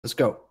Let's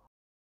go.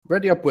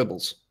 Ready up,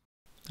 Wibbles.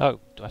 Oh,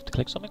 do I have to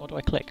click something? What do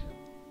I click?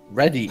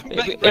 Ready.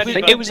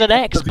 It was an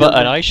X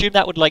button. I assume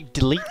that would like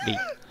delete me.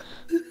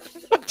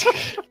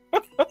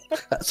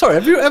 Sorry,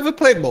 have you ever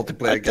played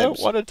multiplayer I games? don't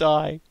want to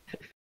die.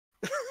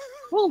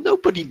 Well,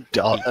 nobody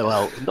does.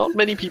 Well, not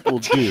many people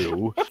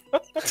do.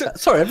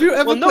 Sorry, have you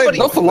ever played? nobody,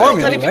 Not for long,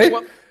 many anyway.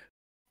 people,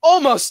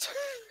 almost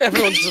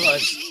everyone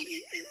survives.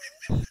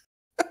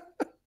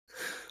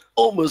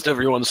 Almost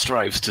everyone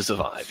strives to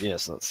survive.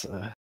 Yes, that's.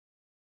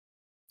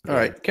 All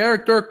right,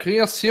 character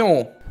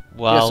creation.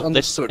 Well, Yes, this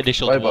understood.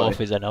 initial Bye-bye.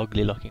 dwarf is an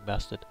ugly-looking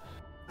bastard.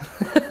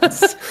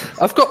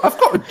 I've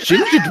got a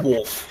ginger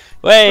dwarf.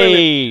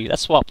 Hey,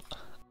 let's swap.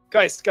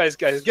 Guys,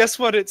 guess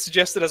what it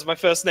suggested as my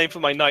first name for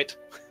my knight?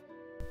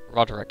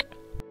 Roderick.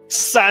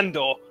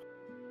 Sandor.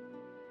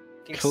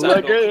 King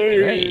Sandor.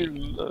 Great.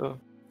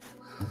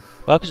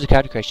 Welcome to the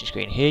character creation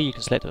screen. Here you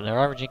can select an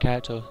origin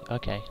character.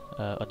 Okay,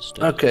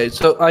 understood. Okay,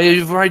 so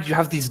you're right. You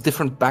have these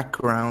different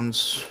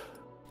backgrounds.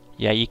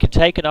 Yeah, you can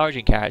take an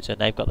origin character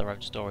and they've got their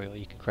own story, or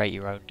you can create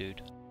your own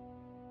dude.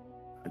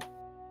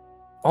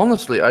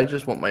 Honestly, I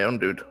just want my own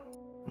dude.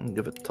 I'll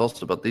give it a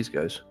toss about these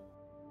guys.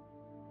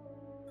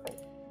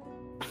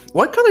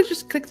 Why can't I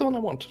just click the one I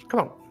want? Come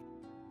on.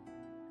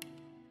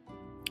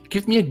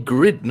 Give me a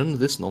grid, none of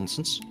this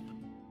nonsense.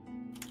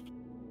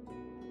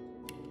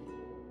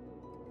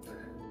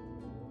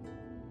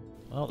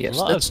 Well, Yes, a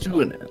lot let's of,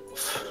 do an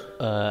elf.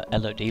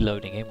 LOD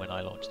loading in when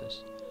I launch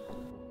this.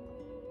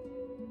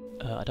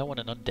 I don't want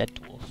an undead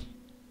dwarf.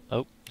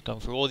 Oh, going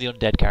through all the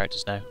undead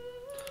characters now.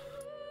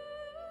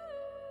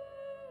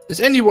 Is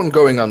anyone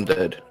going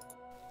undead?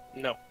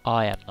 No.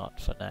 I am not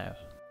for now.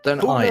 Then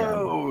Who I am.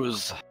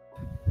 knows?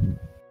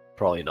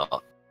 Probably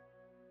not.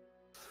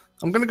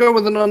 I'm gonna go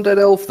with an undead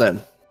elf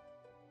then.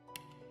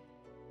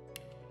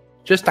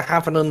 Just to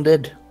have an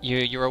undead.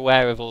 You're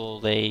aware of all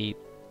the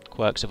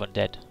quirks of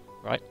undead,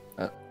 right?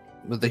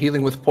 With the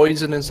healing with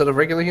poison instead of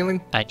regular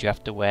healing? And you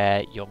have to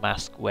wear your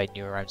mask when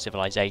you're around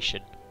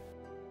civilization.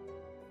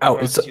 Oh,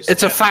 Or it's else you a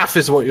stab. faff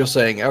is what you're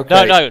saying.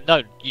 Okay.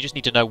 No. You just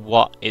need to know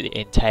what it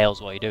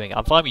entails while you're doing it.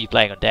 I'm fine with you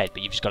playing undead,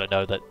 but you've just got to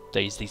know that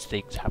these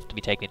things have to be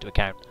taken into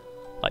account.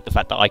 Like the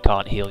fact that I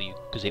can't heal you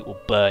because it will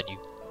burn you.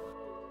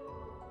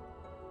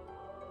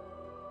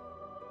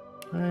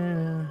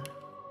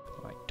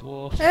 Right,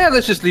 dwarf. Yeah,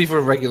 let's just leave for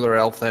a regular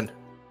elf then.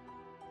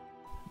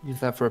 Use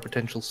that for a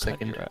potential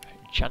second. Conjurer,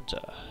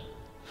 enchanter,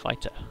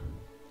 fighter.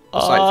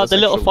 Besides, Oh, that's the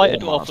little actual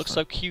fighter war dwarf looks master.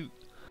 so cute.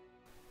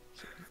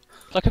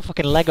 It's like a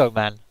fucking Lego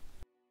man.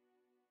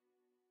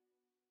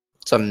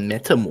 It's a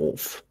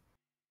metamorph.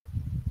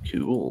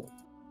 Cool.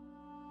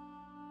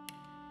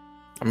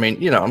 I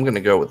mean, you know, I'm gonna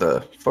go with a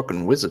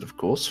fucking wizard, of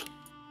course.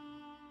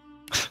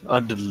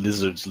 Undead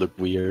lizards look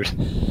weird.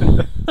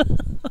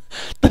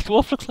 The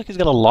dwarf looks like he's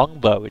got a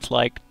longbow. It's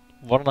like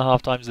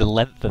 1.5 times the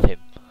length of him.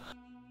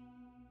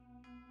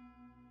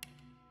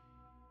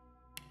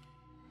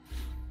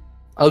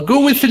 I'll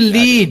go with the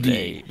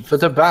lady Saturday. for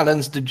the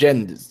balanced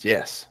genders,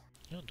 yes.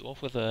 Oh,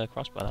 dwarf with a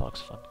crossbow, that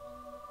looks fun.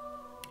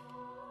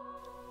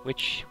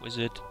 Witch,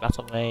 wizard,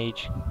 battle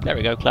mage. There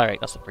we go, cleric.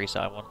 That's the preset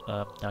I want.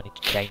 Now I need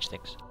to change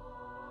things.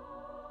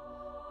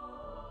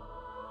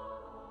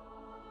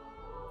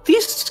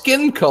 These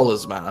skin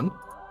colors, man.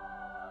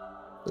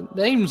 The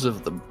names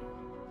of them.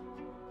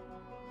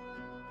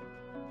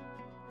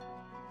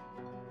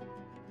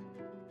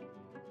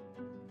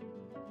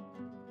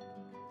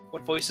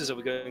 What voices are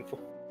we going for?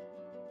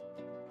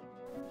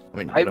 I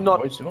mean, I'm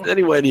not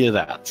anywhere near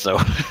that, so.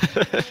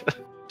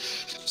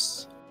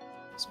 It's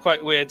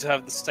quite weird to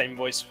have the same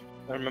voice.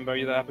 I remember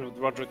either happened with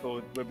Roderick or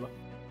with Wibbler.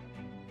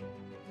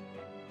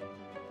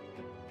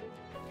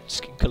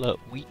 Skin colour,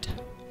 wheat,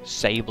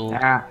 sable,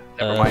 Ah,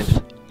 never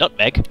mind.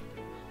 nutmeg.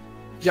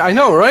 Yeah, I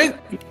know, right?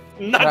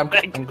 I'm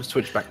Nutmeg! gonna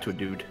switch back to a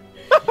dude.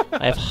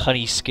 I have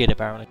honey skin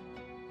apparently.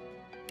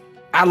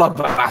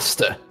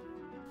 Alabaster.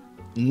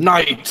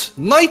 Night.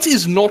 Night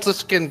is not a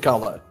skin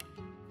color.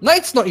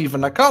 Night's not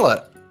even a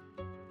color.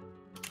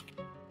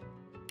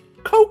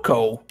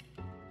 Cocoa.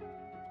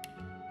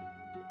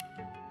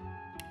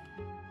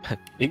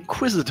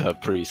 Inquisitor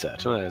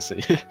preset. Oh, I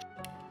see.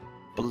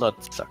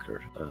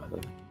 Bloodsucker.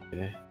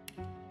 Okay.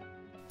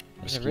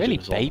 There's a really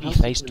Mosquitoes all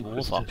baby-faced passive dwarf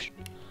Inquisitor. option.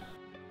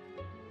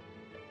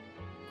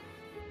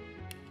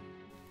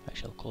 I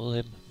shall call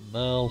him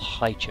Merle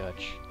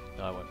Highchurch.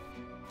 No, I won't.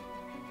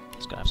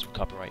 It's gonna have some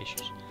copyright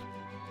issues.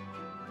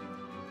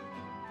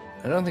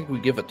 I don't think we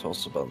give a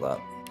toss about that.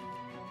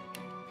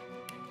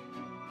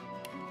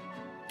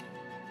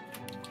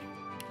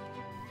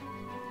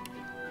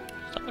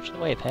 There's not much in the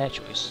way of hair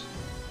choice.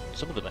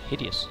 Some of them are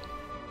hideous.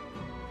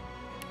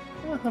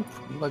 I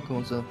like the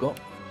ones that I've got.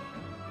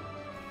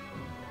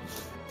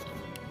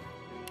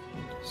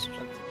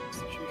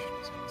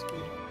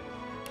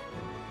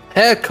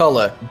 Hair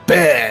color.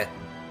 Bear.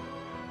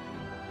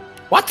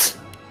 What?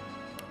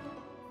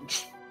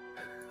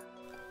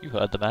 You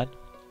heard the man.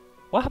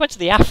 What happened to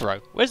the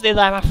afro? Where's the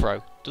damn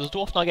afro? Does the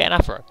dwarf not get an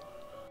afro?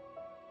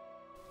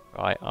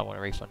 Right, I want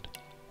a refund.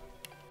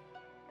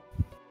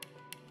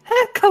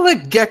 Hair color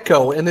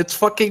gecko and it's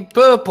fucking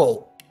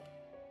purple.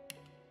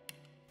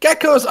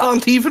 Geckos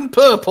aren't even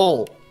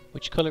purple.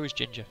 Which colour is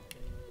ginger?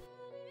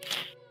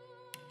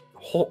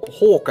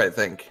 Hawk, I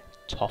think.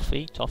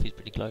 Toffee? Toffee's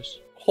pretty close.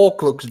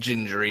 Hawk looks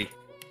gingery.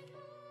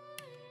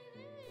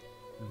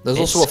 There's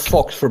also a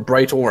fox for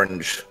bright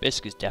orange.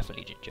 Bisque is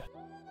definitely ginger.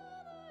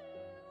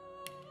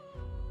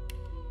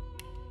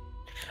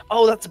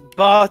 Oh, that's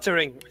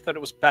bartering. I thought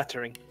it was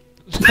battering.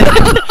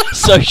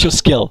 Social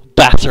skill.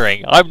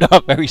 Battering. I'm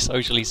not very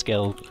socially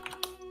skilled.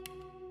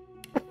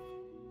 I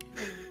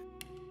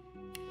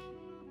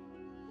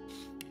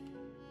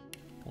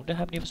wonder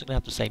how many of us are going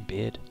to have the same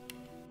beard.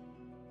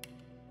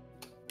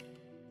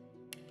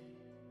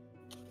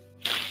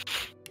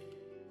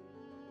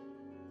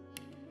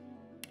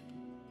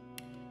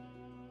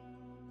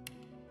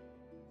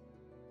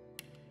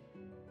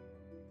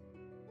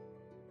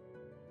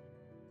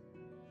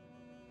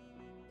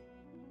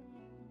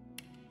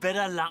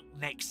 Better luck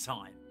next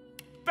time.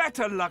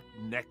 Better luck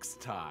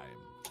next time.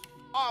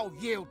 I'll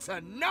yield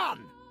to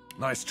none.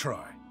 Nice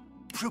try.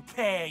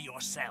 Prepare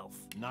yourself.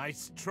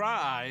 Nice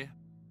try.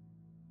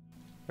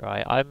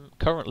 Right, I'm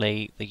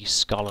currently the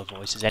scholar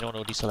voice. Has anyone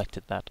already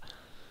selected that?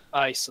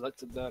 I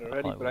selected that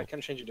already, I but I will.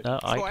 can change it. No,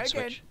 I Try can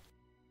again.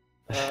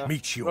 switch.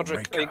 Meet your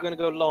Roderick, maker. are you going to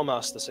go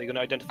Lawmaster? So you're going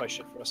to identify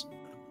shit for us?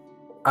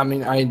 I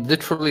mean, I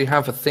literally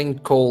have a thing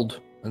called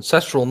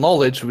Ancestral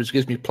Knowledge, which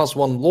gives me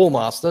 +1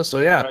 Lawmaster, so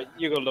yeah. Alright,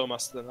 you go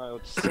Lawmaster then.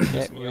 I'll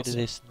Get rid of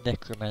this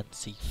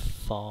necromancy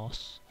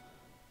farce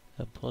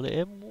and put it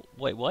in.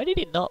 Wait, why did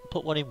it not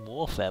put one in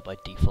warfare by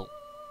default?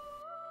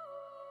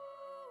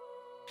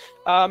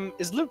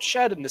 Is loot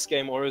shared in this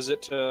game, or is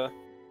it? I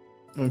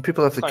mean,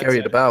 people have to Fine, carry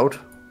it sir. about.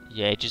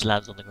 Yeah, it just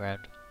lands on the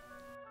ground.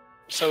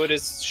 So it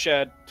is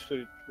shared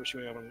to which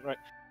we are on, right?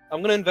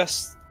 I'm gonna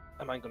invest.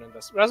 Am I gonna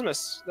invest?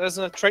 Rasmus, there's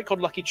a trait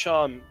called Lucky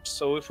Charm.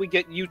 So if we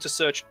get you to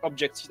search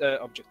objects,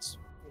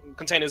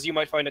 containers, you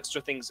might find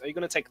extra things. Are you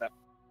gonna take that?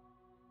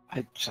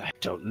 I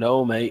don't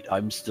know, mate.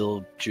 I'm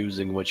still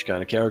choosing which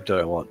kind of character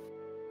I want.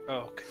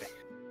 Oh, okay.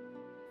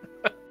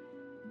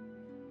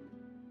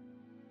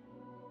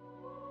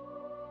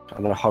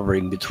 I'm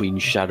hovering between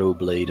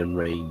Shadowblade and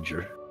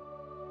Ranger.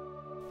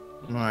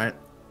 Alright.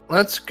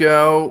 Let's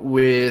go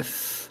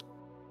with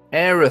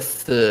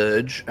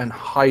Aerothurge and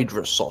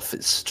Hydra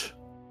Sophist.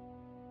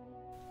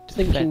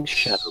 Thinking Defense.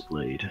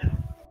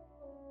 Shadowblade.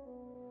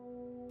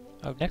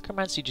 Oh,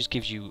 necromancy just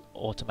gives you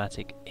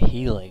automatic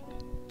healing.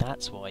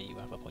 That's why you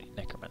have a point in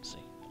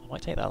necromancy. I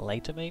might take that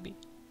later, maybe.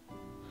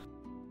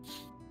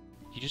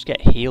 You just get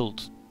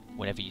healed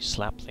whenever you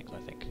slap things, I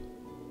think.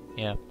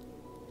 Yeah.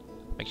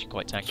 Makes you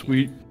quite tanky.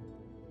 Sweet.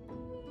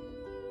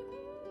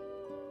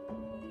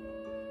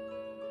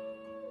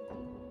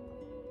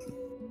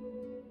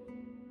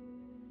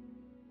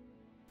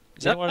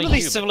 Is anyone None a of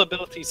these human? civil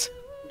abilities.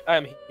 I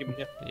am human,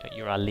 yeah. Yeah,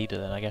 you're our leader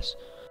then, I guess.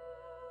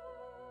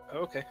 Oh,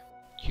 okay.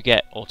 You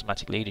get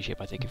automatic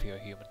leadership, I think, if you're a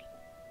human.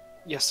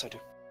 Yes, I do.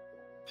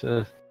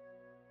 So,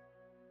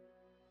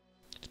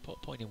 Let's put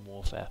a point in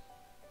warfare.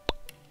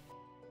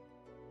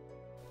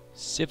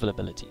 Civil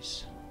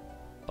abilities.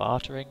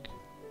 Bartering,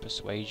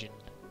 persuasion,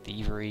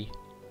 thievery.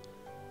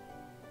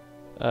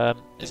 Has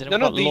anyone None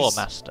got of these-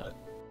 Lawmaster?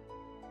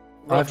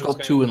 I've Roger's got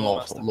going 2 in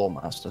Lawmaster.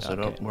 Lawmaster, so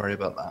Okay. don't worry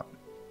about that.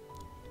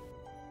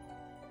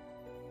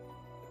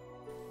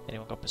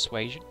 Anyone got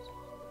persuasion?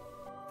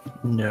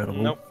 No.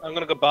 No, I'm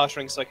gonna go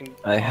bartering so I can.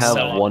 I have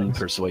sell one things.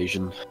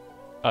 persuasion.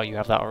 Oh, you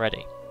have that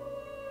already.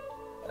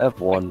 I have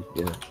one,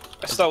 yeah.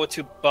 I start with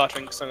 2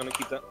 bartering, so I'm gonna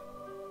keep that.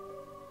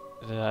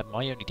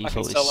 My only can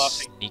default sell is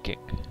laughing. sneaking.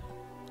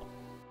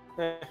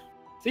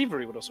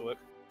 Thievery would also work.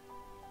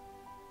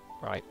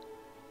 Right.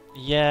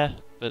 Yeah,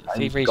 but I've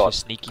thievery is for got,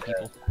 sneaky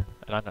people,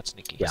 and I'm not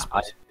sneaky. Yeah,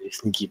 I'm a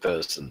sneaky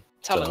person.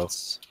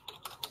 Talents.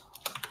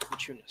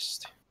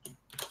 Opportunist.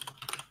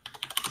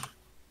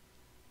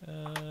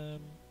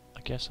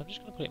 I guess I'm just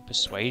gonna put it in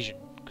persuasion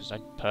because I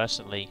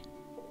personally,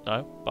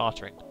 no,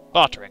 bartering.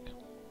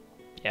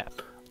 Yeah,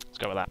 let's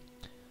go with that.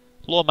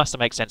 Lawmaster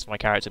makes sense for my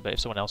character, but if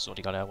someone else has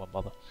already got it, I won't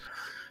bother.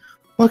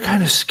 What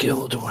kind of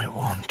skill do I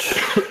want?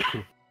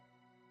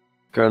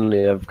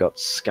 Currently, I've got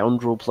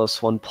Scoundrel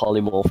 +1,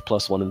 Polymorph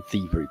 +1, and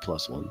Thievery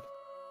 +1.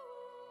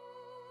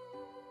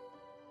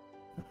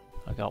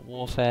 I got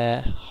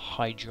warfare,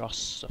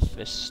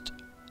 Hydrosophist,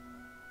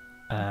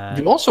 and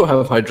You also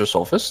have Hydra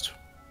Sophist.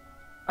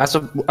 I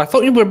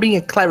thought you were being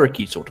a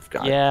clericy sort of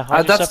guy. yeah,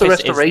 That's the Hydrosophist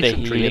restoration is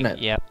the tree, healing, isn't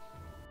it? Yep.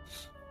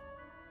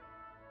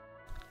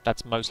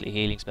 That's mostly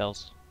healing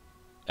spells,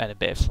 and a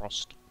bit of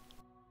frost.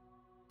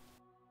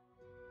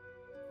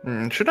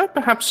 Should I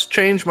perhaps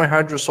change my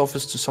Hydra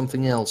Sophist to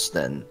something else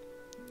then?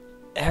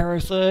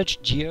 Aerothurge,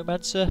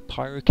 Geomancer,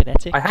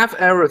 Pyrokinetic. I have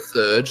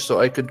Aerothurge, so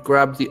I could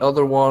grab the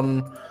other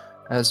one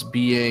as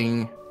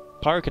being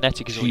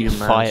Pyrokinetic is all your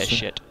Geomancer. fire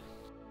shit.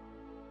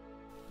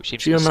 Which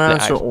seems to be split out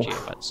Geomancer from or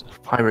Geomancer.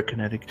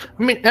 Pyrokinetic.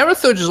 I mean,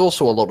 Aerothurge is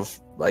also a lot of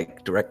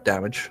like direct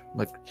damage,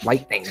 like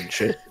lightning and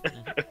shit.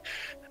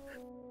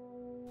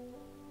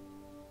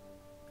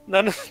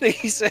 None of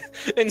these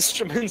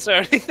instruments are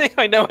anything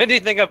I know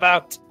anything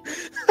about.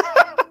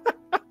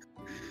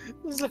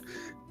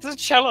 It's a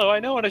cello. I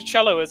know what a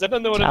cello is. I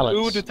don't know what Talents.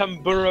 an oud, a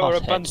tambura, or a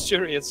Hothead.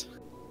 bansuri is.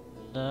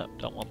 No,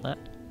 don't want that.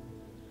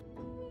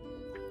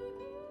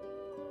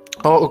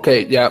 Oh,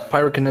 okay. Yeah,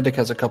 pyrokinetic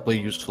has a couple of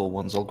useful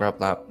ones. I'll grab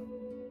that.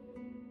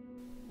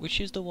 Which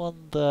is the one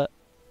that,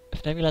 if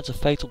an enemy lands a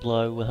fatal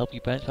blow, will help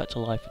you bounce back to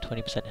life for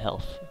 20%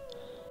 health?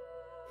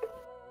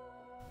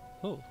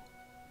 Oh.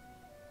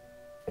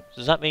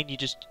 Does that mean you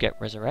just get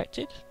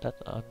resurrected?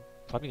 I'm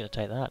probably going to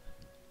take that.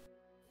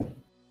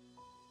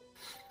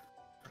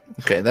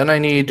 Okay, then I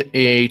need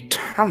a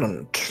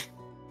talent.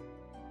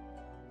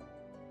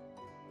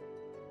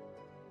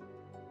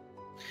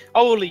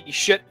 Holy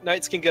shit!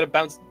 Knights can get a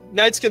bounce.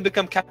 Knights can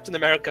become Captain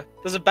America.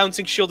 There's a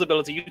bouncing shield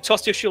ability. You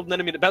toss your shield at an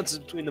enemy that bounces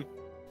between them.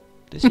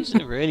 This is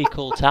a really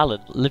cool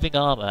talent. Living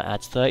Armor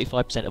adds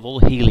 35% of all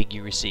healing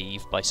you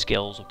receive by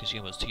skills or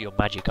consumers to your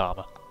magic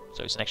armor.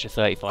 So it's an extra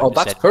 35% Oh,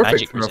 that's perfect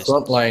magic for a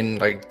resistance. frontline,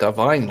 like,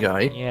 divine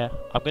guy. Yeah,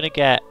 I'm going to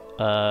get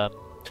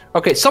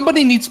Okay,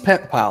 somebody needs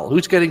Pet Pal.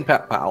 Who's getting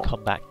Pet Pal?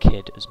 Combat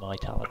Kid as my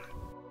talent.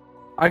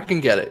 I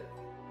can get it.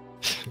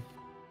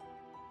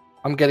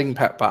 I'm getting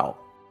Pet Pal.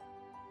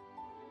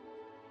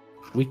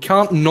 We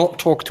can't not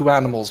talk to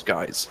animals,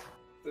 guys.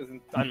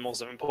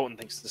 Animals have important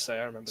things to say.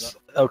 I remember that.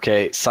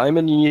 Okay,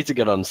 Simon, you need to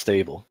get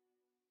unstable.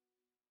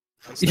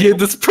 Yeah,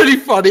 that's pretty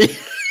funny.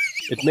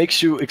 It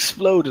makes you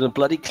explode in a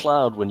bloody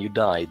cloud when you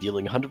die,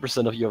 dealing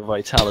 100% of your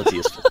vitality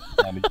as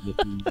damage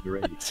in the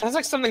rate. Sounds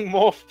like something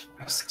more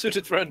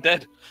suited for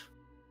undead.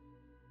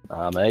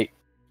 Mate.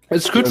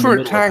 It's good You're for in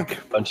a the middle of tank.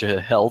 A bunch of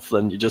health,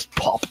 then you just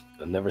pop,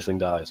 and everything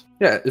dies.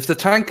 Yeah, if the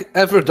tank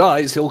ever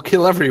dies, he'll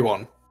kill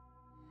everyone.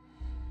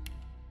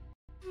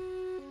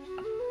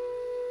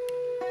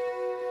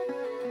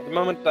 At the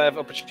moment, I have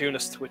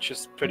Opportunist, which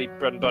is pretty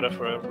bread and butter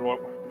for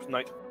a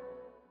knight.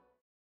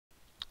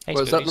 Hey,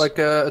 Was that Spoonies. like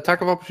a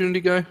attack of opportunity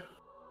guy?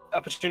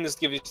 Opportunist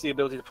gives you the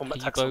ability to perform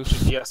You attacks.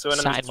 both Yeah, so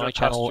enemies sat in that my are past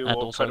channel you and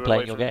or also try to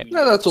playing away your from game. you.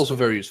 Yeah, that's also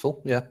very useful.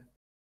 Yeah.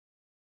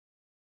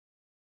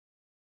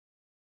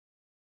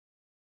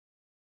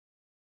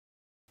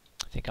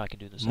 I think I can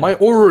do the same. My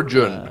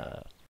origin.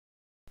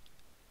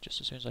 Just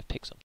as soon as I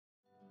pick something.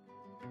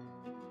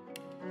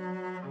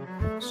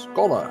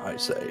 Scholar, I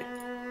say.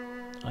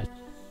 I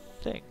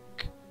think.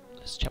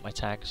 Let's check my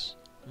tags.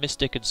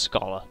 Mystic and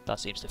Scholar. That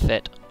seems to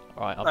fit.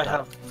 Alright, I'm I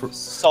done. have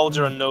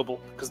Soldier and Noble,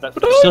 because that's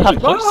I still have Ah!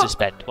 points to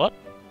spend. What?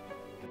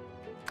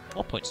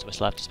 What points do I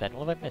still have to spend?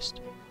 What have I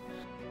missed?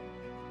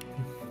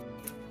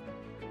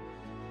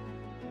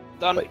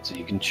 done. Right, so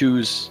you can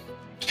choose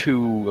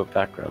two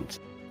backgrounds.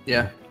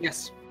 Yeah.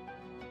 Yes.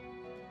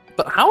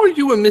 But how are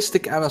you a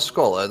mystic and a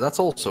scholar? That's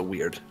also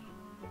weird.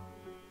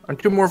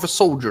 Aren't you more of a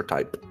soldier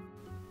type?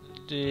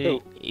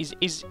 He's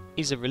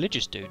a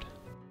religious dude.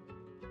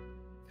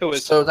 Who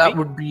is? So that me?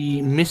 would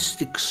be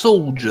mystic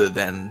soldier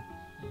then.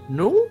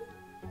 No?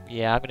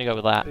 Yeah, I'm gonna go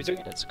with that. Who's it?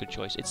 That's a good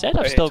choice. It said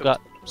I've Okay, still so- got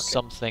okay.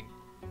 something.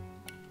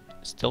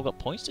 Still got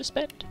points to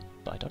spend,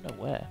 but I don't know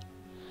where.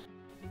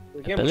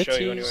 The game will show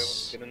you anyway Abilities,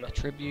 once you get in there.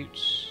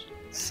 attributes.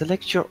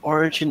 Select your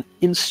origin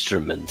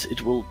instrument.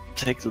 It will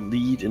take the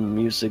lead in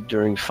music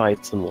during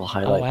fights and will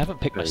highlight. Oh, I haven't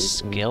picked my very-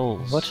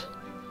 skills. What?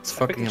 It's I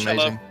fucking picked the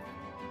cello. amazing.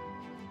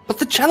 But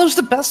the cello's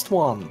the best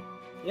one!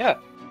 Yeah.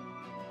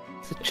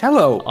 It's the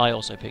cello! I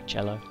also picked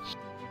cello.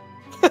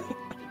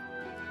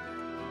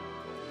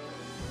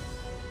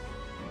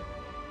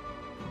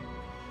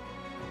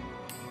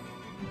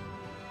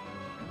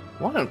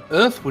 Why on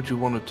earth would you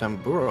want a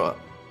tambura?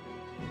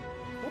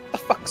 What the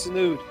fuck's an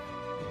oud?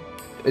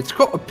 It's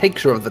got a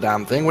picture of the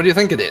damn thing. What do you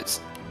think it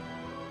is?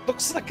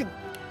 Looks like a.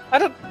 I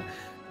don't.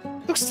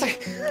 Looks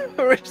like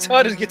a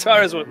retarded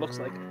guitar is what it looks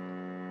like.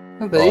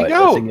 Oh, there you Right,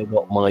 go! I think I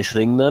got my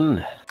thing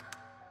then.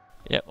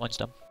 Yeah, mine's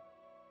done.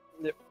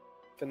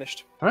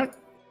 Finished. Alright,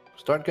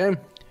 start game.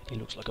 He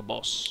looks like a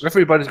boss.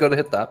 Everybody's got to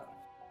hit that.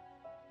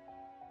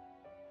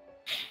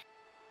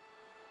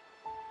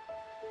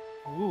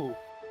 Ooh.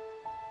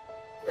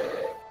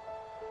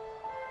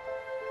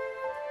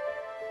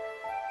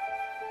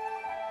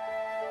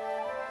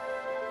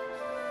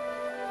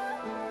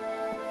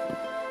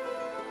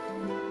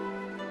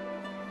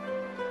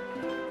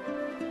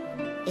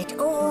 It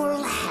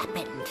all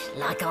happened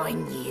like I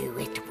knew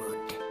it would.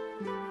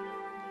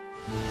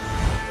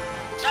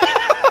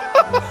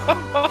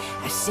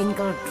 A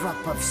single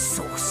drop of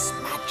source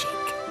magic.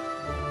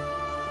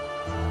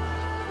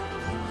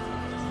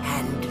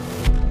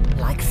 And,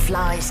 like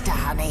flies to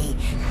honey,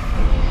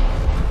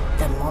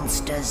 the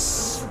monsters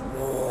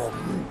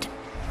swarmed.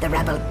 The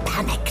rebel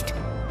panicked.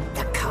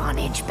 The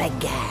carnage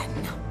began.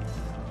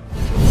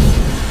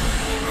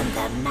 And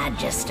the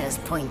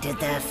Magisters pointed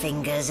their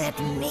fingers at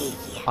me,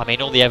 I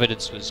mean, all the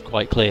evidence was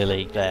quite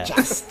clearly there.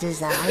 just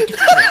as I'd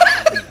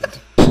planned.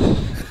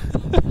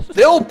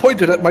 They all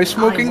pointed at my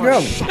smoking I gun.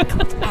 was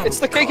shackled and It's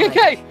the coiled,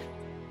 KKK!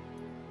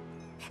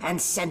 and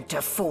sent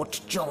to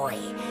Fort Joy.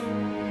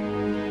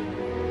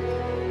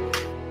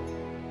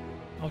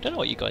 I don't know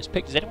what you guys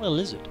picked. Is anyone a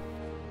lizard?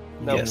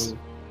 No. Yes.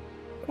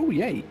 Oh,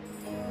 yay.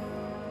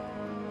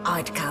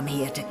 I'd come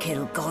here to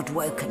kill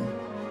Godwoken.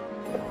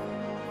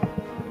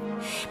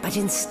 but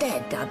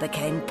instead I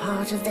became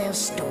part of their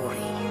story.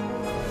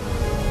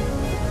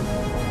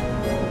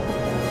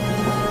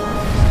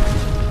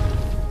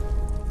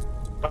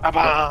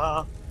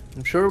 Ba-ba!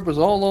 I'm sure it was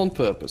all on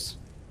purpose.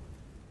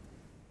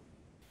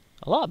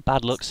 A lot of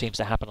bad luck seems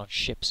to happen on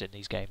ships in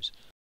these games.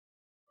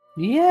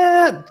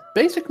 Yeah,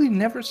 basically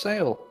never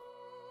sail.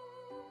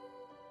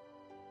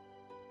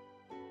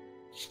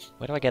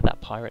 Where do I get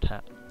that pirate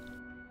hat?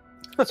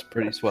 That's a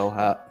pretty swell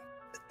hat.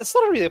 It's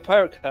not really a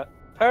pirate hat.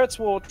 Pirates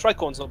wore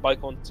tricorns, not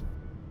bicorns.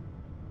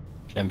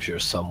 I'm sure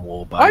some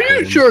wore back. Are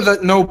you sure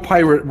that no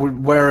pirate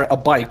would wear a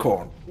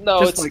bicorn? No,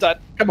 Just it's like-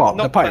 that. Come on,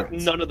 the Not that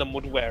pirates. none of them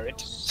would wear it.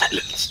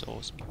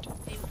 Sauce meat.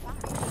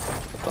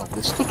 Well,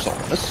 this looks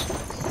ominous.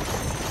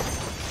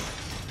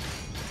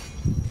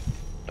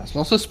 That's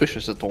not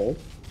suspicious at all.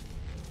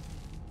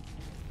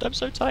 I'm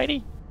so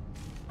tiny.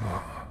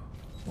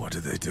 What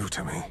did they do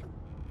to me?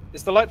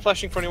 Is the light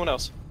flashing for anyone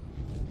else?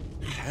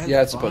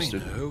 Yeah, it's supposed to.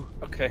 to.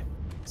 Okay,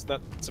 so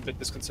that's a bit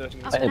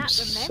disconcerting. I am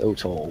so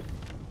tall.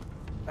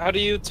 How do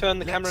you turn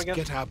the camera again?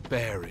 Get our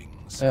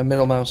bearings.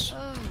 Middle mouse.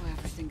 Oh,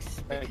 everything's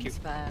Thank you.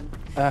 span.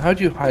 How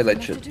do you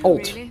highlight shit? Nothing to do,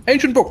 Alt. really.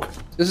 Ancient book.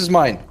 This is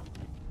mine.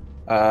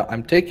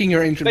 I'm taking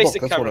your ancient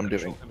Basic book. That's what camera I'm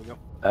control. doing.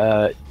 There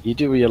we go. You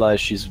do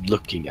realize she's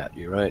looking at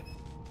you, right?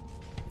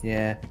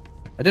 Yeah.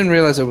 I didn't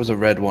realize it was a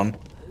red one.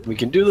 We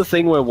can do the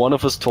thing where one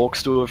of us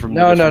talks to her from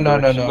No, the no,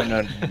 different no, no,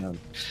 direction. no, no,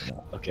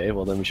 no. Okay,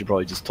 well then we should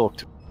probably just talk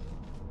to her.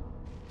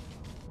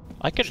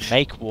 I can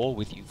make war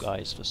with you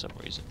guys for some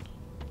reason.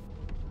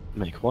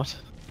 Make what?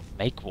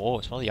 Make war.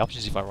 It's one of the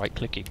options if I right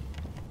clicking.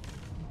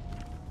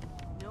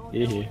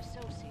 Yeah.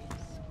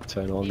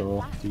 Turn on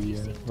or off the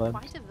lamp.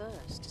 Quite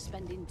averse to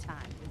spending time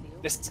with you.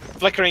 This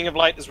flickering of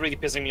light is really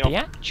pissing me The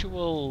off.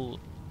 actual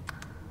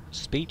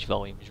speech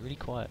volume is really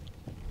quiet.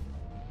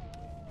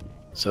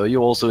 So are you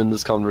also in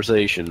this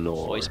conversation,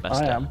 or? Voice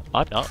master. I am.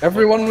 I'm not.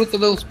 Everyone with the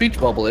little speech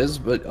bubble is,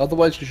 but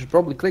otherwise you should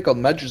probably click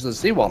on Matches to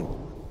see one.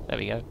 There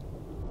we go.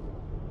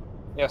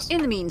 Yes.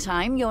 In the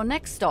meantime, your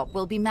next stop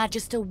will be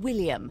Magister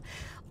William.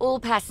 All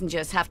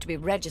passengers have to be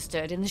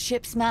registered in the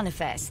ship's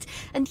manifest,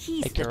 and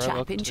he's Hey, the Kira, chap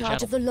welcome in to the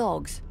charge of the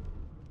logs.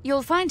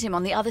 You'll find him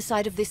on the other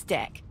side of this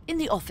deck, in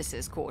the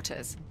officers'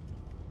 quarters.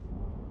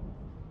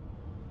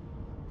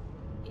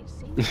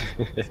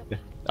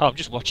 Oh, I'm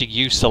just watching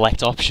you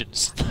select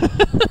options.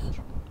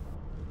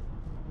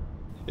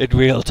 In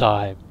real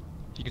time.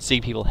 You can see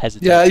people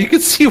hesitate. Yeah, you can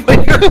see when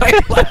you're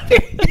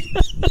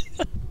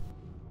highlighting.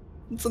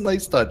 It's a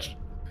nice touch.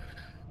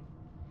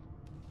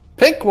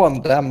 Pick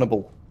one,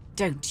 damnable.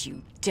 Don't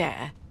you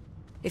dare.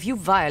 If you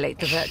violate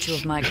the virtue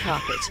of my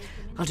carpet,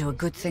 I'll do a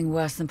good thing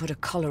worse than put a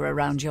collar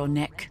around your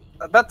neck.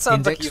 That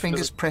sounds like Index you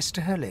fingers pressed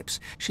to her lips,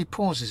 she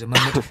pauses a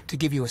moment to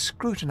give you a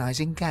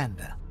scrutinizing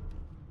gander.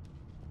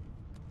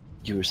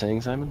 You were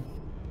saying, Simon?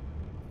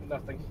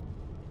 Nothing.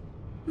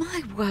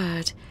 My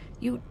word,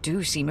 you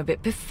do seem a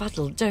bit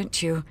befuddled,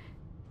 don't you?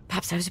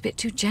 Perhaps I was a bit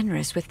too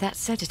generous with that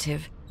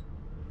sedative.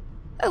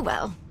 Oh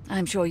well,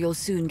 I'm sure you'll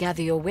soon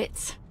gather your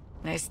wits.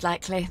 Most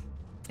likely.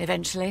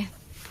 Eventually.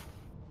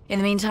 In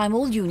the meantime,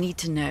 all you need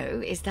to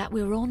know is that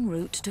we're en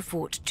route to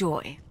Fort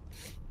Joy.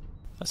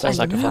 That sounds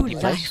And like a new funny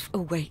place. life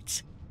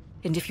awaits.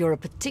 And if you're a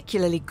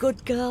particularly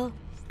good girl,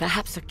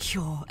 perhaps a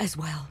cure as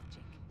well.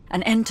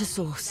 An end to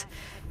Source.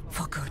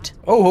 For good.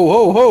 Oh,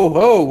 ho, ho, ho,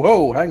 ho,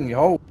 ho, hang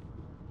ho.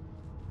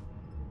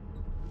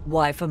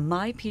 Why, for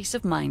my peace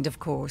of mind, of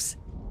course.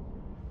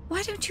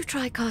 Why don't you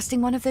try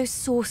casting one of those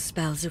Source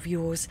spells of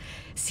yours?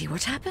 See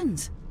what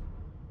happens.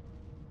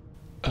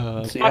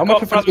 See, I how much got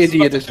of an Francis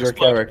idiot about is to your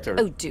explode. character?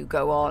 Oh, do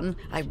go on.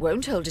 I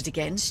won't hold it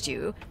against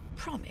you.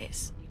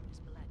 Promise.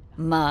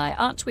 My,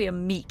 aren't we a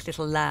meek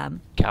little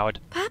lamb? Coward.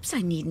 Perhaps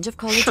I needn't have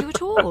collared you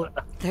at all,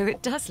 though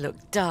it does look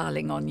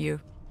darling on you.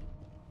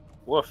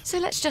 Woof. So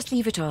let's just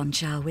leave it on,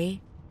 shall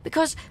we?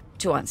 Because,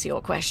 to answer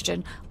your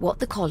question, what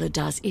the collar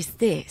does is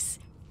this.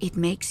 It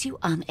makes you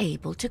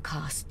unable to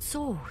cast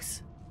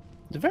Source.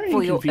 It's very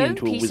For your own inconvenient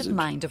to a peace of wizard.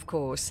 mind, of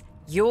course.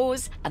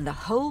 Yours and the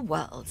whole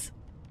world's.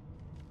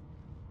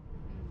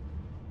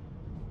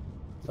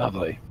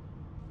 Lovely.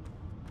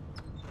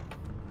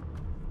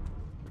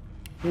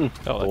 Oh, the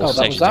that was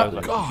conversation's that.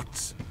 over.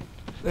 Gods!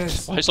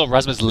 There's I saw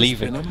Rasmus been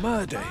leaving. a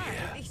murder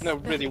here. No,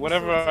 really,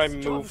 whenever I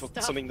move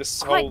something,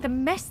 this Quite whole the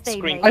mess they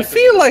screen made. I clip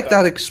feel is like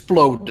done. that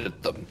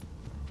exploded them.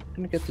 I'm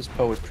gonna get this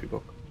poetry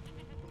book.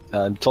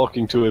 I'm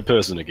talking to a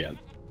person again.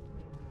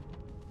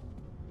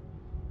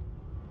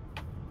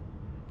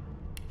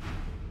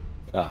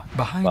 Ah,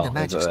 Behind well, the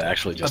it's, Magister,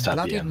 actually just a at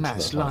the bloodied end,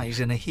 mass so that's lies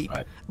in a heap.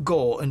 Right.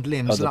 Gore and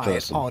limbs Other lie at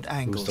person odd who's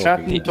angles.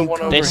 talking. Chat to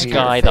one over This here.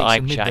 guy Face that I'm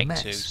amid the chatting to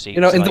mess. seems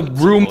You know, in the like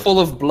room full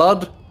of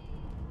blood.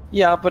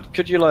 Yeah, but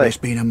could you There's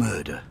like? been a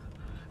murder.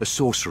 A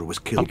sorcerer was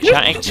killed. I'm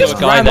chatting to just a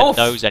guy ran that off.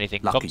 knows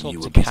anything. Come Lucky talk you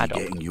to were busy Caddock.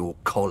 getting your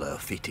collar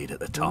fitted at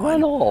the time.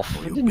 Run off!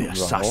 Or I you'll didn't be a run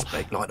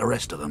suspect like the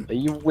rest of them. Are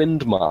you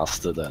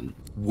Windmaster then?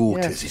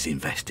 Waters Yes. is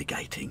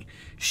investigating.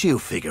 She'll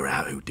figure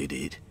out who did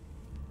it.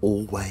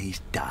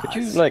 Always does. Could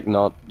you like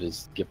not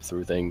just skip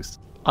through things?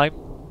 I'm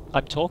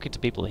talking to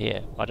people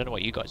here. I don't know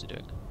what you guys are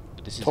doing.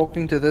 But this is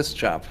Talking to this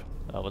chap.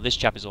 well, this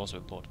chap is also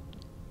important.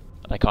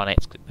 I can't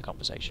exit the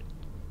conversation.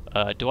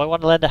 Do I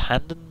want to lend a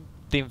hand in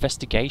the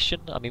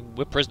investigation? I mean,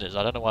 we're prisoners.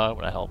 I don't know why I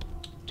want to help.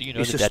 Do you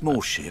know It's the a dead small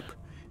man? ship.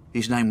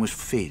 His name was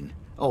Finn.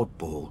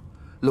 Oddball.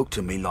 Looked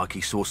to me like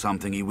he saw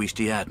something he wished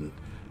he hadn't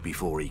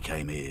before he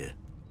came here.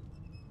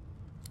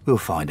 We'll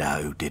find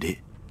out who did it,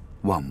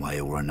 one way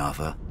or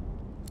another.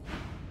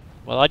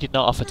 Well, I did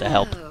not offer to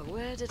help. Oh,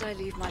 where did I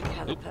leave my Oop,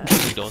 caliper?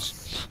 three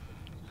doors.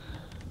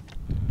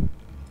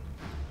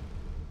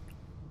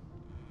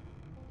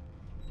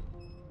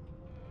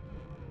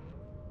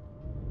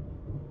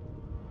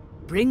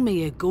 Bring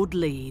me a good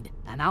lead,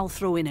 and I'll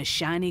throw in a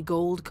shiny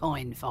gold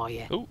coin for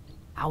you. Ooh.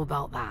 How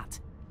about that?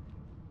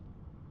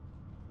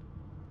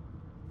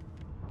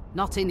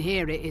 Not in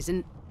here, it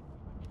isn't.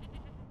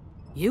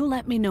 You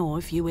let me know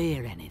if you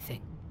hear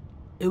anything.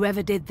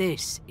 Whoever did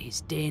this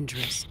is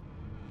dangerous.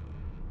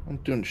 I'm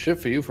doing shit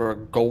for you for a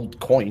gold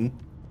coin.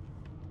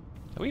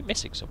 Are we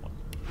missing someone?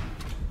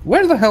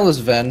 Where the hell is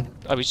Ven?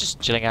 Oh, he's just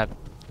chilling out.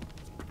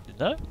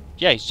 No?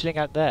 Yeah, he's chilling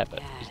out there,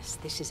 but Yes,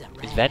 this is a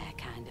is rare Ven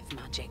kind of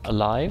magic.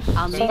 alive?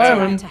 I'll need to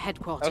Simon. ride to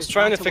headquarters I was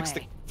trying right to fix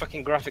the away.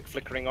 fucking graphic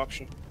flickering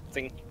option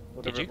thing,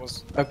 whatever you? it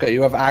was. Okay,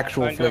 you have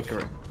actual Kind of.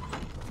 flickering.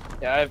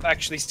 Yeah, I have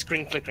actually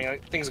screen flickering.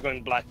 Like, things are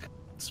going black.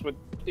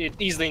 It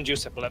easily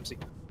induce epilepsy.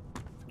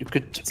 You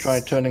could try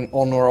turning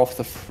on or off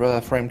the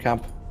frame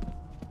cap.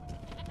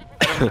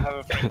 I don't have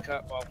a frame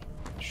cap. Well,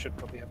 I should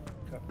probably have a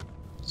frame cap.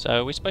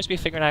 So we're supposed to be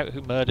figuring out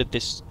who murdered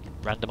this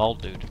random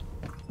old dude.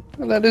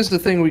 Well, that is the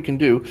thing we can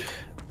do.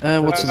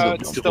 What's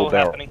It's the still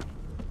barrel. happening.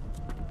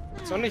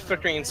 It's only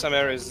flickering in some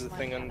areas is the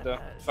thing, and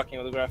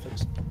fucking with the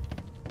graphics.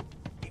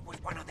 It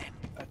was one of them.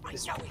 That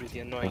is really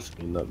annoying. That's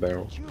in that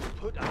barrel.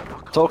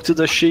 Talk to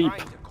the sheep,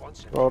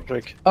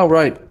 Roderick. Oh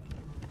right.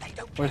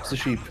 Where's the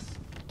sheep?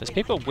 There's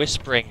people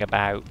whispering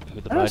about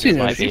who the I don't see murderers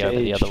no might be sheep. over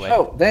the other way.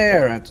 Oh,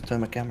 there! I have to turn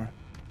my camera.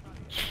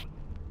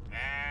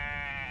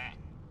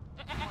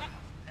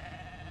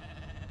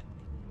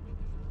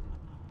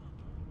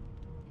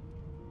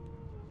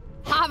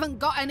 Haven't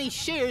got any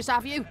shears,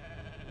 have you?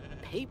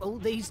 People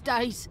these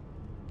days.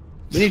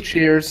 We need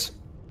shears.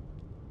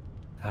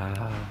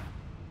 Of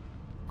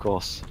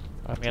course.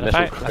 I mean, Metal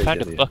I crate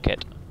found a area.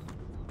 bucket.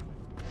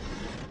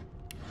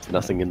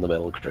 Nothing in the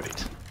metal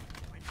crate.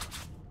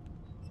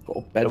 Got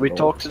a Can we bedroll.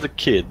 talk to the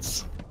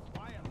kids?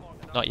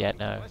 Not yet,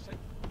 no.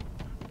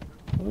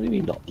 What do you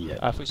mean not yet?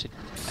 I thought we said,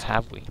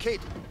 have we? Kid,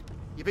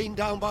 you been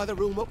down by the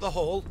room up the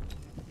hall?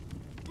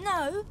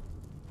 No,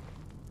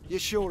 You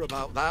sure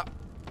about that?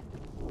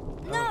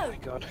 Oh my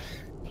god.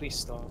 Please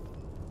stop.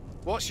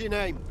 What's your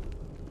name?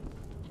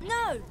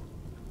 no.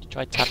 You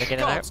tried tapping in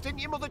and Gods, out? didn't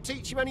your mother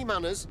teach you any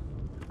manners?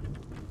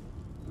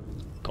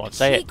 Go on,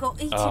 say She it. got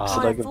eaten Ah. Is it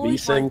by like a void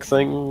V-Sync wipers.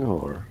 thing,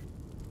 or...?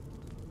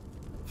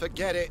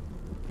 Forget it.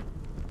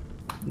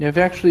 Yeah, have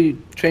you actually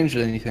changed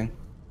anything?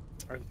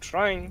 I'm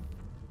trying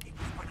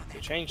to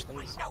change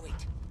things.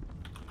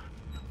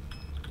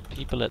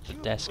 People at the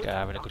desk are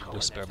having a good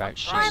whisper about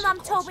shit. My mum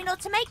told me not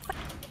to make.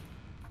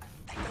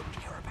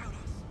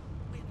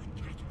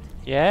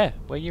 Yeah,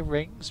 wear your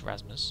rings,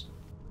 Rasmus.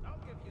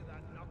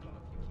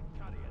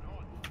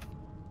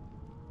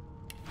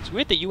 It's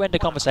weird that you end a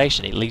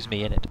conversation, it leaves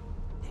me in it.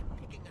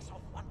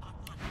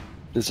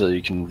 This is so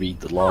you can read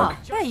the log. Ah,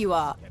 there you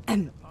are.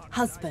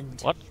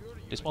 Husband. What?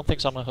 This one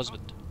thinks I'm my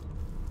husband.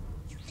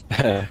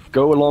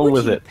 Go along Would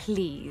with you it.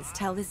 please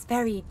tell this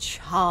very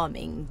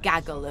charming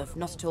gaggle of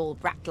not at all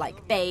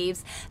brat-like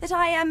babes that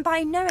I am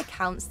by no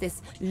accounts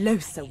this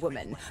loaser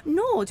woman,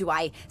 nor do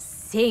I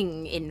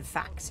sing, in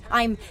fact.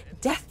 I'm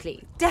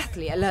deathly,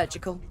 deathly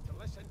allergical.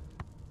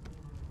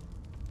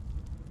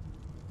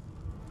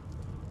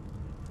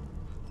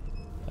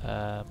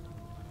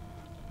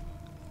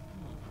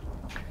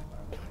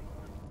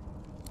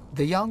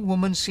 The young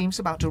woman seems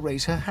about to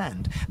raise her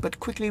hand, but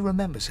quickly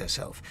remembers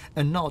herself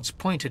and nods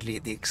pointedly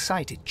at the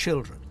excited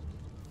children.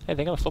 Hey,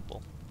 they got a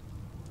football.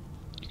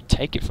 You can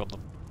take it from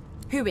them.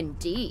 Who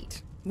indeed?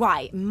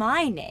 Why,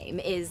 my name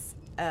is,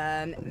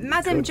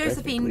 Madame Good,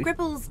 Josephine technically.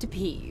 Gribbles de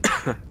Peeve.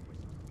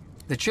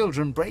 The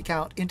children break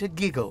out into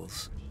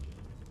giggles.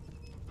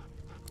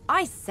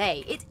 I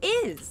say it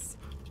is.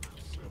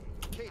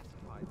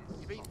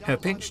 Her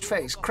pinched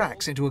face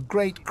cracks into a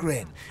great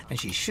grin, and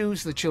she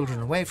shoos the children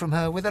away from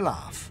her with a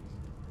laugh.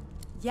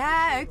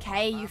 Yeah,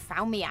 okay, you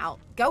found me out.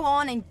 Go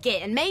on and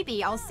git, and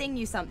maybe I'll sing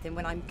you something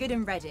when I'm good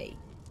and ready.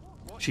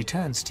 She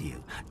turns to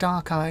you,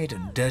 dark-eyed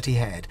and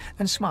dirty-haired,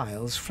 and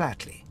smiles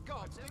flatly.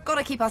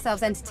 Gotta keep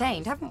ourselves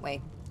entertained, haven't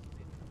we?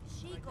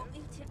 She got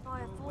eaten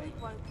by a void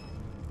woker.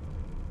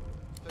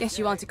 Guess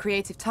you aren't a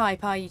creative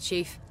type, are you,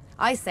 Chief?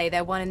 I say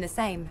they're one and the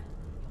same.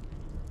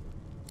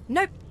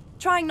 Nope,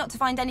 trying not to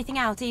find anything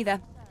out either.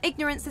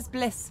 Ignorance is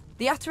bliss.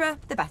 The utterer,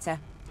 the better.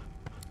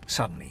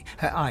 Suddenly,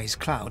 her eyes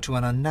cloud to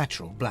an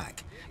unnatural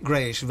black.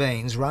 Greyish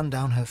veins run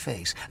down her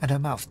face, and her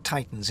mouth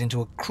tightens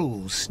into a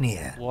cruel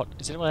sneer. What?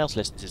 Is anyone else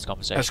listening to this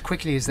conversation? As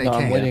quickly as they No,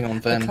 can, I'm waiting on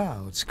the Ven.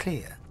 clouds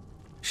clear.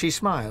 She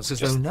smiles as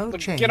Just though no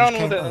change get on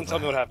came with it over and tell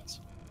me what her. happens.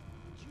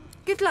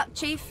 Good luck,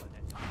 Chief.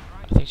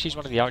 I think she's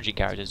one of the origin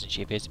characters and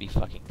she appears to be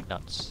fucking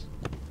nuts.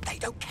 They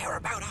don't care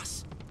about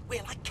us.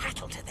 We're like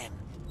cattle to them.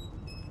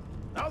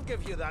 I'll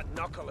give you that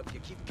knuckle if you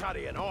keep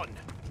carrying on.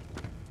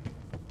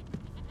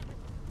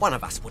 One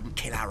of us wouldn't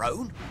kill our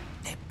own.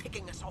 They're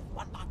picking us off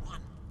one by one.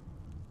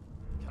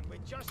 Can we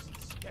just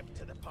skip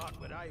to the part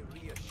where I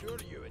reassure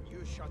you and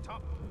you shut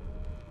up?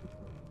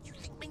 You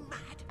think me mad?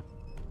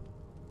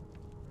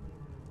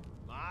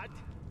 Mad?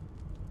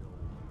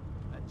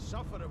 No.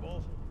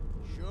 Insufferable?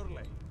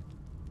 Surely.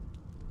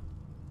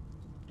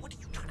 What are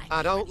you trying to...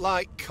 I don't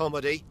like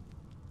comedy.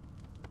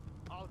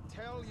 I'll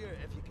tell you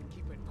if you can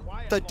keep it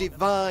quiet. The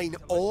Divine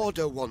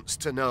Order wants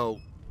to know.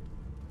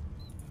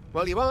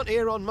 Well, you aren't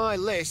here on my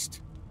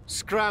list.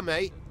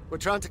 Scrammy. We're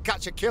trying to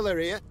catch a killer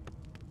here.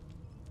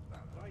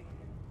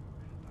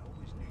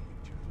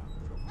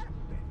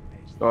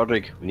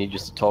 Roderick, we need you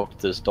to talk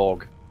to this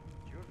dog.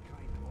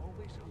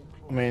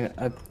 I mean,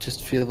 I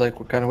just feel like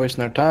we're kind of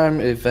wasting our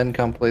time if Ven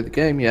can't play the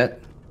game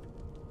yet.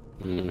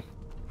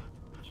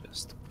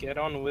 Just get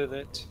on with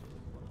it.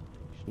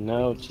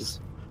 No,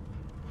 just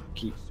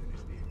keep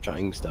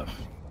trying stuff.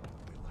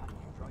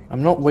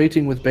 I'm not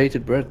waiting with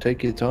bated breath,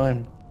 take your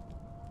time.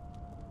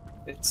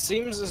 It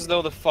seems as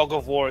though the fog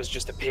of war is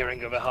just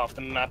appearing over half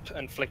the map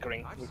and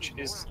flickering, which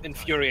is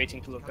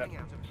infuriating to look at.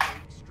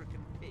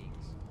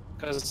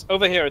 Because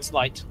over here it's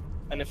light,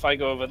 and if I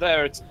go over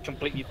there, it's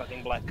completely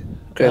fucking black.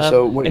 Okay,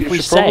 so what if you we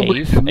should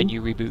probably save do, and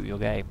you reboot your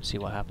game, see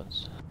what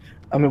happens.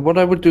 I mean, what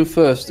I would do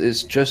first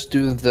is just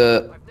do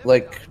the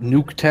like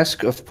nuke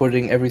task of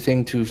putting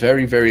everything to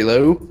very, very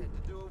low,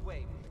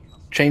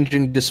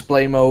 changing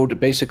display mode,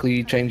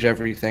 basically change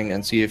everything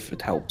and see if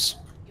it helps.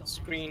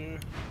 Screen.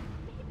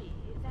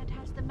 That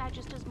has the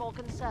Magisters more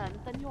concerned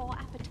than your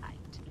appetite.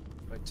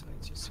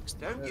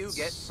 Don't you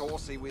get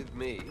saucy with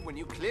me when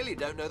you clearly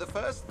don't know the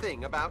first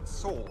thing about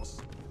sauce.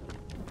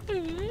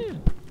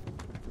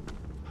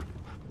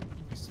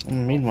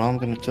 Meanwhile, I'm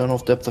going to turn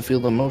off depth of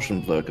field and motion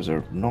blur because they're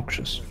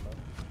obnoxious.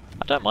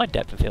 I don't mind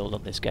depth of field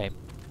on this game,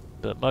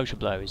 but motion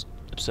blur is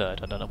absurd.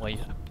 I don't know why you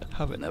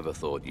have it. Never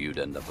thought you'd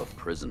end up a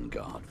prison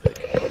guard,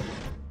 Vic.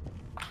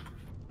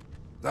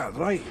 That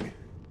right?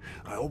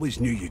 I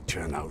always knew you'd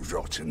turn out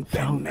rotten, Ben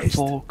Found Nest.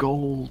 4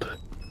 gold.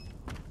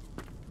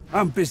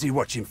 I'm busy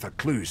watching for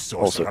clues,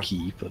 sorcerer. Also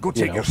keep, Go you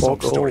take know, your 4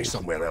 sob story gold.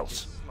 somewhere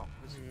else.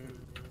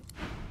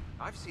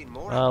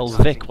 Well,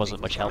 Vic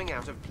wasn't much help.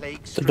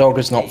 The dog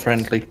is not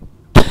friendly.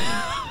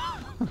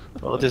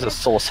 Well, it is a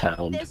source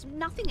hound. There's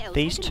nothing else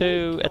These I can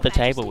two do, at the Your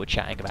table Majesty. were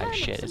chatting about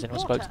shit. Has anyone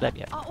spoke to them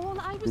yet? Are all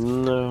I was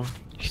No.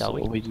 Shall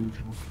we?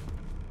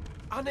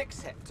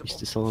 Unacceptable. It's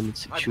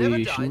disarmed I've never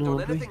situation, dined on are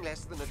we? anything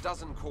less than a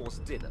dozen course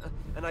dinner,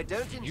 and I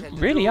don't intend You to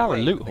really do are a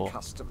away loot with the whore.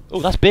 custom.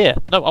 Oh, that's beer.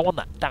 No, I want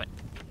that. Damn it.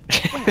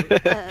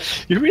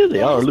 You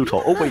really are a loot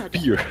hole. Oh wait,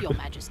 beer. Your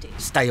Majesty.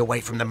 Stay away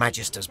from the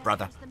Magisters,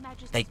 brother.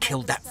 They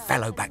killed that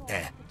fellow back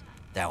there.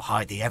 They'll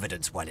hide the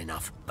evidence well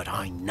enough, but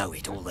I know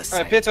it all the I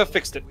same. appear to have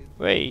fixed it.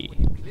 Wait.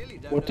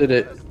 What did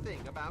it?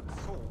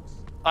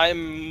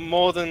 I'm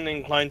more than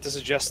inclined to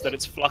suggest that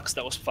it's Flux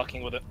that was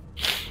fucking with it.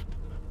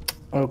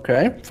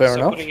 Okay, fair so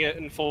enough. putting it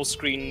in full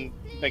screen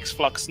makes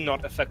Flux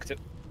not effective.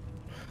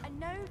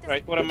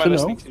 Right, what am Good I to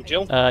listening know. to,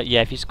 Jill?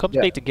 Yeah, if you come to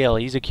Yeah. speak to Gil,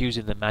 he's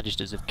accusing the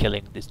Magisters of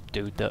killing this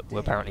dude that we're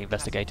apparently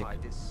investigating.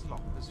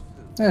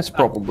 That's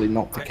probably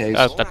not the case.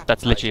 Oh,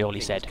 that's literally all he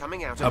said.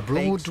 A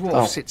broad dwarf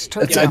Oh, sits it's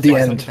totally at the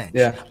upright on end, the bench,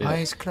 yeah.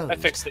 eyes I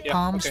closed, fixed it, yeah.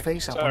 palms Okay,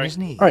 face up on sorry. his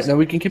knees. Alright, now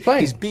we can keep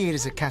playing. His beard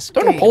is a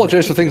cascade. Don't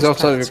apologize for of things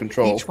outside of your spats,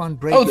 control. each one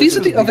Oh, these are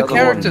the braided other with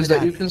characters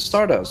that you one can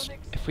start as.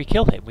 If we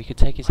kill him, we could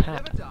take his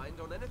hat.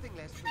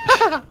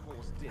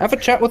 Have a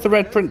chat with the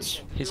Red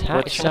Prince. His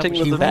hat is so chatting much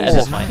with He the better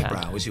raises than an my hat.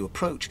 eyebrow as you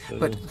approach,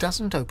 but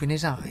doesn't open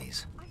his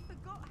eyes.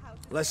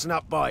 Listen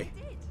up, boy.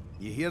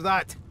 You hear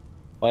that?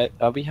 Why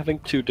are we having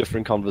 2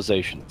 different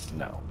conversations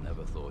now?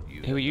 Never thought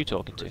you'd Who are you end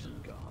up a talking to?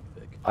 prison guard,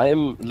 Vic. I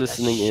am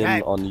listening in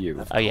Shit. on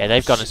you. Oh yeah,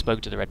 they've gone and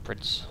spoke to the Red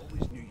Prince.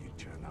 Always knew you'd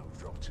turn out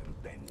rotten,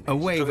 Ben A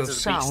Nest. wave of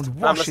Beast. sound I'm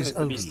washes listening to the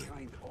over Beast. you.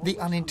 The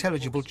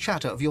unintelligible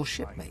chatter of your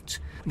shipmates,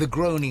 the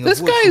groaning This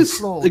of wood guy from is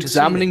floor to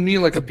examining ceiling, me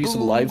like a the piece of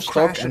boom, livestock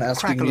crash, and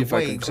asking crackle me of if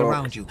I can waves talk.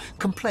 around you,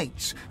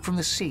 complaints from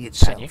the sea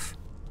itself.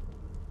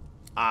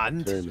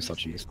 And Very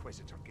misogynist.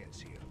 Inquisitor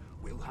gets here,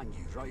 we'll hang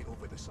you right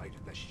over the side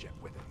of this ship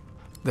with him.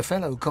 The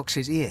fellow cocks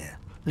his ear,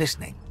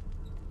 listening.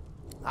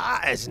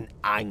 that isn't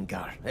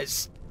anger.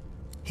 It's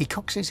He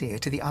cocks his ear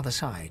to the other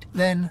side,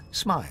 then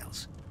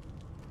smiles.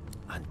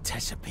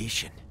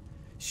 anticipation.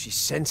 She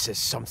senses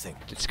something.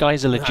 This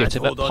guy's a I'd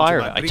legitimate hold on to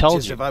pirate, my I told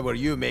breeches you. If I were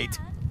you, mate.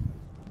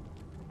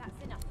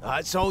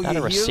 That's all That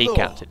you or a hear, sea though.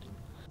 captain.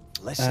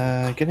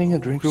 Listen. Getting a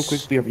drink real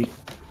quick, BRB.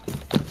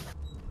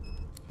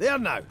 There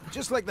now,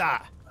 just like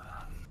that.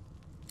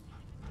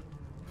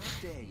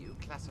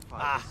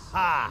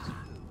 Aha!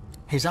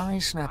 His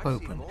eyes snap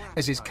open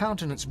as his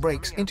countenance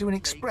breaks into an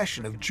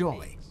expression of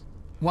joy.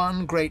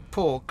 One great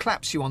paw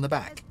claps you on the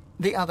back.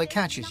 The other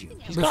catches you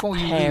He's before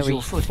got you lose hairy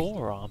your footing.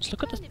 forearms.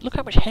 Look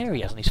how much hair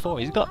he has on his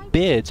forearms. He's got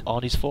beards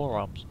on his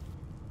forearms.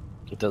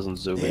 It doesn't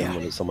zoom in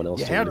when it's someone else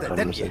You doing heard the it,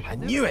 didn't you?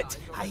 conversation. I knew it.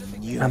 I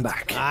knew it. I'm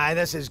back. Aye,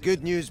 this is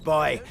good news,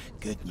 boy.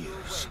 Good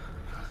news.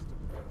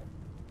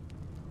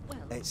 Well,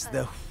 It's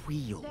the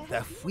wheel,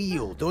 the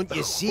wheel. Don't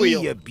you see,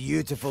 wheel. you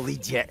beautiful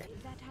idiot?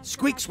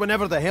 Squeaks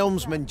whenever the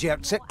helmsman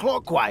jerks it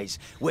clockwise,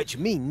 which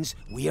means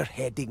we're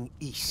heading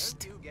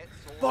east.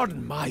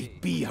 Burn my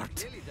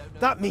beard.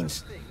 That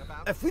means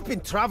if we've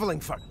been travelling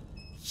for,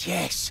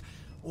 yes,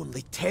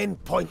 only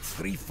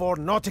 10.34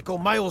 nautical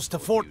miles to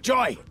Fort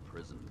Joy.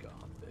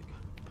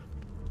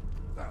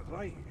 That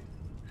right?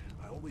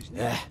 I always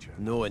knew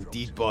No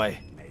indeed, boy.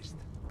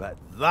 But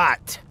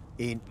that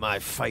ain't my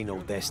final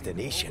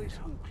destination.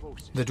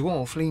 The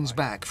dwarf leans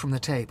back from the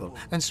table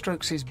and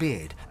strokes his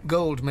beard,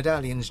 gold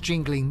medallions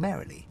jingling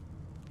merrily.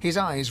 His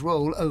eyes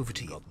roll over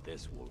to you.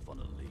 This wolf on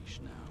a leash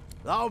now.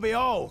 That'll be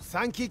all.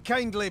 Thank you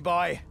kindly,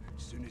 boy.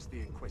 As soon as the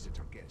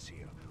Inquisitor gets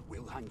here,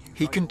 we'll hang you.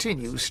 He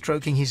continues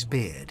stroking his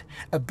beard,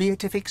 a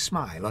beatific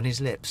smile on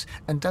his lips,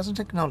 and doesn't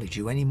acknowledge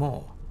you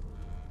anymore.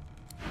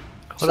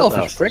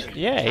 Selfish prick.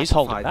 Yeah, he's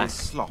holding back. This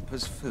slop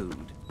as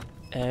food.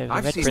 I've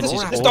I've seen seen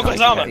more this dog on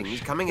his armor.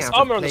 things coming His out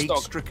armor of on this dog.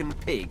 plague-stricken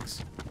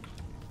pigs.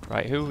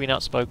 Right, who have we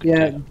not spoken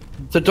Yeah, to?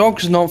 the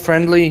dog's not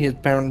friendly. He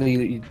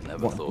apparently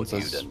Never wants thought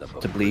us you'd end up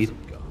a to bleed.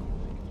 prison guard.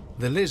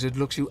 The lizard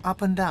looks you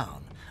up and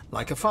down,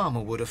 like a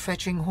farmer would a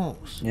fetching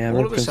horse. Yeah, All my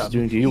of a prince is sudden,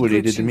 doing to you he what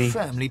he grips did to you me.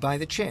 firmly by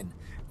the chin,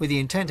 with the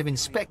intent of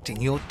inspecting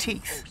your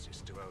teeth.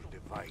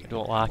 I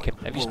don't like him.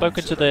 Have you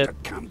spoken to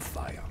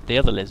the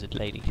other lizard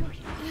lady?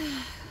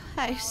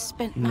 I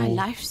spent my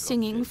life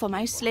singing for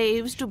my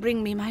slaves to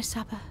bring me my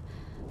supper.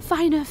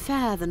 Finer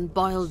fare than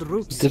boiled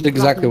roots. Did and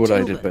exactly what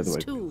rotten I did, by the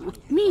tubers, way. too.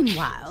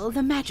 Meanwhile,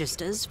 the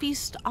Magisters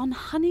feast on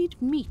honeyed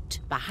meat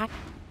behind.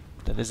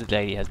 The lizard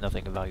lady has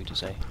nothing of value to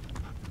say.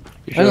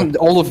 And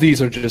all of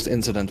these are just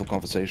incidental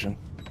conversation.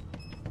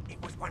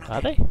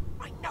 Are they?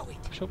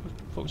 Sure,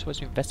 we're supposed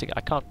to investigate.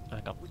 I can't.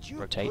 Hang on.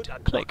 Rotate.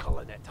 Click.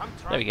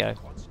 There we go.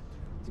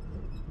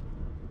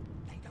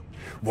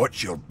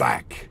 Watch your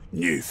back,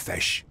 new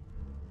fish.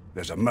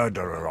 There's a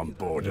murderer on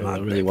board. Yeah, and that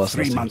I'll really bet was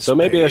 3 nothing. months' So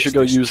maybe I pay should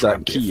go is this use that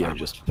trampy key I found.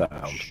 just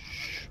found.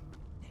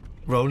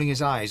 Rolling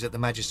his eyes at the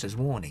Magister's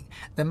warning,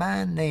 the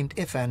man named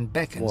Ifan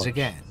beckons What?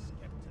 again.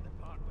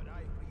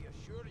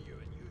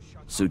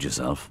 Suit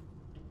yourself.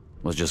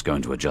 Was just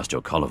going to adjust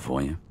your collar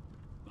for you.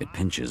 It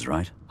pinches,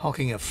 right?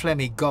 Hocking a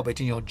phlegmy gobbet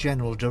in your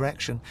general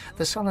direction,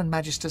 the sullen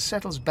Magister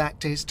settles back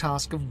to his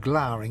task of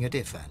glowering at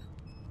Ifan.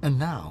 And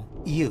now,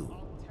 you.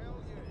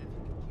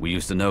 We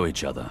used to know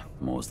each other,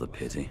 more's the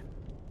pity.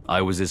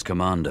 I was his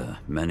commander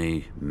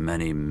many,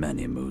 many,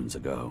 many moons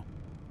ago.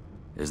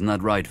 Isn't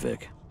that right,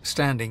 Vic?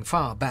 Standing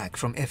far back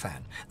from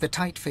Ifan, the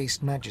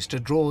tight-faced Magister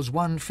draws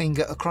one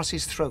finger across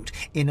his throat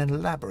in an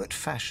elaborate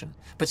fashion,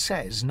 but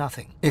says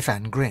nothing.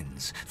 Ifan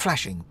grins,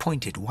 flashing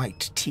pointed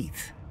white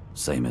teeth.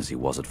 Same as he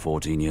was at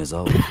 14 years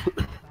old.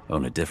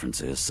 Only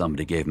difference is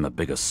somebody gave him a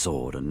bigger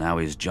sword and now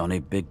he's Johnny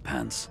Big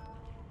Pants.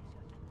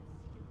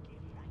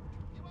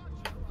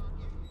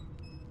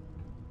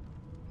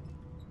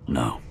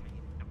 No.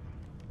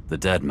 The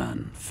dead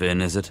man,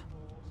 Finn, is it?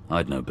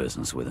 I'd no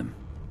business with him.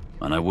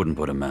 And I wouldn't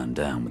put a man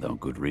down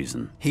without good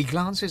reason. He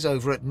glances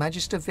over at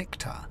Magister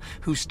Victor,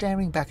 who's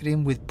staring back at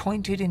him with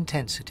pointed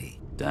intensity.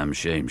 Damn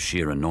shame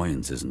sheer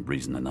annoyance isn't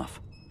reason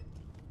enough.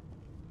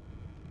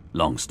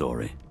 Long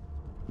story.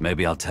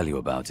 Maybe I'll tell you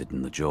about it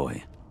in the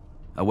Joy.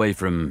 Away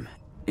from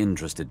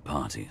interested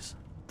parties.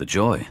 The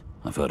Joy,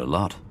 I've heard a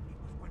lot.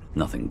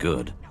 Nothing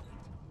good.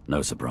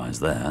 No surprise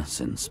there,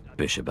 since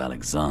Bishop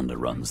Alexander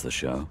runs the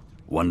show.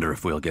 Wonder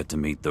if we'll get to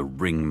meet the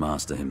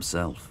ringmaster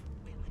himself.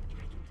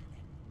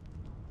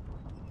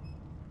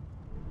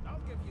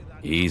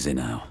 Easy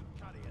now.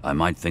 I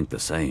might think the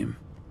same.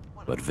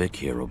 But Vic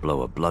here will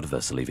blow a blood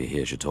vessel if he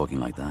hears you talking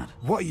like that.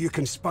 What are you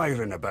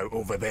conspiring about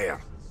over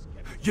there?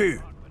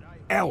 You,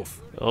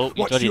 elf. Oh, you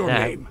What's got it your now.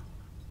 name?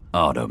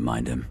 Oh, don't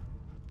mind him.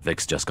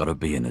 Vic's just got a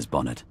bee in his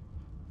bonnet.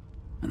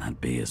 And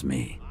that bee is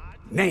me.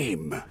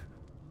 Name.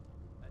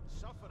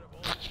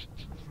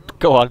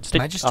 Go on, stick.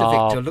 Magister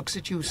Oh, Victor looks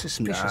at you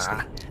suspiciously,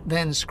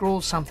 then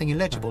scrawls something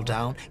illegible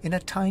down in a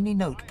tiny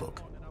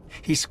notebook.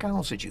 He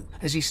scowls at you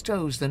as he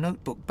stows the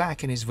notebook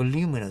back in his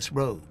voluminous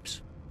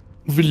robes.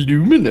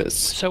 Voluminous?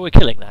 So we're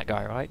killing that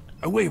guy, right?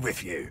 Away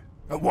with you.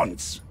 At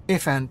once.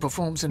 Ifan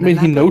performs an I mean,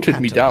 he elaborate noted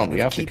me pantomime down. We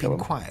of have to keeping kill him.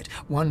 quiet,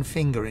 one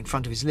finger in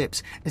front of his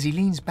lips as he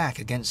leans back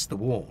against the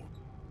wall.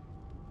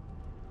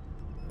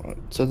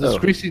 So this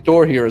greasy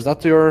door here, is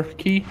that your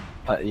key?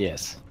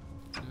 Yes.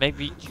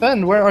 Maybe.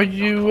 Ben, where are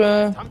you,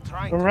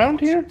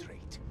 around here?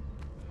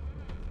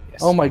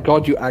 Yes. Oh my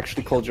god, you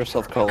actually called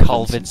yourself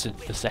Carl Vincent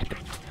the second.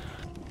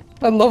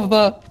 I love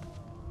that.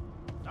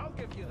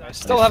 I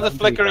still have the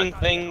flickering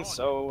thing,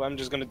 so I'm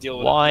just gonna deal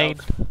with Wine.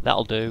 it.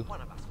 That'll do.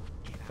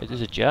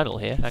 There's a journal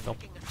here. Hang on.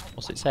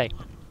 What's it say?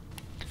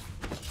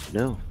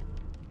 No.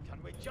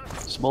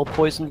 Small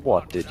poison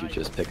what did you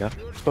just pick up?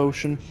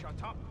 Potion.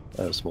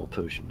 Oh, small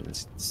potion.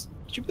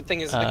 Stupid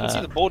thing is, I can see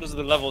the borders of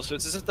the level, so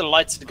it's as if the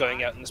lights are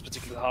going out in this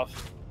particular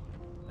half.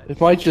 It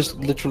might just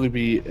literally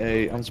be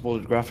a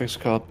unsupported graphics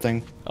card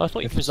thing. Oh, I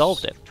thought you'd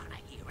resolved it.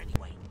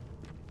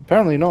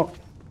 Apparently not.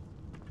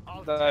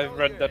 I've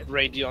read that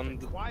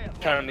Radeon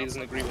apparently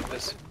doesn't agree with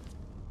this.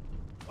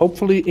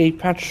 Hopefully a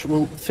patch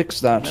will fix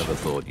that. Never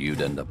thought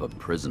you'd end up a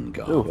prison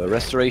guard. Oh, a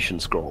restoration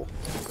scroll.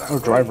 Or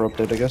driver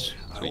update, I guess.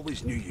 I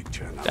always knew you'd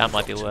turn up. That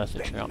might be worth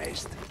it, Trout.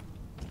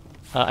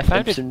 I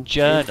found a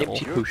journal,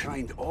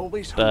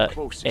 but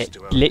it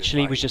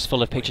literally was just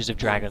full of pictures of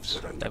dragons.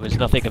 There was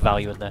nothing of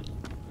value in there.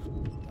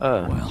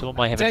 Well, someone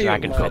might have a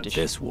dragon fetish.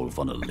 This wolf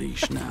on a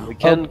leash now. We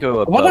can go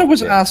above. What I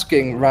was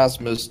asking,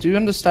 Rasmus, do you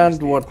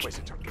understand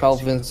what Carl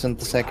Vincent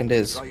II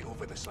is?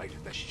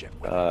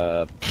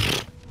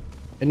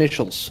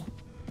 Initials.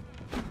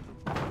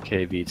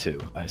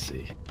 KV2, I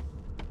see.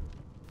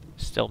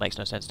 Still makes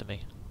no sense to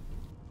me.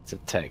 It's a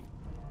tank.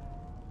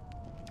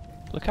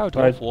 Look how a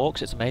dwarf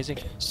walks, it's amazing.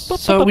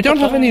 So we don't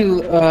have any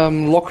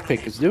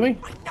lockpickers, do we?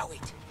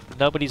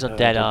 Nobody's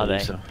undead, are they?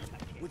 So.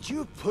 Would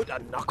you put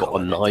a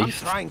Got a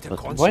knife.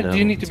 Why do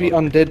you need to be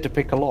undead to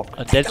pick a lock?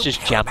 Undeads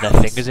just jam their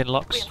fingers in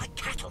locks.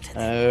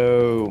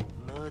 Oh.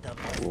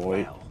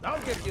 Boy.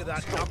 I'll give you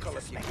that knuckle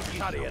if you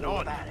keep carrying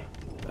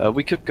on.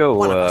 We could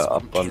go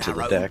up onto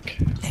the deck.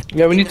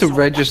 Yeah, we need to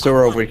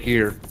register over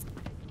here.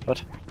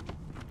 What?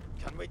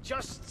 Can we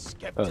just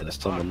skip Oh, there's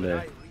someone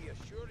there.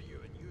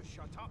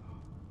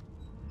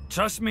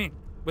 Trust me,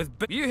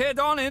 you head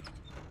on it.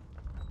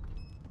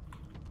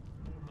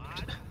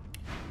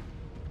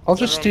 I'll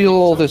just steal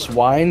all this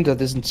wine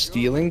that isn't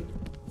stealing.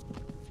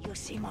 You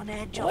seem on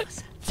edge, What?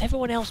 Is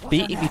everyone else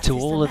beating me to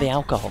all of the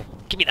alcohol?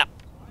 Give me that.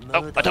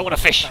 Oh, I don't want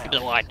to fish. Give me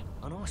the line.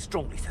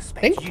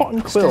 Ink pot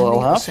and quill, Standing I'll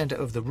in the have. centre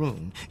of the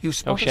room, you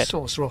spot a shit.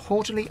 sorcerer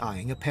haughtily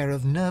eyeing a pair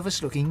of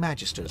nervous-looking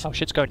magisters. Oh,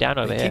 shit's going down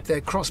over They here. keep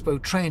their crossbow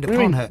trained What do you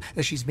upon mean? her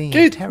as she's being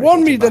Dude, interrogated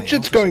warn me by that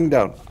shit's elves. going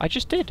down. I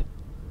just did.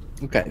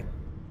 Okay.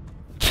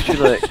 She's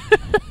like,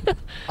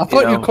 I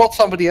thought you know. caught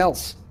somebody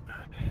else.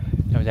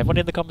 Now, is everyone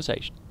in the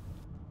conversation?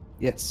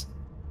 Yes.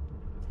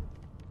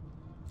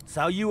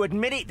 So you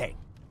admit it then?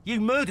 You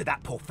murdered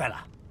that poor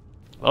fella?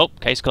 Well,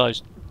 case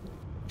closed.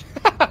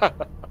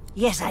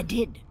 Yes, I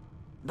did.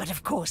 But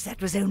of course,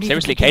 that was only.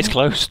 Seriously, case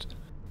closed.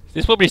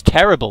 This woman is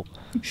terrible.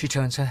 She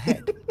turns her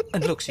head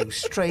and looks you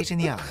straight in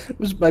the eye. It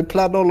was my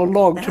plan all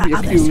along to be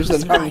accused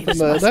and hung for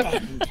murder.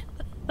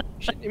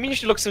 You mean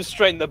she looks him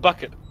straight in the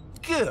bucket?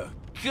 Good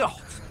God,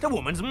 the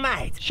woman's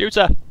mad. Shoot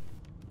her.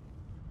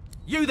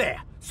 You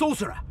there,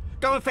 sorcerer,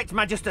 go and fetch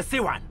Magister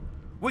Siwan.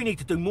 We need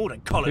to do more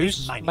than collar Who's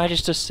this maniac.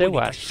 Magister We need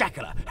to Siwan?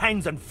 shackle her,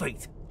 hands and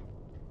feet.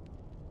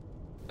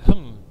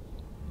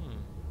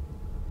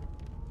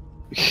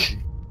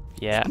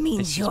 Yeah, Means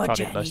this is your probably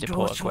the journey most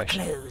draws important to a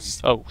question.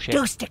 close. Oh, shit.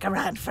 Do stick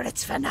around for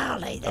its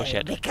finale, though,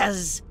 shit.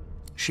 because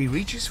She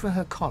reaches for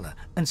her collar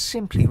and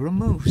simply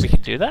removes We it.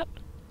 can do that?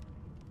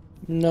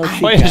 No,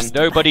 she Why can't. has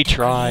nobody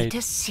tried?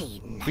 a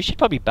scene. We should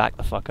probably back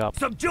the fuck up.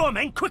 Subdue her,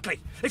 men, quickly!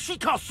 If she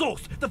casts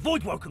source, the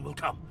Voidwoken will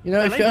come. You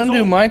know, if They'll you end us undo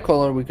all. my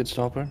collar, we could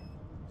stop her.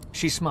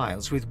 She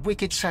smiles with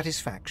wicked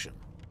satisfaction.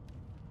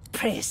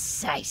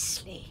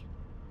 Precisely.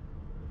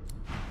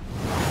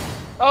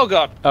 Oh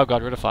god. Oh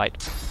god, we're in a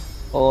fight.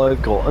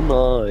 I've got a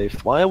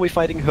knife. Why are we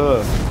fighting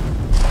her?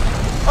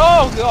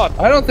 Oh god.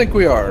 I don't think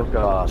we are. Oh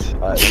god.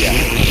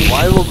 Yeah.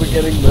 Why were we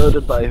getting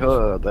murdered by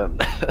her then?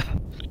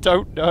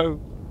 Don't know.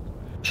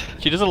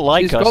 She doesn't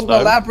like She's us, got an though.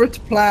 elaborate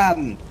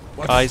plan.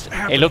 Guys,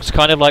 it looks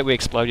kind of like we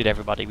exploded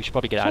everybody. We should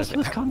probably get out of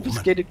Let's it.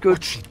 confiscated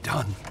goods. She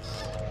done.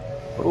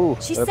 Oh,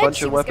 She a said bunch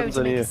she of was going weapons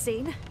to in make here. a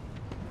scene.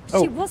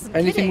 Oh, She wasn't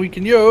anything kidding. we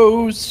can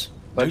use.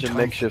 Bunch No of time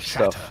makeshift for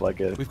chatter. stuff, like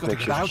a We've got to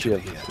get out makeshift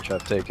of shiv, here. which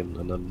I've taken,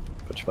 and then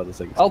a bunch of other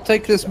things. I'll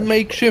take this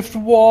makeshift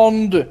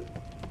wand.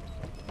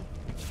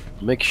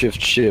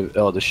 Makeshift shiv.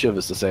 Oh, the shiv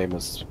is the same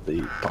as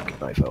the pocket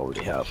knife I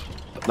already have.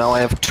 But now I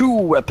have two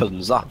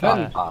weapons. Ah,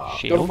 Got a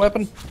Shield.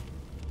 weapon?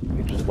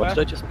 What did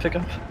I just pick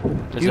up?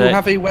 There's You a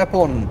have a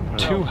weapon.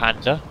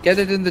 two-hander Get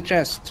it in the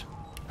chest.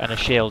 and a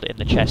shield in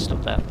the chest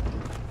up there.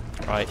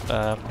 Right,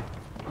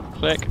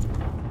 click.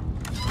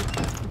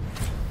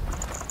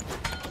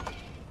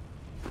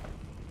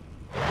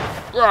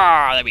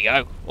 Rah, there we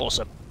go.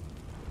 Awesome.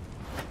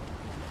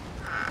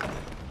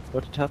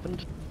 What had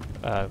happened?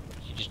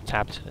 You just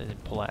tabbed and then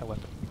pull out a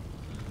weapon.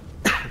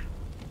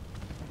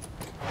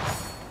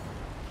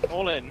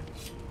 All in.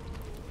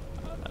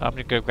 I'm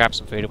gonna go grab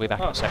some food. I'll be back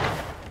in a second.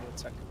 One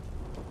sec.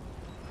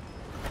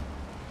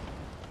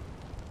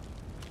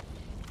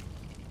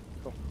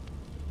 Cool.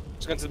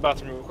 Just going to the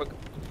bathroom real quick.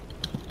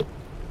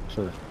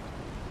 So,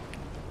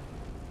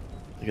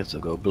 I guess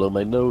I'll go blow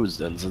my nose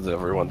then, since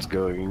everyone's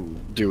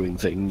doing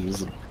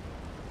things.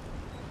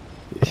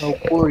 How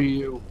poor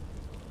you.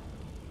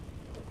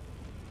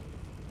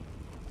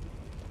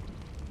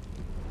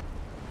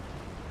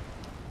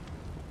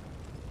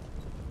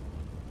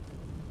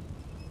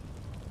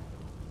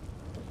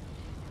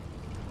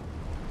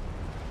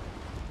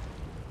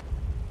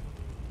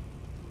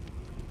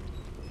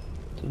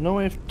 There's no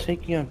way of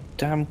taking our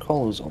damn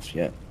collars off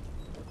yet.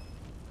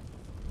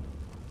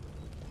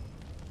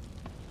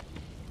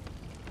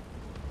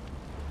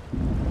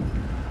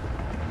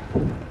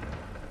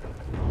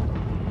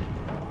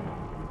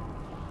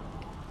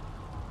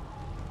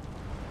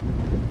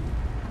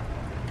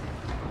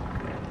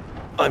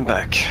 I'm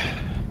back.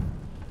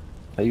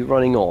 Are you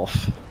running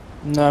off?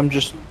 No, I'm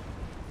just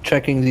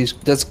checking these.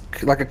 There's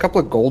like a couple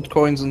of gold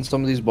coins in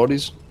some of these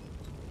bodies,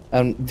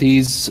 and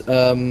these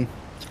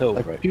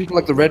people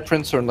like the Red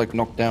Prince are like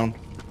knocked down.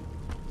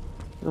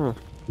 Oh.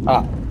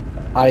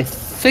 I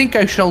think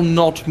I shall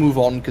not move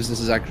on because this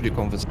is actually a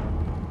conversation.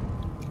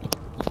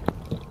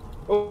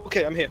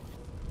 Okay, I'm here.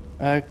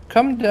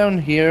 Come down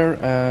here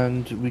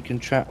and we can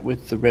chat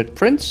with the Red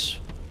Prince,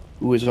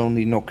 who is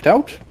only knocked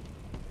out.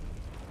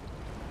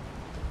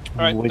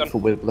 Alright, wait done. for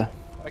Wibbler.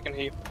 I can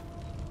hear you.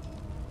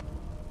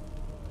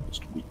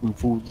 Just waiting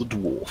for the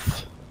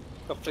dwarf.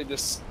 Hopefully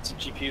this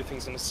GPU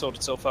thing's gonna sort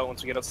itself out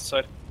once we get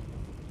outside.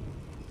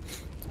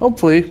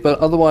 Hopefully, but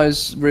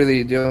otherwise,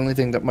 really, the only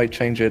thing that might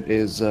change it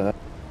is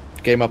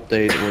game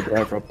update or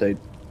driver update.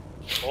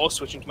 Or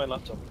switching to my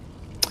laptop.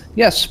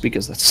 Yes,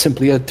 because that's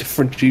simply a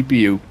different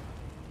GPU.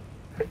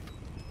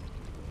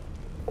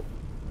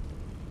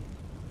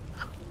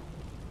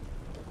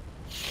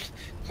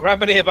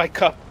 Grab a nearby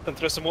cup and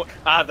throw some water.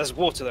 Ah, there's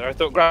water there. I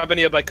thought grab a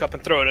nearby cup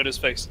and throw it at his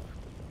face.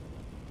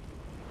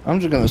 I'm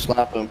just gonna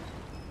slap him.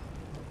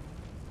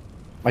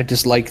 I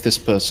dislike this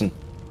person.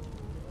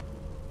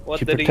 What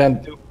He did pretend-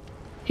 he do?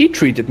 He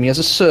treated me as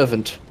a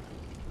servant.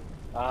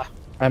 Ah,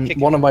 And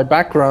one of my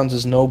backgrounds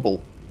is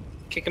noble.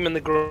 kick him in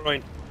the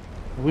groin.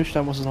 I wish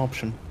that was an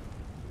option.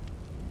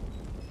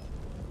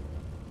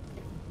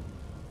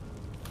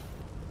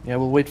 Yeah,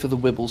 we'll wait for the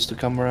Wibbles to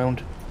come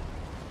around.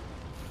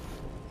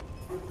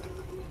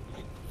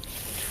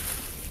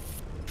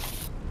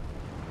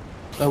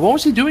 What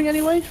was he doing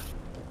anyway?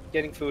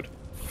 Getting food.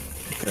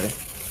 Okay.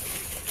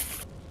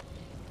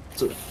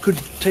 So it could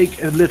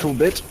take a little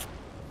bit.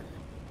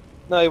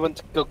 No, he went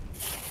to go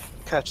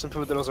catch some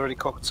food that was already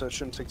cooked, so it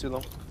shouldn't take too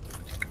long.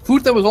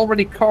 Food that was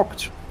already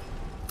cooked.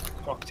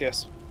 Cooked,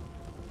 yes.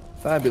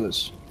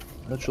 Fabulous.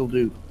 That shall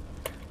do.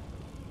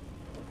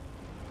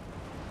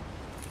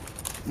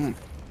 Hmm.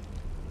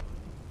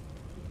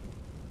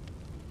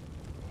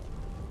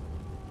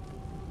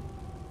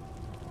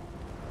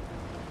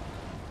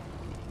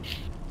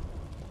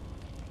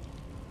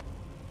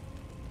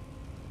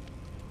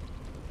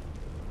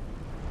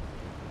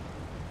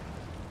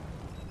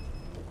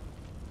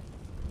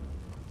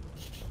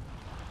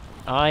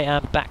 I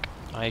am back.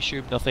 I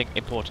assume nothing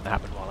important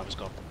happened while I was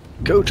gone.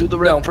 Go to the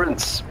Red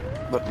Prince!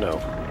 But no.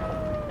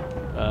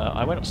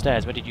 I went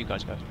upstairs. Where did you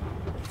guys go?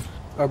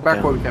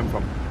 Back where we came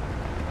from.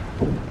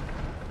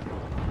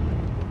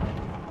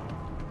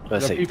 I There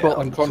are say people down,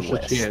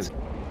 unconscious here.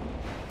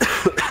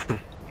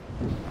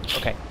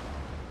 Okay.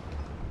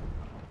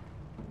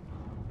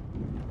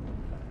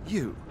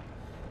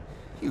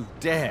 You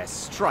dare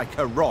strike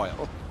a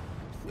royal?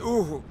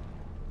 Ooh.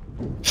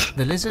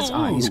 The lizard's Ooh.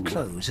 eyes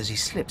close as he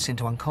slips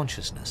into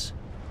unconsciousness.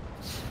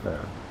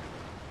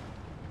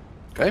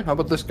 Okay, how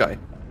about this guy?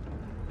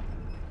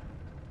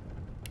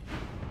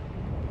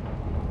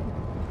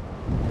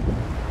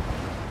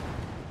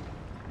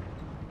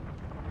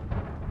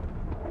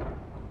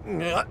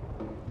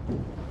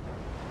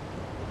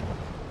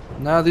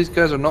 Now these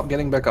guys are not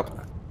getting back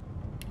up.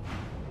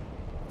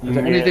 Is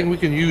there anything we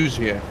can use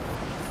here?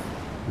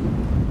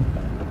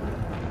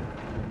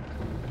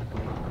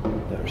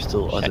 There are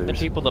still Check the others.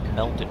 people that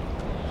melted.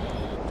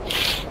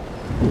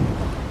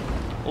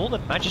 All the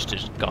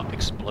magisters got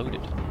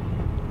exploded.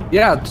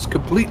 Yeah, it's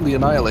completely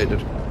annihilated.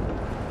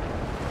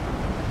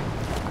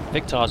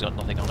 Victor's got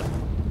nothing on it.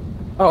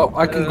 Oh,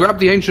 I can grab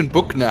the ancient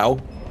book now.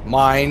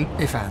 Mine.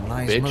 Ifan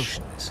lies Bitch.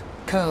 motionless,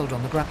 curled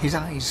on the ground. His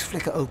eyes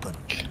flicker open.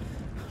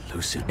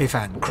 Lucid.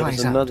 Ifan cries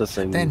There's out. another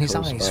thing Then his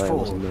close eyes by, fall.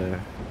 wasn't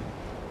there?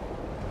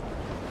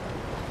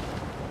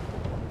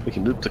 We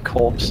can loot the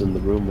corpse in the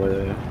room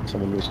where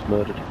someone was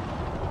murdered.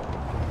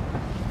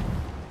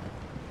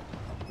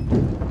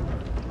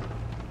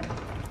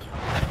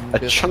 A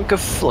chunk of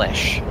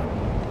flesh.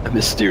 A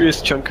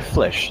mysterious chunk of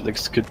flesh.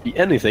 This could be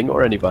anything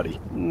or anybody.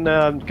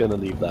 No, I'm gonna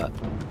leave that.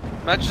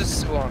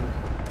 Matches one.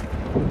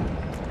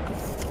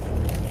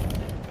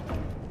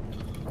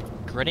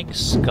 Grinning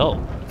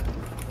skull.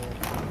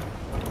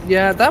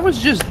 Yeah, that was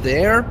just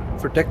there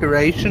for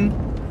decoration.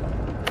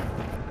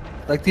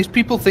 Like, these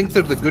people think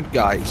they're the good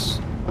guys.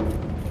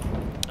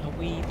 Are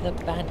we the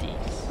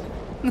baddies?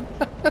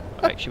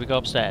 Alright, should we go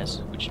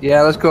upstairs?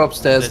 Yeah, let's go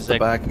upstairs There's at the a-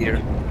 back here.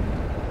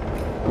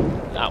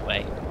 That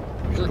way.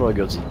 We should probably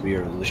go to the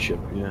rear of the ship,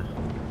 yeah.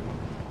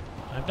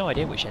 I have no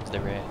idea which end's the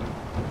rear.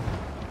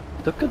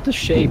 Look at the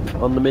shape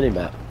on the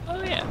minimap.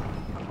 Oh yeah.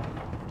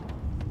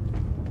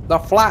 The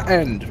flat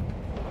end.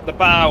 The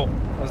bow.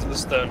 That's the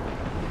stern.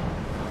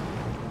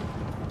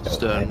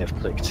 I have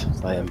clicked.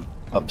 I am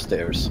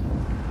upstairs.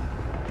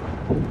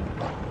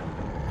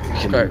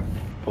 Okay.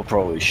 We'll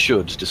probably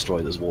should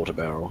destroy this water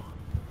barrel.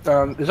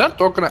 Is that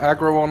dog gonna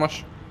aggro on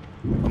us?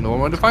 I'm the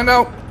one way to find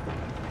out.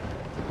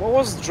 What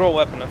was the draw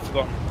weapon? I've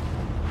forgotten.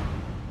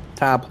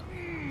 Tab.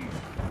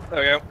 There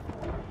we go.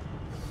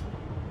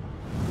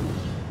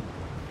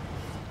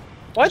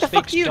 Why the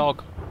fuck are you?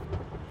 Dog.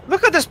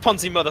 Look at this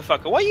poncy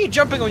motherfucker. Why are you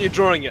jumping when you're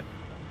drawing it?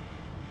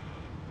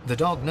 The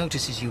dog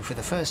notices you for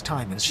the first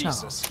time and Jesus.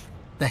 snarls.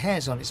 The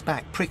hairs on its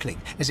back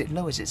prickling as it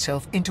lowers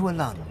itself into a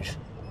lunge.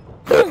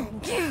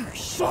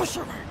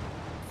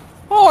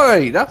 Oh,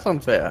 boy! That's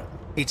unfair.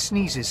 It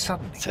sneezes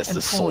suddenly Says and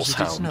the paws sauce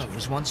at its hound.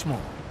 nose once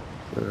more.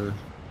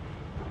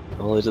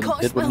 Well, it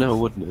would smell. know,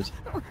 wouldn't it?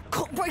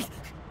 Can't breathe.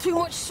 Too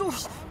much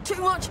sauce.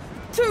 Too much.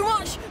 Too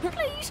much.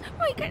 Please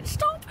make it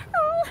stop.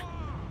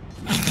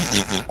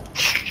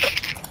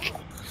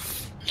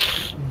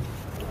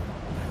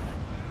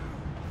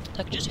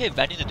 I can just hear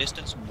Ven in the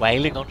distance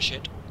wailing on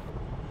shit.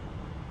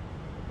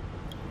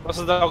 What's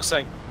the dog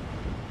saying?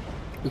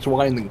 It's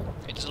whining.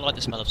 It doesn't like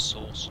the smell of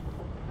sauce.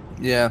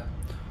 Yeah.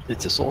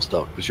 It's a sauce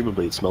dog.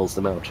 Presumably it smells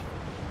them out.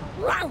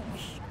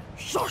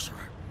 Sorcerer.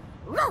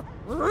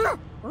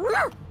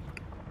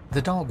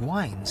 The dog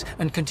whines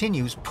and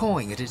continues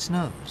pawing at its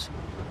nose.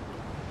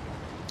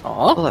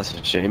 Aw. Well, that's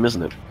a shame,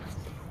 isn't it?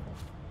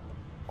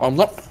 I'm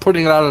not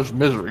putting it out of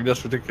misery.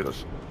 That's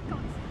ridiculous.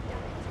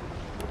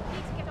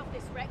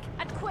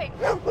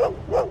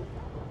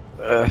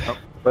 A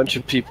bunch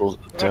of people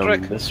down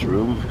Roderick. in this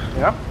room.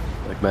 Yeah.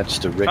 Like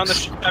Magister Found the Rix.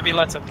 shabby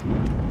letter.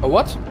 A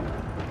what?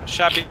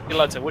 Shabby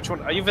letter. Which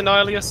one? Are you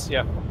Venalius?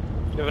 Yeah.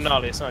 You're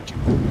Venalius, aren't you?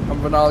 I'm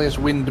Venalius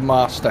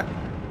Windmaster.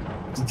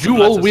 Letters.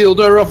 Dual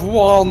wielder of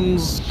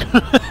wands.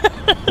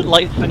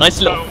 Like,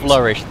 nice little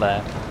flourish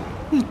there.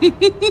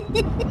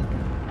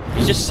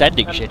 He's just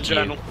sending And shit the to you.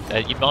 journal.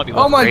 You might be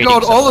Oh worth my reading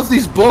god, some. all of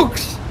these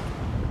books!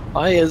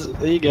 Why is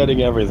he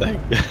getting everything?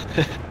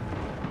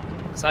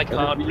 Because I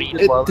can't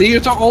read.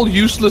 These are all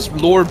useless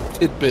lore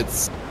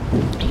tidbits.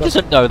 He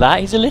doesn't know that,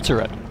 he's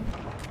illiterate.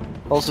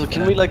 Also,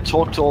 can we like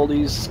talk to all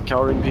these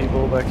cowering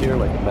people back here,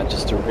 like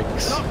Magister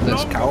Rix?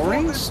 There's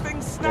cowerings?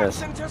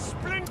 Yes.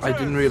 I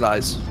didn't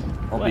realize.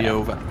 I'll be Where?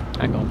 over.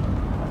 Hang on.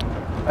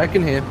 I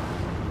can hear.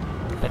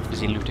 Ben's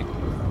busy looting.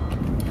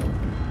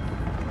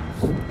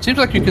 Seems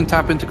like you can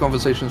tap into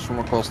conversations from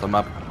across the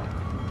map.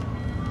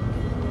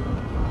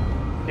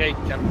 Yeah, you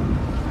can.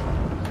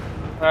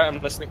 Alright,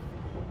 I'm listening.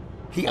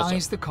 He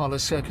eyes the collar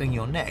circling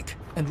your neck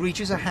and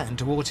reaches a hand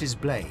towards his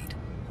blade.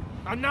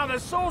 Another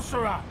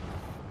sorcerer!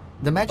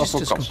 The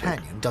Magister's God's sake.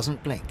 companion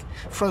doesn't blink,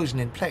 frozen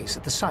in place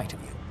at the sight of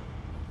you.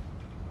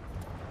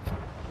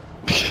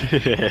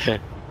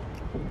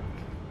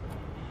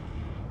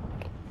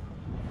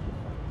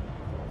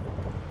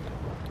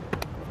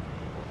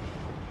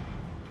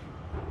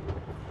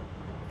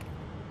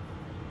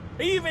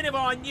 Even if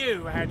I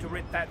knew how to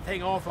rip that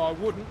thing off, I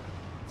wouldn't.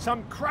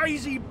 Some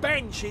crazy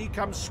banshee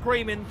comes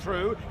screaming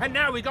through, and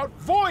now we got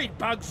void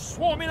bugs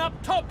swarming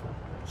up top.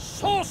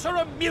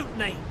 Sorcerer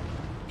mutiny!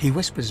 He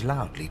whispers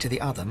loudly to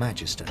the other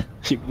Magister.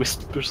 He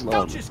whispers Don't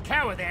loud. just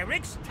cower there,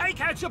 Rix.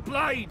 Take out your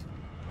blade.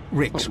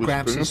 Rix Not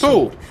grabs whispering his at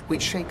all. sword,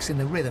 which shakes in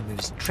the rhythm of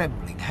his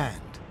trembling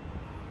hand.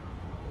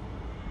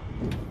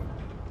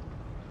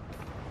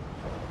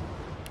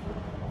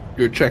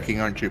 You're checking,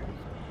 aren't you?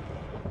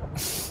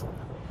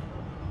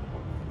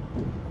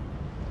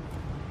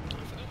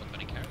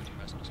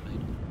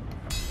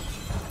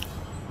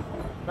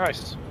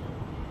 Nice.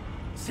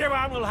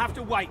 Siwan will have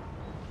to wait.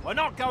 We're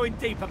not going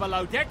deeper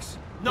below decks.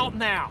 Not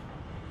now.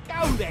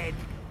 Go then.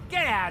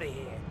 Get out of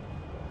here.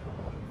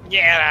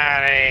 Get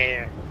out of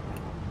here.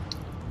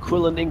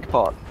 Quill and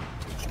Inkpot.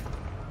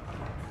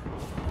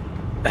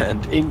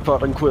 And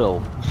Inkpot and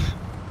Quill.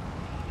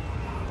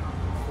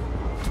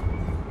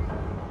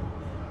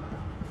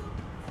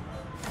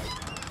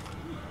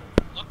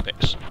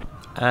 Lockpicks.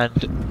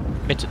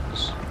 And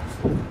mittens.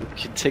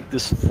 You can take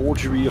this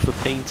forgery of a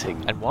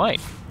painting. And why?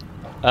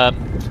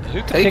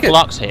 Who can Take pick it.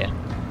 locks here?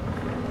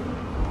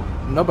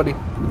 Nobody.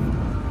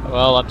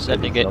 Well, I'm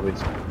sending it Nobody.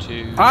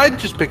 to... I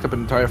just picked up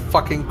an entire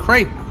fucking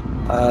crate.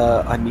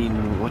 I mean,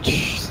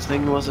 which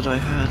thing was it I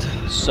had?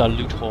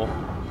 Salute Hall.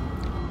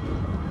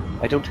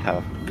 I don't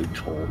have Loot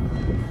Hall.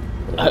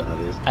 Whatever that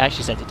is. I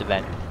actually sent it to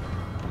Ben.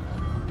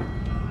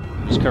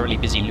 Who's currently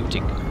busy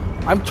looting.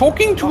 I'm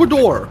talking to a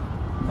door.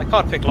 I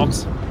can't pick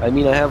locks. I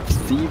mean, I have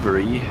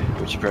Thievery,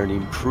 which apparently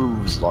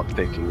improves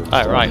lockpicking and Oh,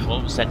 stuff. right, well,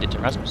 we'll send it to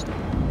Rasmus then.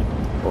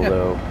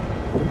 Although,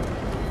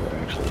 I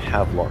actually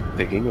have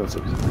lockpicking, that's a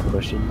good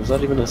question. Is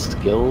that even a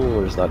skill,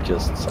 or is that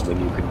just something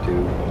you can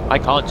do? I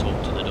can't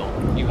talk to the door.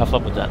 You have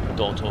fun with that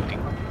door talking.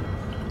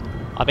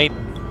 I mean...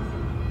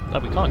 No,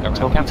 we can't go around,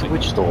 Talking can to we?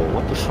 which door?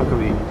 What the fuck are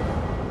we...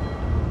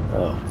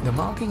 Oh. The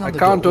marking on I the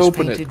can't door is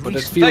open it, painted but it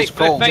recently. feels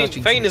cold.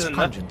 Judging Fane from its isn't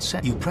there. pungent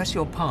scent. You press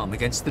your palm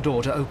against the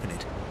door to open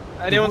it.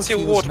 Anyone The see a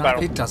wood water feels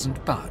barrel? It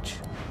doesn't budge.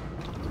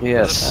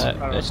 Yes.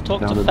 Let's talk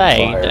Down to in the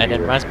Fane, fire and then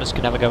here. Rasmus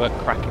can have a go at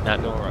cracking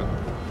that door open.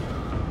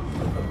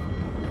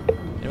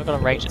 Anyone got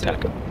a ranged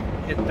attack?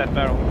 Hit that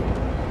barrel.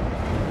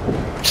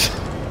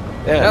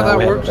 Yeah, now that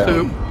we have works it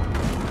too. down.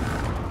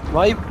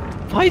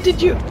 Why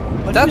did you...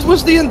 That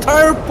was the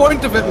entire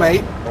point of it,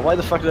 mate. Well, why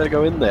the fuck did I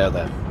go in there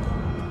then?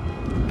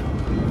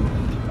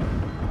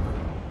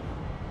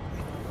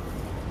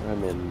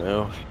 I'm in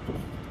now.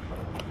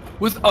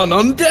 With an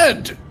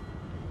undead.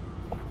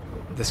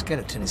 The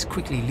skeleton is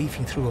quickly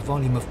leafing through a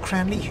volume of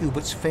Cranley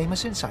Hubert's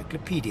famous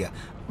encyclopedia,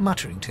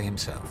 muttering to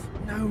himself.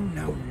 No,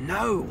 no,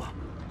 no!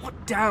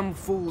 What damn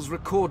fools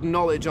record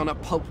knowledge on a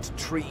pulped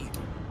tree?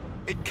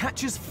 It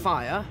catches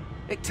fire,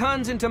 it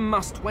turns into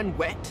must when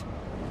wet,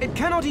 it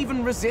cannot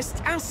even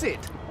resist acid.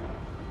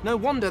 No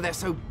wonder they're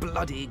so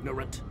bloody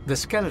ignorant. The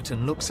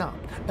skeleton looks up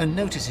and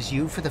notices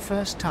you for the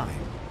first time.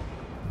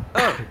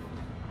 Oh.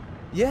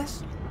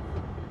 Yes?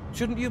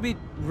 Shouldn't you be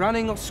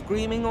running or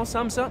screaming or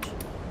some such?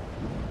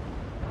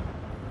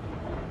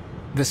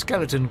 The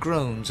skeleton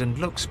groans and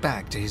looks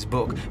back to his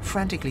book,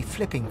 frantically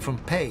flipping from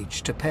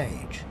page to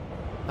page.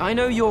 I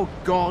know your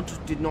god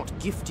did not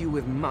gift you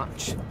with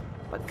much,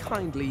 but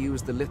kindly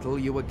used the little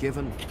you were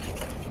given.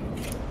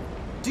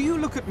 Do you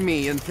look at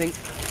me and think,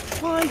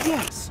 why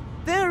yes,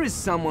 there is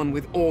someone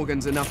with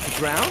organs enough to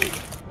drown?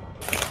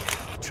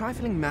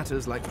 Trifling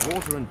matters like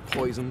water and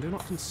poison do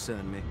not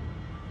concern me.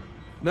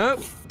 No,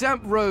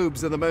 damp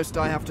robes are the most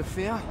I have to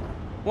fear.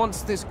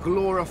 Once this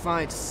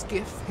glorified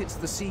skiff hits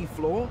the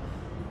seafloor,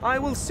 I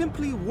will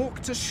simply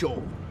walk to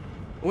shore.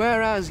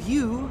 Whereas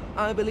you,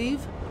 I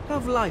believe,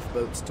 have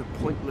lifeboats to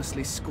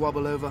pointlessly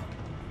squabble over.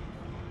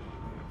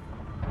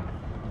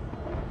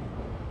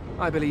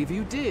 I believe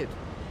you did,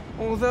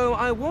 although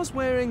I was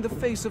wearing the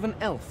face of an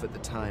elf at the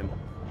time.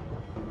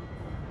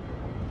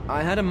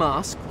 I had a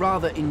mask,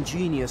 rather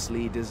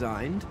ingeniously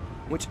designed,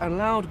 which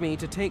allowed me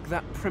to take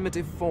that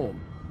primitive form.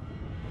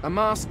 A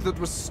mask that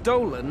was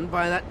stolen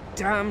by that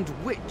damned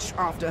witch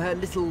after her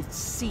little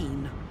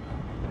scene.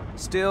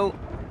 Still,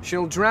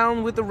 she'll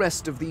drown with the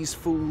rest of these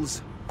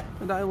fools,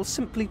 and I will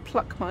simply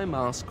pluck my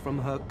mask from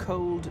her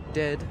cold,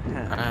 dead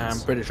hands.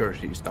 I'm pretty sure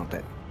she's not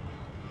dead.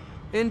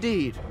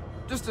 Indeed.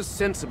 Just as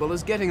sensible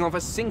as getting off a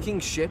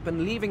sinking ship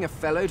and leaving a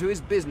fellow to his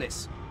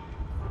business.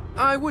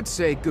 I would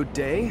say good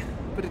day,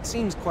 but it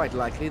seems quite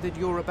likely that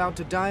you're about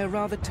to die a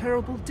rather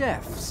terrible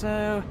death,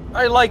 so...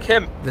 I like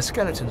him! The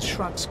skeleton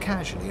shrugs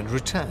casually and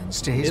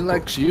returns to his He book.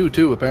 likes you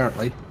too,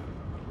 apparently.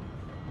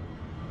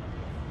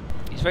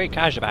 He's very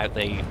casual about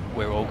the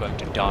 "we're all going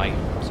to die"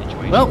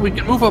 situation. Well, we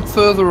can move up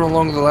further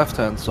along the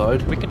left-hand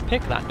side. We can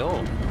pick that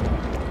door.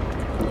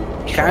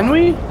 Can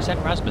we?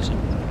 Send Rasmussen.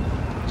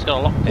 He's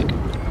got a lockpick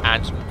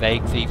and some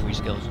vague thievery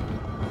skills.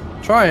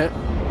 Try it.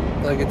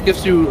 Like, it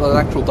gives you an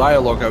actual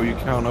dialogue how you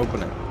can't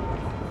open it.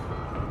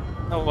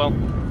 Oh well.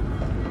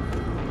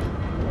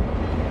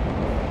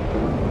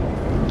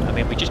 I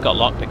mean, we just got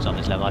lockpicks on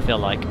this level. I feel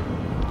like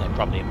they're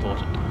probably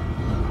important.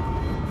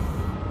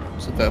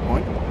 It's at that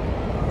point.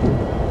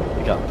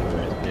 You can't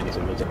do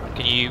anything with it.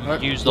 Can you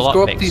Right, use the let's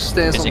go up lockpicks these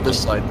stairs physically? on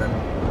this side then.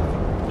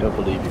 I don't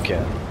believe you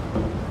can.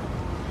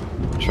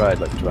 Tried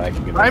like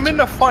dragging it. I'm in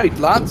a fight,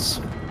 lads.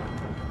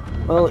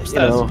 Well, you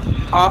know.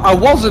 I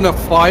was in a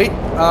fight.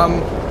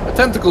 A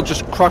tentacle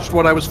just crushed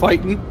what I was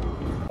fighting.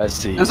 I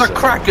see. There's a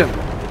kraken.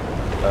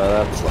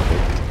 That's lovely.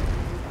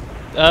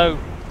 Oh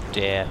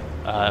dear.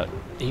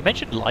 He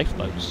mentioned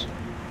lifeboats.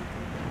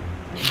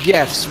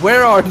 Yes,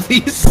 where are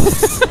these?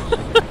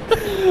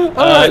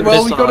 Alright,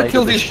 well, we gotta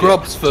kill these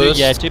grubs first.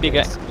 Yeah, two big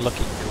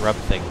looking grub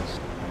things.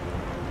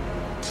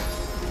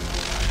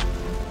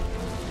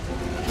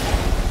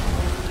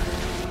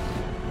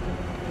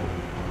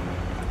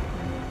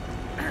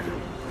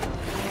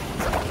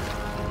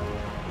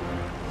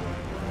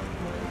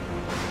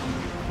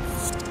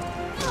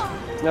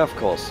 Yeah, of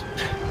course.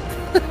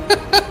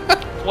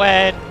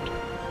 When?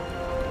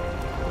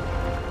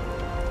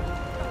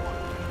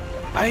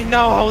 I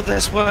know how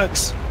this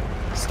works!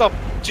 Stop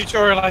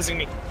tutorializing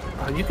me!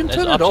 You can There's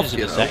turn it off, options in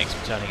you the know. settings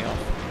for turning it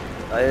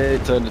off. I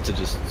turned it to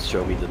just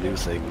show me the new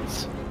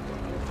things.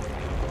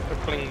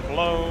 Crippling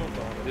blow, don't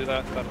want to do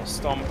that, that'll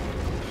stomp.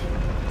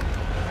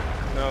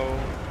 No.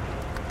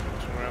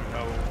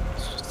 No,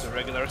 it's just a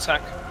regular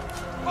attack.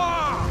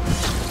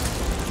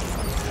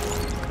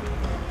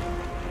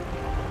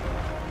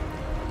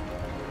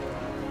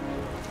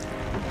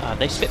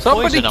 They spit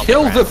Somebody poison on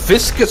kill the the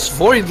viscous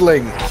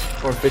voidling!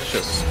 Or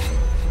vicious.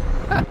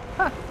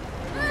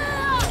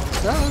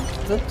 No,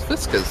 that's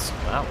viscous.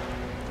 Wow.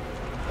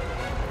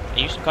 Are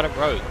you some kind of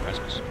rogue,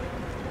 Rasmus?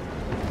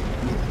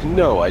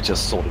 No, I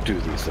just sort of do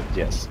these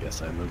things.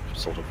 Yes, I'm a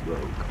sort of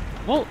rogue.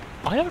 Well,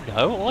 I don't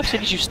know. All I've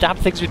seen is you stab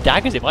things with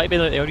daggers. It might be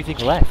the only thing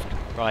left.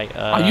 Right,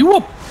 Are you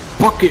a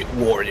bucket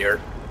warrior?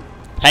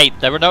 Hey,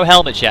 there are no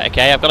helmets yet,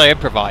 okay? I've got to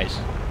improvise.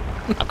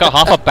 I've got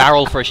half a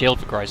barrel for a shield,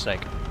 for Christ's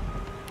sake.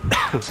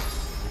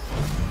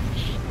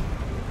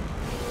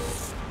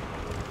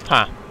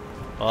 Huh.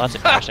 Well, that's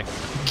embarrassing.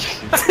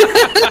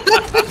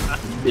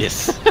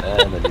 Yes.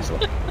 And then he's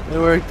like... It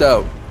worked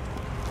out.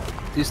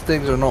 These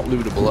things are not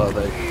lootable, are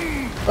they?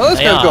 Oh, this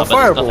They guy's are, got but there's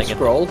fireball nothing in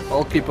scroll.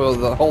 I'll keep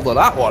a hold of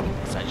that one.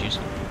 Sounds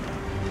useful.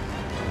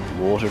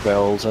 Water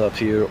barrels up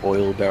here,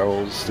 oil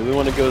barrels. Do we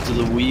want to go to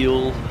the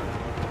wheel?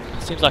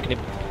 Seems like an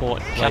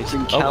important place.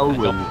 Captain Oh,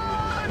 Calvin.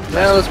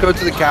 Now let's go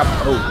to the cap.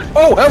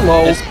 Oh,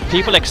 hello! There's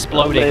people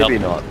exploding maybe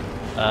up.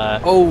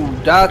 not. Oh,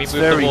 that's we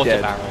move very the water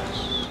dead.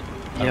 barrels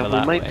Yeah, over we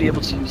that might way. be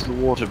able to use the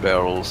water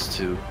barrels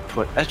to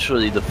put...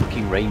 Actually, the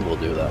fucking rain will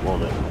do that,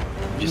 won't it?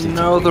 We just need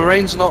No, to the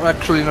rain's not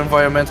actually an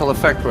environmental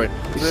effect, right?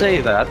 You say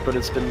that, but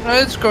it's been...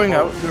 It's going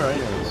out, you're right.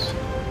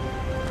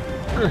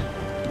 Yes.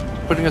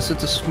 Putting us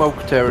into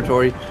smoke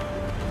territory.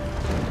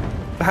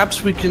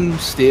 Perhaps we can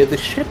steer the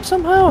ship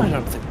somehow? I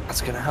don't think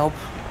that's gonna help.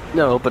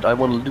 No, but I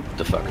want to loot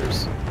the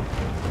fuckers.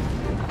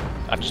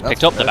 I've just That's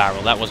picked up the fair.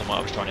 barrel. That wasn't what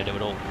I was trying to do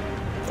at all.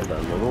 Well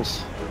done,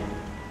 Levels.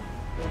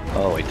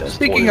 Oh wait, that's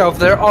Speaking of,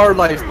 there are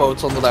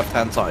lifeboats on the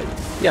left-hand side.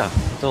 Yeah,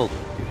 told.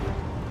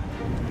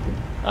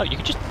 Oh, you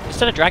can just,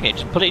 instead of dragging it,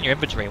 just put it in your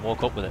inventory and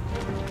walk up with it.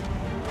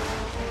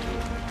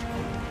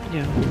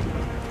 Yeah.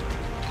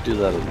 Could do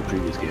that in the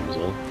previous game as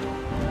well.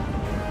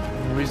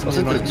 Reason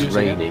Wasn't it's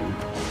raining.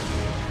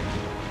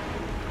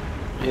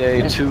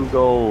 Yay, 2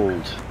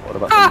 gold. What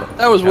about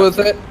that was worth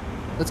it.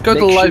 Let's go to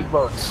the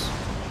lifeboats.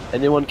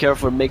 Anyone care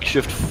for a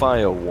makeshift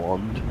fire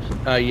wand?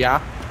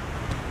 Yeah.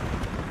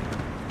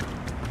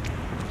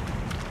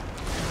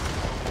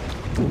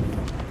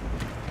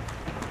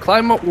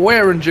 Climb up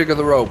where and jigger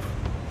the rope?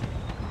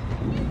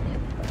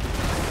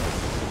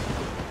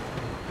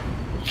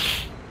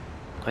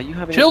 Are you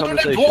having Children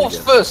a and conversation dwarves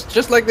again? first,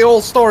 just like the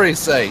old stories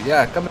say.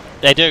 Yeah, come on.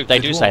 They do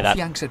say that.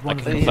 Yanks at I one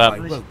of can the confirm.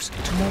 nearby ropes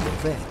to no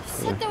avail.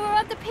 Said there were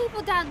other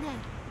people down there.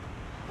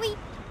 We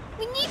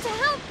need to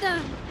help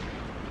them.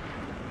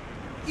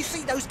 You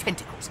see those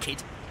tentacles,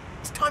 kid?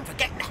 It's time for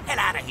getting the hell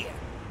out of here.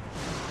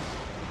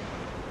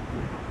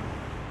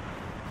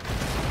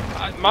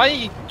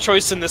 My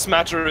choice in this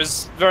matter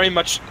is very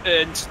much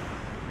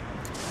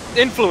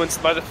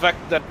influenced by the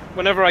fact that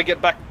whenever I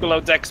get back below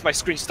decks, my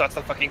screen starts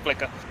to fucking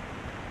flicker.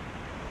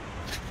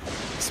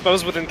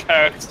 Suppose within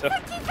character.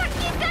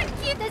 Thank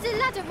you! There's a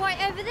ladder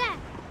right over there.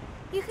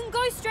 You can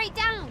go straight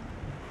down.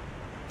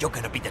 You're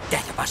gonna be the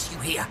death of us, you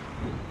hear?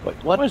 Wait,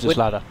 what? Where's this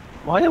ladder?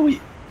 Why are we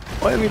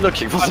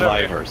looking for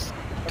survivors?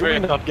 Do we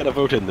not get a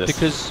vote in this?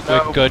 Because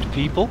we're good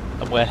people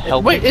and we're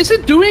helping. Wait, is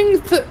it doing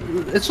the...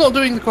 It's not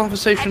doing the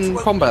conversation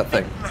combat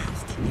thing.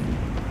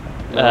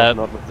 No,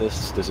 not with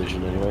this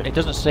decision anyway. It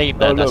doesn't seem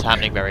that that's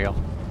happening very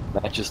often.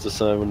 Matches the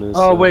summon is...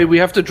 Oh wait, we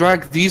have to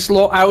drag these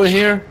lot out of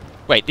here?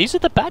 Wait, these are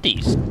the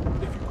baddies.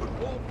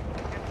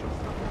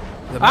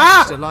 The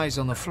monster lies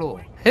on the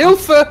floor.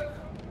 Hilfe!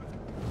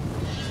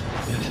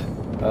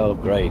 Oh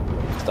great,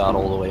 start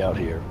all the way out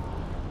here.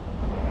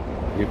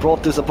 You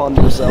brought this upon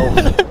yourself.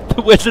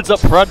 The wizard's up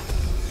front.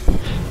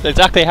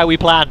 Exactly how we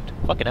planned.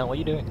 Fucking hell, what are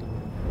you doing?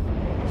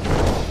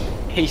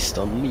 Haste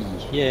on me,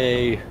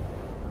 yay.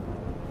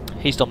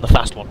 He's done the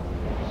fast one.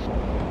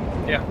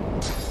 Yeah.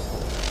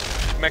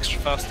 I'm extra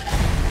fast.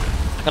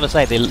 I gotta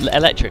say, the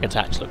electric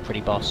attacks look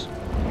pretty boss.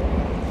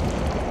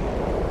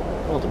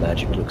 Well, the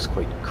magic looks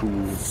quite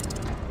cool.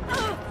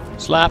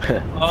 Slap.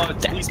 Oh,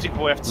 it's these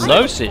people we have to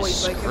Los Boy, is Boy,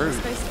 screwed.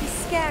 supposed to be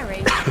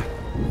scary.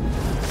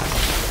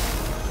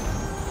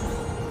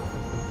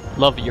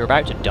 Love, you're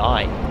about to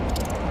die.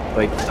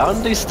 Wait,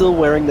 aren't they still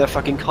wearing their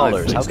fucking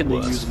collars? How can they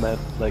use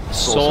like sorcery?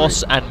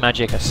 Source and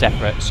magic are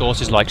separate.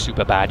 Source is like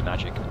super bad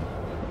magic.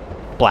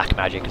 Black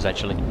magic,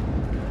 essentially.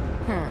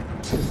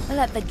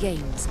 Let the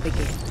games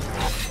begin.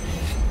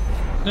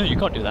 No, you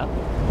can't do that.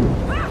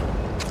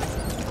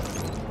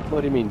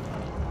 What do you mean?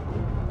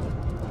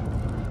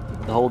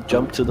 The whole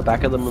jump to the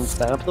back of them and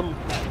stab them?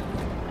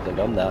 I've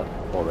done that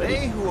already.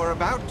 They who are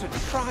about to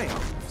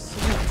triumph.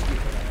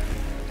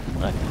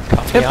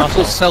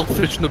 Typical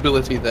selfish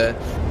nobility there.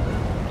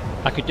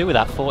 I could do with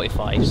that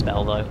fortify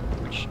spell though,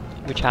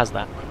 which has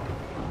that.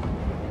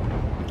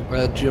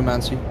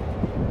 Geomancy.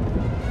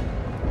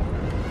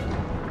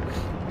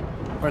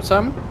 Right,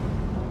 Sam?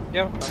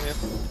 Yeah, I'm here.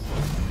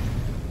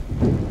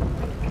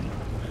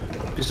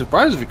 Be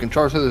surprised if you can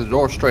charge through the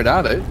door straight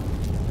at it.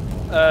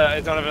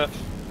 I don't have enough.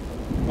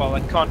 Well,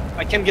 I can't.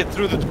 I can get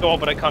through the door,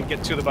 but I can't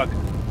get to the bug.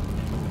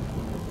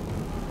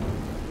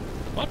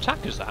 What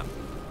attack is that?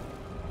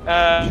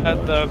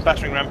 The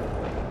battering ram.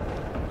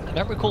 I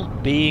don't recall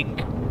being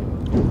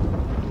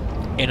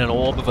in an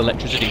orb of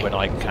electricity when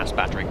I cast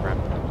battering ram.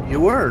 You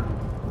were.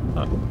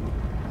 Oh.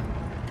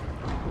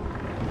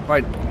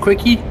 Right,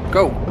 quickie,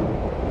 go.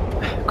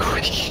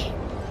 Quickie.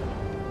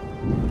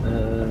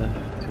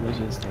 Can I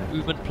just...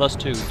 Movement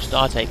 +2,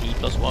 start AP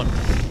 +1.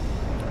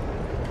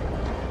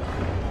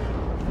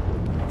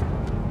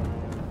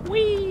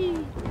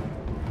 Whee!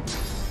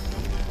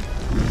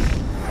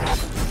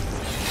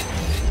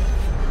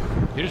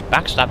 You just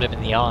backstabbed him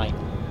in the eye.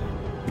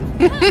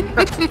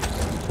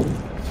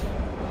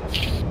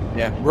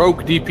 Yeah,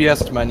 rogue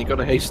DPS, man, you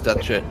gotta haste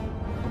that shit.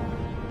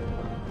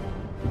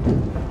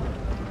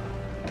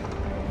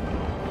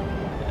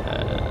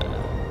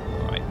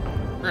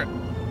 Right.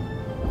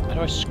 How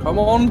do I Come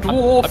on,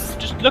 dwarf! I'm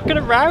just looking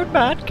around,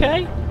 man,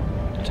 okay?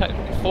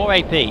 4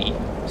 AP,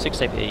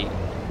 6 AP to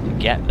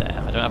get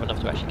there. I don't have enough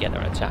to actually get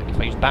there and attack. If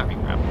I use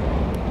battering ram,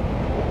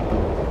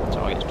 the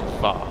target's too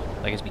far.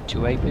 That gives me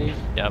 2 AP.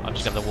 Yeah, I'm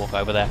just gonna walk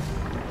over there.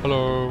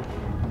 Hello.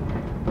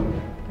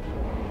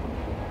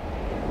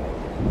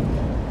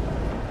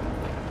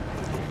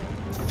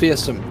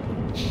 Fearsome.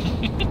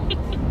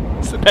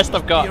 It's the best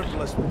I've got.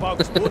 Beardless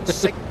bugs won't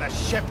sink the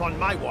ship on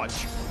my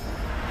watch.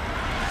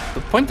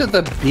 The point of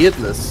the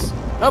beardless.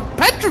 Oh,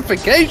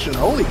 petrification!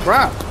 Holy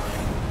crap!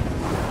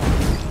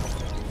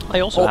 I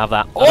also have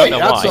that. I Oh, don't know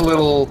that's why. a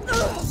little. We've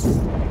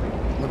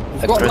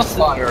got the Aggressive.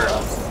 fire.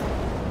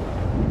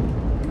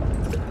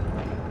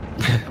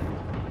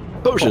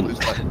 Potion!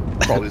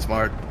 Probably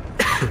smart.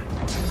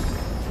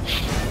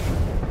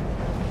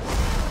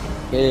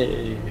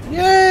 Yay!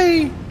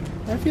 Yay!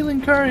 I feel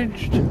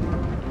encouraged.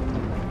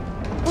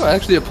 Oh,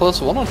 actually a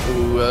 +1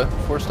 onto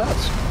 4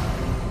 stats.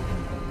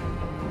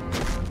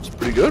 It's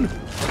pretty good.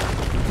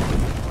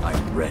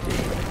 I'm ready.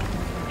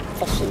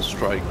 Fossil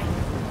strike.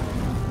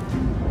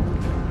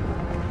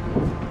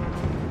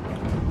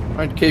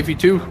 Alright, KV2.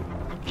 Do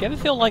you ever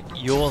feel like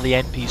you're the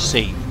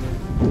NPC?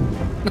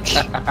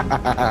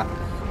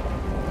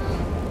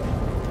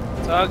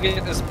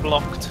 Target is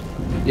blocked.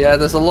 Yeah,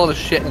 there's a lot of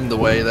shit in the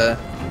way there.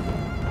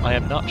 I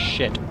am not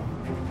shit.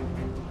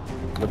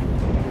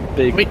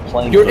 Big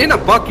plank. You're in a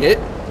bucket!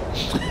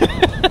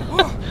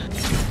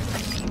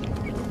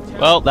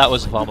 Well, that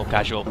was a far more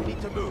casual.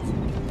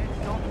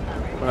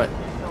 Right.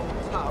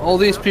 All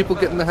these people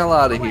getting the hell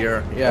out of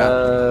here. Yeah.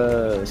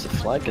 There's a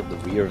flag at the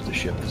rear of the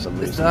ship for some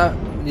reason. Is that...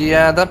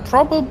 Yeah, that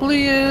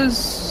probably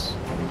is...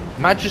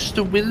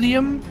 Magister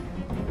William?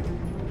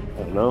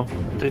 I don't know.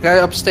 The guy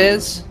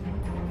upstairs?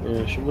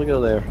 Yeah, should we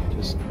go there?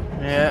 Just...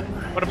 Yeah.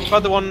 What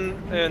about the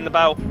one in the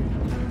bow?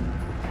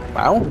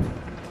 Bow?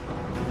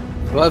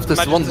 Well, if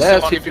there's one there,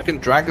 see if you can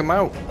drag him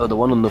out. Oh, the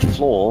one on the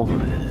floor.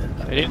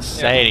 They didn't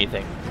say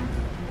anything.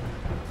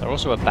 They're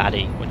also a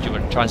baddie. Would you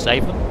want to try and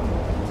save them?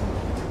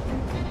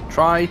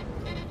 Try.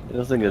 I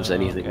don't think there's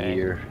anything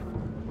here.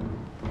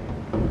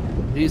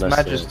 These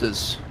Unless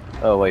Magisters.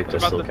 Oh wait, What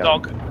there's about still the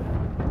dog?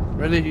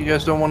 Really? You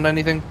guys don't want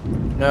anything?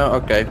 No?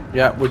 Okay.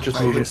 Yeah, we're just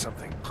I moving. hear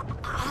something.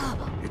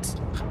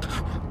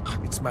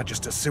 It's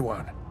Magister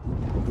Siwan,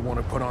 the one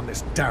who put on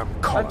this damn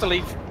collar. Time to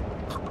leave.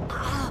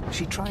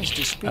 She tries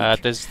to speak,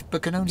 There's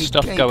but can only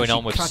stuff gape going as she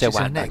on with clutches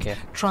her Siwan back neck, here.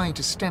 trying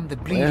to stem the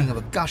bleeding of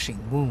a gushing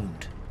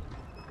wound.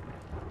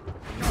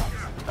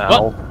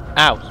 Ow.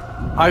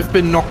 Ow. I've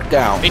been knocked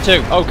down. Me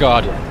too. Oh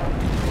god.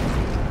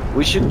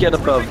 We should get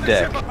above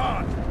deck.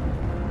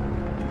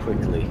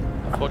 Quickly.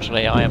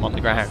 Unfortunately, I am on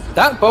the ground.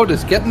 That boat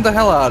is getting the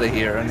hell out of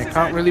here, and you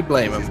can't really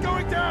blame him.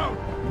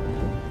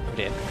 Oh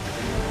dear.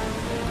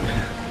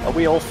 Are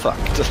we all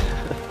fucked?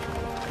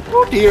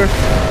 Oh dear.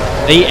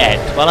 The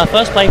end. Well, our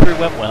first playthrough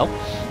went well.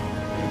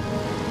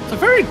 It's a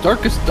very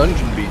darkest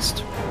dungeon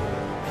beast.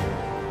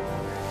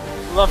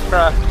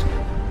 Lovecraft.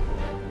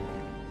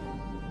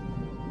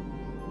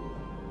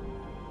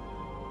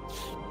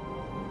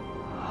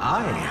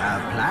 I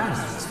have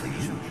plans for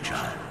you,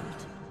 child.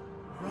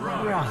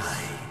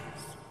 Rise.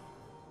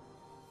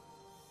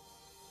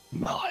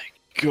 My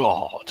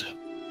god.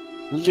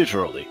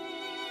 Literally.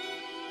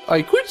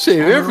 I could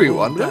save Honorable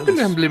everyone, but I'm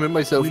Dallas, gonna limit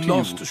myself we to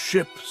lost you. a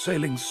ship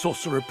sailing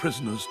sorcerer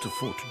prisoners to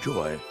Fort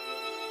Joy.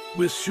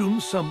 We assume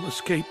some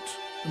escaped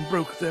and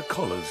broke their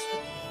collars.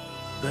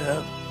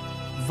 Their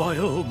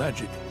vile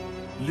magic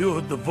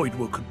lured the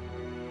Voidwoken.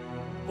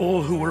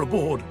 All who were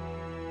aboard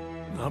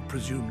are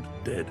presumed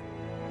dead.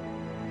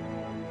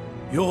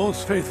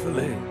 Yours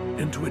faithfully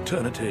into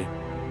eternity,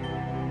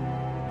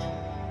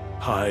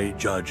 High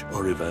Judge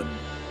Orivan.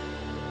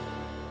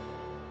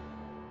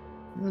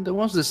 There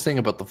was this thing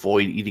about the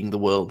void eating the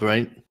world,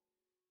 right?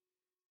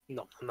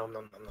 No.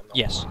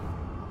 Yes.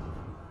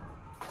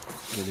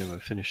 I never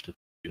finished it.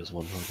 As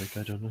one,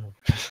 I don't know.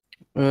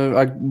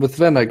 With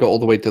Ven, I got all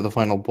the way to the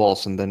final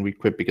boss, and then we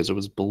quit because it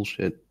was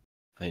bullshit.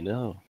 I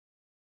know.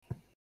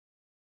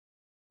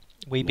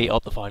 We beat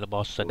up the final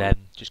boss and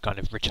then just kind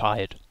of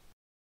retired.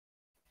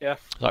 Yeah.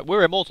 Like,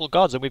 we're immortal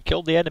gods and we've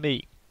killed the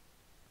enemy.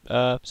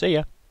 See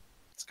ya.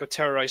 Let's go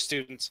terrorize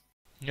students.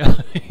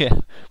 Yeah.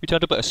 We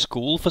turned up at a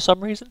school for some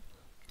reason.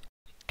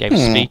 Gave a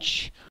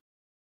speech.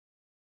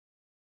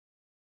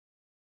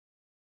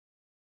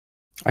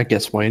 I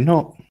guess why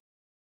not?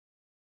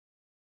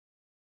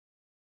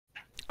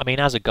 I mean,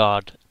 as a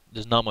guard,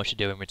 there's not much to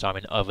do in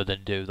retirement other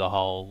than do the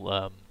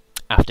whole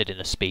after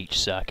dinner speech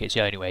circuit. It's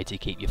the only way to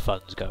keep your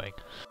funds going.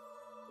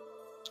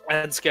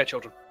 And scare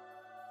children.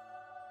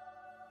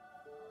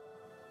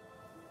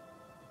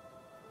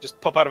 Just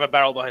pop out of a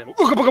barrel behind him.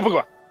 Ooga, booga,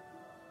 booga.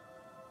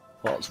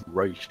 Well, it's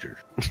racist.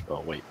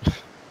 Oh, wait.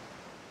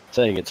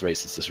 Saying it's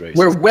racist is racist.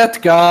 We're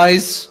wet,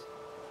 guys!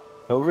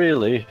 Oh,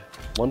 really?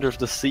 Wonder if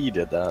the sea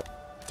did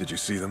that. Did you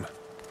see them?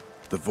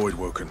 The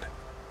Voidwoken.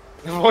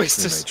 The voice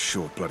They just... made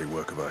short bloody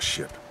work of our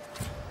ship.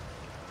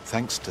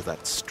 Thanks to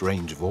that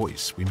strange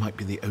voice, we might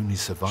be the only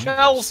survivors.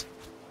 Shells!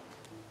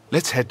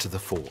 Let's head to the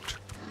fort.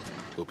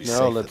 We'll be No,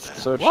 safer let's there.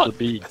 search What? the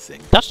beach.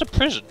 That's the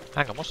prison.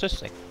 Hang on, what's this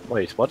thing?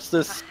 Wait, what's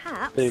this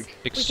Perhaps big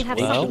we could have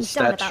swell?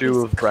 something done about statue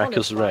this of Brachus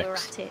college while we're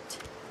Rex? at it.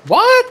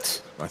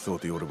 What? I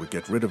thought the order would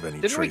get rid of any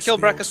Didn't we trace kill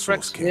of the old Brachus Source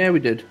Rex? King. Yeah, we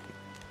did.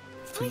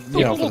 I You thought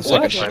know, for the the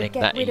second order time. would that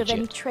get rid of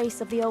any Egypt.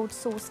 trace of the old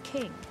Source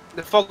King.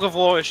 The fog of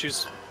war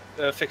issues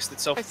fixed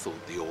itself. I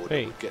thought the order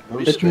Hey. would get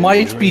It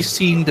might be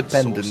scene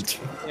dependent.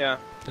 Yeah.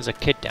 There's a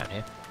kid down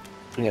here.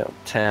 Yeah,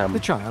 Tam. The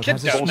child Get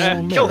has a down small there.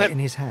 Kill mirror him. in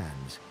his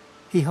hands.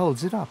 He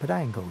holds it up at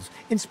angles,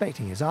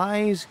 inspecting his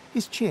eyes,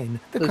 his chin,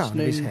 the crown of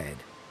his Listening. head.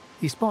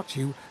 He spots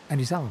you,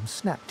 and his arms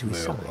snap to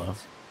his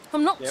sides.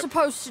 I'm not Yep.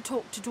 supposed to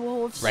talk to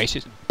dwarves.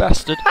 Racist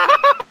bastard.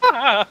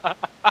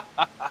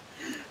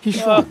 He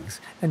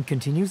shrugs and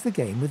continues the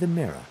game with a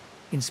mirror.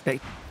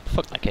 Inspect.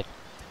 Fuck that kid.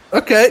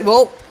 Okay,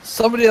 well,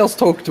 somebody else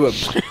talk to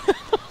him.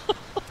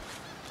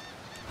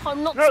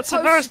 I'm not Not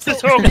supposed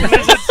supposed to talk to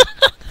lizards!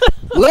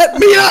 Let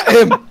me at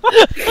him!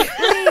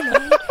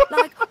 Really?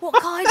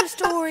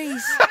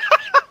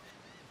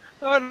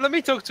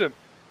 me talk to him.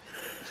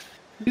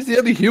 He's the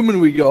only human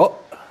we got.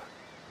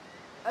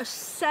 A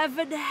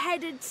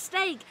 7-headed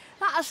snake?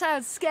 That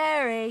sounds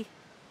scary.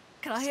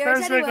 Can I hear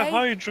Sounds it anyway? like a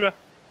hydra.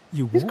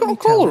 You He's got a warmly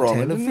tell collar the on, I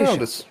tale of didn't vision,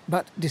 notice.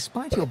 but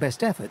despite your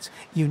best efforts,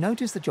 you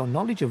notice that your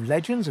knowledge of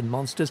legends and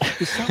monsters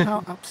is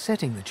somehow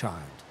upsetting the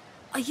child.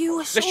 Are you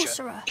a Fisher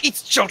sorcerer?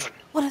 eats children.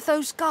 One of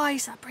those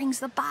guys that brings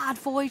the bad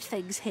void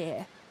things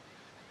here?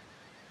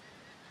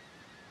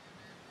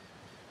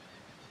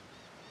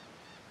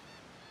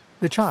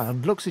 The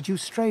child looks at you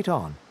straight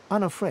on,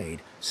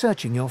 unafraid,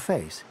 searching your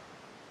face.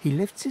 He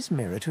lifts his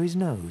mirror to his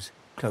nose,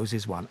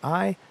 closes one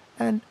eye,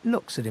 and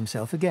looks at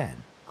himself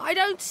again. I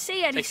don't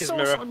see any Take his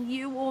source mirror. on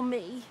you or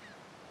me.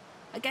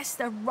 I guess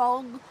they're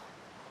wrong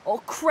or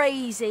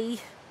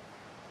crazy.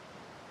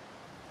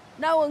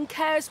 No one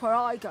cares where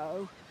I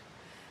go.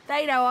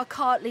 They know I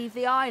can't leave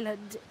the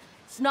island.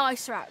 It's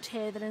nicer out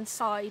here than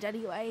inside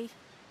anyway.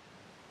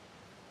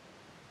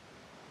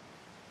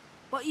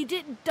 But you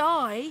didn't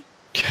die.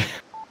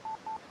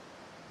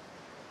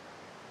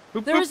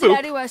 Boop, There boop, isn't boop.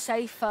 anywhere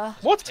safer.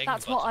 What?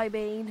 That's what I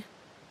mean.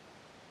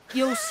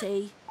 You'll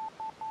see.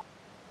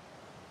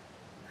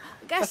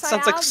 I guess That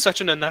sounds I like am, such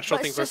an unnatural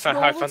but thing it's for a just high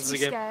normal to fantasy be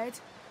game. scared.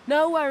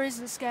 Nowhere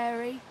isn't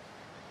scary.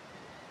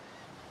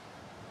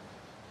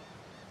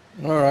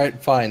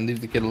 Alright, fine, leave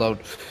the kid alone.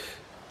 Right,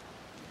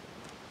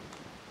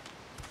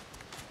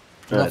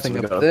 so Nothing we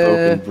up got a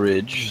there. broken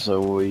bridge, so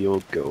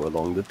we'll go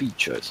along the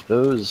beach, I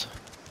suppose.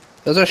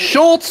 There's a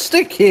short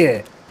stick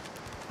here!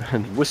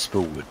 And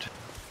Whisperwood.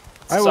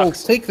 I will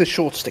Sucks. take the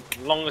short stick.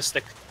 Longest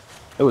stick.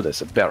 Oh,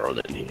 there's a barrel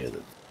in here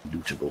that's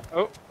lootable.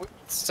 Oh,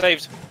 it's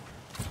saved.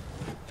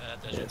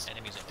 There's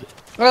enemies in here.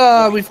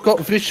 Ah, we've got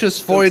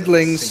vicious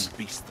voidlings. Same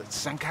beast that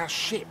sank our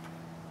ship.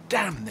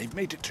 Damn, they've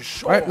made it to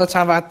shore. Right, let's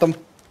have at them.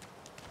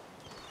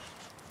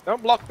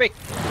 Don't block me.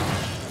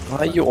 Why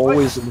are you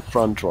always in the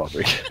front,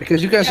 Roderick?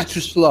 Because you guys are too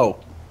slow.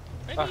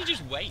 Maybe you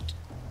just wait.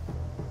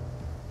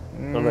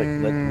 Let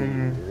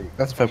me...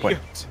 That's a fair point.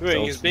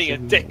 Doing is being a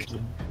dick.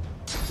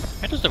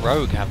 How does the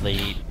rogue have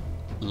the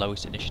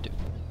lowest initiative?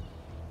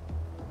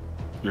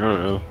 I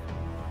don't know.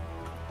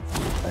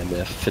 I'm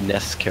a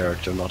finesse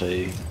character, not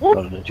an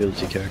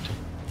agility character.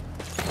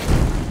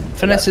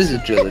 Finesse is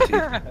agility.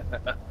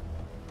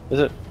 Is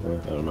it?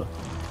 I don't know.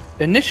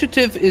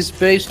 Initiative is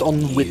based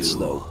on wits,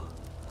 though.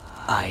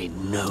 I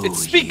know It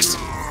speaks.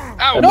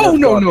 Ow! No,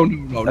 no, no, no,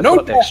 no, I've no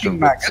got extra talking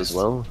wits maggots. as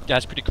well. Yeah,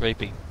 it's pretty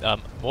creepy.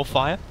 More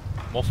fire.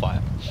 More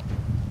fire.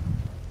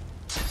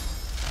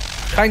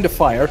 Kind of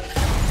fire.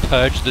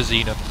 Purge the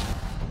Xena.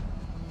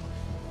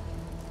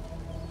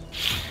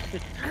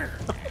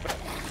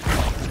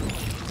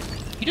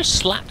 You just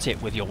slapped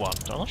it with your wand.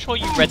 I'm not sure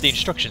you read the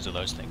instructions of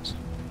those things.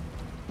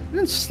 I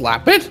didn't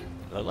slap it.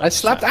 I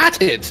slapped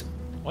at it.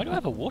 Why do I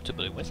have a water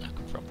balloon? Where's that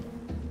come from?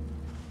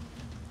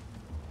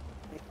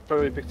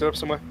 Probably picked it up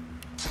somewhere.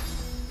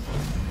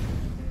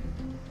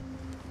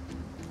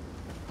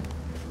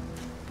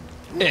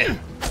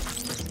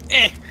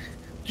 Eh.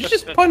 You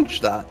just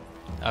punched that.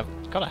 I've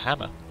got a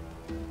hammer.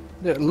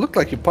 It looked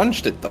like you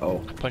punched it,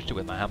 though. I punched it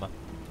with my hammer.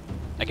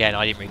 Again,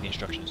 I didn't read the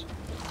instructions.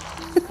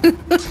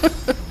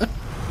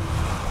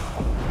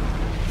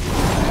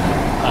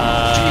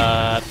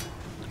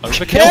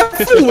 Overkill?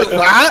 Careful with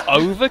that!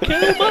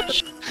 Overkill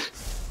much?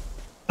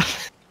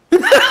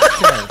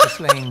 Share the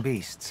slaying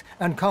beasts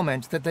and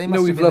comment that they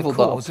must we've have been the leveled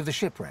up. cause of the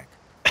shipwreck.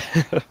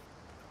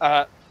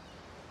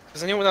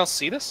 Does anyone else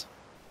see this?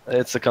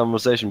 It's a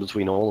conversation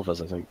between all of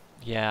us, I think.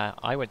 Yeah,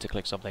 I went to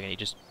click something and he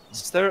just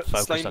Is there a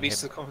focused slain on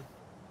beast him. of common?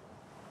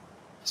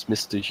 It's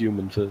Mr.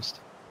 Human first.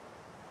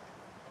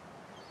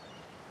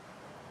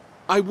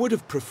 I would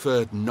have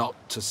preferred not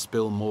to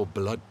spill more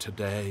blood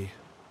today.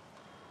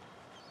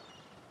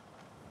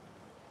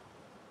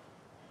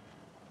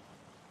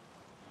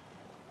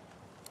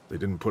 They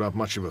didn't put up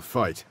much of a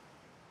fight.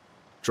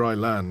 Dry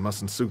land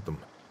mustn't suit them.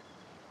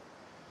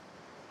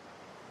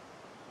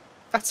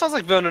 That sounds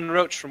like Vernon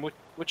Roach from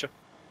Witcher.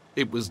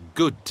 It was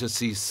good to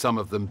see some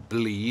of them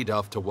bleed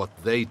after what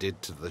they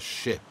did to the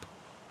ship.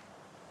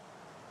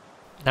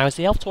 Now, is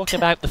the elf talking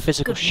about the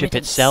physical Good ship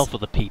riddance. itself or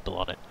the people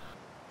on it?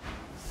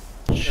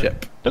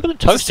 Ship. Look at them There's a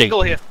toasting.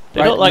 seagull here.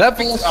 They Right, look like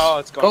levels. Oh,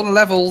 it's Go gone. to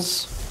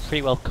levels.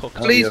 pretty well cooked.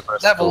 Please,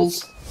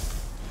 levels.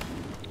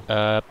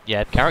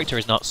 Yeah, character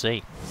is not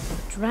C.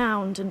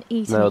 Drowned and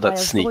eaten No, by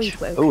that's a sneak.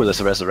 void Oh,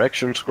 there's a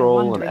resurrection scroll,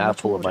 an wondering what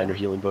apple, a order. minor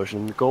healing potion,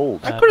 and gold.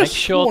 I could've Make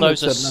sure sworn it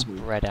those are said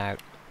level. spread out.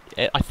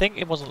 I think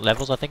it wasn't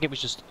levels, I think it was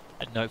just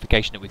a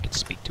notification that we could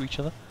speak to each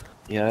other.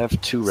 Yeah, I have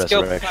 2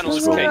 Skill resurrection panel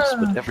is scrolls,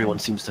 changed. but everyone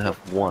seems to have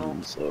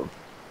 1, so...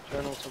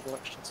 Journal toggle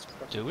actions to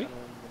crafting Do we? panel,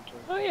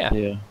 inventory. Oh yeah,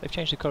 Yeah. they've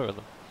changed the colour of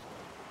them.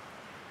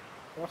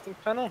 Crafting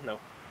panel? No.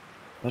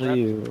 What are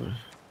you...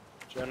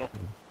 Journal.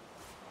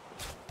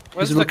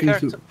 Where's He's the looking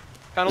character through-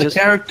 panel? The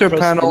character press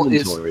panel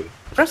is inventory.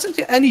 pressing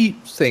to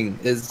anything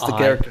is the I-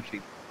 character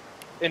sheet.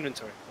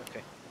 Inventory.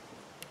 Okay.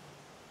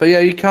 But yeah,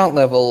 you can't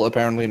level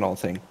apparently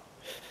nothing.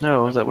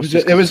 No, that It was was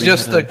just... it was 'cause we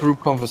just had a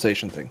group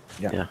conversation thing.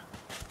 Yeah.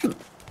 Yeah.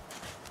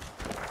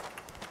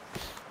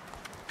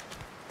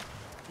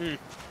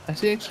 I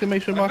see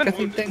exclamation mark. I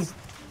think thing.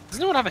 Does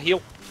anyone have a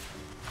heal?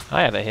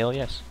 I have a heal,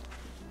 yes.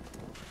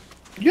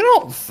 You're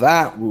not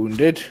that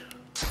wounded.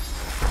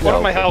 One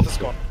of my health is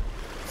gone.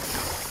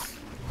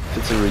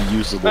 It's a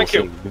reusable Thank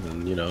you. thing,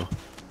 then, you know.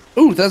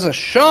 Ooh, there's a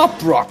sharp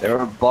rock. There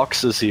are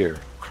boxes here.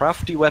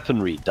 Crafty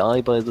weaponry.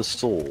 Die by the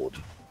sword.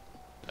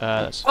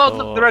 That's Oh,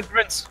 look, the red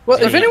prince.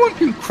 Well, if anyone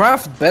can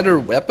craft better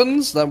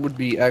weapons, that would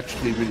be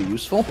actually really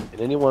useful.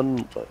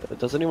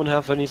 Does anyone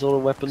have any sort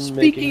of weapon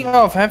Speaking making?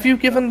 of, have you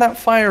given that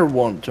fire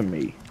one to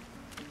me?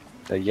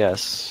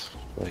 Yes.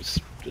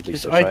 At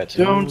least I I tried to.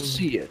 don't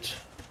see it.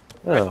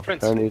 Oh, Red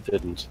prince. apparently it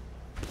didn't.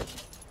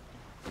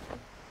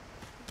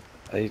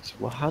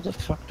 Well, how the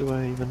fuck do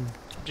I even...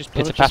 Just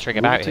pitter-pattering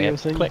about here.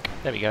 Thing? Click.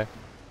 There we go.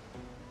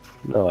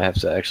 No, I have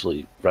to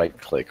actually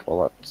right-click.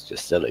 Well, that's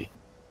just silly.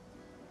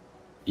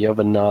 You have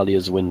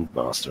Analia's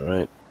Windmaster,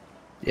 right?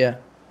 Yeah.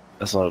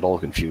 That's not at all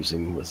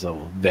confusing with the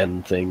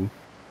Ven thing.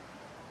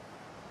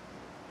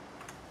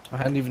 I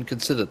hadn't even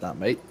considered that,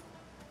 mate.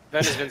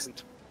 Ven is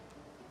Vincent.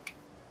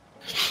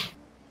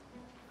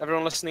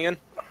 Everyone listening in?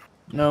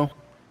 No,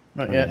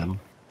 not yet. am.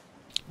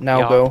 Now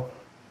Yeah. go.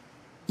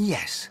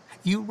 Yes,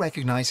 you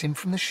recognize him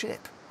from the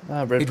ship.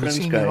 Ah, Red It would Prince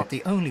seem guy. you're not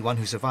the only one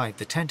who survived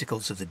the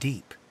tentacles of the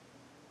deep.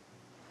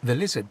 The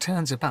lizard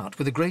turns about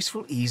with the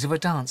graceful ease of a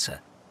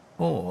dancer,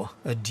 or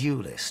a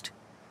duelist.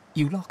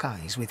 You lock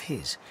eyes with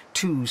his,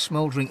 two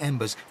smouldering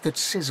embers that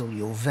sizzle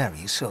your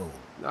very soul.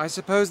 I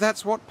suppose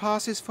that's what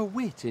passes for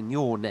wit in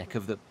your neck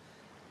of the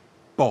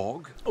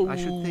bog, I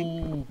should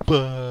think.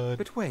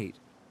 But wait,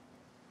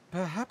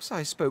 perhaps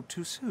I spoke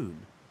too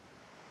soon.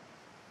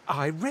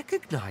 I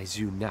recognize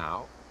you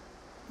now.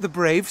 The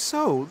brave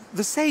soul,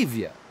 the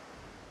saviour.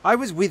 I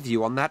was with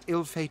you on that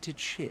ill-fated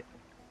ship,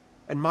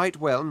 and might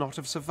well not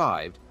have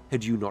survived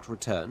had you not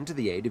returned to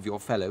the aid of your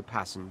fellow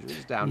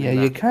passengers down Yeah,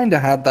 in you that kind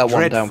of had that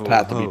one down dreadful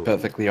pat, to be hole.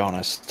 perfectly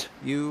honest.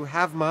 You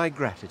have my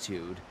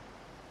gratitude.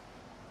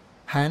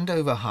 Hand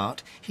over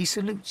heart, he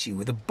salutes you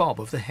with a bob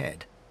of the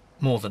head.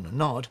 More than a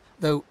nod,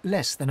 though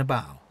less than a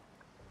bow.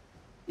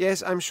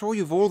 Yes, I'm sure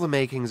you've all the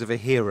makings of a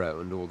hero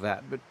and all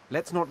that, but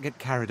let's not get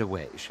carried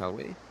away, shall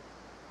we?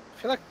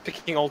 I feel like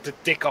picking all the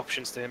dick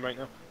options to him right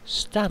now.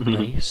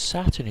 Stanley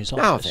sat in his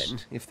Now office. then,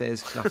 if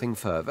there's nothing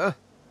further...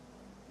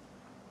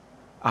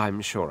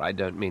 I'm sure I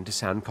don't mean to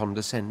sound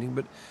condescending,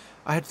 but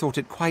I had thought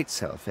it quite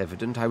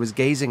self-evident I was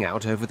gazing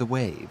out over the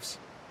waves.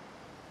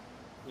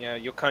 Yeah,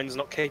 your kind's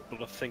not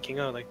capable of thinking,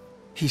 are they?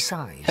 He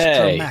sighs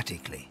Hey.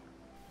 dramatically.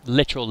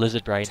 Literal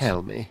lizard brains.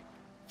 Tell me,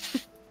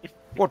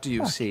 what do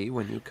you see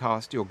when you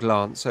cast your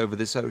glance over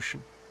this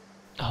ocean?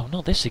 Oh,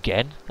 not this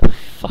again. The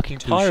fucking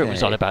pirate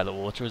was Touché. on about the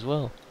water as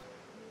well.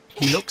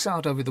 He looks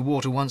out over the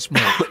water once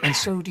more, and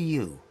so do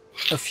you.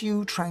 A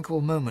few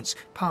tranquil moments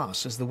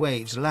pass as the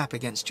waves lap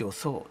against your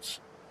thoughts.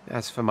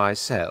 As for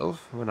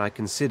myself, when I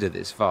consider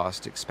this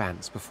vast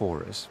expanse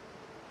before us,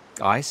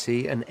 I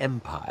see an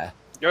empire.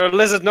 You're a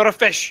lizard, not a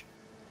fish!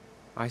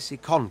 I see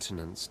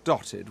continents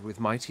dotted with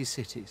mighty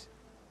cities.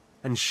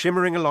 And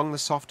shimmering along the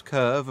soft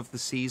curve of the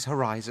sea's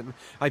horizon,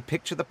 I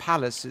picture the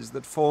palaces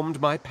that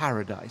formed my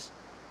paradise.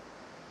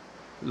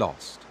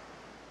 Lost.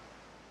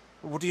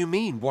 What do you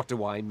mean, what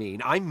do I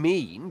mean? I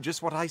mean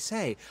just what I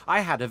say.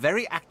 I had a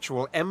very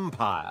actual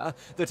empire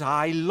that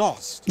I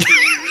lost.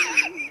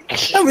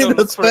 I mean,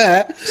 that's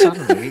fair.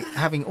 Suddenly,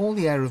 having all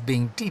the air of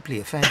being deeply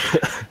offended,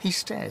 he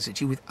stares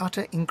at you with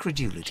utter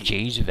incredulity.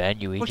 Jeez, Van,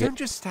 you Well, idiot. don't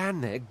just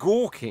stand there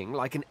gawking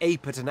like an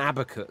ape at an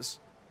abacus.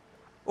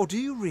 Or do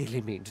you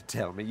really mean to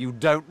tell me you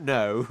don't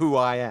know who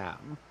I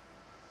am?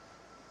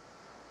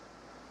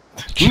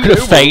 You could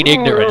have feigned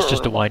ignorance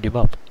just to wind him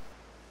up.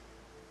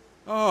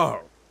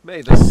 Oh,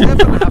 may the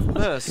seven have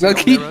mercy Like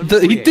on he, their own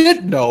he creation.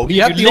 did know. He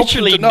had You the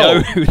option literally to know.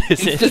 know who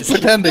this He's is. just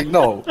pretending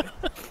no.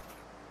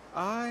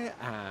 I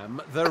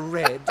am the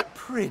Red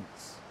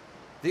Prince,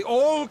 the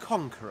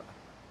All-Conqueror,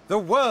 the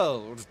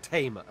World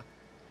Tamer,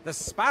 the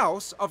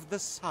spouse of the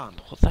sun.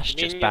 Well, that's You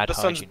just mean bad the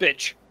sun's hygiene.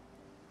 bitch.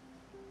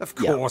 Of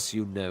course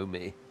you know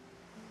me.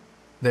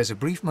 There's a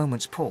brief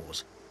moment's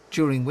pause,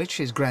 during which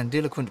his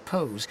grandiloquent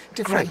pose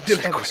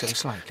deflates ever so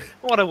slightly.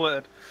 What a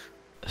word.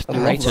 The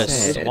narrator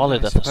Said, swallowed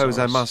I the suppose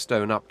I thesaurus. must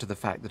own up to the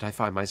fact that I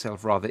find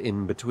myself rather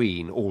in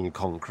between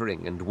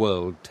all-conquering and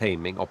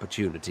world-taming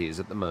opportunities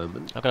at the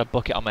moment. I've got a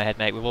bucket on my head,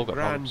 mate. We've all got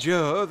problems.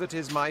 Grandeur that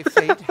is my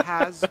fate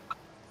has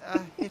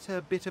hit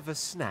a bit of a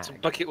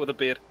snag. Bucket with a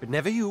beard. But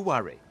never you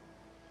worry.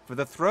 For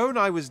the throne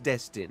I was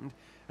destined,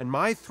 and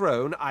my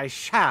throne I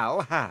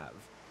shall have.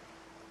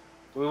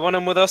 Do we want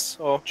him with us,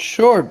 or...?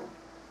 Sure.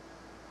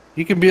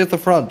 He can be at the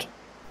front.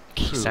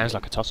 He sounds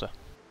like a tosser.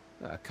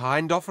 A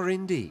kind offer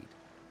indeed.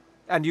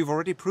 And you've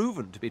already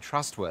proven to be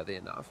trustworthy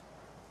enough.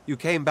 You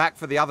came back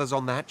for the others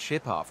on that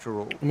ship, after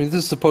all. I mean,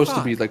 this is supposed to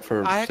But be like for.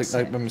 I Like,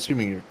 accept. I'm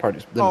assuming your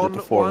party's done On it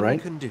before, one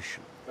right?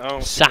 condition.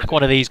 Oh, Sack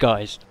one of these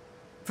guys.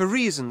 For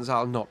reasons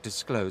I'll not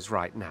disclose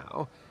right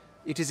now,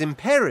 it is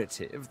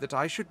imperative that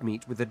I should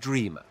meet with a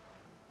dreamer.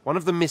 One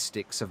of the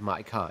mystics of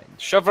my kind.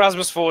 Shove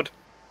Rasmus forward.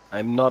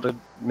 I'm not a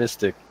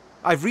mystic.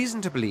 I've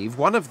reason to believe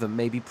one of them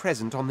may be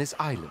present on this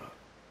island.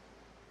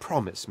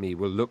 promise me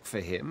we'll look for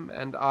him,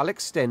 and I'll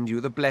extend you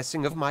the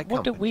blessing of my What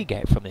company. do we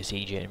get from this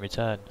Egypt in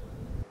return?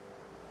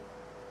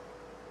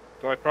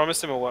 Do I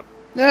promise him or what?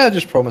 Yeah,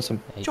 just promise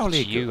him. It's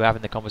Jolly you good.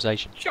 having the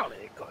conversation.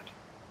 Jolly good.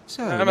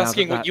 So, I'm now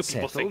asking that what you that's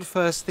people settled, think.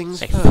 first things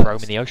Say first. throw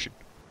him in the ocean.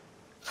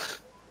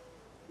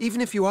 Even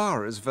if you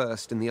are as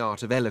versed in the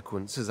art of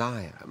eloquence as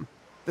I am,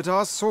 that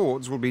our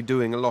swords will be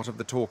doing a lot of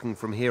the talking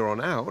from here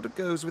on out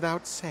goes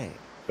without saying.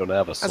 Don't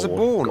have a sword. As a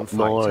born got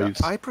fighter,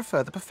 knives. I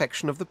prefer the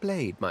perfection of the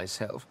blade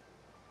myself.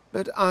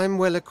 But I'm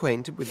well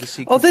acquainted with the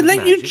secrets Oh, they of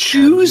let you magic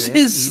choose and,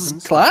 yes, his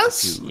even class?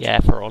 subterfuge. Yeah,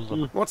 for all of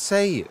them. What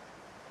say you?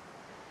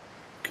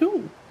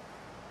 Cool.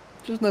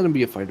 Just let him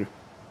be a fighter.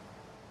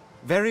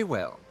 Very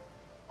well.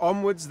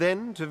 Onwards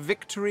then to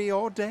victory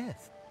or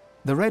death.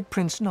 The Red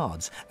Prince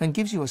nods and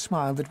gives you a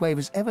smile that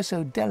wavers ever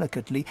so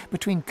delicately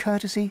between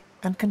courtesy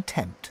and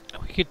contempt.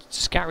 We could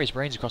scatter his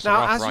brains across the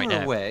Now, rock as right you're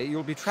now. aware,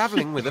 you'll be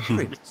travelling with a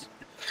prince.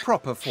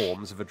 Proper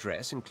forms of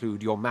address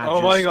include your majesty,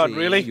 Oh my God,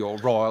 really? your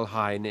royal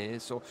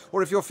highness,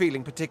 or if you're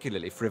feeling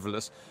particularly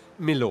frivolous,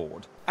 my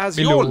lord. As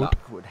My your lord.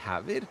 luck would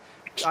have it,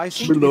 I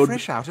seem to be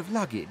fresh out of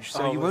luggage,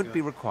 so Oh you my won't God.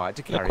 be required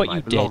to carry what my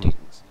you did.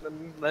 belongings.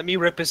 Let me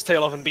rip his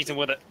tail off and beat him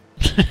with it.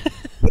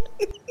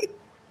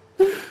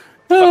 Fuck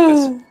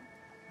this.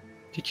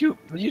 Did you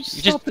You just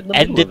stopped in the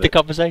middle ended of the it?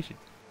 conversation.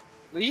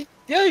 Yeah,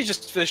 you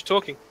just finished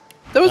talking.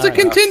 There was a It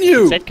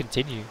continue! said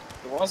continue.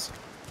 It was.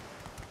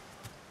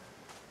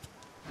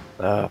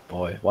 Ah,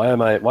 boy.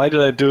 Why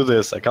did I do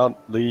this? I can't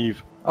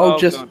leave. Oh, Oh,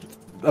 just God.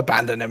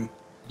 abandon him.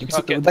 It's,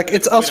 Fuck it. like,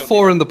 it's We us don't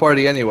four in the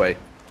party anyway.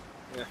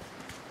 Yeah.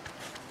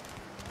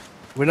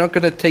 We're not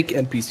gonna take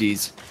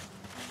NPCs.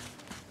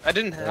 I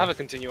didn't have a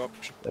continue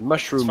option. There are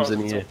mushrooms As far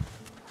in as here.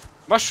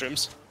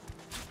 Mushrooms?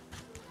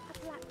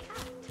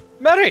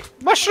 Mary!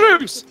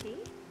 Mushrooms!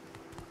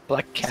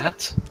 Black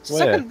cat?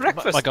 Second Where?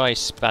 breakfast. My guy is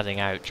spazzing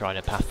out trying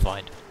to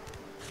pathfind.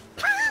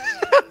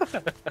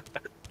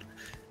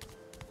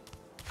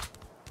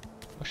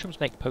 Mushrooms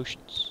make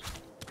potions.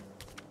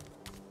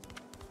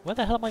 Where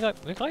the hell am I going?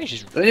 My guy is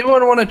just...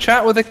 Anyone want to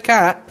chat with a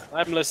cat?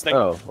 I'm listening.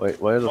 Oh, wait,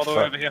 where the All the way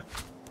fuck? over here.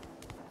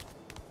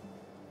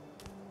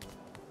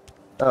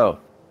 Oh.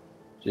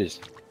 Jeez.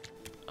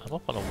 I'm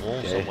up on a wall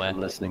Okay, somewhere. I'm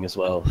listening as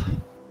well.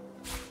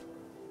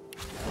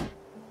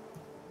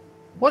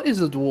 What is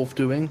the dwarf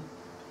doing?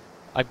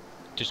 I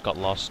just got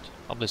lost.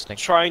 I'm listening.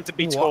 Trying to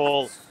be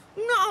tall.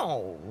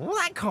 No,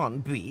 that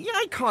can't be.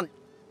 I can't.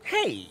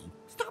 Hey,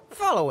 stop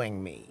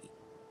following me.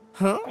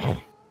 Huh?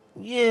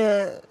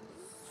 Yeah,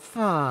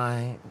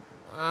 fine.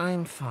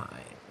 I'm fine.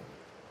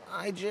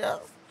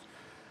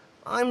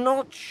 I'm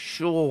not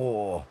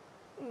sure.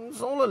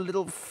 It's all a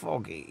little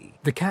foggy.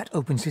 The cat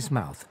opens his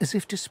mouth as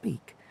if to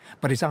speak,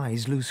 but his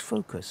eyes lose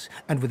focus,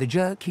 and with a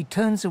jerk he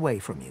turns away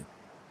from you.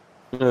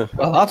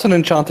 Well, that's an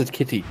enchanted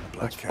kitty.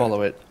 Let's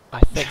follow it. I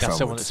think that's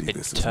someone that's been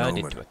turned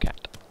into a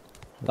cat.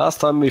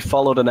 Last time we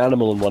followed an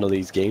animal in one of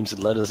these games, it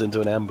led us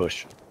into an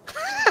ambush.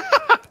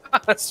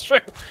 That's true.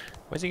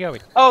 Where's he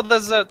going? Oh,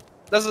 there's a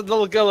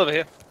little girl over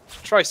here.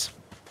 Trice.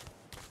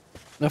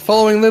 Now,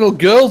 following little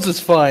girls is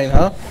fine,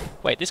 huh?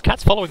 Wait, this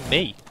cat's following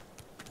me.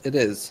 It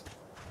is.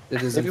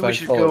 It is Maybe in we fact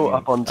should following go you.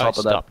 up on top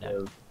of that. Stop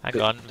now.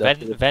 Hang on.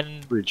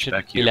 Ven bridge should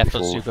back be here left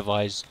before-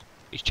 unsupervised.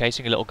 He's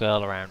chasing a little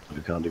girl around.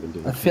 We can't even do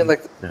I that. feel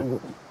like...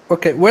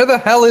 Okay, where the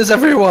hell is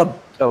everyone?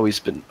 Oh,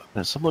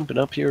 has someone been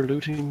up here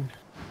looting?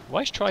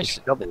 Why is Trice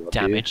Double up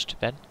here. damaged,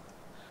 Ben?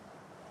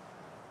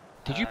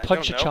 Did you I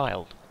punch a don't know.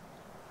 child?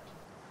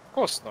 Of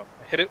course not.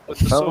 I hit it with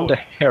the Found sword. a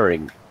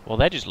herring. Well,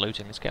 they're just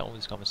looting. Let's get on with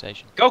this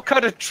conversation. Go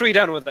cut a tree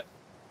down with it.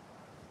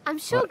 I'm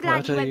sure What- glad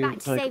what you are went you, back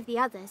to like- save the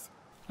others.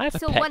 I have a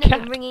Saw pet one cat. of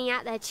them wringing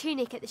out their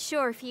tunic at the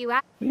shore a few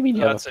hours. What do you mean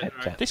you have That's a it, pet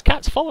right. cat? This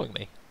cat's following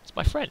me. It's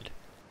my friend.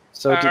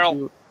 So Barrel. did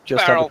you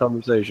just Barrel. have a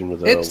conversation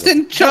with her? It's or what?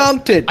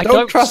 enchanted! I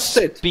Don't trust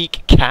it!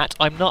 speak cat.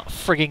 I'm not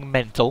frigging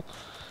mental.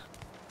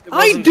 It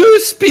I wasn't- do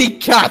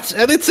speak cat,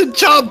 and it's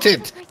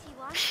enchanted!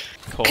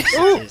 Of course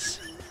it is.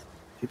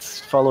 It's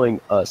following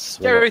us.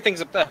 We're Scary not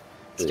things up there.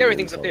 Scary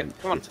things up here.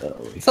 Come on.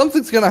 following it.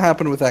 Something's gonna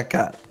happen with that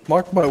cat.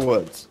 Mark my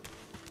words.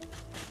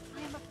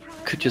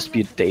 Could just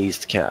be a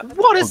dazed cat.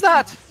 What is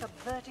that?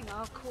 Subverting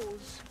our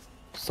cause.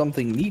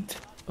 Something neat.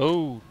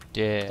 Oh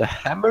dear. The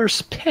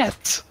hammer's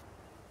pet.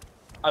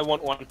 I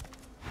want one.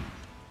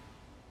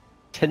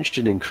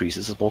 Tension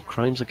increases as more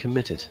crimes are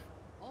committed.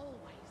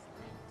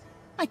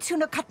 I'd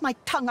sooner cut my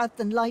tongue out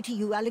than lie to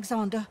you,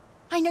 Alexander.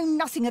 I know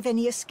nothing of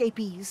any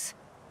escapees.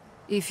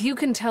 If you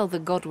can tell the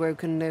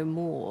Godwoken no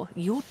more,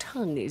 your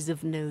tongue is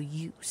of no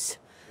use.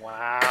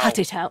 Wow. Cut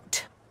it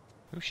out.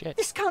 Oh shit.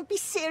 This can't be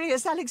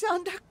serious,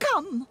 Alexander.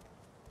 Come.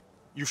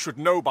 You should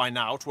know by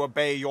now to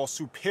obey your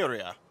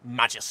superior,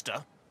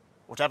 Magister,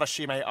 whatever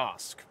she may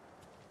ask.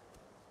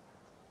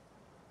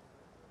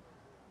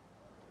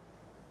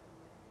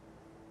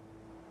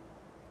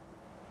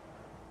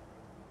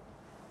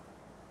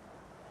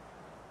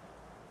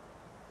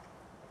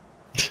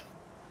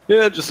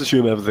 Yeah, just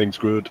assume everything's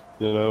good,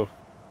 you know.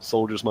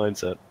 Soldier's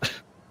mindset.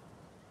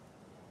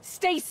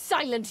 Stay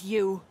silent,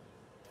 you!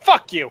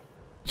 Fuck you!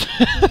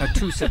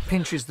 Atusa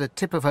pinches the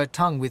tip of her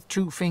tongue with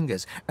 2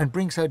 fingers and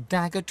brings her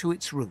dagger to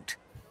its root.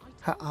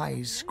 Her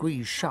eyes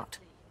squeeze shut.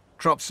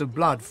 Drops of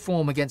blood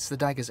form against the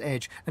dagger's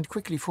edge and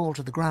quickly fall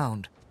to the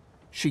ground.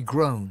 She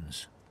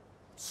groans.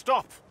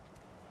 Stop!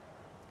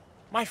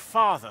 My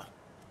father,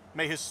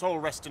 may his soul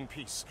rest in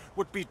peace,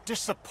 would be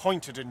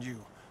disappointed in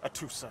you,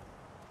 Atusa.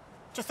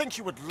 To think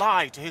you would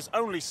lie to his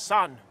only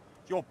son,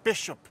 your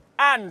bishop,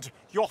 and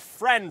your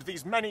friend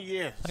these many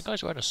years. That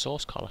guy's wearing a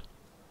source collar.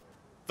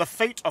 The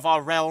fate of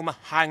our realm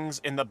hangs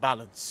in the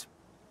balance.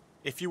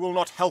 If you will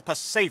not help us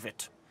save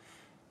it,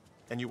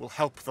 then you will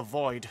help the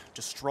Void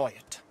destroy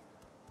it.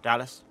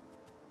 Dallas?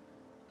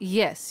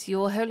 Yes,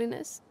 Your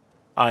Holiness?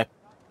 I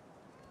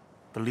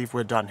believe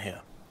we're done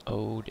here.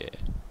 Oh dear.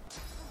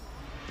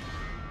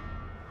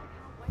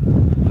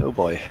 Oh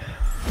boy.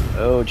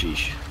 Oh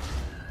geesh.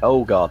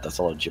 Oh god, that's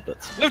a lot of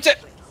giblets. Loot it!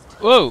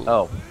 Whoa!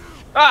 Oh.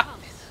 Ah!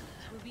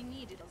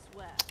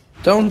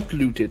 Don't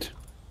loot it.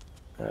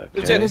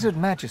 Okay. The lizard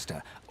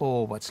magister,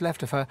 or what's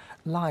left of her,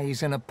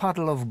 lies in a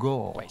puddle of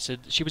gore. Wait, so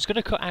she was going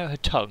to cut out her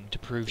tongue to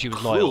prove she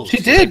was loyal. She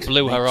so did! they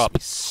blew her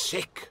up.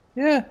 Sick.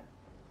 Yeah.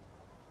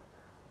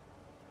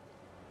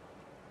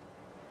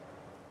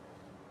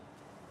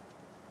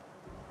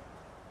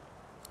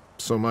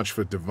 So much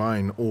for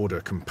divine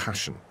order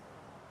compassion.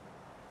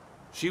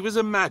 She was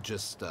a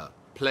magister.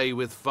 Play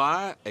with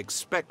fire,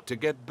 expect to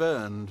get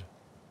burned.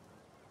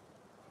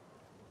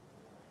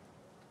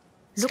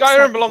 Looks Skyrim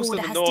like belongs the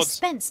to Order the has Nords.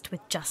 dispensed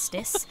with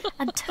justice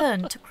and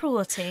turned to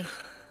cruelty.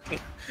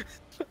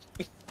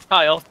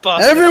 Hi, elf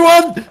bastard.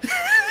 Everyone!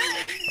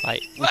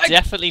 Right, we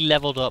definitely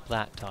leveled up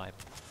that time.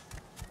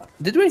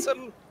 Did we?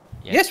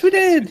 Yes, we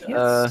did.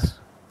 Yes.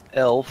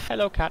 Elf.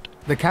 Hello, cat.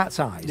 The cat's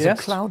eyes Yes?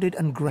 are clouded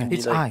and grey. Maybe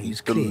Its like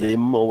eyes the clear.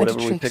 limb or and it whatever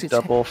we shakes picked its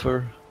up head. off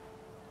her.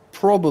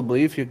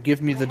 Probably, if you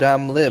give me the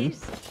damn limb.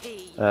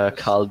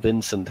 Carl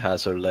Vincent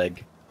has her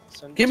leg.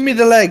 Give me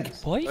the leg.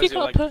 Why have you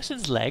got a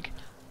person's leg?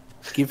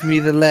 Give me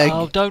the leg.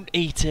 Oh, don't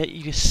eat it,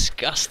 you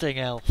disgusting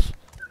elf.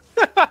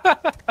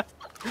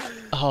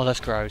 Oh, that's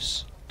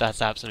gross.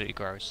 That's absolutely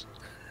gross.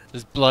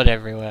 There's blood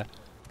everywhere.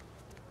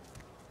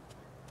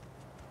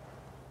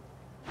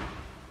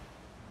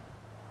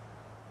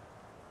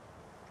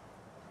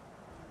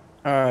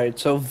 Alright,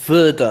 so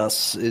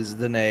Verdas is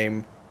the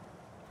name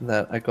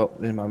that I got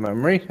in my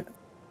memory.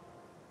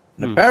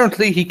 And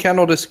apparently he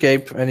cannot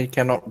escape and he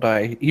cannot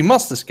die. He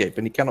must escape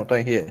and he cannot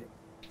die here.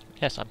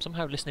 Yes, I'm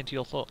somehow listening to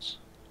your thoughts.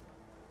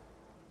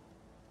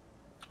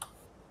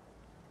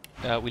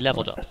 We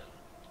leveled up.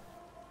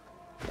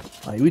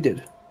 Aye, we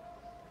did.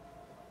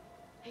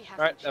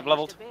 Right, I've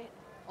leveled.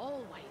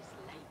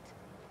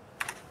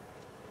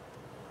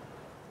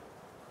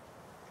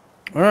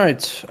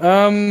 Alright,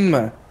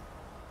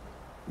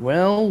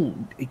 well,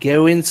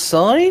 go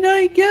inside,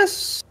 I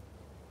guess?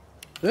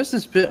 There's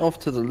this bit off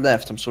to the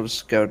left I'm sort of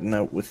scouting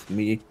out with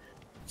me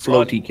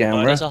floaty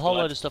camera. There's a whole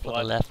load of stuff on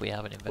the left we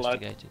haven't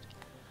investigated.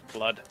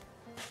 Blood.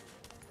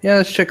 Yeah,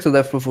 let's check the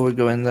left before we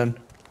go in then.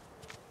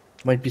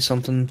 Might be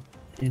something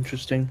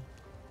interesting.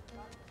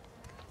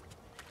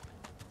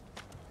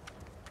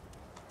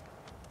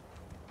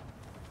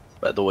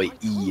 By the way,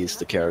 E is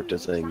the character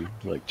thing,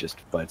 like just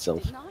by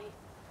itself.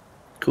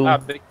 Cool.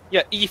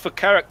 Yeah, E for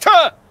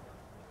character!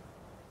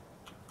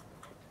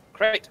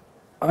 Great.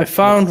 I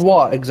found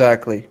what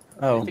exactly?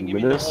 Oh, I think you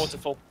mean the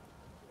waterfall.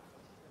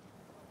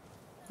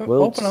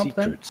 World open up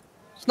then. secrets.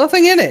 There's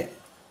nothing in it.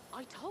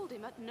 I told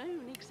him at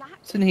noon exactly.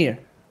 It's in here.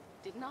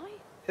 Didn't I?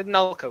 Hidden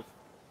alcove.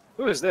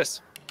 Who is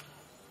this?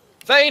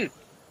 Thane!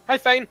 Hi,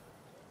 Thane!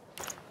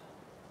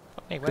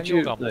 Hey, where Could you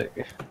you, gone?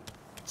 like,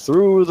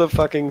 through the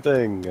fucking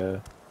thing?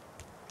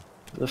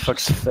 The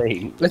fuck's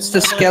Fane? It's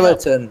the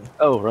skeleton.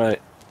 Oh,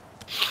 right.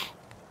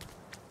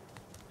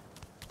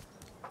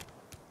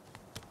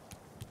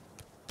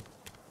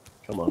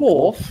 Come on.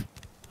 Wolf?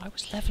 I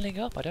was leveling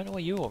up, I don't know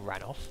where you all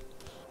ran off.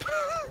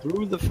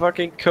 Through the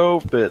fucking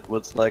cove bit,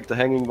 what's like the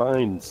hanging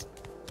vines.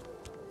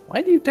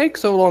 Why do you take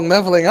so long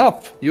leveling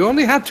up? You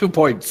only had 2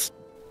 points.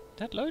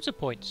 Had loads of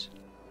points.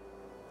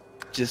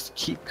 Just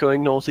keep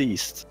going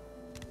northeast.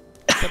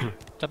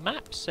 The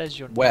map says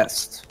you're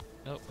West.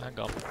 No, hang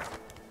on.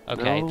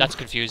 Okay, No. that's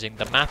confusing.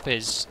 The map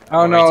is.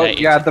 Oh no, orientated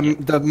yeah, to-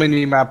 the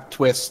mini map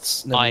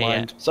twists. Never yeah.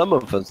 mind. Some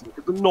of us look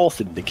at the north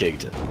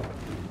indicator.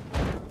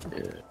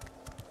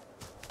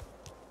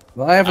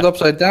 Well, I have it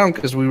upside down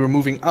because we were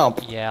moving up.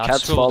 Yeah, I've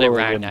Cat's scrolled it following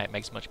around him. now. It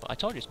makes much. I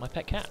told you, it's my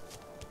pet cat.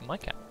 My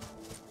cat.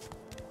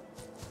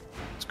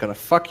 It's gonna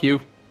fuck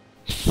you.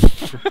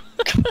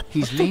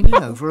 He's leaning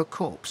over a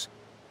corpse,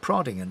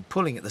 prodding and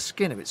pulling at the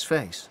skin of its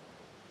face.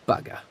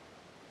 Bugger.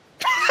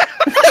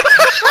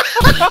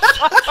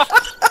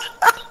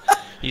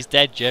 He's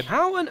dead, Jim.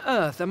 How on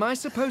earth am I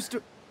supposed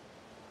to...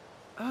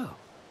 Oh.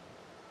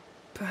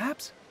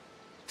 Perhaps...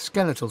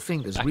 Skeletal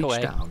fingers Back reach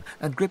away. down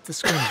and grip the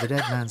skin of the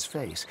dead man's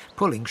face,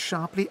 pulling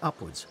sharply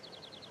upwards.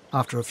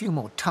 After a few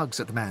more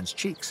tugs at the man's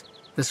cheeks,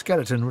 the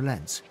skeleton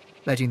relents,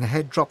 letting the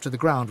head drop to the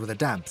ground with a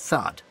damp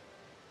thud.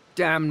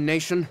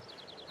 Damnation.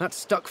 That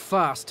stuck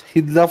fast.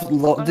 He loved.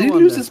 Did he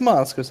lose his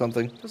mask or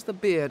something? Does the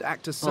beard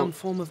act as some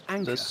form of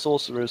anchor? The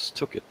sorceress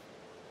took it.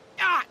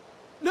 Ah!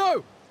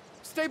 No!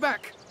 Stay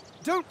back!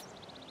 Don't...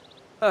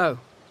 Oh.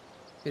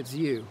 It's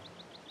you.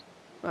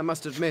 I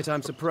must admit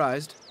I'm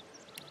surprised.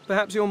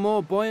 Perhaps you're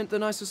more buoyant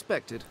than I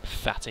suspected.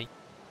 Fatty.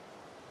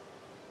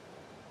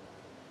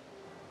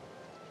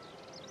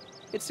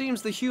 It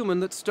seems the human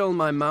that stole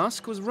my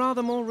mask was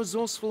rather more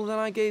resourceful than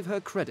I gave her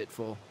credit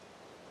for.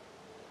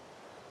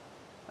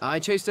 I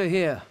chased her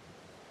here,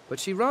 but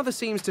she rather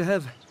seems to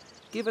have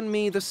given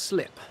me the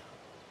slip.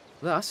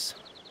 Thus...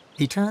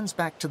 He turns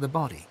back to the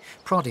body,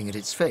 prodding at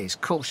its face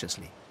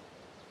cautiously.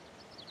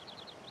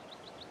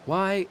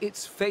 Why,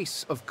 its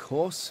face, of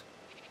course.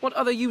 What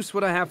other use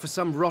would I have for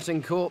some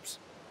rotting corpse?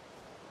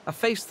 A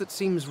face that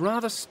seems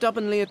rather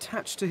stubbornly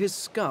attached to his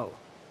skull.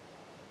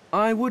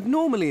 I would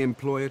normally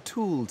employ a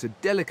tool to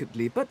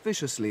delicately but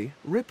viciously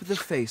rip the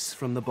face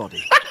from the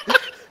body.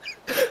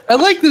 I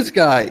like this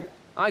guy!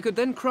 I could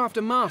then craft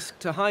a mask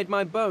to hide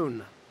my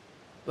bone.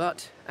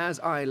 But as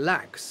I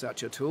lack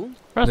such a tool...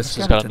 The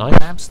skeleton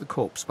grabs the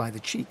corpse by the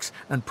cheeks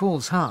and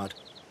pulls hard,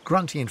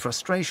 grunting in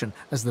frustration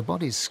as the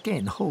body's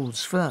skin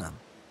holds firm.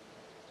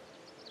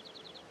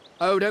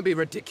 Oh, don't be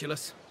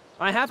ridiculous.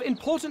 I have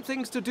important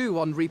things to do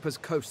on Reaper's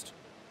Coast.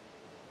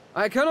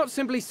 I cannot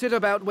simply sit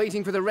about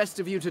waiting for the rest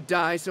of you to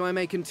die so I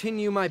may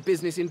continue my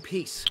business in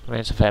peace. I mean,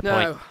 it's a fair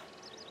point.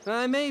 No,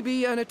 I may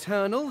be an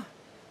eternal,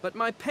 but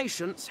my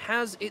patience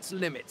has its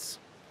limits.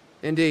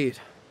 Indeed,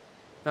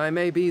 I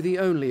may be the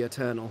only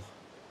eternal.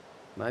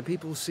 My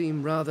people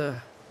seem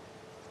rather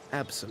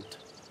absent.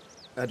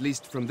 At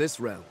least from this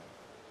realm.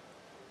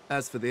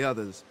 As for the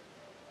others,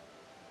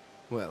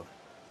 well,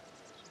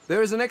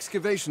 there is an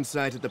excavation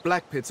site at the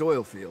Black Pit's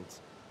oil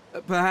fields.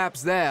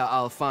 Perhaps there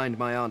I'll find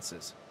my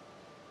answers.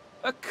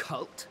 A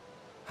cult?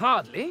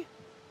 Hardly.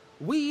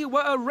 We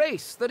were a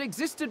race that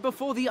existed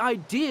before the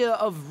idea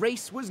of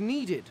race was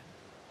needed.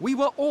 We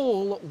were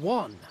all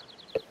one.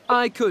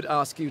 I could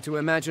ask you to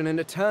imagine an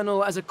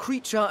Eternal as a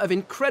creature of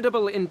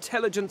incredible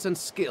intelligence and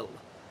skill.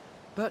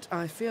 But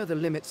I fear the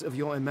limits of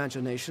your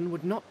imagination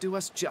would not do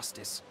us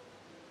justice.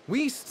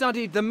 We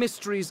studied the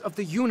mysteries of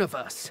the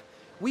universe.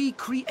 We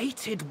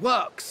created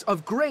works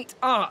of great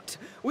art.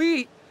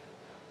 We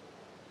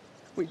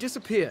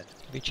disappeared.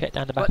 We checked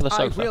down the back of the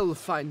sofa. I will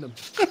find them.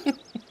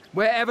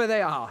 Wherever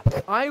they are,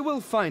 I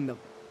will find them.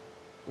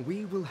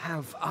 We will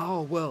have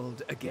our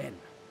world again.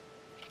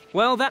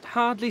 Well, that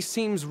hardly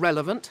seems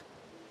relevant.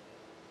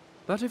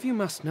 But if you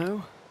must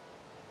know,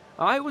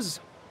 I was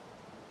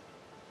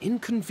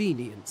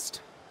inconvenienced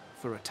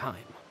for a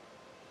time.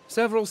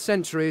 Several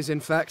centuries,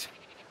 in fact.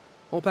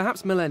 Or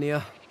perhaps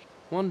millennia.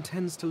 One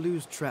tends to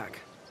lose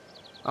track.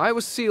 I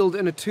was sealed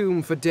in a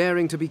tomb for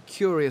daring to be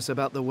curious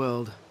about the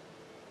world.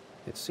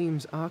 It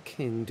seems our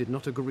king did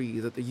not agree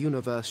that the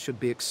universe should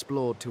be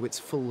explored to its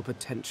full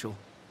potential.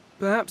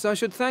 Perhaps I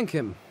should thank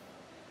him.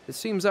 It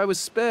seems I was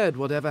spared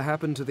whatever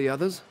happened to the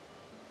others.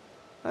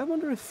 I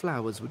wonder if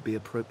flowers would be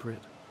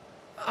appropriate.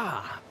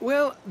 Ah,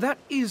 well, that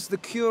is the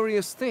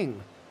curious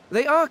thing.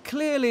 They are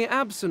clearly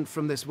absent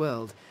from this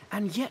world,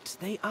 and yet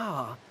they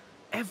are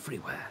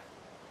everywhere.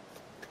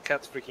 The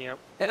cat's freaking out.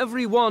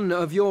 Every one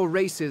of your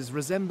races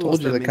resembles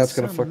Told you them the cat's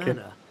in gonna some fuck you.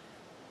 manner.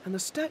 And the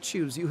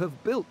statues you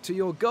have built to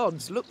your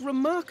gods look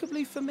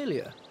remarkably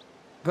familiar.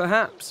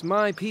 Perhaps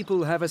my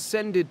people have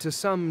ascended to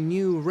some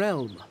new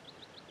realm.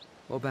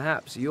 Or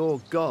perhaps your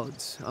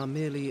gods are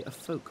merely a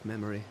folk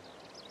memory.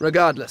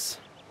 Regardless,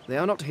 they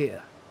are not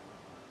here.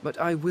 But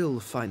I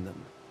will find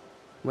them.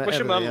 Push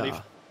him Wherever on, they leave.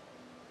 are.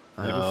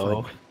 I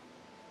will find them.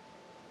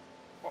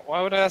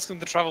 Why would I ask him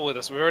to travel with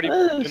us? We're already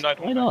in night.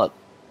 Why not?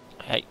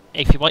 Hey,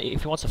 if he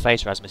wants to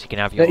face Rasmus, he can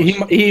have yours.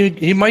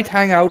 He might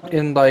hang out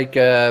in like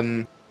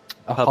a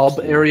hub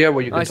area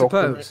where you can I talk to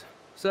him. suppose,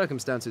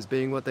 circumstances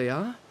being what they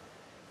are,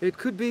 it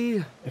could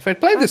be... If I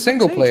played the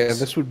single player, advantageous.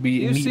 this would be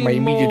You my seem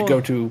immediate more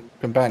go-to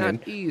companion.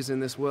 at ease in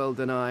this world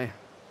than I.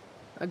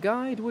 A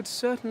guide would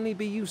certainly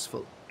be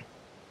useful.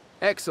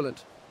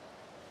 Excellent.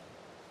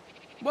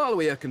 While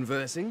we are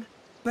conversing,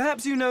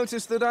 perhaps you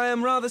notice that I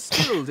am rather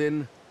skilled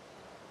in,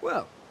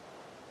 well,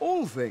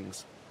 all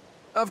things.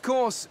 Of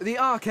course, the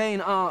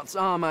arcane arts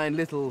are my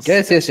little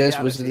Yes, wizard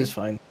speciality, is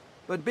fine.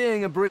 But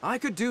being a Brit, I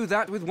could do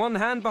that with one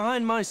hand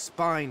behind my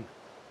spine.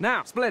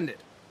 Now, splendid.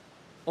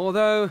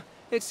 Although,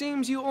 it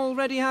seems you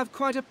already have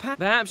quite a pack.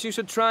 Perhaps you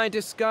should try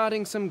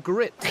discarding some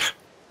grit.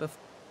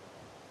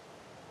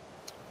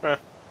 Oh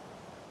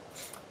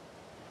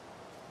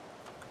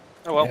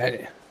well.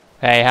 Hey,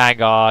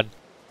 hang on.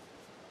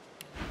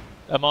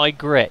 Am I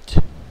grit?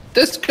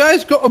 This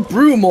guy's got a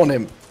broom on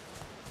him.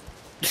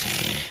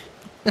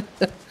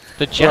 The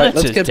Right,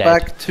 janitor's let's get dead.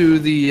 back to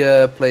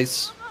the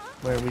place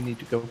where we need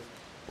to go.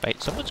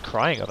 Wait, someone's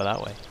crying over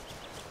that way.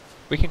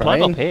 We can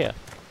climb up here.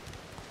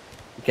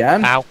 You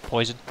can? Ow,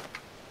 poison.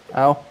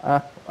 Ow,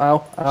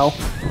 ow, ow.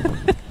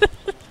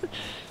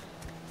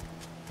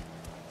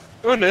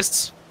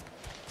 Goodness.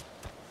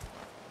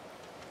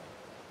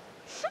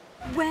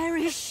 Where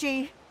is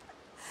she?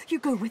 You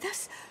go with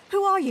us?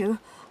 Who are you?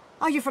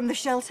 Are you from the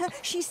shelter?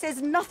 She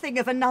says nothing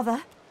of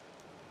another.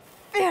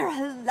 Fear,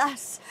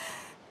 alas,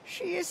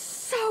 she is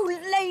so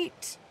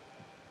late.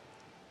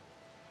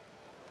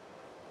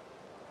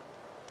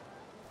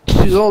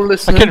 She's all I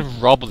listening. can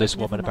rob this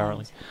Never woman, mind.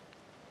 apparently.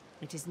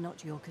 It is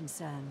not your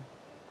concern.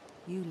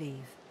 You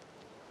leave.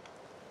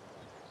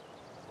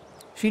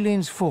 She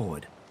leans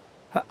forward.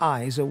 Her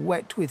eyes are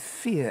wet with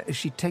fear as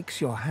she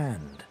takes your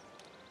hand.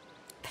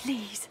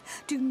 Please,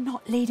 do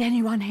not lead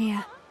anyone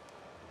here.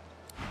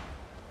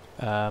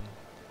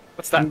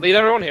 What's that? Lead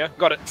everyone here.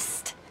 Got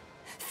it.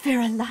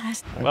 Fear,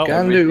 alas. Well,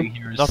 can do. Everything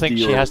here is nothing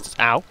she steel. has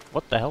to... Ow!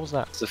 What the hell was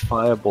that? There's a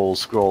fireball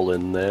scroll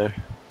in there.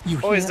 You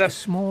Oh, hear is that- a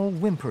small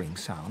whimpering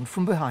sound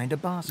from behind a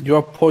basket.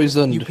 You're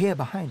poisoned. You peer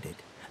behind it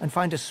and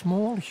find a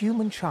small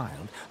human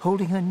child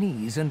holding her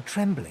knees and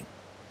trembling.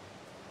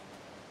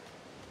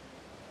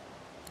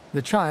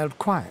 The child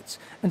quiets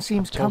and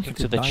seems I'm talking comforted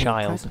to the by your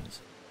child. presence.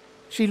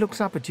 She looks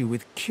up at you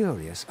with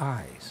curious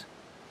eyes.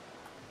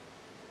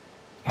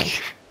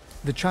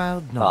 The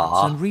child nods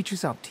Aw. and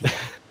reaches up to you.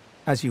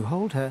 As you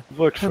hold her,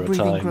 Worked her for a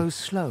breathing time. grows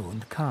slow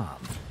and calm.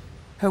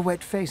 Her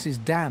wet face is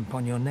damp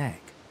on your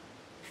neck.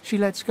 She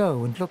lets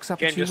go and looks up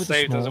Jen at you just with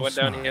a saved us. I small went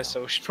smile. down here,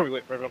 so we should probably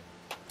wait for everyone.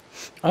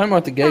 I'm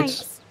at the gates.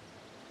 Thanks.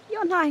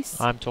 You're nice.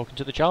 I'm talking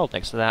to the child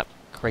next to that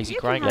crazy You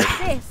crying can lady.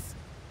 have this.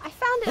 I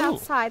found it Ooh.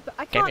 outside, but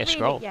I Gave me can't a read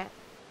scroll. it yet.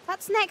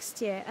 That's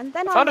next year, and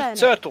then I'll Found learn a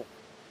turtle.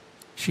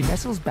 She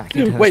nestles back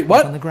into her Wait, spot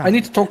what? on the ground I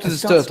need to talk to and this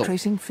starts turtle.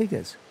 tracing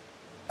figures.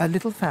 A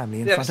little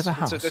family in Yes, front of a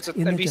house it's an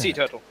in the NPC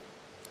dirt. turtle.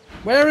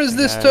 Where is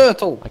this No.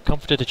 turtle? I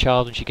comforted a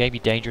child and she gave me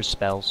dangerous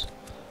spells.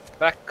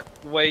 Back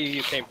where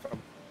you came from.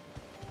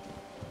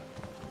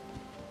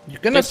 You're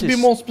gonna have to be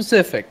more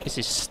specific. This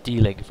is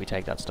stealing if we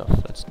take that stuff.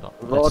 That's not.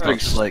 That's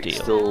Roderick's not like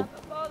steal. still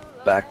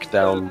back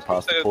down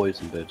past the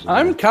poison bit. isn't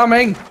I'm he?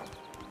 coming.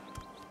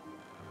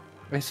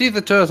 I see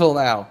the turtle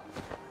now.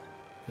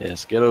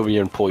 Yes, get over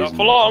here and poison. Not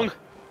for long.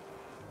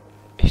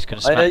 He's gonna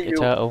I smack hate the you.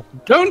 turtle.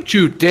 Don't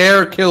you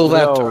dare kill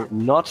that No, turtle.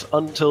 not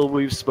until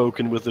we've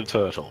spoken with the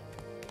turtle.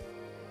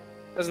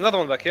 There's another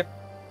one back here.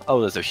 Oh,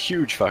 there's a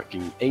huge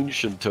fucking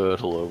ancient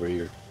turtle over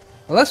here.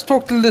 Well, let's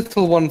talk to the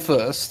little one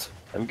first.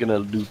 I'm gonna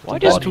loot Why the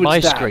does body. my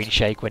its dad. screen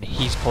shake when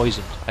he's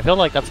poisoned? I feel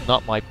like that's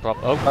not my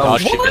problem. Oh god,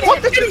 shit.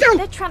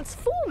 They're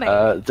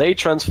transforming. They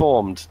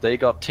transformed. They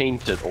got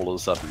tainted all of a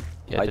sudden.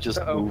 Yeah, I the- just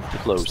Uh-oh. moved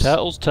close.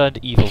 turtles turned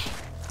evil.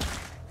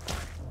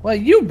 Well,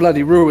 you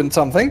bloody ruined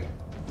something.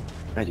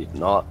 I did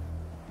not.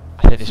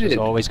 I think this was Shit.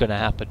 always gonna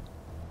happen.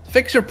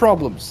 Fix your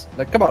problems.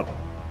 Now, come on.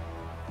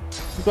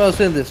 Who else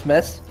in this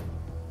mess?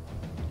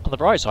 On the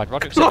bright side,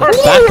 Roderick's at the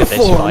back of this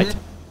Chloroform!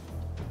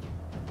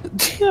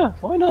 fight. Yeah,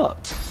 why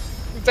not?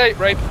 Date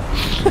rape.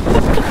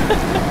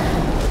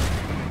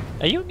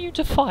 Are you immune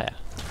to fire?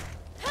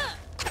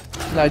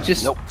 No, it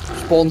just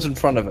spawns in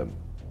front of him.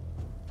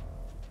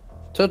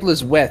 Turtle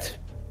is wet.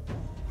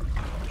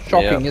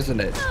 Shocking, Yeah. isn't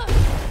it?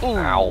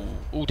 Ow.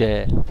 Oh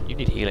dear, you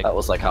need healing. That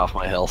was like half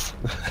my health.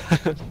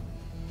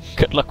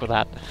 Good luck with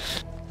that.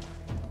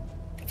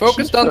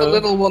 Focus on the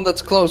little one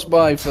that's close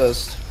by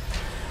first.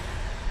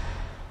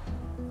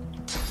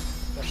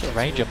 What's the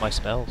range of my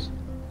spells?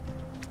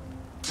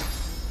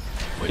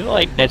 I feel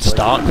like Ned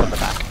Stark from the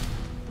back.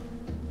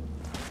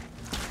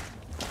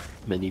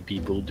 Many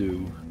people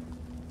do.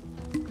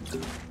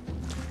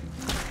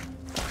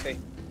 Okay.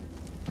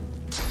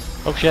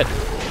 Oh shit.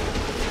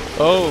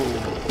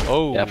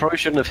 Oh. Yeah, I probably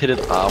shouldn't have hit it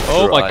after.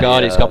 Oh my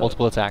god, it's got I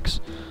multiple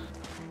attacks.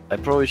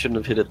 probably shouldn't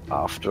have hit it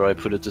after I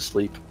put it to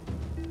sleep.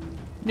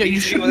 Yeah, you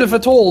shouldn't have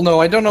at all. No,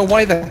 I don't know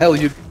why the hell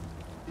you.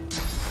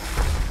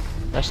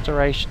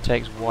 Restoration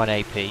takes 1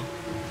 AP.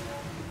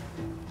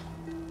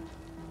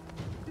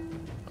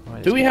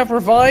 Do we have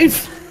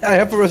revive? I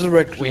have a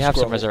resurrection. We have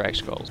some scroll. resurrect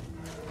scrolls.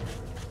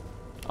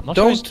 I'm not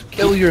Don't sure he's-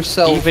 kill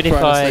yourself Even if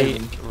trying to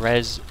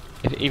I save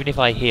him. even if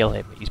I heal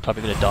him, he's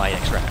probably gonna die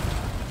next round.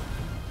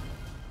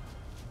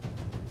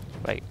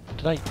 Wait,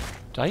 did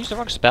I use the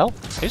wrong spell?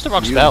 I used the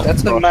wrong spell.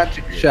 That's a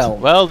magic shell.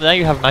 Well, now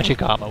you have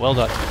magic armor. Well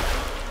done.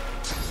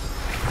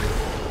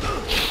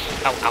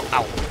 Ow, ow,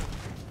 ow.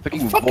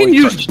 Fucking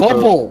use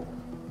bubble.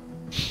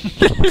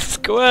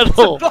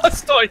 Squirtle.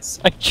 Blastoise.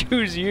 I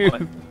choose you.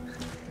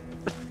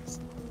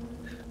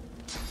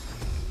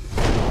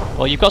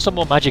 Well, you've got some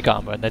more magic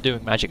armor, and they're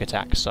doing magic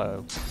attacks,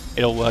 so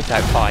it all worked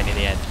out fine in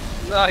the end.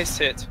 Nice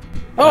hit.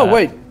 Oh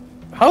wait,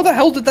 how the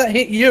hell did that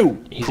hit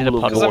you? He's in a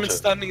Because puddle. I'm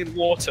standing in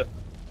water.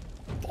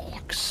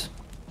 Bollocks.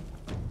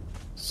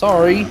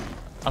 Sorry.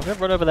 I'm gonna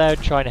run over there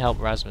and try and help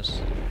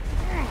Rasmus.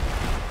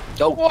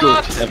 Oh, What?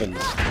 good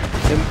heavens.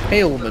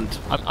 Impalement.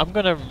 I'm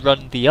gonna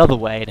run the other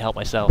way and help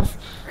myself.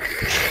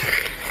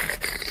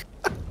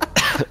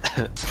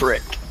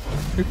 Frick.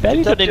 We barely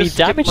Did that done any just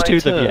skip damage my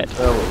to them turn? yet.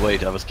 Oh,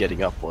 wait, I was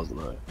getting up,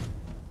 wasn't I?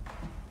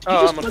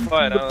 Oh, I'm on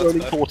fire now. Early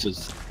That's bad.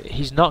 quarters.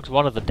 He's knocked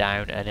one of them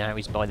down, and now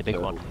he's by the big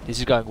one. This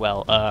is going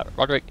well.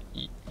 Roderick,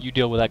 you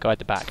deal with that guy at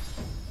the back.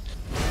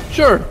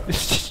 Sure.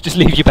 Just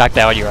leave you back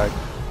there on your own.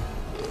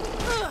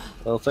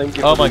 Well, thank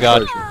you. Oh for my the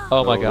god. encouragement.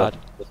 Oh my So god.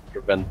 that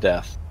prevent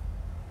death.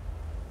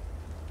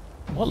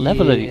 What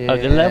level are you? Oh,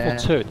 they're level Yeah.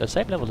 2. The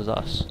same level as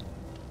us.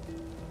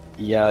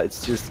 Yeah,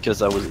 it's just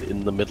because I was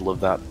in the middle of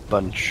that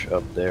bunch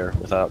up there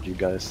without you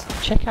guys.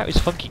 Check out his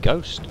funky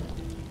ghost.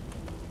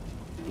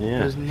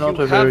 Yeah. It's not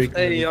you a very have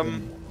a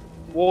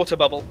good water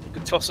bubble. You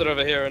could toss it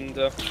over here and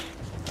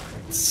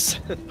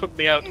put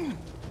me out.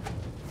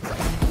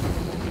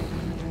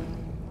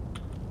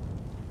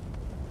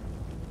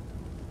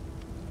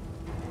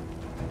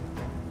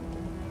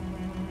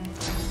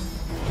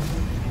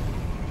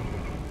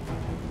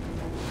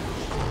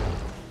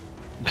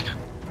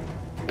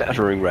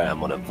 Battering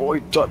ram on a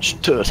void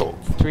touch turtle.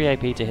 3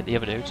 AP to hit the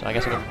other dude, so I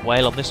guess I can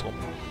wail on this one.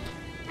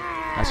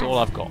 That's all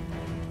I've got.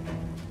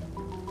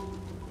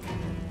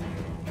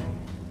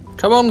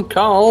 Come on,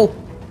 Carl!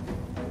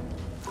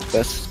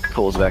 Best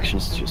course of action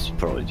is just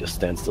probably just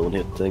stand still and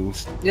hit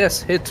things. Yes,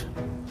 hit.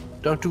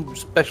 Don't do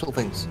special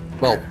things.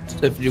 Well,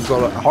 if you've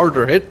got a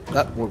harder hit,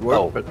 that would work.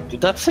 Oh, but did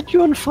that set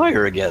you on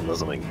fire again or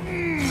something?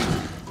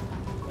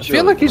 I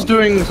feel like he's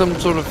doing some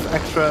sort of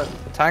extra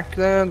attack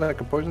there, like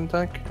a poison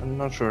attack. I'm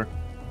not sure.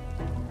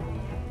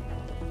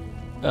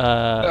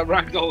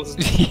 Ragdoll is...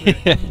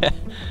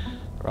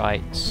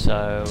 Right,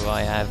 so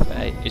I have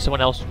a... Is someone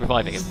else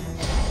reviving him?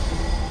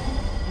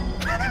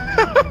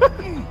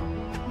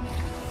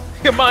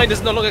 Your mind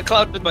is no longer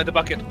clouded by the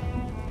bucket.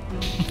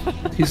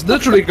 He's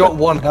literally got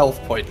 1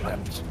 health point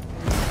left.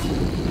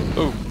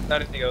 Boom. There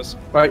he goes.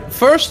 Right,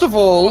 first of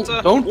all,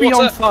 Water, don't be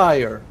water. on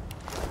fire.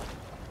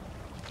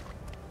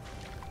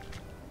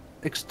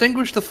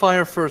 Extinguish the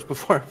fire first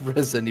before I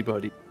res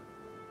anybody.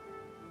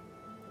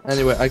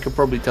 Anyway, I could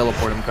probably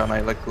teleport him, can't I,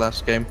 like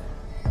last game?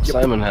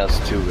 Simon has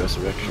 2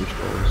 resurrection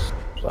scrolls,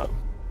 so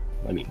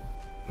I mean,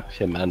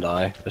 him and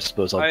I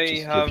suppose I'll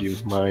just give you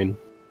mine.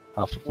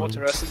 Half of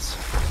Water mine. essence.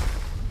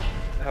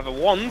 I have a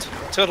wand,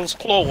 a turtle's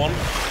claw wand.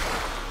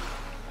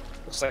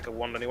 Looks like a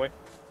wand anyway.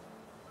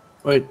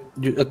 Wait,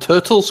 a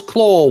turtle's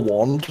claw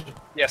wand?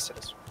 Yes, it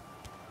is.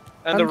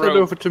 And Hand a it rope.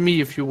 over to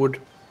me if you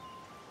would.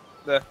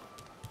 There.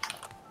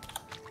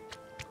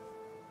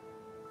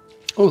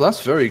 Oh, Oh,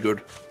 that's very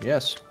good.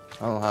 Yes,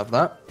 I'll have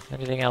that.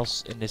 Anything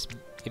else in this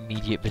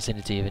immediate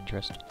vicinity of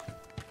interest?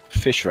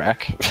 Fish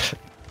rack.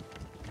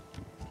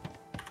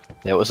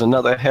 There was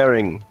another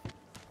herring.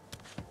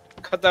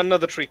 Cut down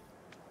another tree.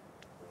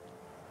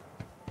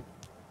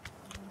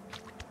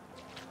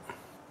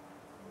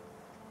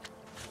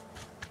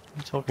 What are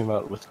you talking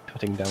about with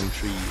cutting down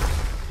trees?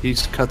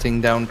 He's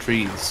cutting down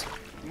trees.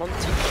 Monty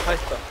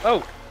Python.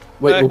 Oh!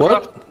 Wait,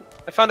 what?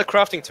 I found a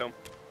crafting tome.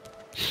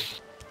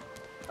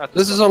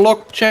 This is a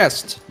locked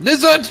chest.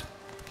 Lizard!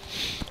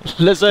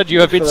 Lizard, you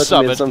have been It's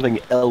summoned. something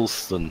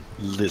else than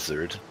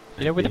lizard.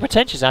 You know, with a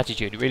pretentious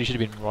attitude, it really should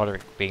have been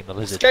Roderick being the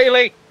lizard.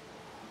 Scaly!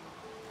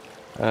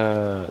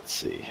 Let's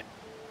see.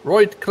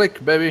 Right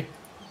click, baby.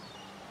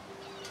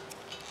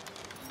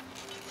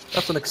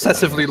 That's an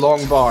excessively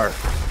long bar.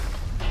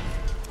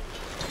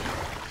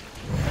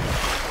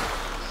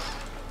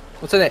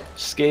 What's in it?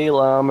 Scale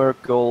armor,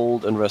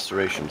 gold, and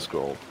restoration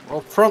scroll.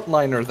 Well,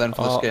 frontliner then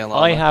for the scale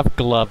armor. I have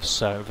gloves,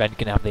 so Ven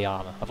can have the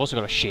armor. I've also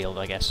got a shield,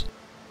 I guess.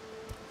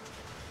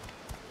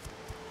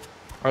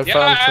 I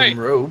found some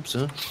robes.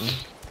 Huh?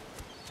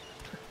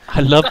 I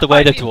love the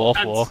way the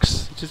dwarf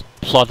walks. He just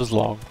plodders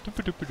along.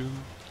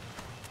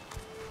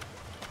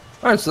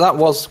 Alright, so that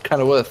was kind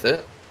of worth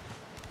it.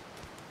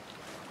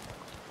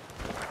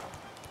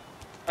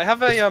 I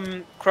have a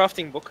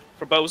crafting book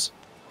for bows.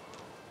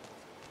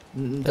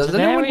 Does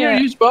anyone here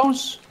use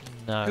bows?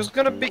 No. Who's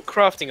gonna be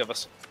crafting of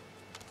us?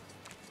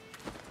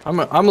 I'm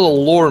a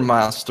lore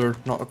master,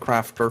 not a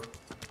crafter.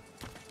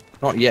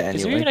 Not yet, anyway.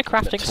 Is there even a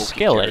crafting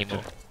skill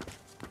anymore?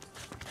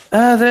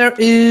 There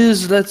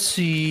is, let's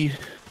see.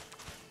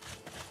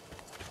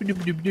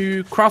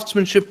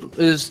 Craftsmanship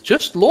is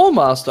just lore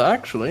master,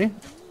 actually.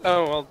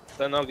 Oh, well,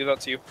 then I'll give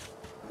that to you.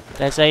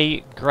 There's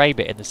a grey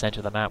bit in the centre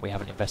of the map we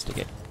haven't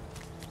investigated.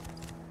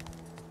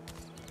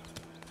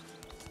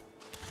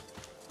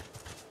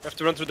 I have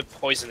to run through the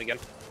poison again.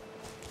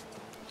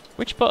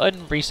 Which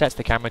button resets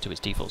the camera to its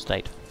default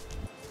state?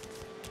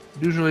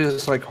 Usually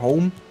it's like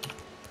home.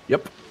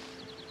 Yep.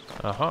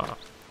 Aha.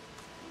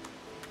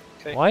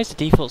 Okay. Why is the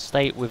default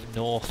state with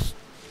north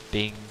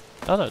being...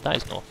 Oh no, that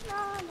is north.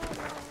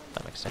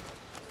 That makes sense.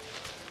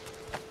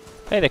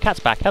 Hey, the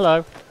cat's back.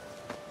 Hello.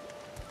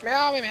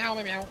 Meow, meow,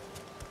 meow, meow.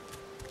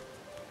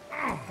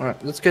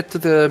 Alright, let's get to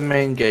the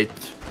main gate.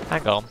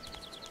 Hang on.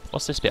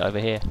 What's this bit over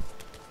here?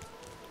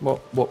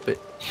 What bit?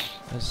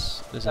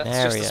 There's That's an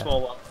area. just a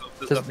small one.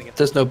 So there's nothing in it.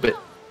 There's no bit.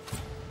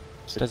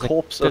 There's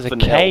corpse there's of a an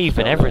cave elf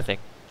and down there. everything.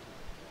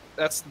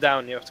 That's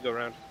down, you have to go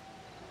around.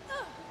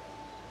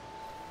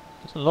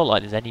 Doesn't look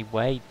like there's any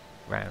way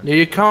round. Yeah,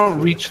 you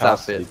can't reach that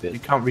Castle bit. You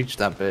can't reach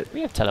that bit. We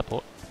have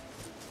teleport.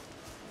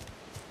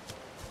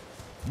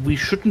 We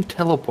shouldn't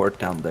teleport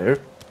down there.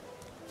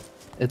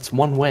 It's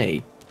one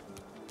way.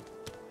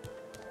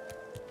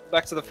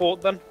 Back to the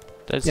fort then.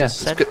 There's Yeah,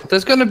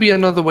 there's gonna be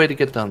another way to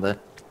get down there.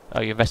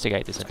 Oh, you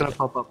investigate this. It's gonna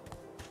pop up.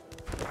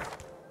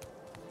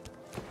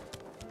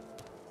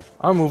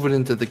 I'm moving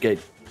into the gate.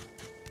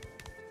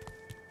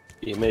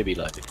 Yeah, maybe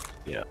like,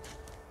 yeah.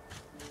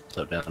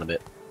 Slow down a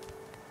bit.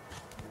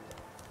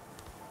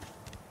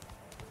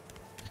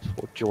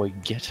 Joy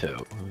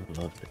Ghetto.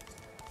 Oh, lovely.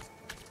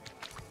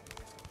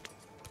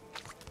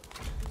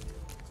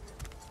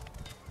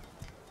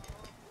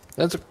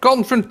 There's a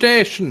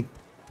confrontation.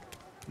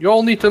 You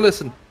all need to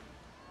listen.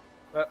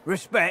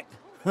 Respect?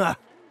 Huh.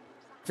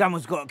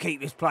 Someone's got to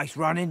keep this place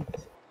running.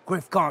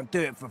 Griff can't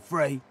do it for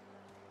free.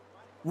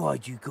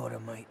 Why'd you gotta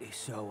make this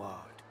so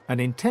hard? An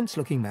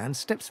intense-looking man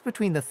steps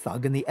between the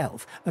thug and the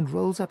elf and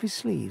rolls up his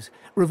sleeves,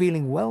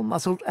 revealing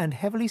well-muscled and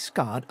heavily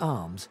scarred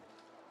arms.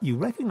 You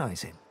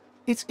recognize him.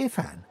 It's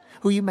Ifan,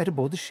 who you met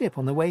aboard the ship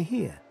on the way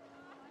here.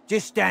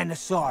 Just stand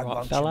aside, Right,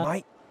 won't fella? you,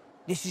 mate?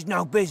 This is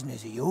no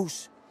business of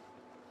yours.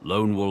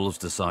 Lone wolves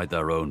decide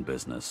their own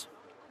business.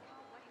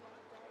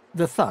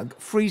 The thug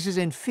freezes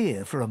in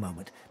fear for a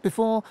moment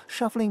before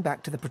shuffling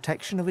back to the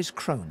protection of his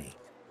crony.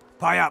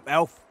 Pay up,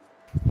 elf.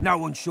 No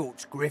one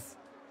shorts Griff.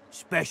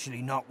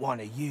 Especially not one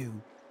of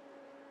you.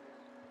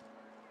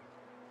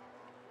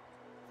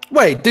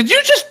 Wait, did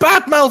you just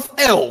badmouth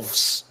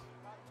elves?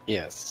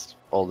 Yes.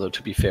 Although,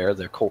 to be fair,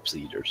 they're corpse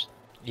eaters.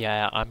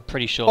 Yeah, I'm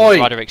pretty sure Oi.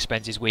 Roderick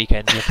spends his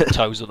weekend licking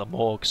toes at the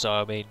morgue, so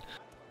I mean...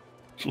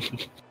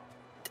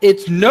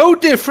 It's no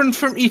different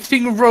from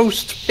eating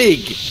roast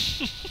pig.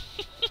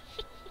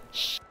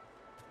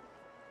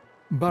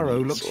 Burrow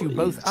looks you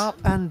both up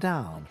and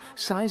down,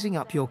 sizing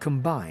up your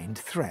combined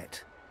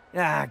threat.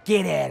 Ah,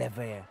 get out of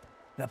here.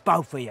 The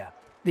both of you.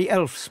 The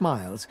elf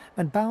smiles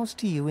and bows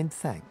to you in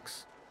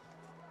thanks.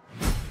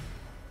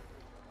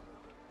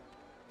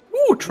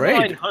 Ooh, trade.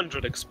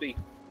 900 XP.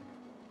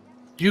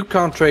 You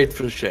can't trade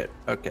for shit.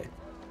 Okay,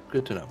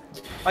 good to know.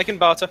 I can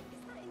barter.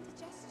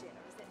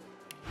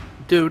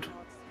 Dude,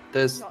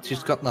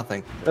 she's got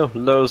nothing. Oh,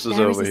 Lowe's is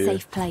There is over a here.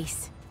 safe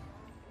place.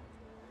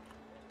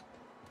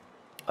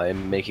 I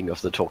am making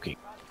of the talking.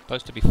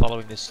 Supposed to be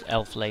following this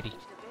elf lady.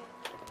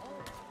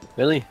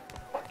 Really?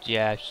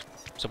 Yeah,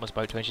 someone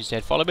spoke to her and she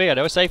said, follow me, I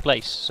know a safe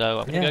place. So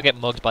I'm gonna go get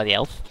mugged by the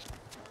elf.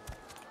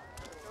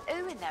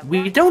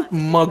 We don't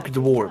mug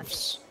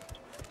dwarves.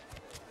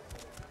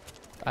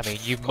 I mean,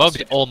 you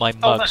mugged all my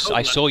mugs.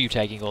 I saw you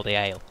taking all the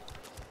ale.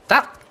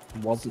 That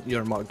wasn't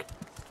your mug.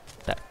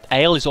 That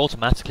ale is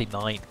automatically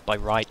mine, by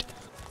right.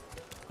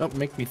 Don't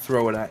make me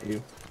throw it at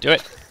you. Do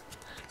it.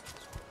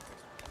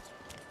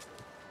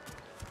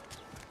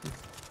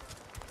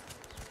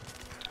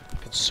 I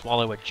can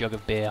swallow a jug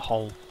of beer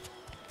whole.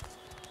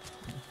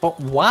 But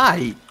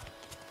why?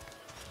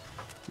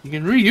 You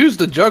can reuse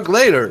the jug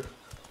later.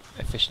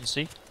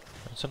 Efficiency.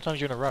 Sometimes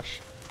you're in a rush.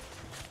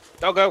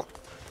 I'll go.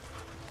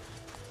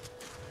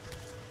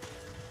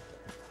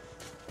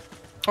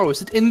 Oh,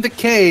 is it in the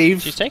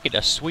cave? She's taking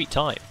a sweet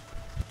time.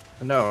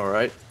 I know,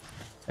 right?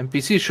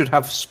 NPCs should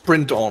have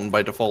sprint on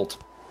by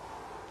default.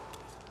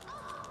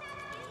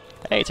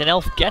 Hey, it's an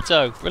elf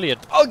ghetto.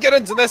 Brilliant. I'll get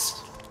into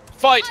this.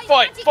 Fight,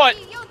 fight, fight.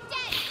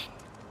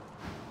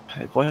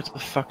 Hey, where the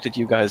fuck did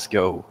you guys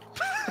go?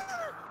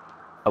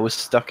 I was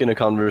stuck in a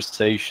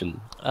conversation.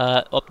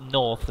 Up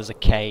north there's a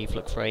cave.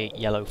 Look for a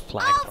yellow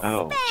flag.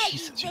 Oh, Spare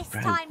Jesus, you you this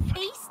ran time,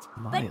 beast.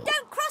 But miles.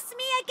 don't cross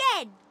me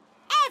again.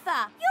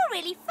 Ever.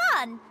 You're really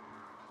fun.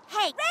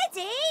 Hey,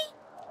 ready?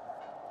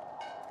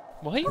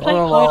 Why are you Oh, playing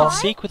no. hide and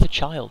seek with a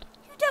child?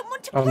 You don't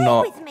want to I'm play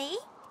not. with me?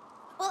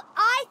 Well,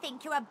 I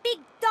think you're a big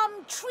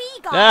dumb tree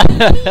guy with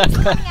leaves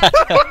coming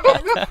out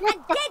of your nose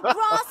and dead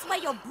grass where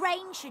your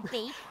brain should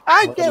be.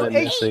 I And don't you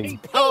eat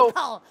think- people.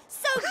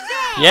 So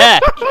there. Yeah,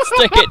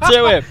 stick it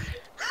to him.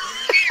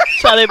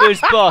 Tell him who's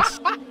boss.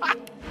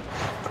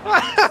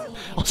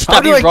 I'll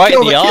stab do you I right in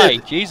kill the the eye.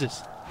 kid?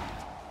 Jesus.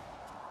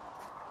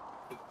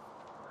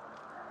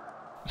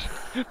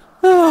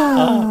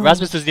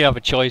 Rasmus doesn't even have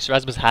a choice.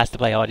 Rasmus has to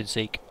play hide and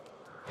seek.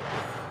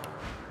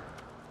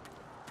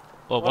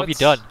 Well, what have you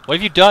done? What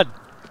have you done?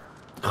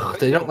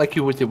 They don't like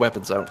you with your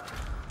weapons out.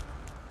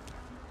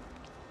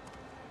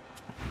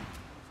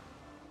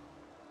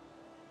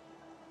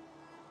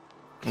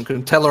 I'm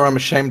gonna tell her I'm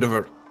ashamed of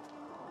her.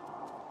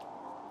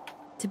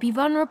 To be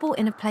vulnerable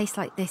in a place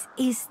like this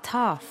is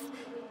tough.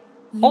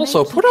 You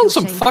Also, may put keep on your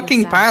some shame to fucking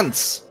yourself.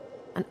 pants.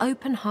 An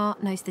open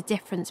heart knows the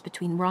difference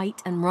between right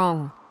and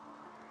wrong.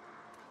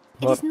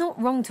 It What? is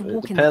not wrong to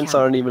walk The in the pants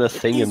camp. aren't even a It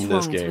thing is in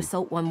this wrong to game.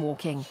 assault one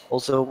walking.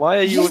 Also, why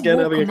are you Just again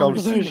walk having a among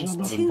conversation? humans I'm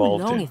not too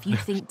involved long here. if you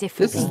think This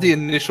differently. is the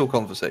initial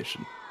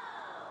conversation.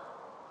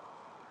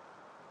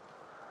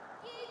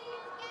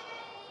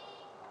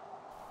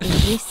 In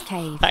this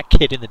cave, That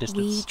kid in the we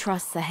distance.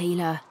 trust the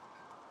healer.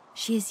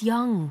 She is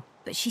young,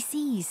 but she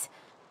sees.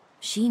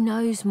 She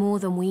knows more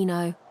than we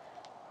know.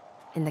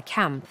 In the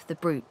camp, the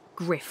brute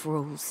Griff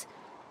rules.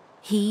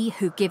 He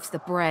who gives the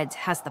bread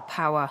has the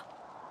power.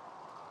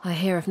 I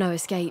hear of no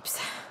escapes.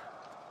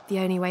 The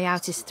only way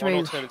out is One through.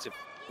 alternative.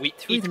 We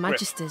Through eat the Griff.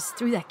 Magisters,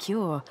 through their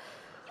cure.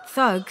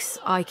 Thugs,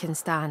 I can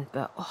stand,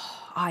 but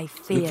I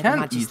fear You the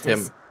can't eat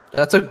Magisters. him.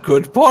 That's a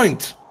good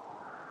point.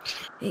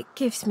 It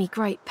gives me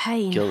great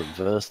pain. Kill him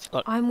first.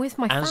 I'm with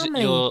my As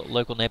family. your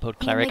local neighborhood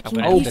cleric, I'm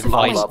Making going to peace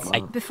advise with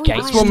fate before you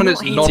against This woman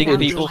is not not eating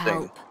interesting. people.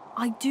 help.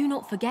 I do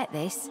not forget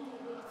this.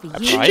 For A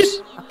you,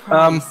 prize? a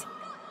prize.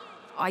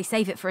 I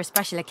save it for a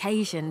special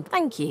occasion.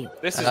 Thank you.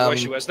 This is why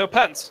she wears no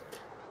pants.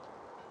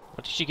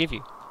 What did she give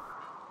you?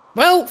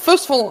 Well,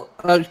 first of all,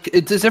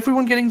 is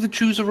everyone getting to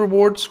choose a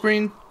reward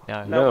screen?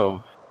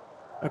 No.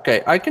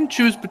 Okay, I can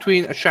choose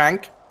between a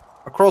shank,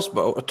 a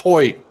crossbow, a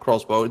toy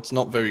crossbow. It's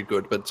not very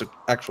good, but it's an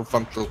actual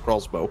functional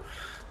crossbow.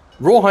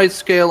 Rawhide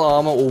scale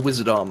armor or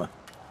wizard armor.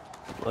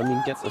 I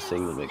mean, get the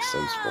thing that makes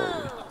sense for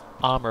you.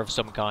 Armor of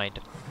some kind.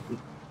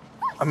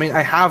 I mean,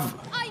 I have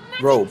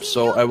robes,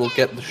 so I will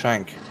get the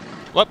shank.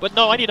 What? But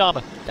no, I need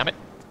armor. Damn it.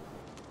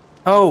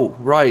 Oh,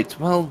 right.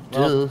 Well,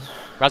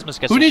 Rasmus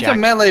gets who a needs a shank.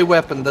 melee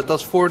weapon that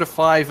does 4 to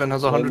 5 and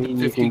has I mean,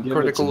 150 you can give it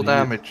critical to me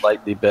damage?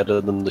 Slightly better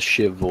than the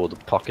shiv or the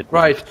pocket.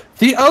 Right.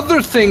 The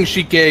other thing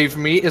she gave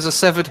me is a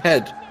severed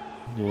head.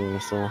 Yeah,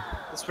 so...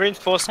 This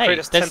reinforced Hey, crate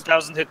has there's-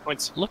 10,000 hit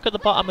points. Look at the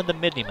bottom of the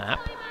mini-map.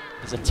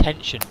 There's a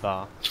tension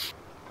bar.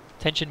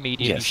 Tension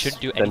medium, you Yes,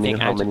 shouldn't do depending anything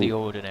on how out of many- the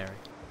ordinary.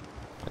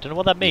 I don't know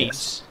what that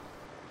means.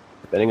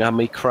 Depending on how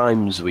many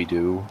crimes we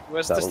do,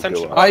 Where's that'll this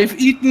tension go up. I've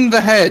eaten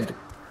the head.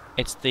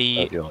 It's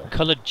the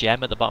coloured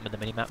gem at the bottom of the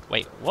mini-map.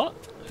 Wait, what?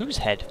 Whose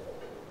head?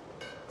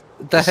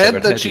 The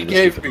head that she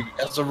gave me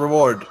as a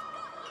reward.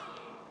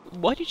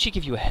 Why did she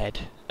give you a head?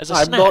 As a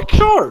I'm snack? not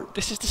sure.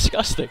 This is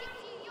disgusting.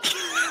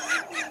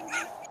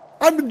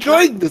 I'm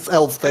enjoying this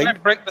elf thing. Can I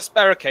break this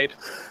barricade?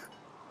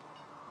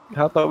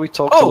 How about we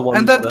talk to the Oh, one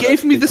and that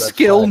gave me the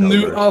skill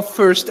of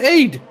first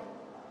aid.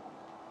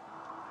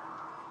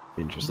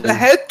 Interesting. The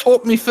head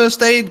taught me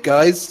first aid,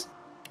 guys.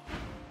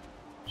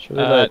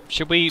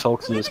 Should we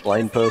talk to this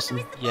blind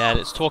person? Yeah,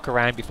 let's talk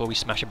around before we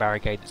smash a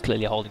barricade that's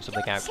clearly holding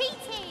something out.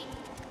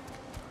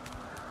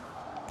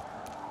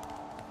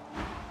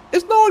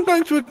 Is no one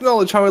going to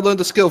acknowledge how I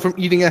learned a skill from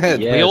eating a head?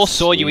 We all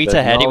saw you eat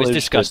a head. It was acknowledged it,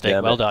 disgusting.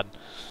 damn Well it. done.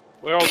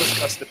 We're all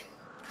disgusted.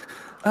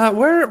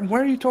 Where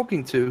are you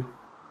talking to?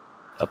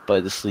 Up by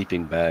the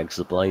sleeping bags,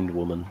 the blind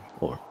woman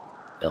or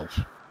elf.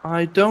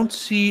 I don't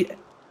see...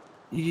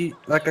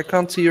 Like, I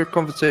can't see your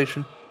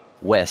conversation.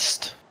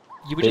 West.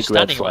 You were Big just red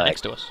standing right flag.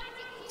 next to us.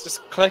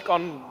 Just click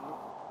on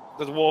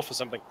the dwarf or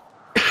something.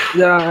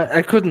 Yeah,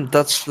 I couldn't.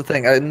 That's the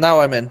thing. Now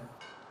I'm in.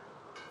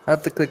 I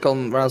have to click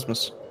on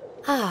Rasmus.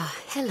 Ah,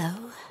 hello.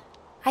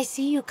 I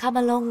see you come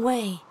a long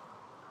way.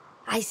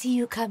 I see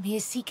you come here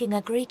seeking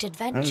a great I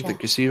don't adventure.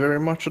 think you see very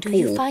much at Do all.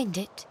 you find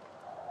it?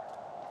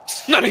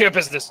 It's none of your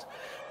business.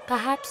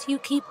 Perhaps you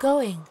keep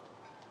going.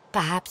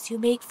 Perhaps you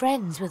make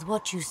friends with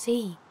what you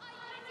see.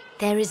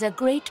 There is a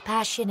great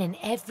passion in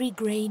every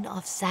grain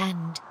of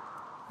sand.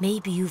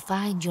 Maybe you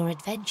find your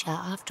adventure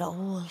after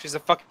all. She's a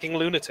fucking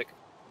lunatic.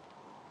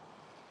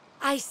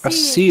 I see A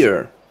seer.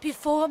 it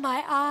before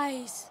my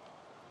eyes.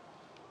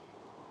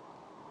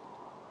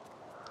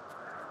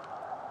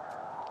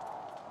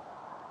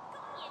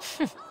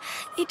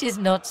 It is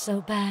not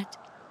so bad.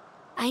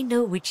 I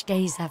know which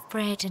days have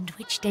bread and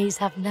which days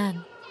have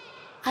none.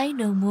 I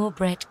know more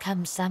bread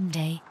comes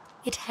someday.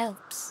 It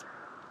helps.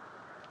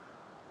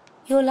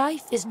 Your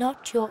life is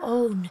not your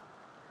own.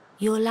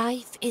 Your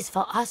life is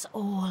for us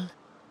all.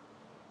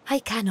 I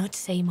cannot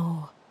say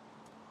more.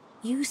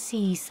 You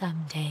see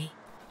someday.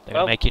 They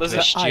will make it there's into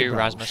a a stew, eyebrow.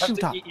 Rasmus. Have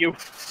to eat you.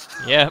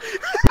 Yeah.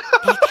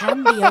 There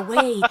can be a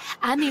way.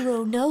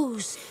 Amiro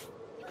knows.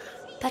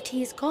 But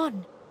he is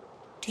gone.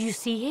 Do you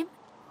see him?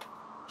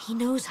 He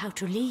knows how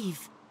to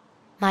leave.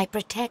 My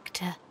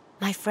protector,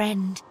 my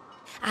friend.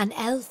 An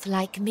elf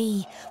like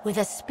me, with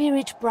a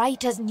spirit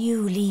bright as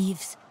new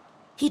leaves.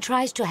 He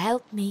tries to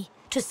help me,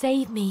 to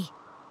save me,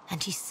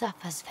 and he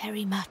suffers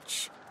very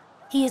much.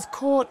 He is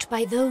caught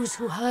by those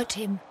who hurt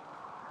him.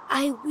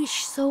 I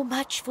wish so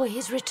much for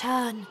his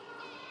return.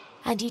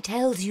 And he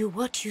tells you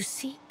what you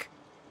seek.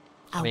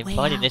 I mean, way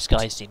finding out. this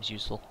guy seems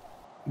useful.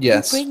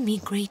 Yes. You bring me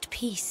great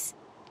peace.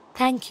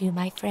 Thank you,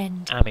 my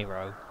friend.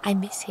 Amiro. I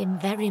miss him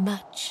very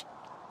much.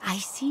 I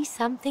see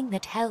something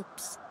that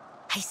helps.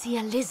 I see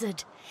a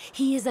lizard.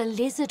 He is a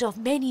lizard of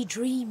many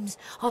dreams,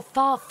 of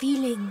far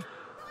feeling.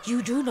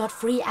 You do not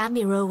free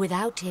Amiro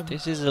without him.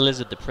 This is the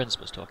lizard the prince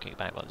was talking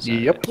about. By the sound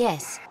of Yep. it.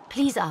 Yes,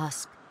 please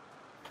ask.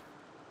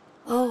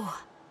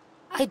 Oh,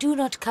 I do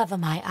not cover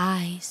my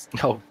eyes.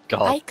 Oh,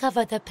 I God.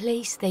 cover the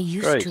place they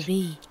used Great. to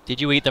be.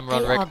 Did you eat them, They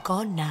are Roderick?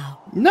 gone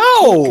now.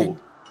 No!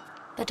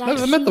 But I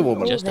Never see met the you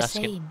woman. all Just the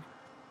asking. same.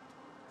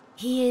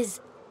 He is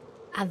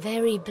a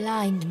very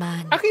blind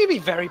man. How can you be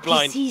very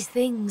blind? He sees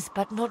things,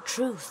 but not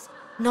truth,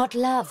 not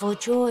love or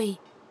joy.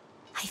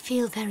 I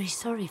feel very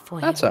sorry for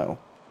him. That's how.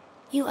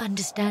 You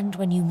understand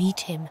when you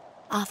meet him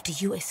after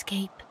you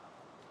escape.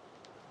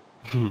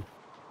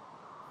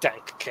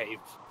 Dank cave.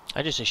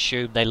 I just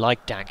assumed they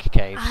like dank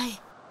caves. I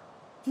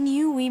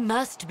knew we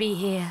must be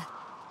here.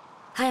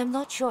 I am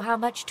not sure how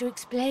much to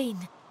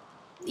explain.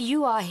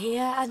 You are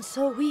here, and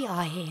so we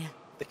are here.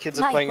 The kids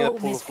are My playing in a home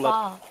pool is of blood.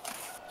 far.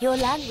 Your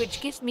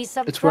language gives me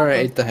some It's trouble. where I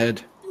ate the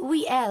head.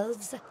 We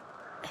elves,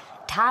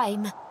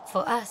 time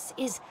for us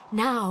is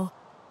now.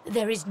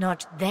 There is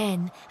not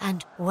then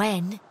and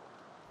when.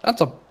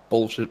 That's a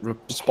bullshit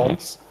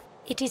response.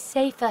 It is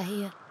safer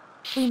here.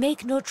 We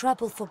make no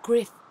trouble for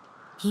Griff.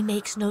 He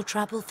makes no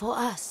trouble for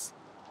us.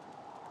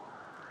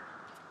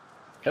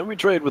 Can we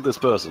trade with this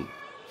person?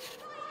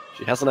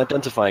 She has an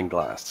identifying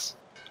glass.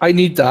 I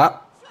need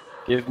that.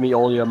 Give me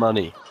all your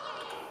money.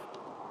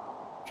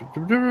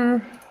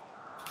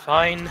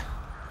 Fine.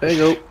 There you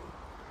go.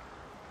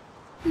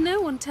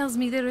 No one tells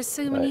me there are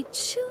so many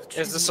children.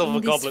 Here's the silver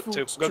in this goblet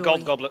too. fort, Gold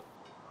Joy. goblet.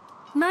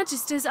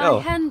 Magisters Oh.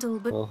 I handle,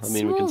 but Well, I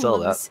mean, we small can sell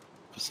that ones.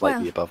 for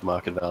slightly Well, above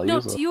market value.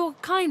 Not so- your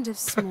kind of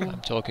small.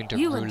 I'm talking to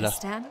You Ruler.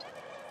 understand?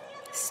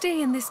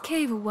 Stay in this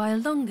cave a while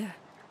longer.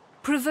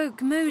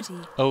 Provoke Modi,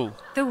 Oh.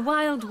 the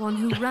wild one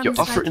who runs Your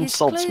offer like his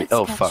insults me. clothes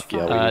Oh catch fuck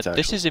yeah! fire. We need to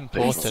This is I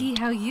important. see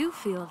how you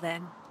feel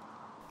then.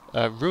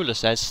 Ruler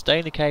says, stay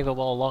in the cave a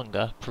while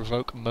longer,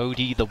 provoke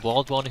Modi, the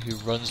wild one who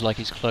runs like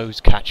his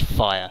clothes catch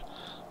fire.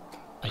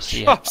 I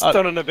see. Sharp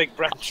stone on a big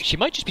branch. She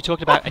might just be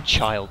talking about a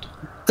child.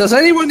 Does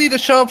anyone need a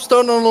sharp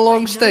stone on a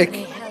long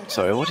stick?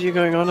 Sorry, what are you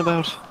going on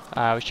about?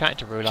 I was chatting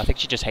to Ruler, I think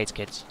she just hates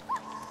kids.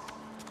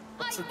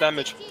 What's the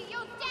damage?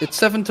 It's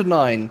 7 to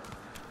 9.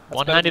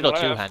 One-handed or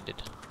what I have. two-handed?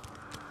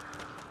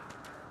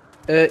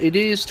 It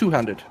is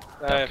two-handed.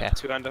 Okay.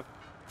 Two-hander.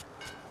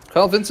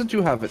 Well, Vincent,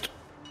 you have it.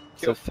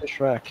 It's a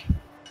fish rack.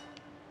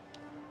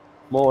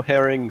 More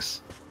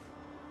herrings.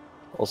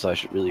 Also, I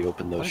should really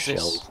open those What is this?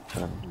 shells.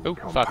 Oh,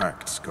 fuck.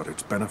 Compact's got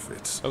its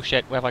benefits. Oh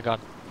shit, where have I gone?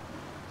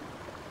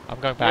 I'm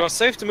going You back. are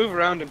safe to move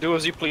around and do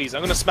as you please.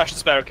 I'm gonna smash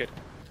this barricade.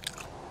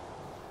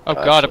 Oh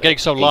god, I'm getting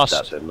so hate that,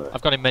 lost. didn't I?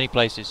 I've gone in many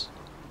places.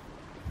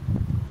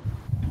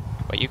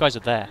 Wait, you guys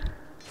are there.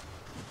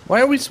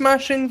 Why are we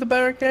smashing the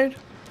barricade?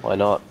 Why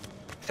not?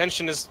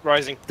 Tension is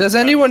rising. Does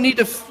anyone need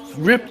a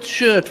ripped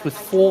shirt with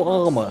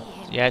 4 armor?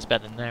 Yeah, it's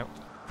better than now.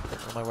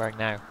 What am I wearing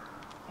now?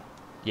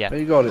 Yeah.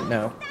 You got it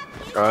now.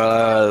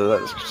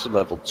 That's just a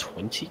level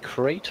 20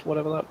 crate,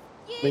 whatever that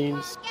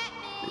means.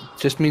 It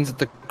just means that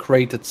the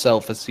crate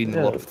itself has seen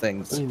a lot of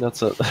things. I mean,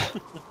 that's a...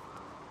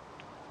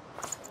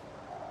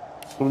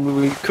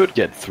 we could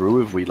get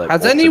through if we like...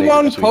 Has alternate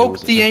anyone between poked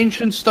those. the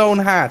ancient stone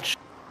hatch?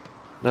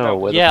 No,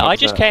 where the Yeah, I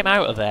fuck's just that? came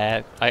out of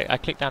there. I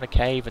clicked down a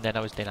cave and then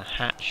I was in a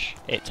hatch.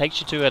 It takes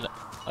you to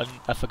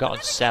a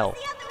forgotten cell.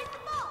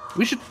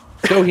 We should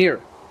go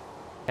here.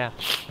 Yeah,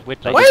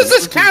 weird place. Why is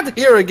this cat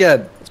here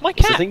again? It's my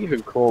It's the cat! thing you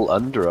can call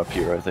under up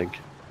here, I think.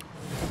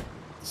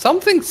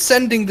 Something's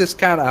sending this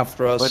cat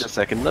after us. Wait a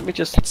second, let me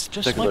just It's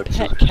just take a my look.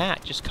 pet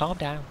cat, just calm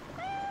down.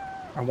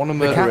 I want to The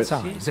murder cat's it.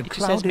 eyes are It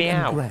says clouded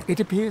meow. and grey. It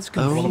appears Oh,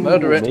 confused.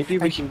 murder it. maybe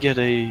we can get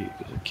a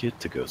kid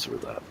to go through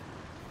that.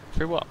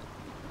 Through what?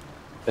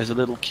 There's a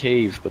little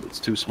cave, but it's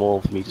too small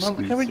for me to Well,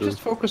 squeeze can we through. just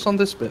focus on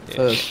this bit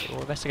first?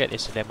 We'll investigate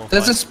this and then we'll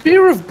There's a find...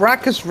 spear of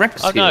Brachus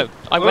Rex Oh here. no,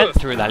 I went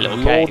through that little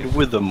Lord cave.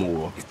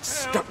 Withermore. It's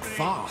stuck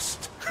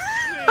fast.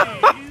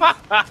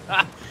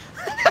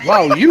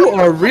 Wow, you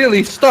are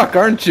really stuck,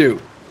 aren't you?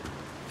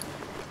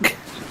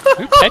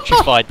 Who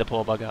petrified the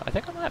poor bugger? I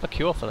think I might have a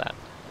cure for that.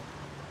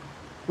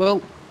 Well,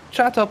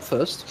 chat up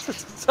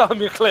first. Tell him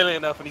you're clearly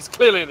enough, and he's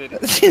clearly an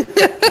idiot.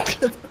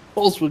 Of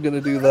course we're gonna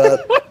do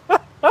that.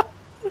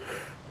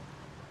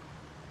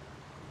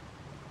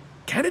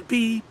 Can it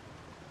be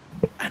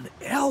an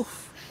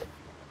elf?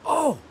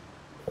 Oh,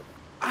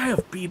 I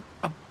have been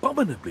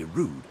abominably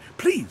rude.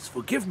 Please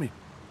forgive me.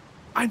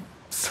 I'm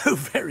so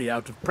very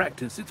out of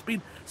practice. It's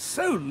been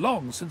so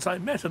long since I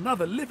met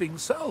another living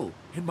soul.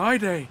 In my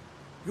day,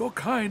 your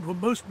kind were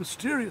most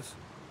mysterious.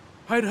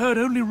 I'd heard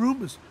only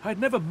rumors. I'd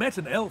never met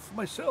an elf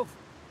myself.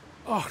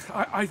 Oh,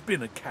 I've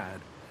been a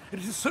cad. It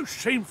is so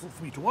shameful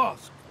for me to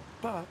ask.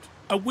 But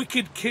a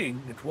wicked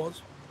king it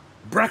was,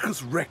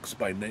 Brachus Rex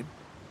by name.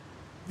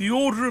 The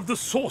Order of the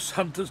Source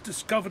Hunters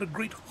discovered a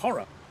great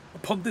horror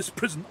upon this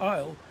prison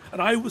isle,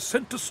 and I was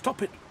sent to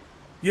stop it.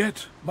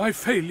 Yet my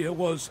failure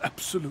was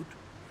absolute.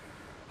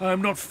 I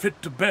am not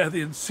fit to bear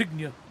the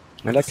insignia.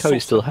 I like how he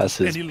still has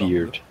Sorcerer his any longer.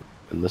 beard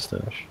and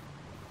mustache.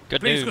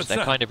 Good Please, news, good they're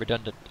sir. kind of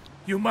redundant.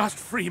 You must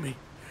free me.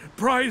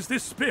 Prise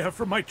this spear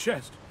from my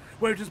chest,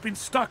 where it has been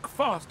stuck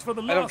fast for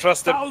the I don't last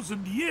trust him.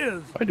 1,000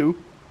 years. I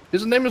do.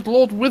 His name is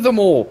Lord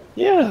Withermore.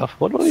 Yeah,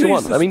 what do you Seize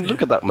want? the I mean, spear.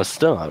 look at that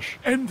mustache.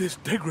 End this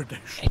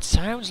degradation. It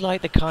sounds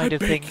like the kind I of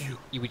beg thing you.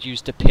 you would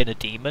use to pin a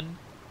demon.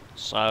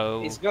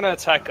 So... He's gonna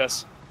attack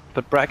us.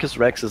 But Brachus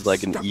Rex is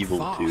like an Stuck evil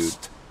fast.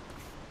 dude.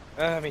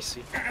 Let me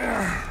see.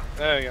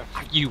 There we go.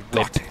 You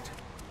Got wimp. it.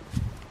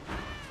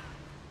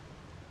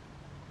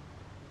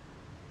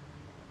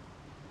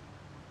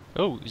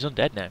 Oh, he's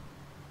undead now.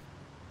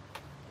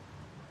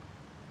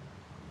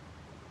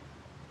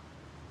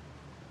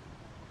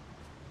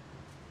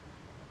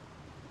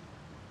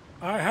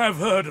 I have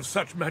heard of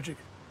such magic,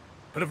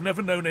 but have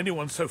never known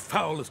anyone so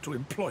foul as to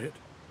employ it.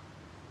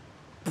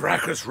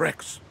 Brachus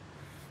Rex.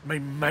 May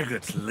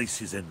maggots lace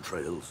his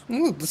entrails.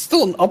 It's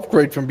still an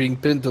upgrade from being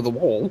pinned to the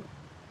wall.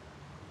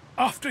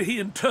 After he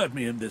interred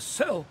me in this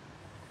cell,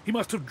 he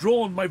must have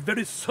drawn my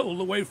very soul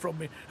away from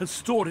me and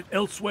stored it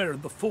elsewhere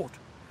in the fort.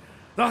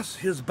 Thus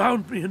he has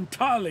bound me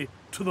entirely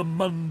to the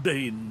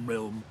mundane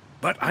realm.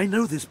 But I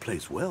know this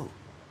place well.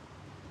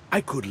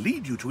 I could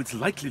lead you to its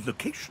likely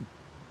location.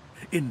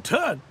 In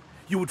turn,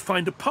 you would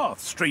find a path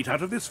straight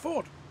out of this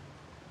fort.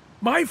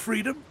 My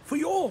freedom for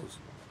yours.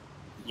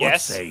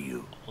 Yes. What say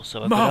you? Also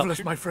a good Marvelous,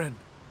 option. my friend.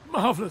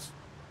 Marvelous.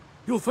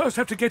 You'll first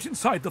have to get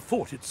inside the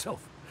fort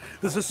itself.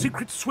 There's a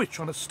secret switch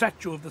on a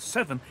statue of the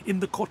Seven in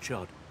the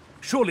courtyard.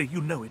 Surely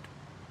you know it.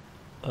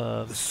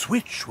 The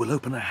switch will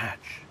open a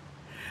hatch,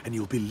 and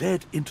you'll be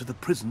led into the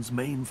prison's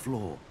main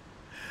floor.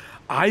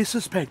 I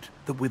suspect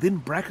that within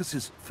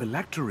Brachus's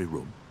phylactery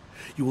room,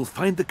 you will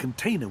find the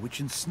container which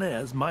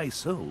ensnares my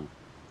soul.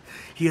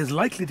 He has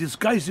likely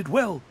disguised it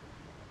well,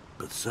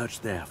 but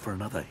search there for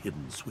another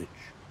hidden switch.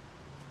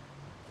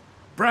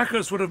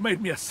 Brachus would have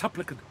made me a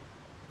supplicant,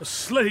 a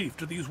slave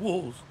to these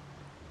walls.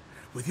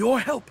 With your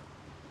help,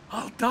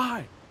 I'll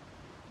die.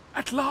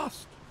 At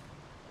last.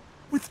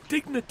 With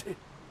dignity.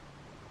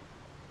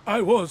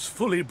 I was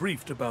fully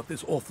briefed about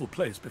this awful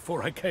place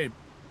before I came.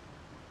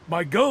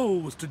 My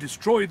goal was to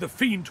destroy the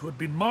fiend who had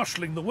been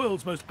marshalling the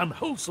world's most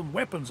unwholesome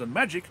weapons and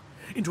magic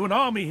into an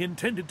army he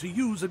intended to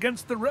use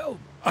against the realm.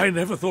 I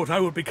never thought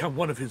I would become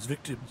one of his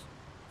victims.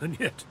 And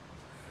yet,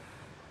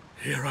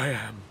 here I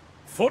am.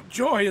 Fort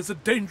Joy is a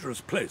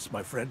dangerous place,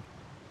 my friend.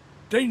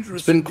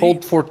 Dangerous. It's been indeed.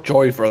 called Fort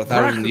Joy for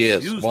 1,000 Brachus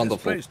years. used Wonderful.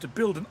 this place to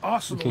build an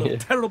arsenal of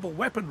terrible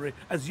weaponry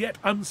as yet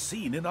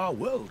unseen in our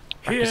world.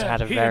 Brachus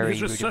had a very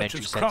his rudimentary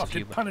researchers sense of crafted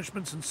humour.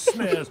 punishments and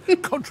snares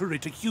contrary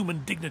to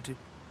human dignity.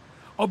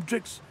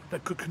 Objects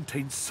that could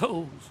contain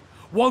souls,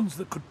 wands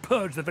that could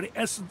purge the very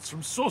essence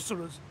from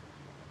sorcerers.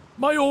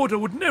 My order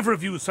would never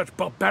have used such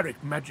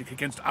barbaric magic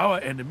against our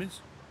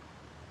enemies.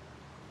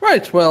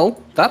 Right,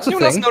 well, that's a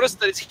Anyone else thing. notice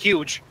that it's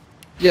huge?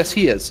 Yes,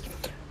 he is.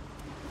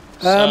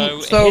 So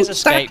his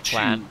escape statue.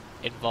 plan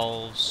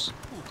involves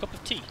a cup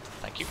of tea.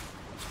 Thank you.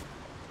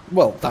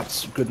 Well,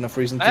 that's good enough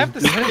reason to I have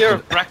the do Spear it.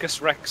 of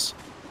Brachus Rex.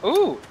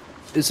 Ooh!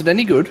 Is it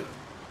any good?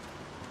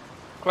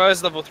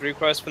 Requires level 3,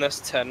 requires finesse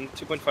 10,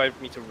 2.5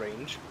 meter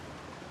range.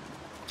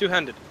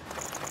 Two-handed.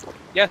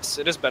 Yes,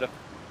 it is better.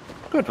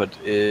 Good, but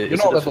You're is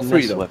not it a level 3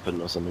 finesse though.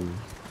 weapon or something?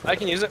 I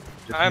can use it.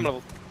 I am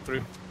level 3.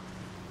 Wait,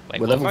 We're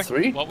what level am I-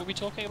 3? What were we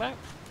talking about?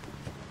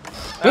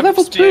 We're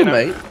level 2,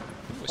 mate.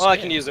 Well, I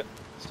can use it,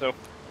 so...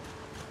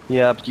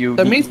 Yeah, but you.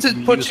 That means you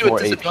it puts use you at more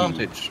AP.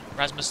 disadvantage.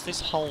 Rasmus,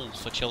 this hole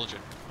for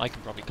children. I can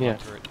probably climb Yeah.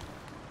 through it.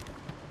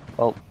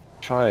 Well,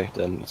 try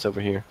then. It's over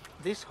here.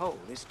 This hole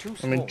is too I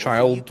small. mean,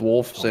 child,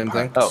 dwarf, same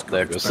thing. Oh,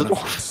 there goes the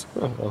dwarf.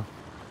 Oh, well.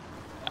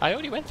 I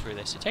already went through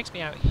this. It takes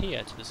me out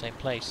here to the same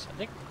place. I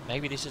think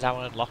maybe this is how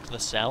I unlocked the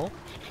cell.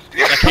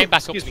 I came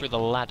back up through the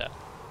ladder.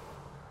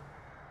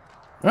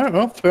 Alright,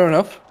 well, fair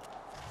enough.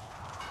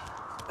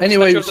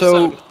 Anyway, Statue of the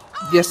so... Seven.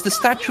 Yes, the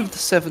Statue of the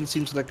Seven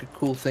seems like a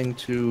cool thing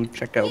to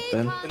check out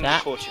then. In That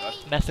the courtyard.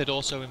 method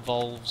also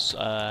involves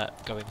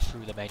going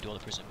through the main door of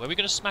the prison. Were we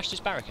going to smash this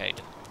barricade?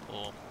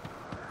 Or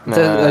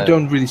I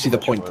don't really see the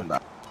point in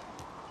that.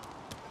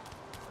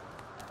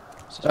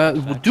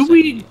 Do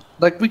we...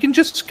 Like, we can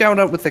just scout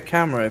out with the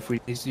camera if we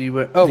see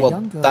where... Oh, The well,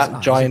 young girl's that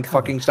eyes giant are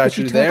covered, fucking but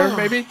statue she there, told-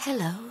 maybe?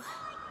 Hello.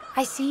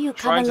 I see you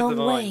come Shrine a to the long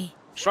Divine. way.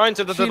 Shrine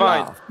to the She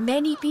Divine. laughed.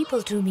 Many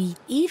people to me,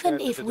 even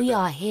if we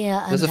are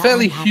here There's a under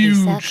fairly unhappy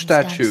huge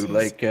statue, circumstances.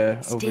 like,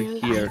 over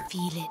Still, here. I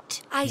feel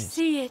it. I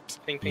see it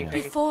Ping, ping,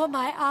 ping. before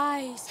my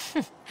eyes.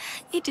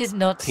 It is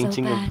not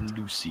Painting so bad. of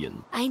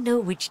Lucian. I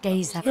know which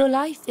days are. Your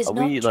life is Are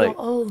not we, your like,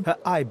 own. Her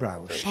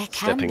eyebrows. There can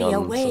stepping be on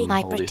a way, some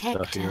my holy stuff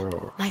protector, here,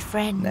 or- my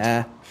friend,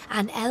 Nah.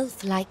 an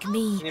elf like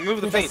me, Can you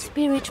move the with a painting?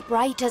 spirit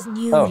bright as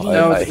new Oh, leaves.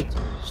 No, I- it's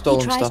stolen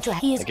He tries stuff. to.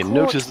 He is I can caught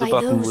notice the by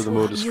button those with the who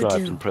more harm you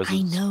described do. and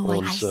presence I know.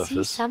 on I see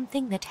surface.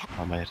 something that.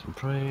 I might and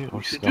pray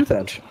or should do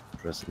that.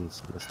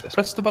 Presence. Let's test.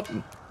 Press the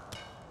button.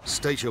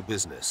 State your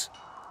business.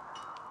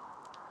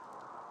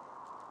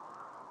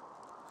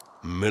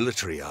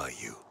 Military, are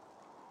you?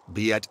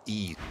 Be at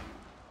ease.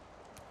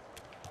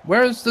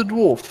 Where is the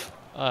dwarf?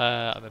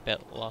 I'm a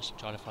bit lost. I'm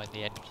trying to find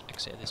the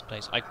exit of this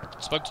place. I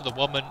spoke to the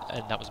woman,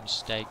 and that was a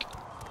mistake.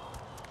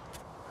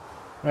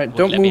 Right, Wouldn't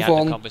don't let me move have the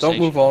on. Don't conversation.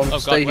 move on. Oh,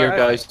 God, Stay here, where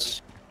am I?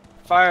 guys.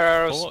 Fire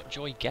arrows. Fort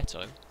Joy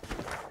Ghetto. Yeah,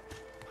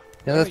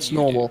 Where that's are you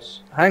normal.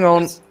 dudes? Hang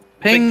on.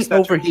 Ping statue.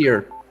 over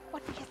here.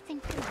 What do you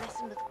think of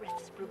messing with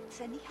Griff's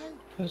brutes anyhow?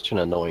 Such an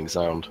annoying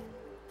sound.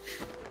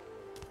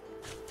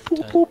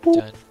 Dun, dun,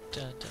 dun,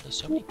 dun. There's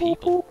so many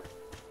people.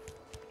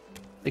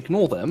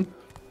 Ignore them.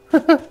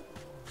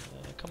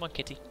 Come on,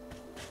 kitty.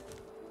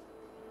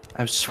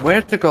 I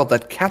swear to God,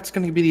 that cat's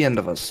gonna be the end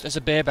of us. There's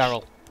a beer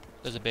barrel.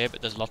 There's a beer,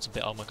 but there's lots of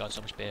beer. Oh my God,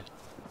 so much beer.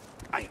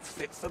 Ain't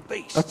fit for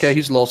beasts. Okay,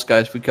 he's lost,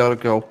 guys. We gotta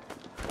go.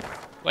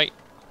 Wait,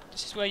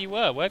 this is where you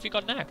were. Where have you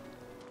gone now?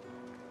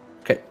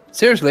 Okay,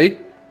 seriously?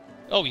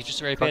 Oh, you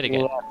just reappeared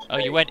again. Oh,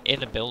 you went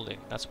in a building.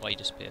 That's why you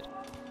disappeared.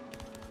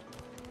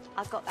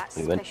 I've got that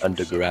We went special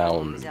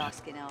underground. shit I was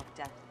asking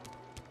after.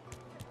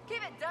 Keep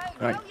it down,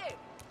 Right. will you?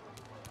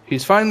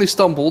 He's finally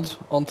stumbled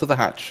onto the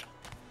hatch.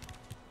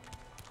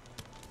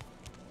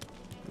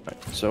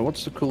 Right, so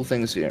what's the cool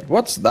things here?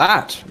 What's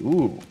that?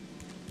 Ooh.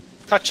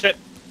 Touch it.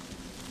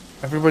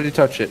 Everybody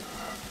touch it.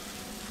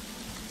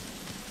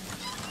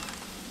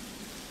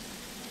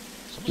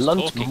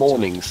 Blunt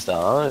Morning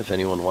Star, if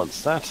anyone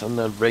wants that, and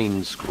the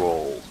Rain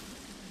Scroll.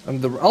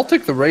 And I'll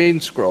take the rain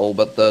scroll,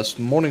 but the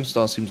morning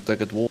star seems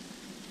like a dwarf.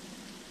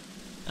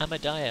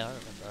 Amadea, I remember.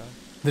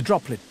 The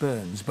droplet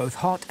burns both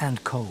hot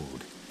and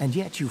cold, and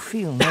yet you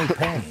feel no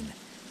pain.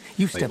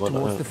 You step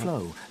towards the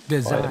flow,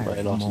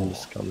 desiring more,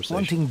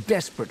 wanting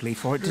desperately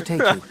for it to take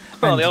you, Well,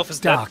 the and elf is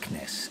dead.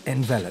 darkness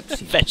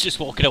envelops you. Fed's just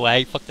walking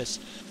away. Fuck this.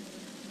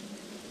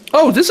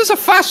 Oh, this is a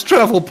fast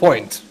travel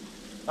point.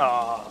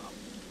 Ah.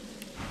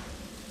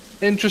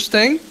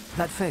 Interesting.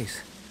 That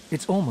face,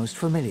 it's almost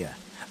familiar,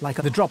 like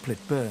the droplet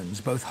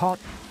burns both hot.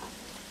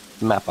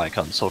 Map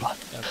icon, sort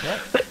of. Okay.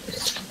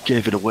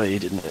 Gave it away,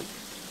 didn't it?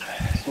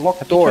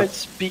 Locked door. Tried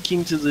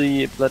speaking to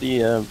the bloody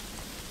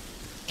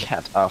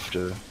cat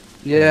after.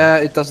 Yeah,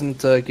 it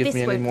doesn't give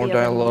me any more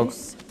dialogue.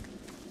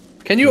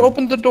 Can you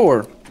open the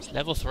door? It's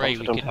level 3.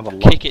 We don't can have a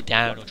lock. kick it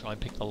down or try and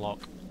pick the lock.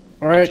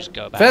 All right, Just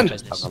go about our Fen,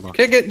 business.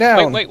 kick it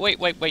down. Wait.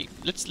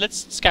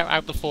 Let's scout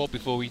out the fort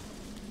before we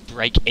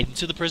break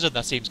into the prison.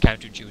 That seems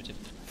counterintuitive.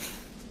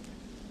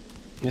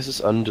 This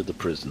is under the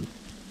prison.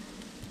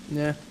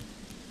 Yeah.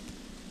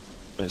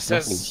 There's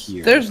nothing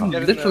here. There's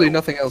literally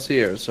nothing else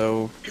here,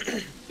 so...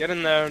 Get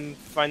in there and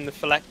find the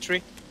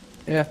phylactery.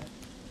 Yeah.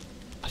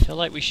 I feel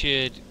like we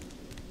should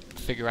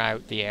figure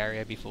out the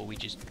area before we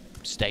just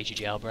stage a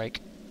jailbreak.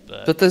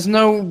 But there's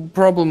no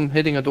problem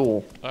hitting a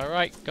door.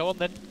 Alright, go on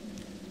then.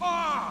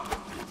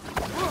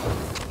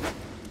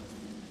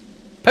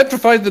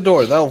 Petrify the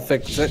door, that'll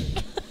fix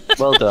it.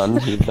 Well done,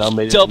 you've now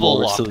made it Double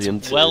more locked.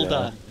 resilient. Well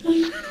done.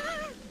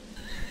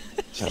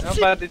 How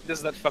badly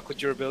does that fuck with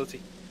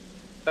durability?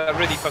 That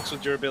really fucks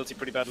with durability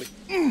pretty badly.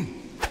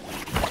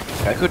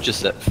 I could just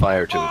set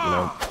fire to it, you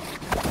know.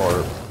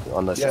 Or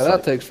unless Yeah, it's that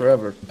like takes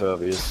forever.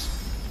 impervious.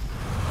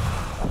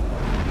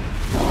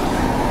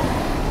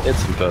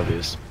 It's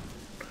impervious.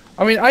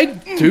 I mean, I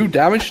do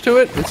damage to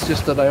it, it's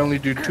just that I only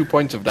do 2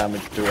 points of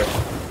damage to it.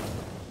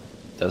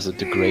 Does it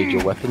degrade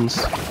your weapons?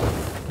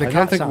 The I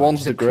don't think cat's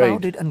one's eyes are degrade.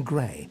 clouded and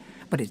grey,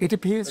 but it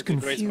appears It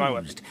degrades my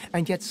weapon. confused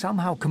and yet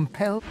somehow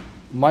compelled.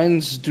 Mine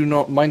do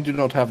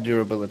not have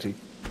durability.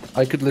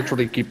 I could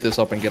literally keep this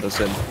up and get us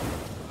in,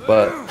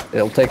 but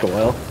it'll take a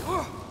while.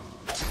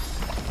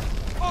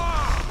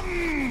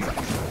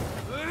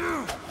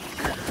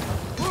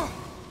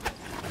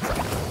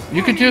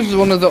 You could use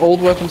one of the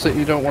old weapons that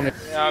you don't want to.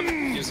 Yeah,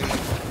 I'm using.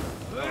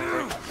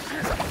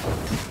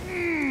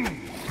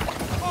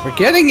 We're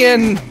getting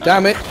in,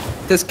 damn it!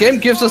 This game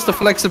gives us the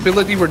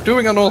flexibility. We're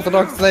doing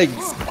unorthodox things.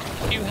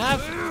 You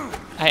have.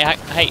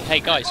 Hey,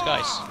 guys. I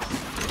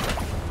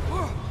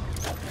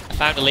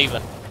found a lever.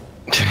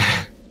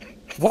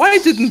 Why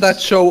didn't that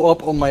show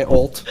up on my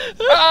alt?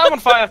 Ah, I'm on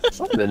fire!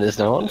 Something is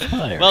now on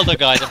fire. Well done,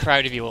 guys. I'm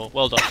proud of you all.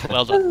 Well done.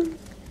 Well done.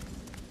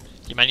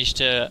 You managed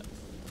to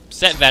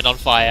set Ven on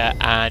fire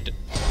and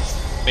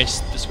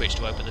miss the switch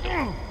to open the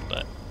door.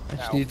 But I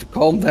just need to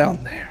calm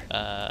down there.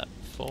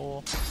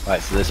 4.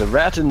 Right, so there's a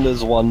rat in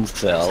this one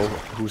cell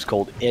who's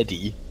called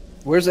Eddie.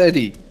 Where's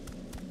Eddie?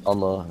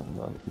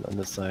 On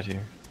this side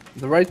here.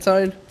 The right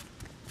side?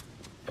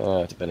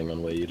 Depending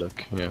on where you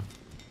look, yeah.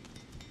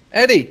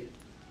 Eddie!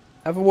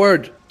 Have a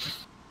word.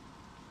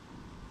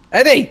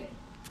 Eddie!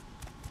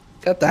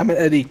 God damn it,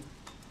 Eddie.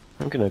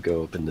 I'm gonna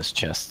go open this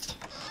chest.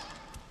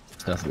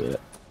 There's nothing in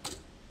it.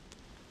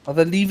 Are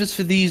there levers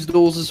for these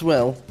doors as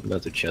well?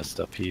 Another chest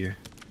up here.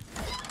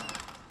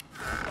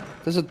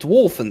 There's a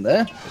dwarf in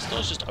there. This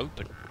door's just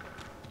open.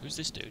 Who's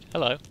this dude?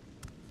 Hello.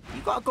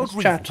 You got a good Let's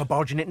reason chat. for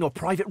barging into a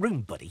private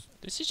room, buddy.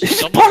 This is just He's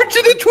someone...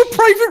 barging into a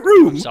private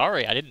room!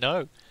 Sorry, I didn't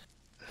know.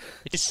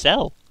 It's his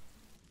cell.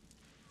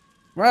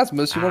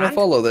 Rasmus, you want to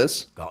follow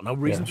this? Got no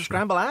reason to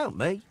scramble out,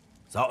 me.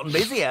 It's hot and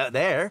busy out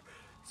there.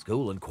 It's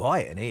cool and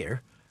quiet in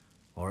here.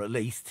 Or at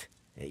least,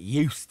 it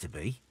used to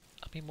be.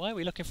 I mean, why are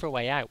we looking for a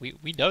way out? We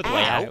know the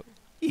way out.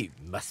 You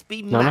must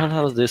be No, mad. not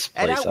how this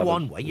Head place. out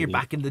one way, you're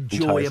back in the entire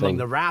joy among thing.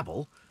 the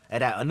rabble.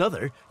 Head out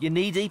another, you're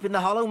knee-deep in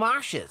the hollow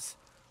marshes.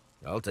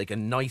 I'll take a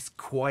nice,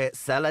 quiet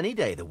cell any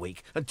day of the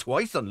week, and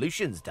twice on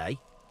Lucian's Day.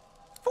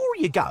 Before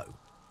you go,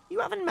 you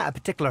haven't met a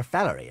particular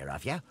fella here,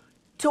 have you?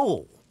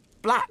 Tall,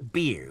 black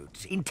beard,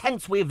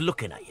 intense way of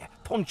looking at you.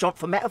 Punch-up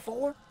for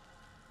metaphor?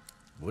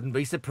 Wouldn't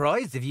be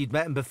surprised if you'd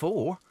met him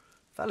before.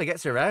 Fella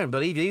gets around,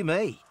 believe you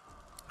me.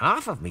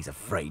 Half of me's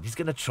afraid he's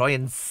going to try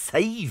and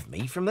save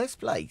me from this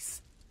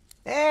place.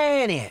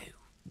 Anyhow,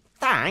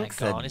 thanks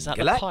Hang on, and is that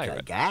good the luck, pirate?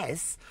 I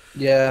guess.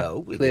 Yeah,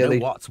 So, if you clearly.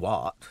 know what's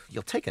what,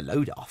 you'll take a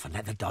load off and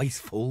let the dice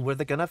fall where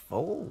they're going to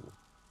fall.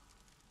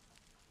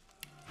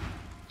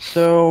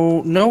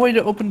 So, no way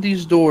to open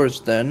these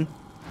doors then.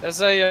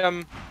 There's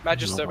a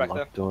Magister back there.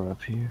 Locked door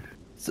up here.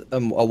 A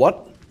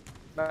what?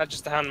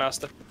 Magister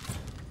Handmaster.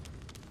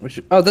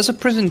 Oh, there's a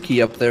prison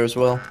key up there as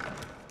well.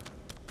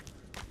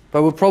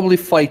 But we'll probably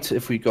fight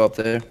if we go up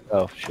there.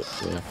 Oh shit,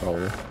 yeah,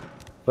 probably.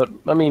 But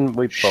I mean,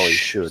 we probably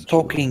should.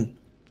 Talking.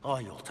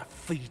 I ought to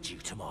feed you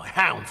to my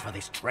hounds for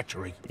this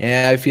treachery.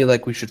 Yeah, I feel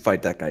like we should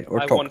fight that guy.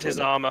 Or I talk want to his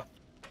him. armor.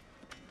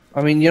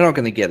 I mean, you're not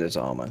going to get his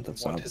armor.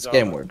 That's not how his this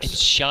game armor. works. It's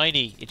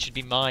shiny. It should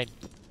be mine.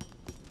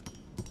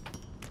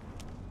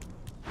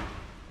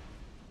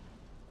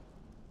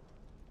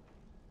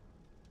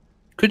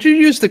 Could you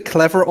use the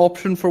clever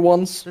option for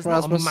once, There's not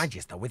a Rasmus?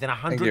 magister within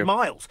Thank you. 100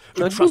 miles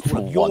who No, trusts for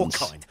one of your once.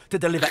 kind to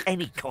deliver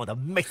any kind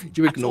of message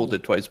You at ignored all.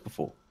 it twice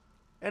before.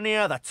 Any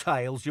other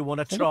tales you want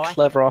to What a try?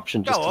 clever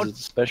option, just Go 'cause on. it's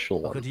a special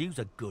I one. could use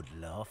a good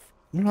laugh.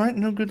 Alright,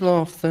 no good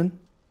laugh then.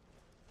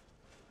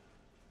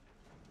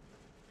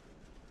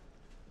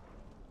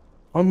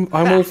 I'm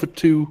all for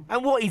 2.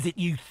 And what is it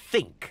you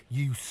think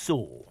you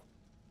saw?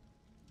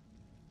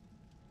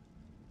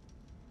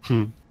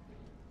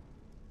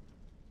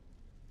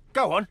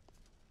 Go on.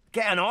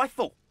 Get an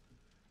eyeful.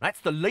 That's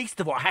the least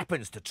of what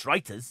happens to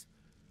traitors.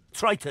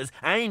 Traitors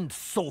and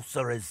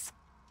sorcerers.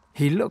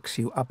 He looks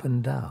you up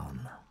and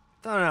down.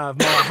 Don't know if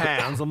my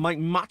hounds will make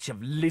much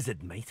of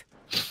lizard meat.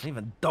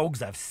 Even dogs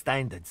have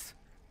standards.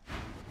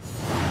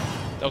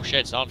 Oh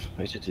shit, it's on.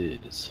 Right, it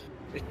is.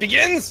 It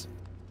begins!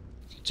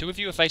 2 of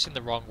you are facing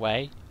the wrong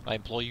way. I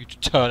implore you to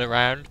turn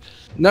around.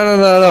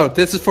 No.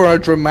 This is for our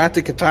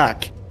dramatic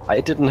attack. I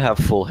didn't have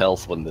full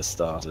health when this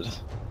started.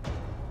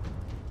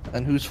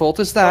 And whose fault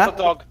is Not that?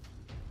 the dog.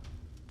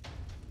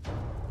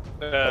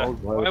 Why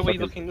Why are we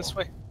fucking- looking this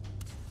way?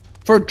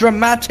 For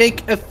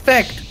dramatic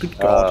effect. Good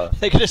God.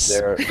 They're gonna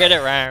spin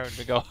around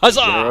and go, huzzah!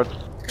 There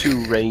are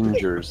 2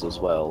 rangers as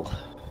well.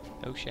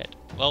 Oh shit.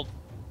 Well,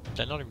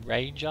 they're not in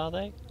range, are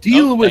they?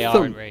 Deal Oh, with they are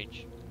them. in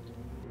range.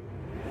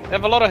 They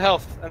have a lot of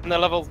health, and they're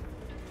level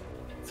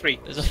 3.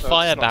 There's a so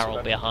fire it's not too barrel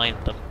bad.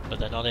 behind them, but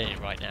they're not in it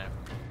right now.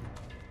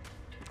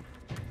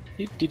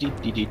 Yeah,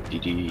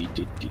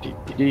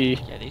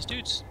 Yeah, these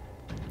dudes.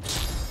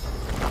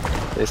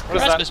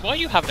 Rasmus, why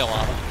do you have no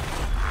armor?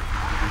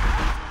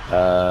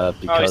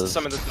 Because... he's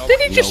summoned the dog. Did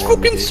he just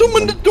fucking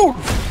summon the dog?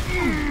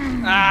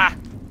 Ah!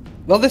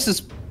 Well, this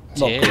is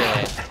not Yeah.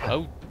 good.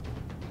 Oh,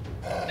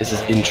 This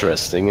is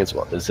interesting, is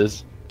what this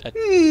is.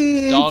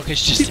 a dog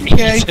has just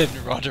TPK.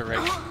 eaten Roderick.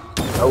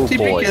 Oh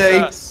boy.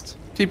 First.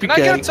 Can I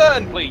get a TPK.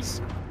 turn,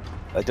 please?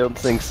 I don't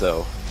think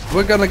so.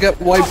 We're gonna get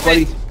wiped,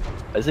 buddy.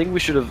 I think we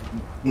should have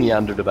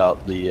meandered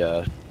about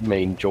the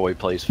main Joy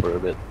place for a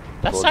bit.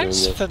 That before doing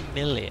sounds this.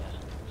 familiar.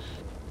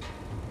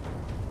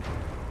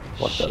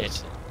 What Shit.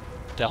 does?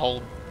 The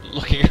whole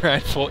looking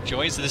around Fort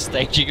Joy instead of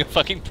staging a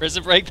fucking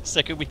prison break the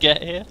second we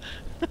get here.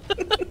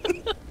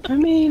 I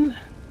mean...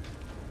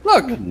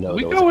 Look, No,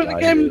 we there go was where a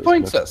the guy who game was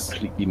points us.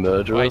 completely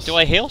murderous. Right, do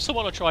I heal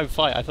someone or try and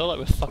fight? I feel like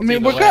we're fucked I mean,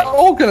 either we're way.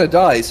 all gonna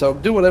die, so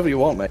do whatever you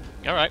want, mate.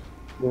 Alright.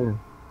 Yeah.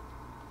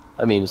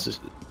 I mean, it's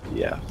just...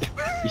 Yeah.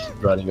 He's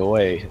running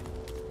away.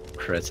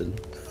 Cretin.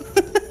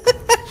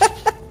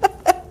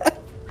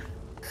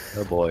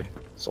 Oh boy.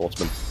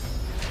 Swordsman.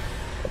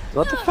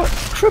 What the fuck?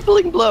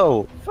 Crippling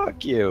blow!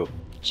 Fuck you!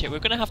 Shit, we're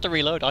gonna have to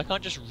reload. I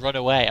can't just run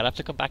away. I'll have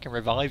to come back and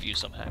revive you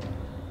somehow.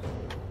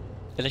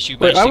 Unless you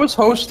Wait, manage I to- was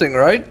hosting,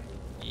 right?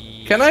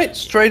 Can I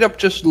straight up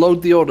just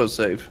load the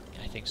autosave?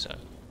 I think so.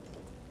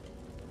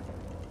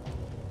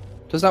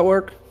 Does that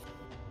work?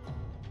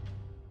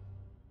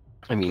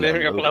 I mean,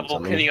 Clearing up loading level,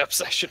 something. cleaning up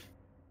session.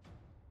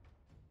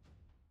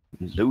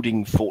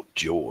 Loading Fort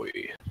Joy.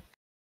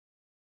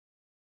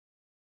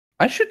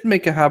 I should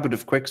make a habit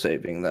of quick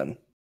saving then.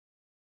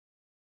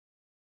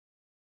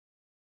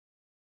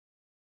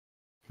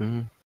 Hmm.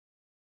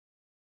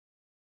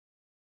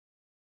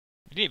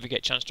 You didn't even get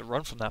a chance to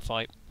run from that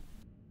fight.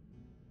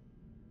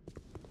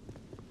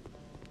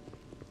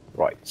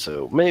 Right,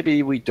 so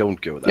maybe we don't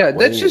go that Yeah, way.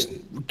 let's just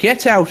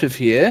get out of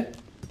here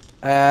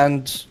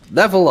and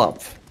level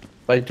up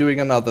by doing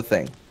another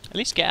thing. At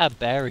least get our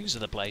bearings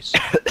of the place.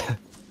 I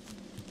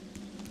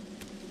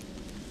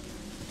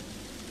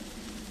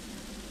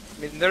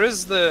mean, there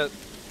is the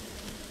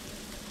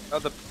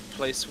other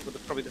place where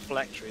probably the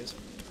phylactery is.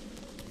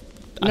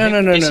 I No, think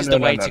no, no, This no, is no, the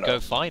no, way no, to no. go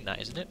find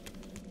that, isn't it?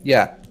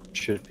 Yeah.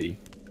 Should be.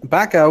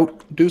 Back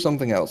out, do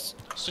something else.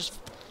 Let's just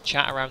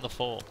chat around the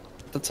fort.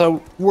 That's how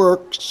it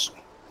works.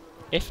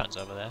 Ifan's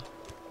over there.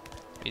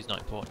 He's not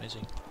important, is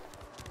he?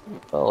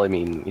 Well, I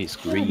mean, he's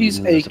green he's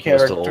a as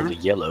opposed to all character.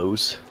 the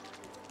yellows.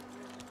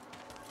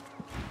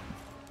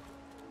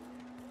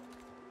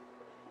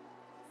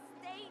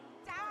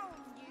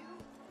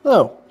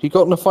 Oh, he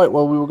got in a fight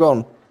while we were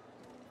gone.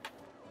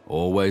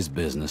 Always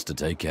business to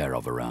take care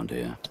of around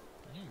here.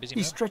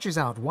 He stretches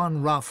out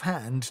one rough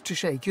hand to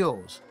shake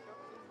yours.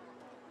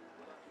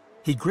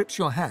 He grips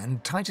your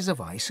hand tight as a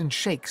vice and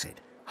shakes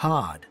it,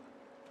 hard.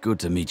 Good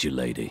to meet you,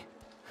 lady.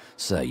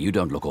 Say, you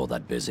don't look all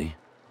that busy.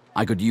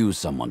 I could use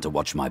someone to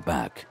watch my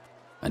back,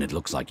 and it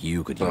looks like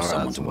you could use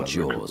someone that's to watch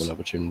another yours. recruitment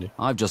opportunity.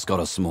 I've just got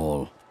a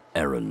small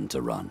errand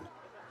to run.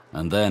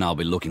 And then I'll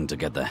be looking to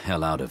get the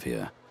hell out of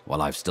here,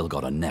 while I've still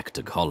got a neck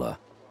to collar.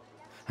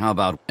 How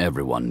about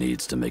everyone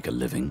needs to make a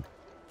living?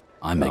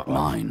 I make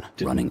mine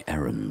running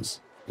errands.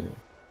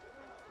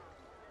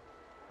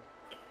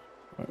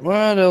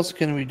 What else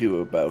can we do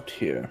about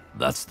here?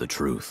 That's the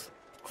truth.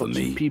 For Put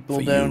some me, people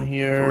for down you,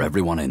 here. for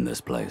everyone in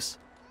this place.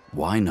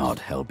 Why not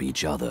help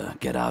each other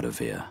get out of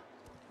here?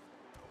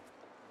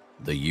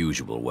 The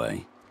usual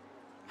way.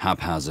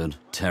 Haphazard,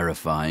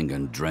 terrifying,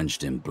 and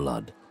drenched in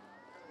blood.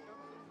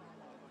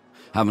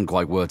 Haven't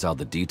quite worked out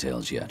the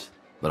details yet,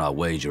 but I'll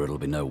wager it'll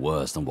be no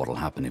worse than what'll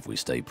happen if we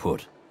stay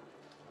put.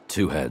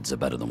 2 heads are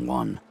better than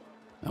 1,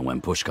 and when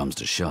push comes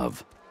to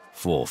shove,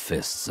 4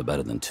 fists are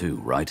better than 2,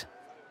 right?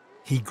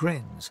 He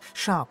grins,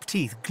 sharp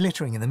teeth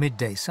glittering in the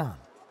midday sun.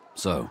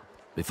 So,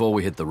 Before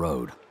we hit the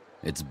road,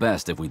 it's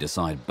best if we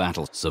decide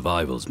battle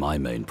survival's my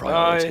main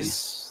priority.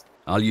 Nice.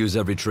 I'll use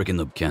every trick in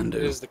the can do.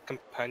 Here's the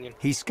companion.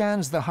 He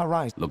scans the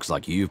horizon. Looks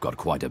like you've got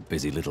quite a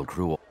busy little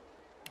crew.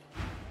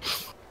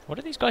 What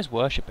are these guys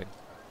worshipping?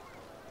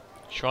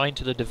 Shrine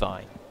to the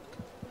Divine.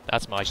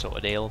 That's my sort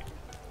of deal.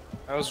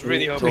 I was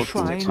really The hoping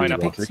shrine to find out.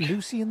 depicts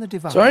Lucy and the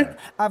Divine, Sorry?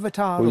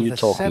 avatar Who are of you the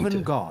talking 7 to?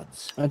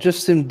 gods. I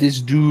just seen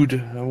this dude.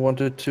 I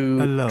wanted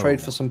to Alone,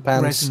 trade for some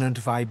pants. resonant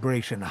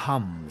vibration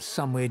hums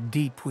somewhere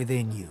deep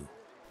within you.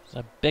 It's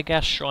a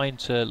big-ass shrine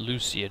to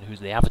Lucian, who's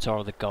the avatar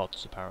of the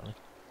gods, apparently.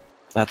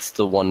 That's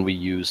the one we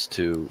use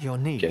to Your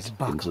knees get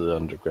buckle. into the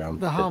underground.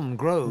 The pit. hum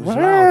grows Where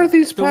louder. are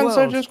these The pants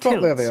I world just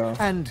got? There they tilts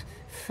are. And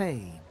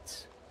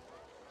fades.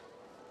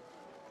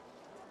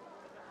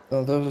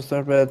 Oh, those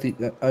are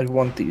bad. I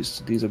want these.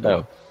 These are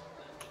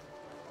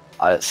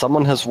bad.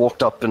 Someone has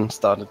walked up and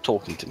started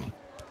talking to me.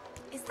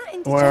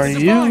 Where are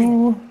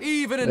you?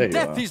 Even There in you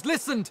death are. he's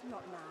listened.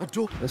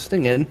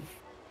 Listening in.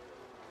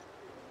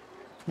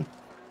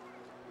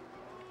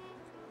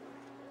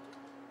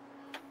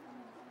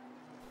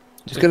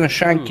 He's gonna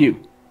shank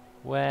you.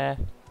 Where?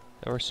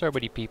 There are so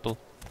many people.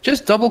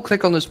 Just double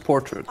click on this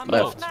portrait.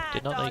 Left.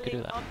 Did not know you could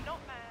do that.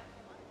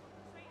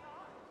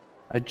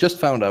 I just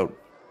found out.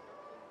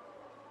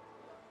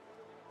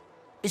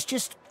 It's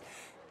just,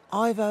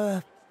 I've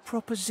a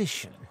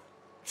proposition.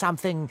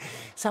 Something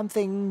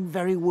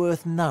very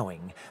worth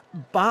knowing.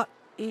 But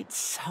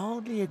it's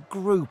hardly a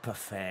group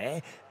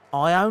affair.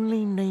 I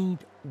only need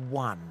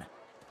one.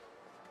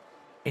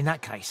 In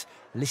that case,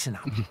 listen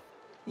up.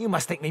 You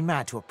must think me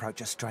mad to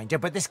approach a stranger,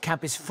 but this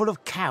camp is full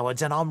of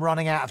cowards and I'm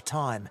running out of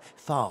time.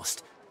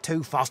 Fast.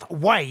 Too fast.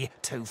 Way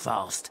too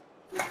fast.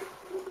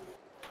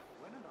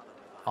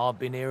 I've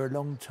been here a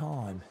long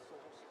time.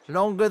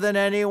 Longer than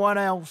anyone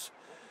else.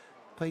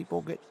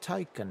 People get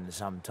taken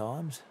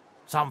sometimes.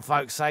 Some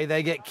folks say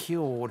they get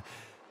cured.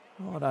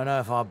 I don't know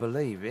if I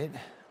believe it,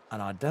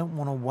 and I don't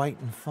want to wait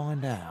and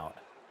find out.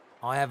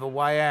 I have a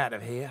way out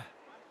of here.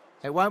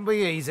 It won't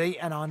be easy,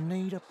 and I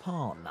need a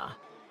partner.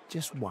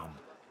 Just one.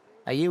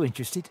 Are you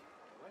interested?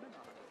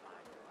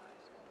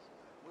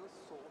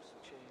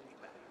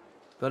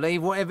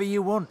 Believe whatever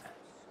you want.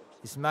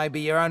 This may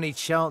be your only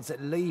chance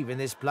at leaving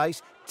this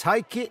place.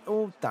 Take it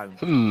or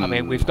don't. I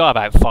mean, we've got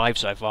about 5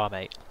 so far,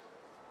 mate.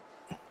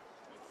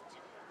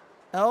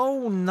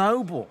 Oh,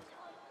 noble.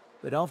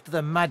 But after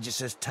the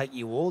Magisters take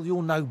you all,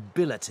 your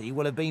nobility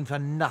will have been for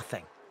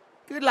nothing.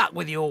 Good luck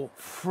with your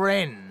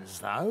friends,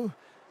 though.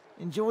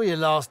 Enjoy your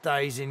last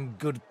days in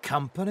good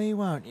company,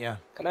 won't you?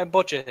 Can I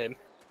butcher him?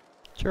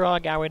 Sure are,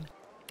 Gowan.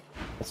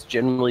 It's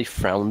generally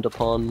frowned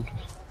upon.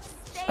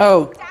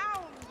 Oh,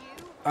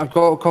 I've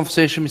got a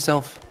conversation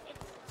myself.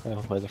 Oh,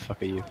 where the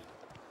fuck are you?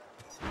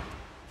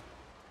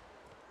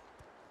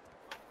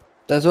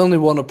 There's only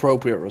one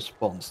appropriate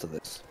response to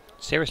this.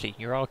 Seriously,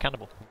 you're all a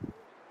cannibal.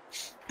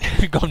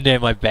 You've gone near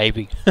my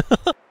baby.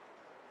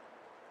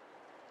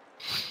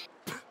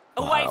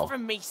 Away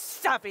from me,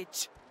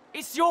 savage!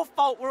 It's your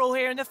fault we're all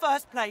here in the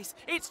first place.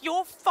 It's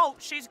your fault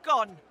she's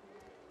gone.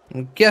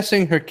 I'm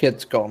guessing her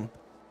kid's gone.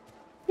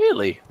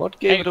 Really? What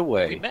gave Hey, it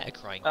away? We met a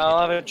crying kid. I'll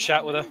have a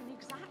chat with her.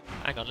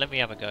 Hang on, let me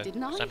have a go.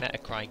 Didn't I? 'Cause I met a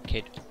crying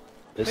kid.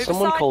 There's Move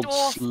someone aside, called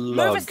dwarf. Move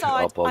Slug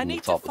aside. up on I the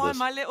need top to of find this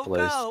my little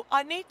place. girl.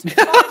 I need to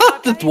find my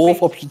The baby.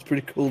 dwarf option's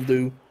pretty cool,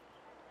 dude.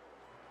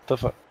 The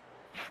fuck?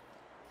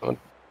 What?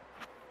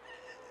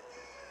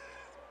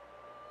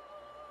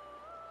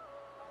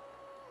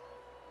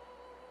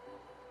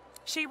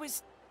 She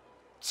was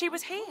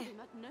here.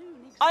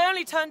 I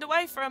only turned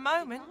away for a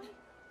moment.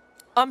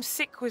 I'm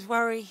sick with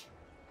worry.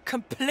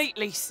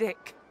 Completely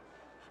sick.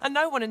 And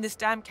no one in this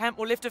damn camp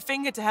will lift a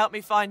finger to help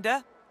me find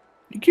her.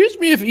 You accused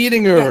me of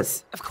eating her.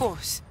 Yes, of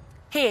course.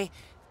 Here,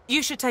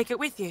 you should take it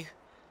with you.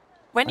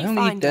 When I you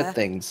only eat find dead her,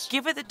 things.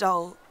 give her the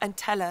doll and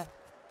tell her,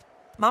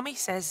 Mummy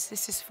says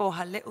this is for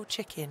her little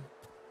chicken,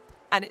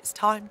 and it's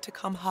time to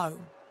come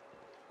home.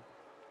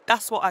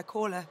 That's what I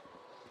call her.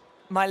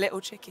 My little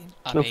chicken.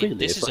 I No, mean, really,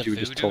 this I is thought a you were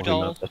just voodoo talking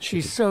doll. about that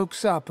She shit.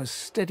 soaks up a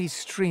steady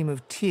stream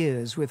of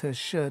tears with her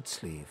shirt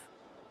sleeve.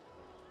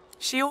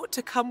 She ought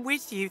to come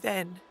with you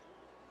then.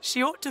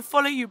 She ought to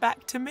follow you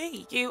back to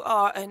me. You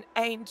are an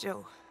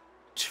angel.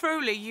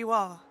 Truly you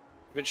are.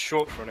 A bit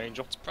short for an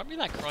angel. It's probably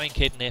that crying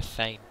kid near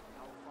Fane.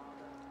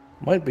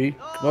 Might be.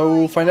 Well,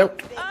 we'll find out.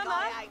 Do you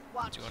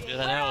want to do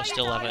that now or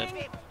still have a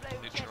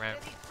mooch around?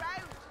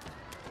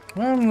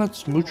 Well,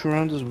 let's mooch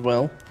around as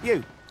well.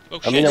 You. Oh,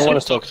 I mean, shit, I want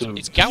to stop, talk stop. to.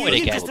 It's Gowan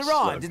You again. just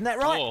arrived, isn't that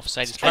right? Dwarf,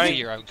 say this to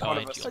your own kind.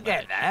 you'll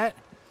Forget manage. that.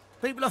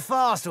 People are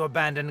fast to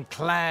abandon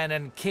clan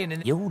and kin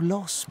and you're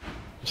lost.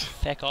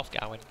 Feck off,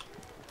 Gowan.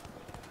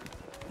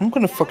 I'm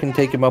gonna fucking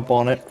take him up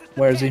on it.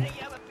 Where is he?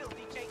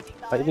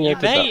 I think You I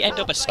picked may up. end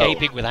up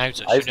escaping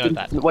without us, you know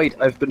that. Wait,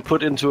 I've been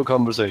put into a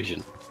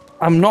conversation.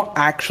 I'm not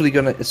actually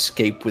gonna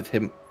escape with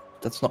him.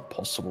 That's not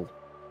possible.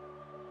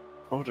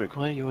 Roderick,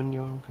 why are you in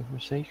your own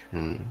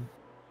conversation?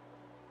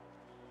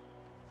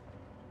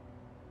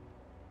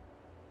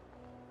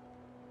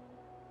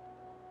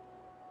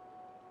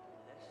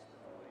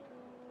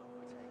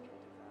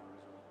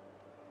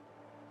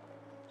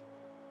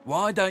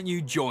 Why don't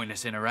you join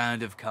us in a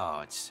round of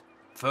cards?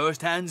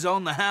 First hands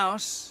on the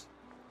house.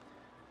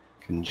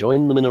 Can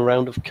join them in a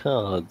round of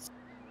cards.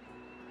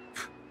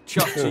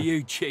 Chuck to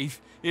you,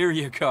 Chief. Here are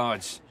your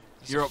cards.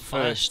 You're up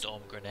first.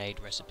 Firestorm grenade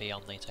recipe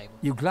on the table.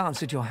 You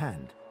glance at your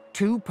hand.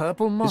 2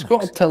 purple He's monarchs.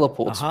 got a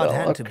teleport A hard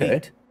spell. hand to Okay.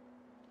 beat.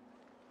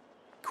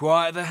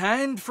 Quiet the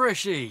hand,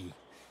 Freshie.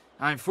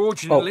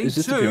 Unfortunately, is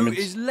this the 2 pyramids?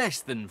 is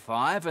less than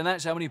 5, and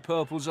that's how many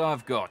purples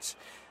I've got.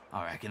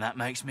 I reckon that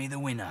makes me the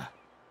winner.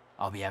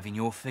 I'll be having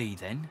your fee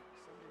then.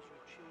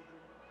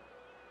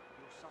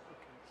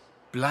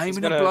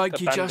 Blaming a bloke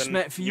you just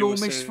met for your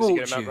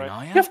misfortune,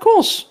 are you? Yeah, of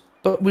course.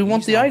 But we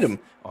want Ease the off, item.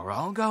 Or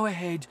I'll go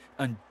ahead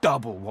and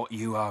double what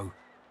you owe.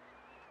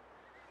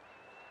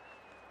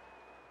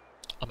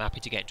 I'm happy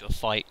to get into a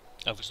fight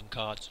over some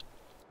cards.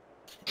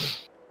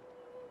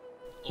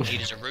 All we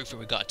need is a roof and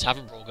we've got a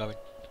tavern brawl going.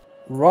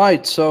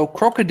 Right, so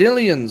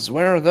crocodilians,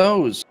 where are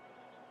those?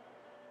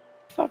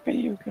 Fuck are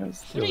you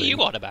guys What are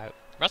you on about?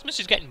 Rasmus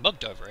is getting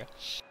mugged over here.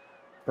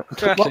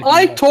 Well,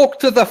 I talked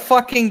to the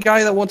fucking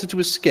guy that wanted to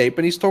escape,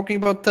 and he's talking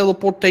about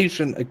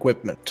teleportation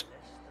equipment.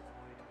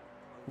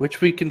 Which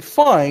we can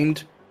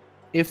find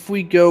if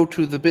we go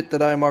to the bit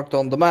that I marked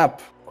on the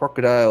map.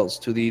 Crocodiles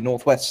to the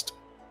northwest.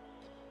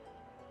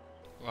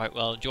 Right,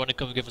 well, do you want to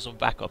come give us some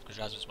backup? Because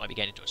Rasmus might be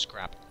getting into a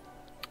scrap.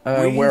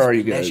 Where are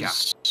you pleasure.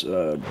 guys?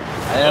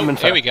 I am in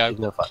here we fact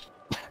go. no fun.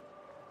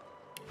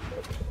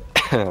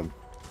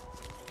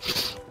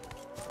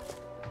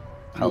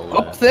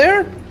 Up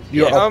there?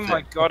 You're oh up my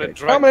there. god, Okay. it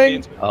dragged me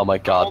into it. Oh my All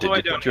god, the way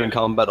did you down put you in here.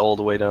 combat all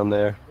the way down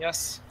there?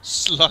 Yes.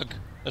 Slug.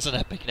 That's an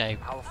epic name.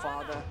 Our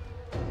Father.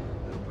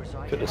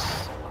 Could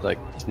have, like,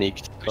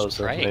 sneaked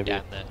closer, praying maybe.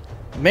 down there.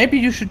 Maybe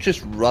you should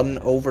just run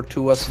over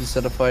to us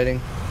instead of fighting.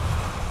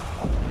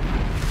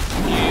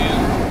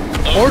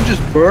 Or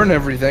just burn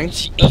everything.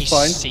 He That's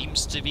fine.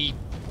 seems to be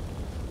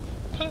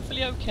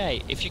perfectly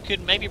okay. If you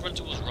could maybe run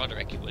towards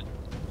Roderick, it would.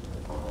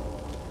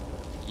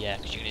 Yeah,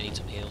 because you're gonna need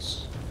some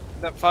heals.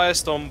 That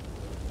Firestorm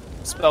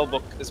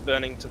spellbook is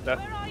burning to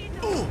death.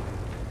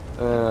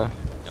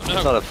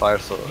 It's not a fire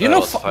sword. You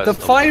know, it's a the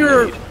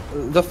firestorm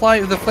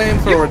fire, the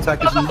flamethrower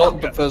attack is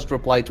not the first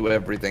reply to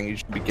everything. You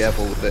should be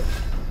careful with it.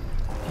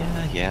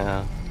 grenade.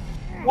 Yeah.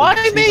 Why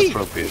It seems me?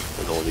 appropriate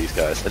with all these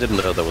guys. I didn't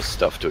know there was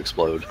stuff to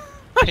explode.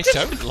 I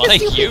don't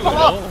like you at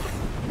all.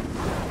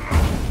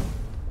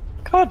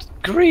 God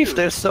grief,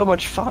 there's so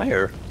much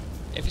fire.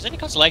 If it's any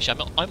consolation,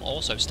 I'm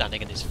also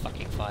standing in this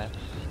fucking fire.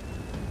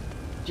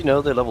 You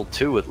know, they're level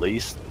 2 at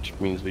least, which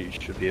means we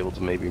should be able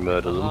to maybe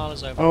murder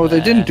them. Oh, they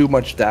didn't do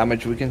much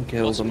damage. We can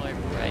kill What's them. my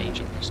rage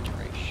and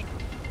restoration?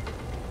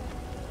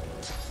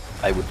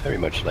 I would very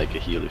much like a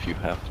heal if you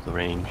have the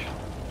range.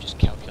 Just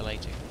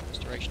calculating.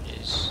 Restoration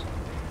is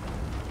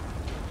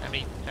how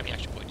many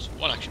action points?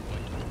 1 action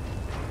point.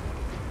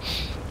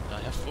 I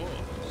have 4,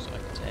 so I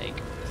can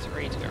take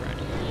 3 to go around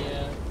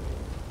here.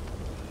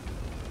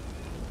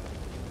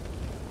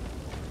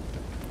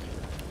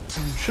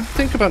 Should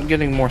think about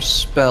getting more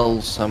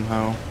spells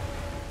somehow.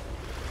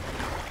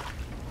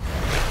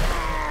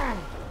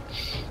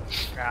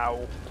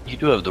 Ow. You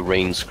do have the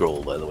rain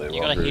scroll, by the way,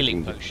 You got a Roger.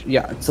 healing potion.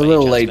 Yeah, it's a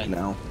little late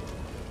now.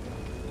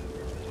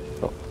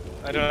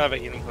 I don't have a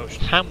healing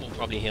potion. Ham will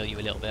probably heal you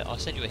a little bit. I'll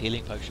send you a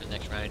healing potion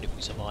next round if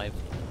we survive.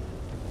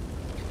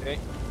 Okay.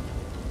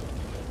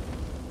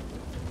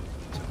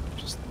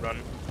 Just run.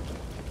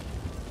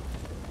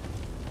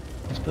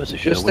 I suppose I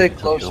should Just have stay waited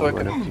till close you so I all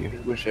went up to you.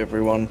 can wish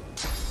everyone.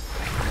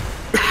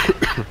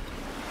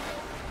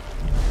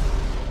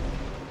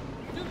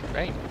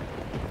 Great.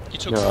 You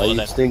took No, 4 I then.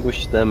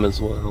 extinguished them as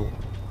well.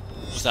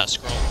 What was that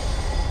scroll?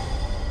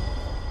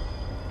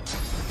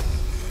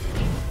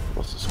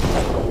 What's the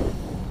scroll?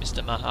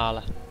 Mr.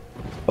 Mahala.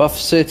 Buff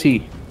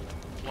City.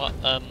 What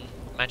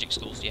magic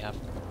schools do you have?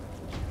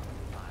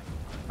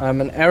 I'm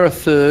an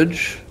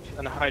Arathurge.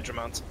 And a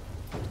Hydromant.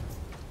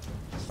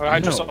 Or a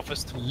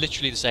Hydrosophist.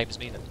 Literally the same as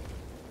me then.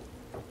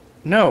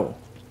 No.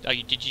 Oh,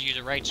 did you use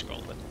a raid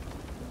scroll then?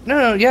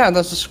 No, yeah,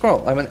 that's a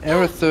scroll. I'm an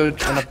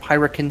Arathurge and a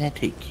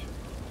Pyrokinetic.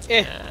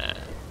 Eh.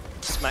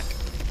 Smack.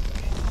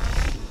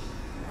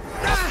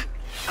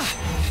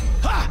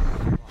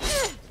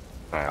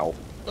 Ow.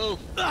 Oh,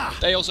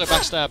 they also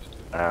backstab.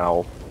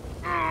 Ow.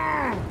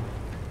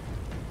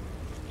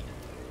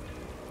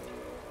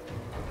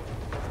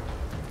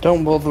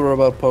 Don't bother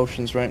about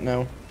potions right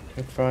now.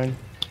 You're fine.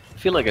 I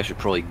feel like I should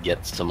probably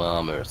get some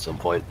armor at some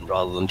point,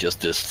 rather than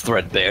just this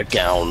threadbare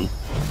gown.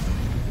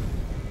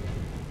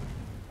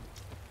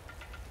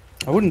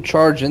 I wouldn't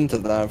charge into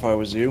that if I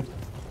was you.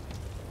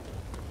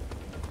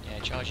 Yeah,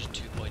 charge is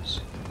 2 points.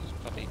 It's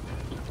probably.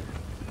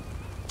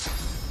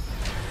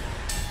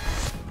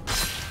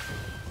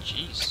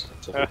 Jeez.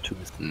 It's a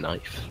tooth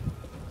knife.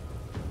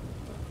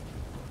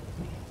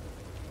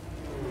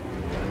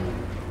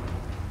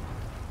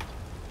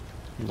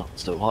 Not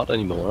so hot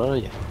anymore, are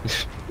you?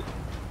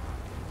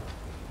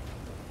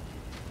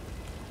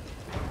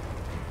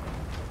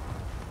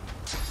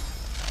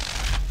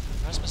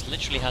 Rasmus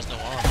literally has no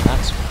armor,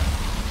 that's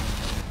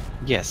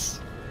why. Yes.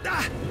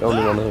 The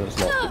only one who has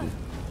not been.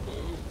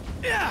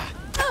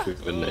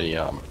 given any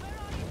armor.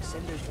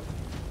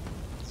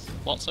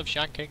 Lots of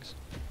shankings.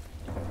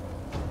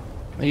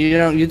 You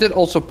know, you did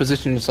also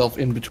position yourself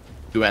in between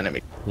two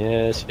enemies.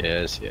 Yes,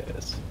 yes,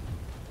 yes.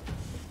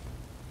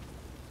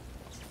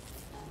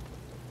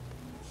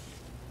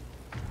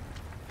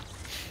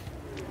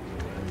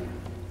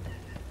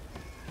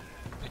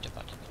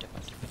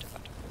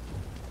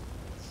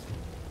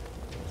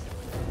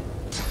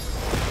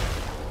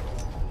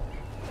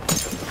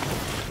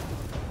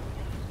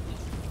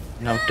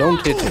 No,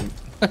 don't hit him.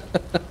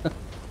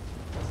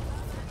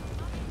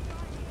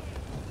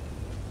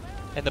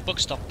 And the book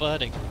stopped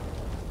burning.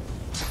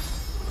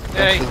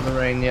 Hey. That's in the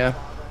rain, yeah.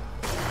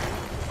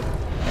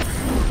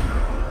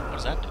 What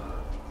does that do?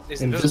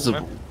 It's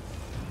Invisible.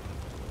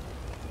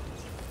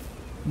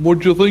 What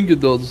do you think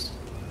it does?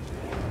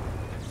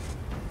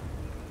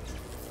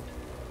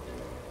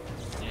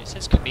 Yeah, it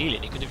says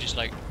chameleon. It could have just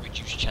like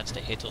reduced chance to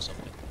hit or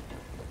something.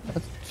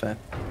 That's fair.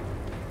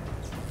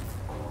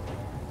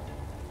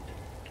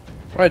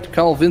 Right,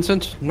 Carl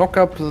Vincent, knock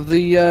up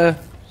the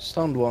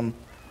stunned one.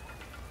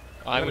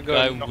 I would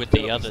go with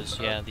the others.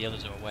 Yeah, the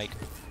others are awake.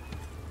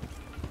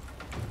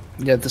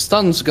 Yeah, the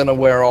stun's gonna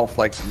wear off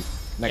like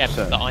next Yeah,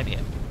 turn. but I'm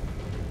here.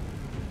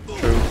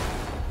 True.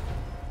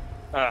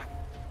 Ah.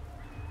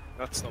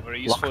 That's not very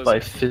useful. Blocked by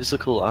Is it?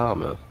 physical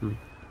armor.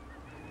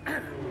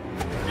 I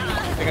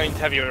think I need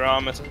heavier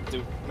armor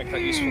to make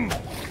that useful.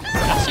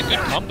 That's a good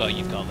combo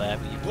you've got there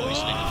with your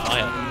poisoning and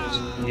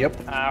fire.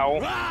 Yep.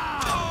 Ow.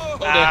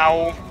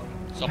 Ow.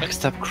 Next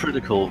step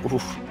critical.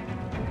 Oof.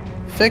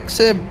 Fix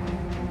him.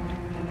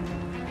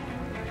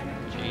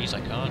 Jeez,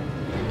 I can't.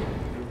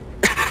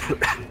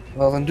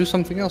 Well, then do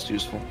something else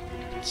useful.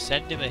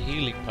 Send him a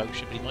healing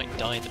potion, but he might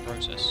die in the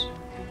process.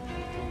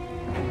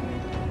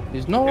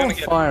 He's not on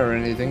fire or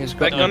anything. He's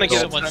got. No,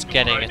 someone's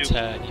getting a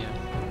turn. Yeah.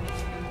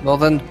 Well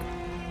then,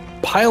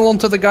 pile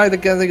onto the guy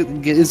that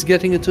is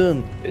getting a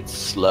turn. It's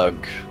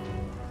Slug.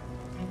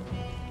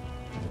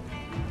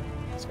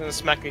 It's gonna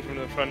smack me from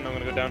the front and I'm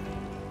gonna go down.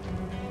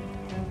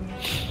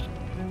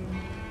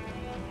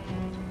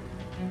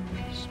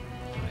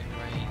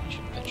 Range,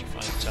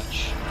 petrifying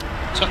touch.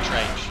 Touch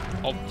range.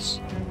 Odds.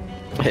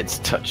 It's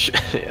touch.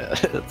 Yeah,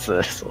 it's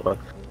a sort of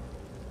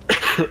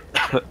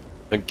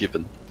a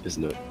given,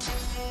 isn't it?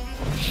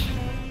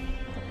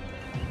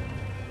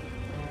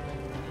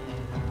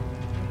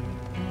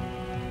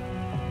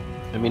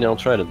 I mean, I'll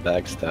try to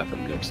backstab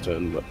him next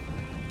turn, but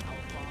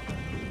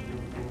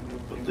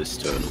this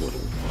turn I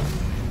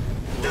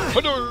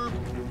wouldn't.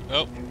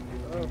 Oh.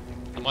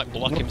 I might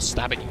block him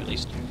stabbing you at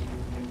least.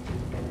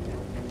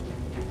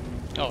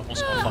 Oh, I'm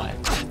also on fire.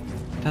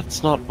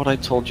 That's not what I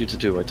told you to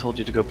do. I told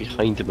you to go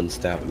behind him and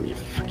stab him, you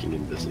fucking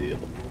imbecile.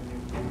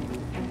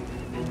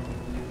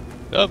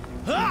 Oh.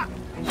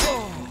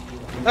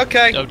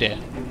 Okay. Oh dear.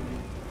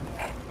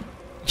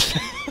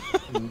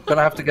 I'm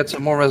gonna have to get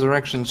some more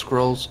resurrection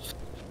scrolls.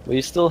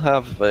 We still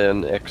have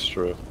an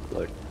extra,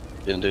 like,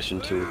 in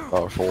addition to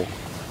our 4.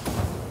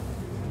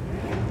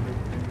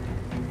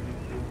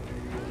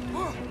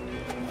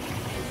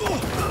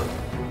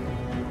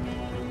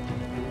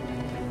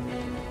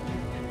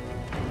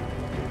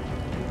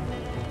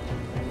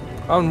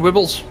 On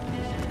Wibbles.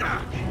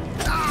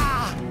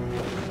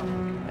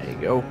 There you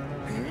go.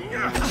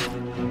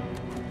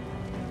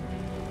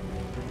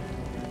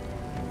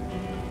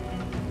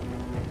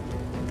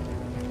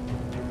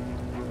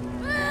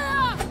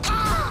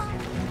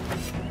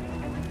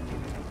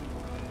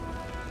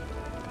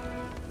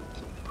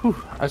 Whew.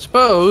 I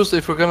suppose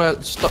if we're gonna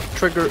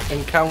trigger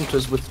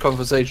encounters with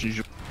conversations,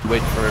 you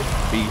wait for it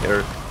to be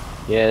here.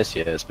 Yes,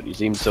 yes, but you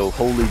seem so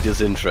wholly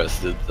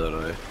disinterested that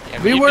I...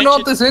 Yeah, we were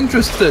not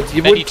disinterested,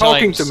 you weren't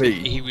talking to me.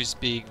 He was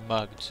being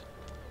mugged.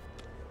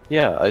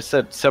 Yeah, I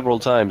said several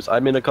times,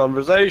 I'm in a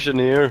conversation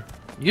here.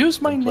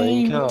 Use my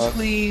name, cards.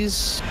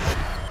 please.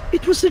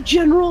 It was a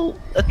general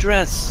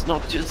address,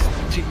 not just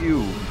to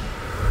you.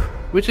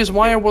 Which is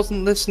why I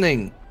wasn't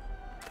listening.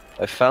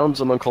 I found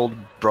someone called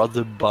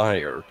Brother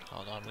Buyer.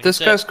 Hold on, This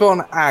guy's got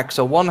an axe,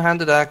 a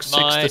one-handed axe,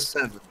 6 to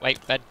 7. Wait,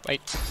 Ben,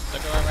 wait.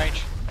 Don't go out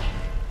range.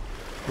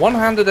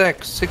 One-handed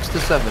axe, 6 to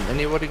 7.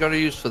 Anybody got a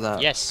use for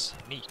that? Yes,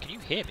 me. Can you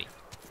hear me?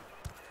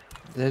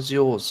 There's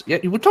yours. Yeah,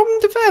 you were talking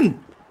to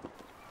Fen.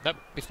 No,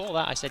 before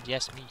that I said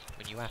yes, me,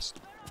 when you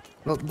asked.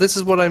 Well, this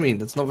is what I mean.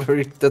 That's not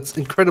very. That's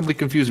incredibly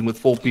confusing with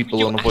 4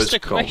 people on a voice asked a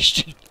call.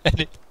 question and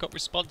it got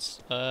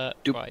response.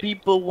 Do right.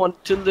 people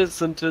want to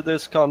listen to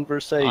this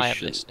conversation? I am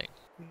listening.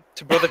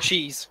 To Brother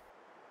Cheese.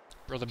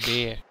 Brother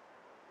Beer.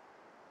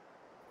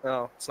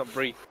 Oh, it's not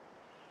Brie.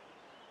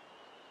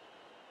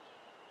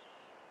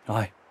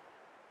 Aye.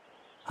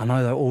 I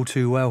know that all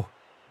too well.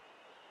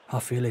 I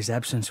feel his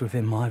absence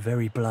within my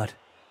very blood.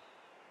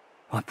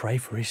 I pray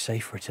for his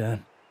safe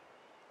return.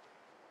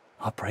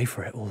 I pray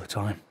for it all the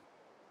time.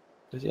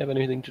 Does he have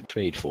anything to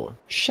trade for?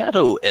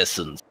 Shadow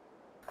Essence.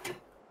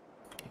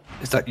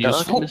 Is that Dark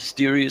useful?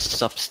 mysterious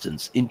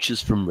substance,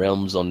 inches from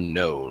realms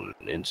unknown,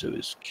 into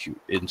this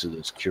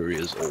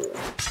curious orb.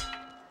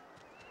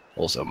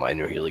 Also,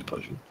 minor healing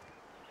potion.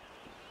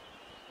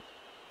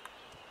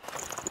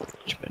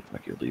 Which meant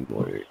arguably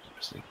more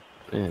interesting.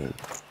 Yeah.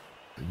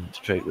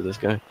 Straight with this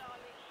guy.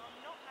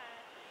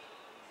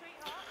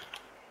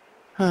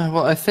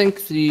 Well, I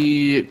think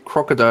the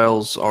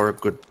crocodiles are a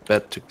good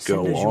bet to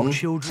go on.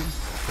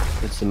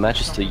 It's the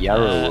Magister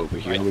Yarrow over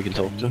here we can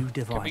talk to.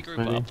 Can we group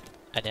up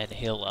and then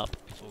heal up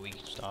before we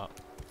start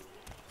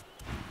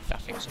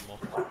faffing some more?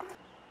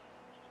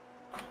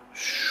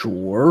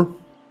 Sure.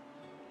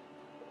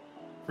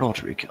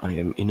 Roderick, I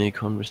am in a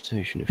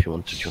conversation if you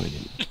want to join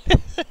in.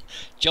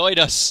 Join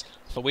us,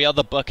 for we are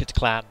the Bucket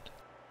Clan.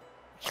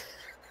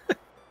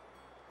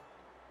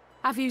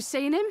 Have you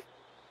seen him?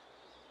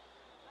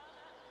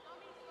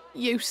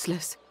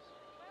 Useless.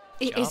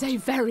 It is a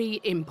very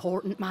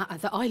important matter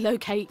that I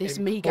locate this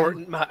Migo.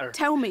 Important matter.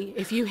 Tell me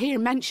if you hear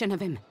mention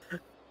of him.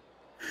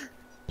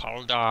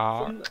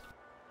 Poldark.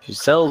 She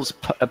sells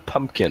a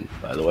pumpkin,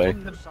 by the way.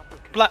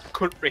 Black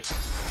country.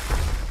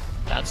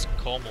 That's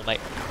Cornwall, mate.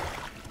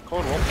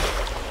 Cornwall.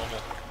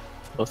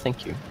 Oh,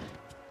 thank you.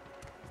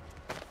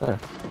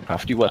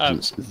 Crafty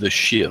weapons, the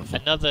shiv.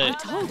 Another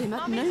told him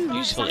at noon.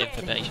 useful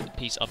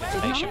piece of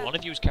information. One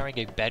of you is carrying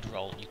a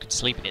bedroll, and you can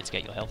sleep in it to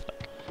get your health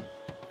back.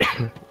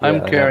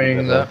 I'm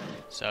carrying that.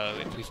 So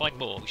if we find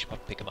more, we should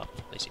probably pick them up.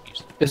 They seem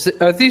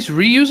useful. Are these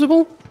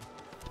reusable?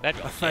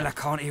 Bedroll. A fella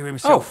can't hear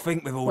himself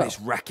think with all well, this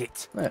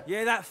racket.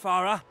 yeah. That,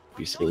 Farah?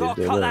 Be You silly got if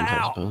to they cut weren't, that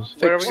I out. suppose.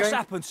 Where are we What's going?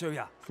 happened to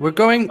you? We're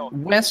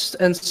going west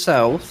and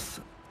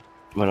south.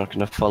 We're not going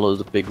to follow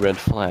the big red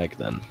flag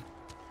then.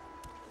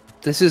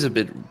 This is a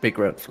big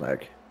red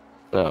flag.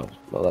 Oh,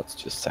 well, that's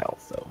just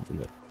south, though,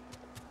 isn't it?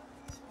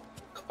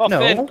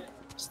 No,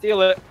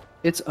 Steal it.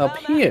 it's up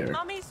here.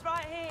 Mummy's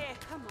right here.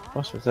 Come on.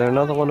 What, is there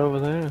another one over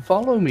there?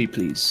 Follow me,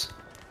 please.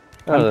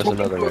 Oh, I'm there's talking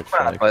another to a red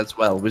crab flag. as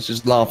well, which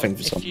is laughing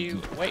for If something.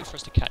 you wait for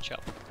us to catch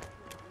up,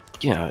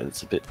 Yeah,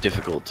 it's a bit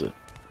difficult to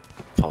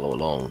follow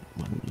along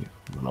when you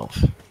run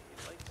off.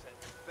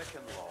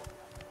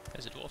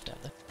 there's a dwarf down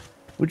there.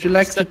 Would you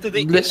like to Except to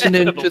the listen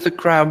in inevitable. to the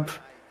crab?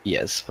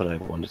 Yes, but I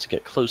wanted to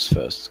get close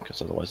first,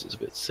 because otherwise it's a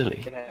bit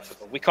silly.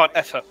 We can't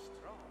F her.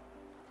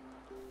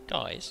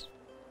 Guys,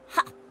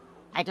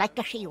 I'd like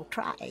to see you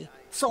try. Where's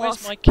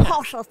Sauce my cat?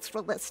 potter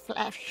through this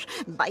flesh.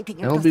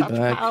 Biting I'll into be such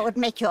back. power would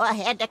make your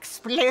head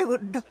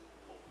explode.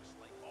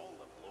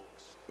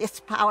 This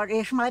power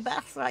is my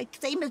birthright,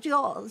 same as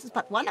yours,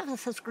 but one of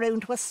us has grown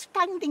to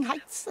astounding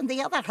heights and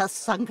the other has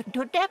sunken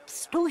to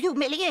depths too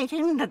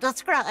humiliating to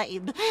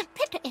describe.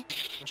 Pity.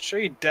 I'll show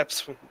you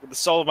depths with the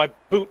sole of my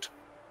boot.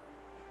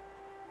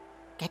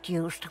 Get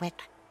used to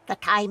it. The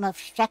time of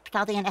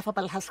Scepter the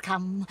Ineffable has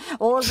come.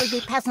 All will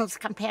be peasants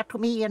compared to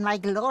me and my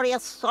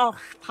glorious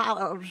soft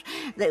powers.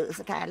 Those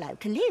that are allowed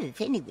to live,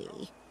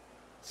 anyway.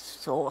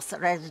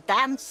 Sorcerers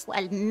dance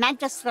while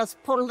magisters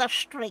pull the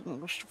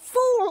strings.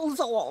 Fools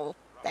all!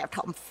 Their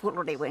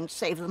tomfoolery won't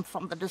save them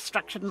from the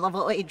destruction the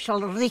void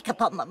shall wreak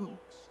upon them.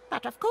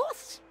 But of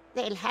course,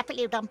 they'll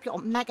happily dump your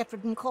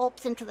maggot-ridden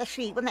corpse into the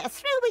sea when they're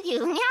through with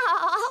you.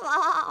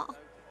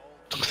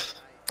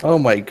 Oh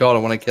my god, I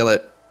want to kill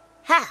it.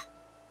 Ha!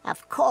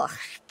 Of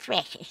course,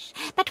 precious.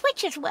 But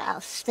which is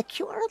worse, the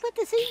cure or the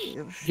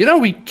disease? You know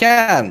we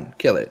can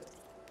kill it.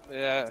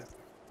 Yeah.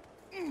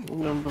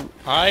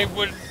 I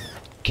would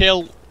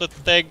kill the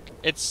thing.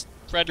 It's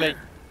friendly.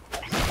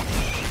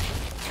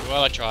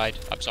 Well, I tried.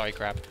 I'm sorry,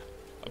 crab.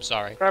 I'm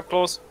sorry. Crab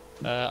claws.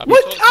 I'm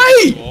What? talking to the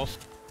Aye! dwarf.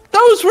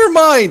 Those were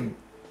mine!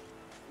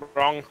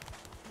 Wrong.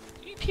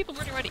 You people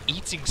running around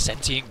eating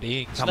sentient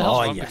beings. Come What the hell's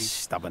on, wrong you with you?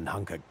 stubborn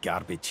hunk of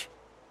garbage.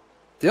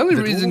 The only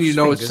The reason dwarf's you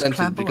know it's fingers sentient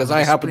clamber because on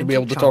I a happen to be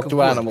able to splintered talk chunk to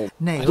of wood, animals.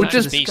 nailed Which to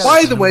is, the beast. by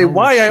skeleton the of way, an old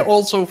why I ship.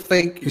 also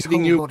think His hitting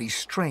whole you... body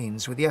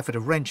strains with the effort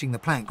of wrenching the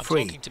plank I'm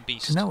free, talking to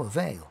beast. to no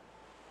avail.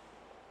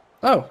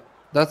 Oh,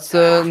 that's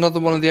another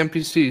one of the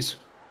NPCs.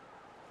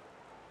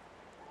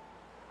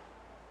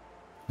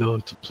 No,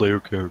 it's a player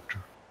character.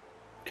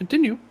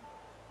 Continue.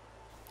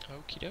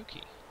 Okie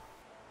dokie.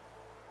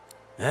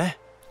 Eh?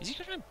 Is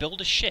he going to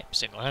build a ship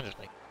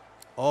single-handedly?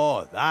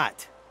 Oh,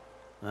 that.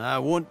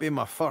 Won't be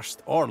my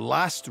first or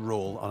last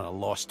roll on a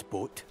lost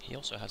boat. He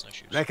also has no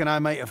shoes. Reckon I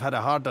might have had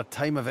a harder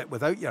time of it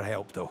without your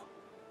help, though.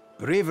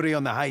 Bravery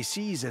on the high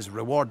seas is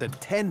rewarded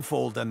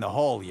tenfold in the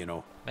hall, you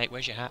know. Mate,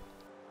 where's your hat?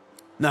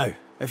 Now,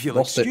 if you'll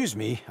Lost it. excuse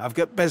me, I've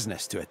got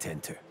business to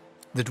attend to.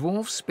 The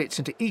dwarf spits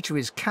into each of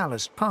his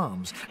calloused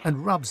palms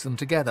and rubs them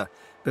together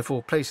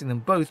before placing them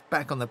both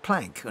back on the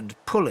plank and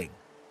pulling.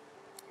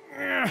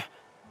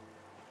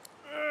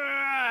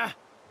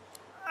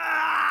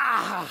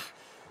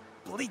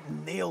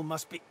 Bleeding nail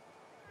must be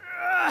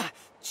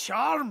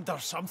charmed or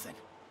something.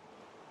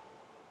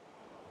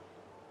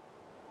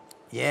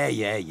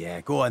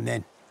 Yeah. Go on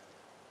then.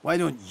 Why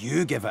don't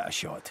you give it a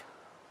shot?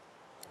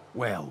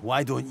 Well,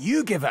 why don't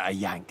you give it a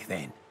yank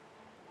then?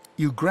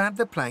 You grab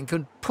the plank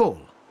and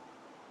pull.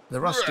 The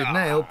rusted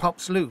nail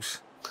pops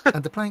loose,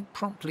 and the plank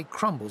promptly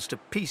crumbles to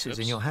pieces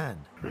in your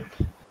hand.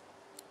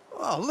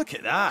 Oh, look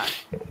at that.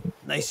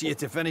 Nice of you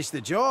to finish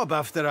the job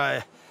after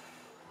I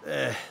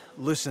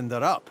loosened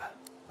her up.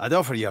 I'd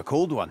offer you a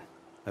cold one,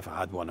 if I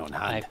had one on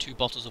hand. I have 2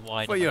 bottles of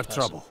wine For on my your person.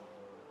 trouble.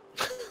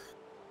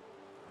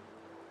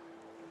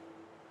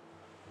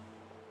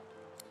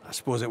 I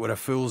suppose it were a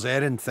fool's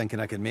errand thinking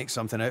I could make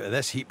something out of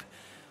this heap,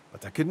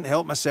 but I couldn't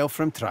help myself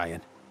from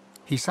trying.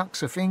 He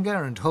sucks a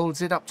finger and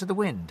holds it up to the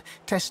wind,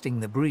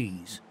 testing the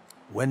breeze.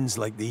 Winds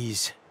like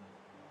these,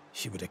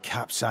 she would have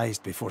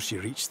capsized before she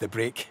reached the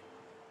break.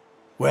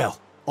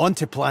 Well, on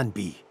to plan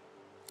B.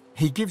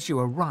 He gives you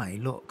a wry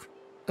look,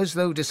 as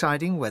though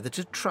deciding whether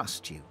to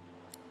trust you.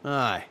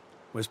 Aye,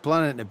 was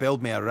planning to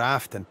build me a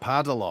raft and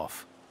paddle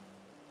off.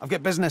 I've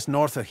got business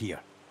north of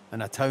here,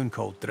 in a town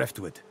called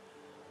Driftwood.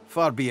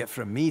 Far be it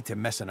from me to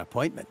miss an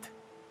appointment.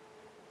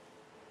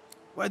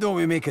 Why don't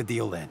we make a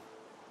deal then?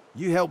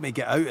 You help me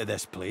get out of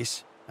this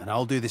place, and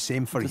I'll do the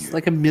same for you. It's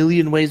like a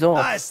million ways off.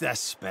 That's the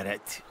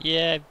spirit.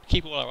 Yeah,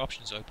 keep all our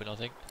options open, I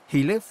think.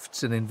 He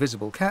lifts an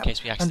invisible cap In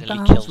case we and accidentally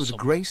bows kill with the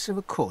someone. grace of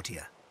a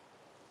courtier.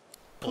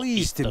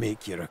 Pleased to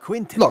make your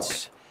acquaintance.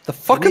 Look, the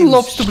fucking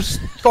lobster was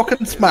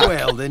fucking smack.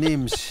 Well, the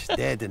name's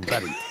dead and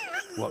buried.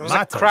 What It was a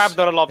matters crab,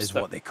 not a is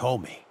lobster. what they call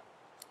me.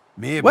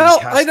 May have Well,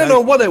 been cast I don't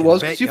know out, what but it you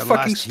was, can 'cause bet you your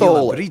fucking last heel stole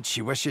and it. breed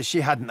she wishes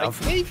she hadn't I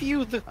have. gave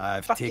you the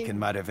I've fucking taken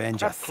my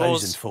revenge a crab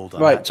claws. thousandfold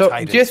on Right, that so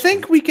tyrant's do you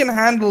think fate. we can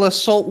handle a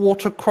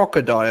saltwater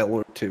crocodile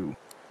or two?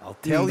 I'll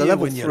tell the you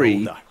level when you're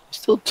 3. older.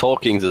 Still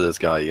talking to this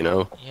guy, you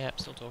know? Yeah, I'm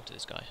still talking to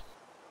this guy.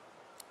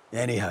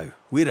 Anyhow,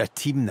 we're a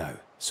team now,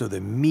 so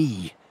the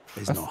me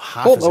is I not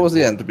half thought as that was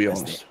the end, to important be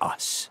as honest. the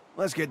us.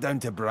 Let's get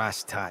down to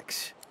brass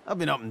tacks. I've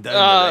been up and down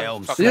the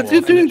realms. fuck so You're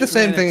often, doing the it's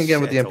same when thing it's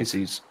again with the settled.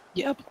 NPCs.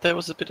 Yeah, but there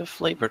was a bit of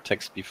flavor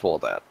text before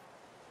that.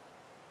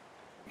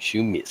 Which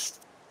you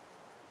missed.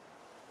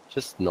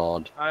 Just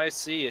nod. I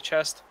see a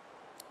chest.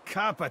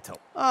 Capital.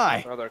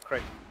 Aye. Rather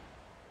crate.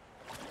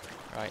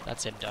 Right,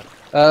 that's him done.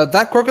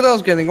 That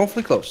crocodile's getting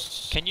awfully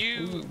close. Can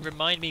you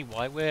remind me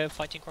why we're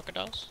fighting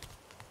crocodiles?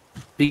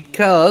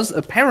 Because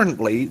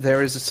apparently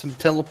there is some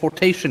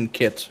teleportation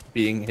kit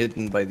being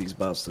hidden by these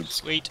bastards.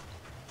 Sweet.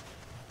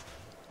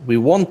 We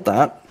want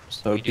that,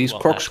 so We do these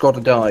want crocs that.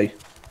 gotta die.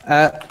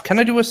 Can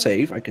I do a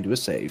save? I can do a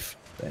save.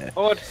 There.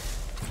 Forward.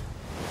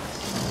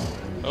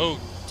 Oh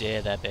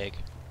dear, they're big.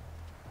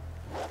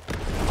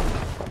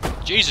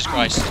 Jesus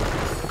Christ.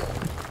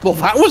 Well,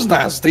 that was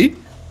nasty.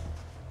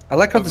 I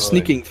like how the boy.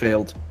 sneaking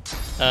failed.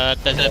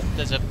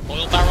 There's a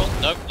oil barrel.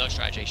 Nope, no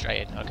strategy,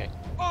 straight in. Okay.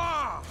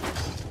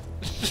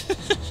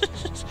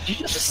 You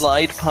just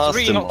slide past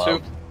 3, him not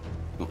 2.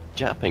 while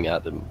japping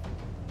at him.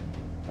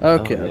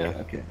 Okay, Oh, yeah.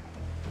 okay.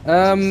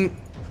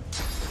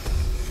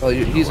 Well,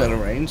 he's out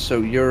of range,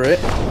 so you're it.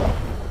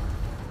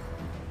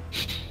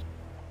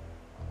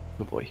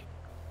 Oh boy.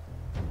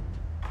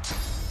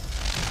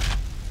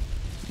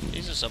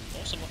 These are some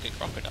awesome looking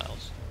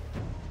crocodiles.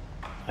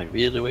 I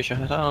really wish I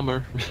had armor.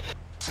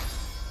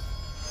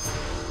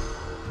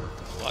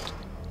 What?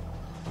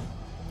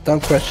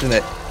 Don't question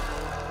it.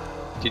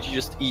 Did you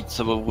just eat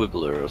some of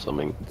Wibbler or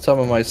something? Some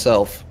of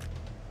myself.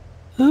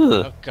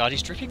 Oh god,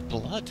 he's dripping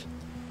blood.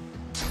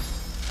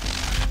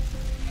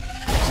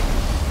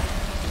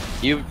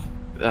 You...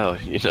 Oh,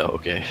 you know,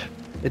 okay.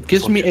 It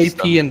gives me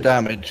AP and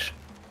damage.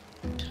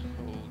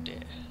 Oh dear.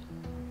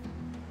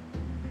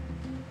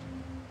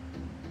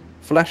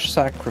 Flesh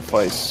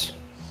sacrifice.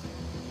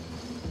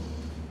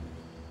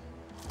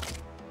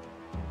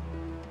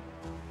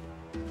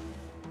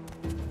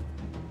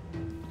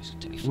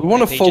 We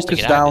want to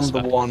focus down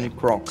the one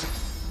croc. I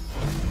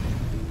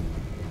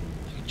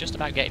can just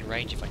about get in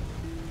range if I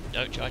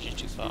don't charge it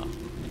too far.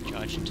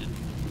 Charge it to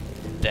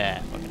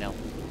there, fucking hell.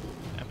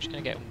 I'm just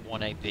gonna get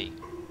 1 AP.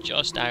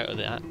 Just out of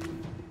that.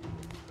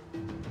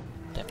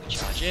 Then we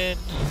charge in.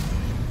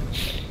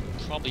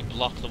 Probably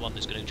block the one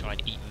that's gonna try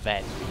and eat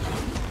Ven.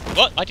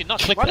 What? I did not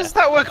click Why there. does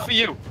that work for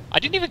you? I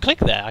didn't even click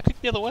there. I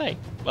clicked the other way.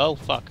 Well,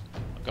 fuck.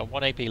 I've got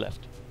 1 AP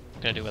left.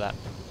 What can I do with that?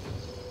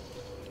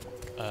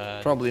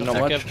 Probably not I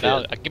much.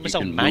 I give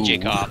myself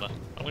magic move. armor.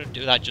 I'm gonna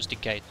do that just in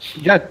case.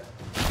 Yeah,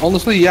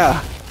 honestly, yeah.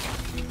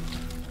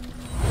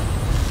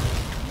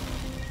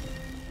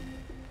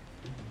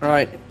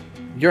 Alright,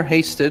 you're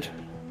hasted.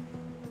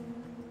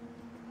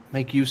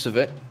 Make use of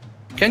it.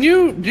 Do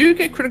you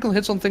get critical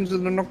hits on things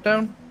that are knocked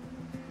down?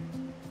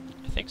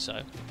 I think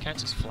so.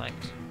 Counts as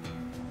flanked.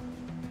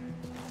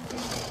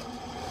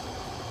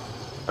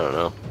 I don't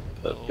know.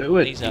 But Do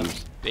it. These are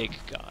big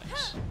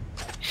guys.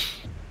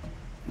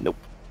 Nope.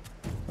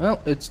 Well,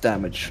 it's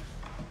damage.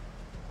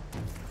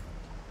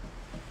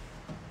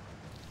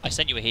 I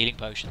sent you a healing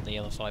potion in the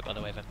other fight, by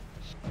the way, Vin.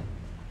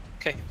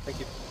 Okay, thank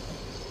you.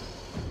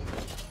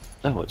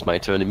 Oh, it's my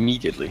turn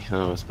immediately.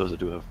 Oh, I suppose I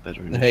do have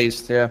better The initiative.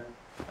 haste, yeah.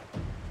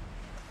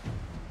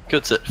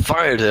 Good set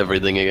fire to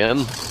everything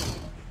again.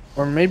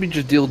 Or maybe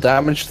just deal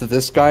damage to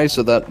this guy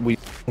so that we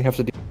have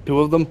to deal with 2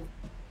 of them.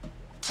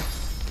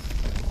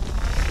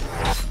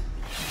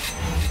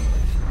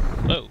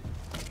 Oh.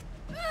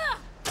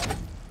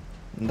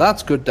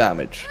 That's good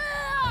damage.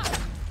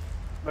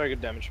 Very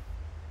good damage.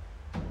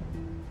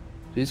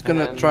 He's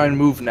gonna try and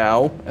move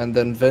now, and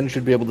then Ven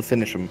should be able to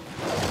finish him.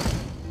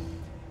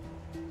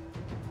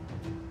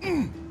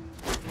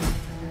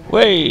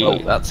 Wait. Oh,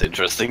 that's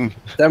interesting.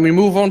 Then we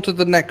move on to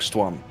the next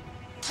one.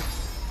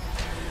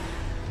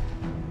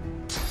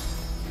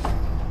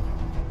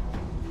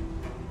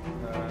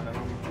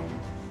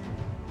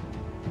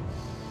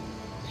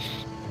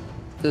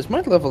 This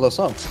might level us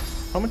up.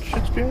 How much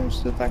experience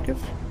did that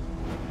give?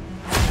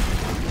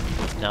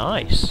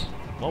 Nice.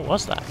 What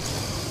was that?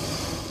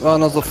 Oh,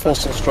 another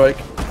fossil strike.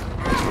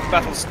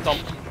 Battle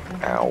stomp.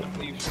 Ow.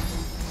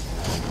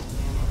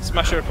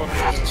 Smash her upon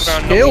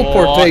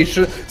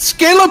Scaleportation!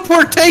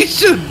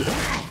 Scaleportation!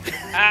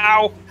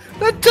 Ow!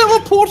 They're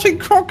teleporting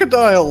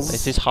crocodiles!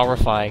 This is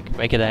horrifying.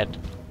 Make it end.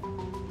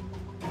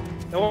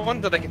 No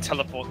wonder they can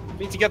teleport.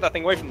 We need to get that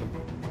thing away from them.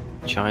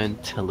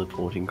 Giant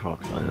teleporting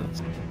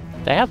crocodiles.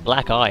 They have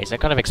black eyes.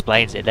 That kind of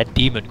explains it. They're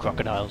demon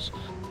crocodiles.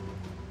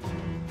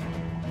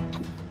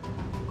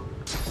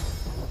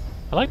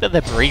 I like that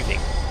they're breathing.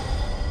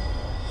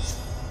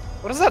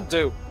 What does that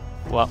do?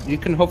 What? You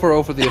can hover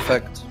over the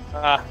effect.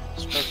 Ah,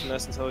 strength and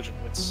intelligence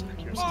with its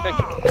accuracy. Thank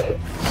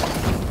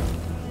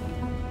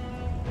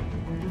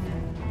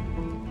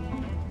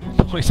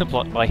you. Poison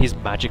blocked by his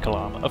magical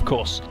armor, of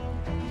course.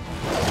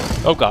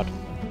 Oh god.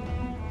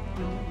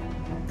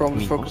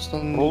 Probably focused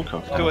on... Do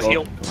a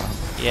heal.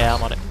 Yeah,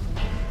 I'm on it.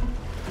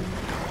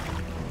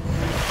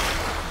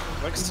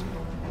 Next.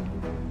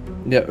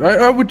 Yeah,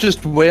 I would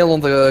just wail on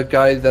the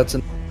guy that's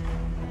in...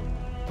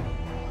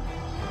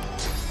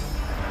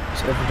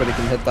 So everybody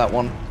can hit that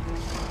one.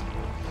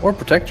 Or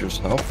protect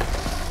yourself.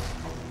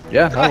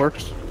 Yeah, that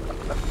works.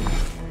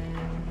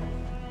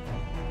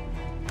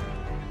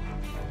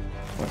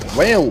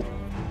 Wail!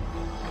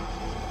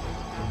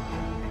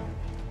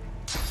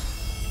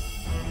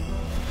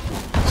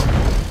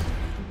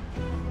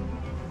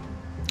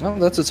 Oh,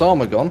 that's its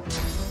armor gone.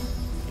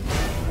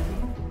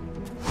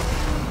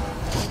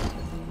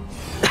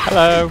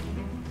 Hello!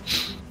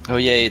 Oh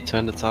yeah, it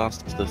turned its ass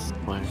this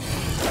way.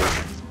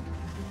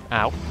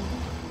 Ow.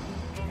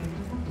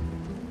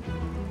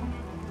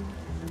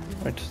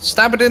 Right,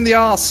 stab it in the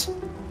ass!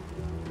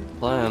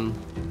 Plan.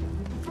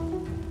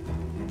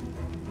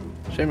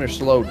 Shame you're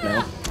slowed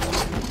now.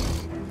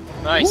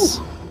 Nice.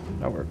 Ooh,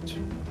 that worked.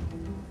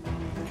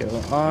 Okay,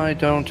 well, I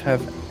don't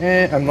have...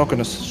 I'm not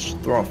gonna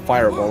throw a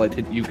fireball, I'd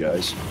hit you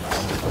guys.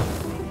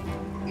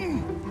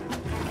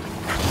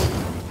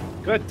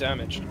 Good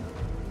damage.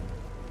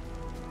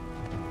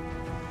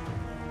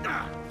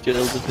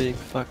 Kill the big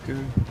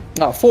fucker.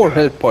 Ah, 4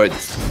 hit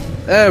points.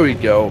 There we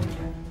go.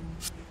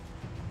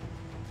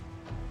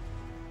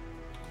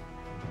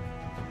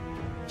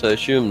 So I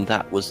assume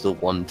that was the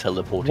one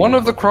teleporting. One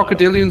of the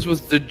crocodilians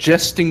was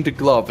digesting the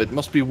glove. It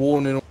must be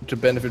worn in order to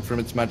benefit from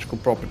its magical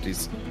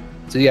properties.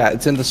 So yeah,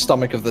 it's in the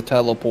stomach of the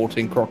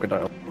teleporting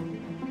crocodile.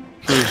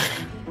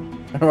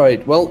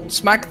 Alright, well,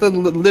 smack the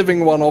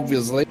living one,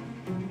 obviously.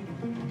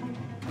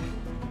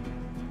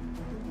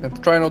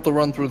 And try not to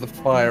run through the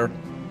fire.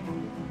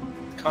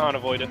 Can't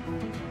avoid it.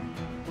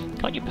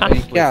 Can't you pass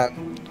with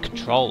can.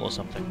 control or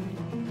something?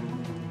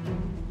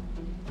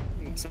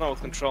 It's not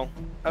with control.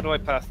 How do I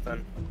path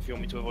then, if you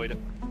want me to avoid it?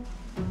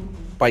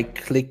 By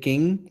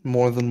clicking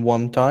more than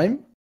one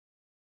time.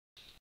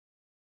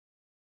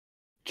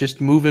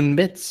 Just move in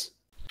bits.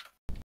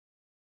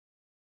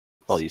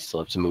 Well, you still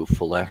have to move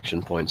full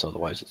action points,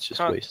 otherwise it's just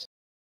waste.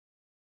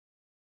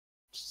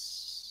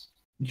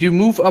 You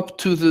move up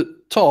to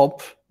the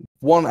top,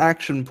 1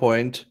 action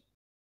point,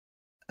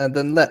 and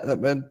then I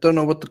don't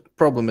know what the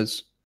problem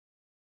is.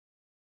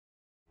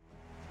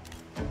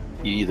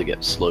 You either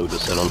get slowed or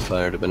set on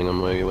fire, depending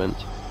on where you went.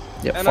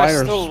 Yeah, and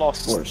fire's I still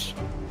lost worse.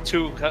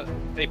 2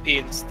 AP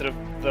instead of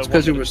the It's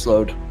because you were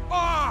slowed.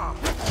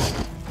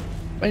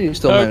 And you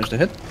still managed to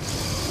hit.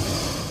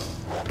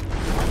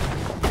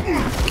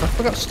 I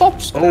forgot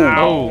stops. Oh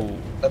no,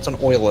 that's an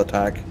oil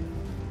attack.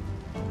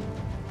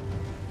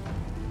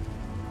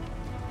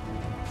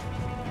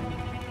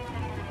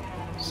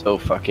 So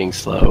fucking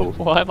slow.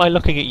 Why am I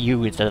looking at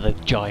you instead of the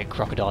giant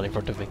crocodile in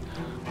front of me?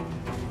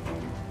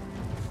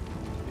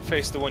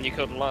 Face the one you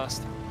killed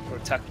last, or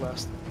attacked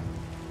last.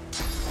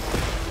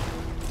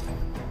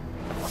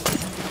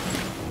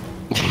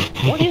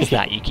 What is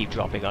that you keep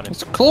dropping on him?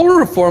 It's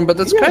chloroform, but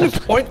that's kind of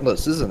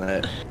pointless, isn't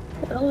it?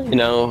 You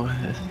know,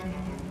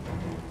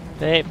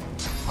 They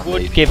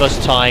would give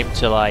us time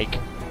to like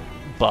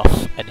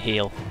buff and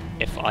heal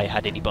if I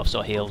had any buffs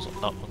or heals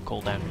not on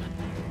cooldown.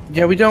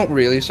 Yeah, we don't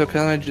really. So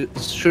can I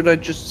just? Should I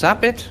just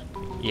zap it?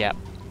 Yeah.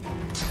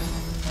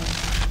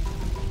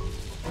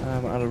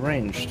 I'm out of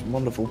range.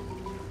 Wonderful.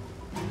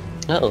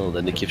 oh,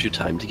 then it gives you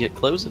time to get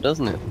closer,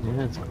 doesn't it?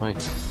 Yeah, it's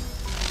quite.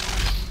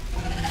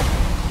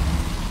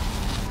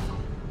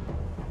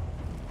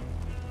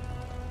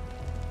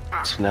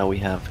 So now we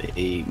have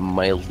a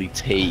mildly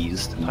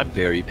tased,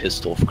 very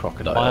pissed off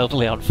crocodile.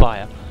 Mildly on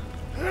fire.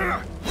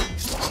 Yeah,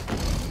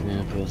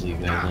 pussy you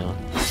guys out.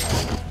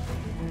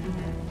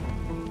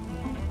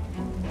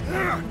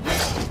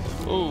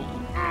 Ooh.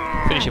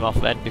 Finish him off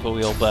then before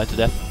we all burn to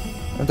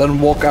death. And then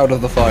walk out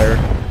of the fire.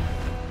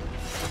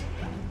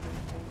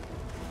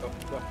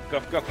 Go,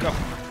 go, go.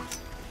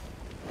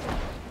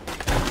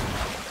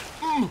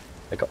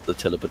 I got the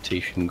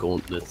teleportation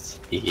gauntlets.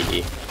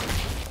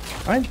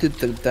 I did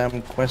the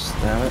damn quest,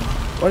 damn it.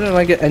 Why didn't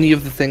I get any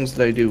of the things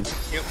that I do?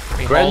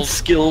 Grand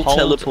skill hold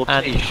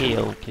teleportation. and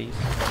heal, please.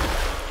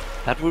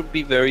 That would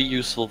be very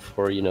useful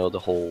for, you know, the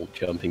whole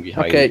jumping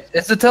behind. Okay,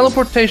 is the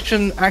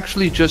teleportation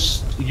actually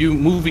just you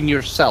moving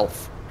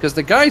yourself? Because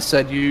the guy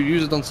said you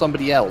use it on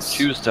somebody else.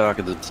 Choose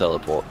target to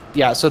teleport.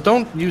 Yeah, so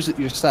don't use it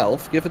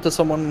yourself. Give it to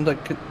someone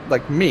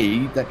like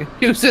me that can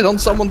use it on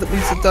someone that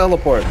needs to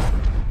teleport.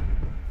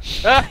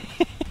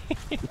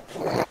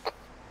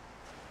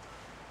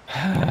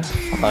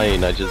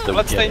 Fine, I just don't get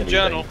Bloodstained anything.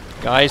 journal.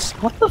 Guys,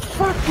 what the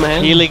fuck,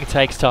 man? Healing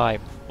takes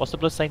time. What's the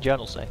bloodstained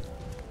journal say?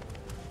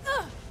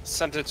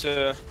 Sent it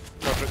to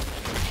Roderick.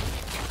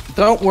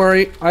 Don't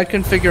worry, I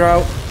can figure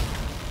out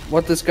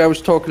what this guy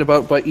was talking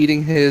about by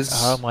eating his.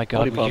 Oh my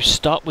god, will you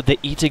stop with the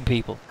eating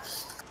people?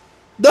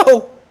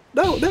 No!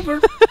 No,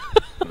 never!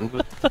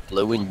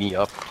 Blowing me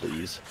up,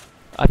 please.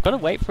 I've got to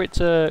wait for it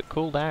to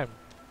cool down.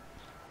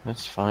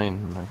 That's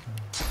fine.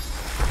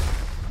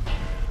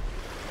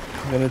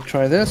 I'm gonna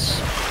try this.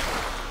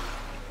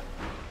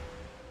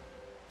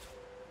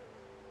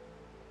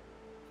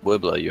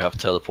 Wibbler, you have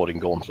teleporting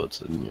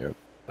gauntlets in your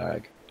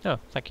bag. Oh,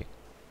 thank you.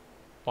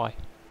 Why?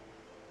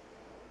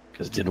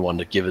 Because I didn't want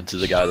to give it to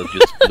the guy that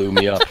just blew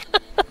me up.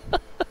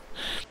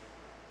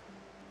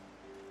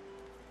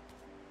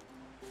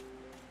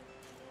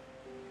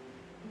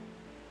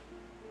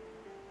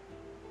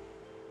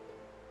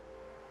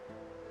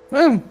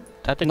 Well,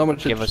 that didn't not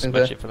much give us interesting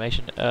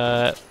much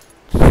there.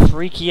 information.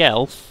 Freaky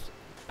Elf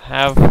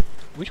have...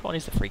 Which one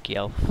is the Freaky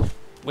Elf?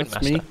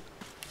 Windmaster. me.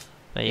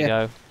 There you Yeah.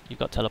 go. You've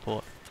got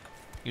teleport.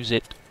 Use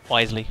it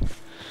wisely.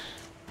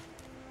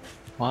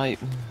 Why?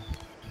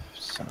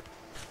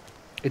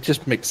 It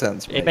just makes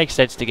sense. It makes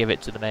sense to give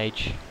it to the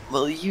mage.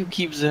 Well, you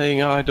keep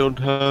saying I don't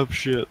have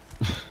shit.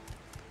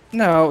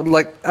 No,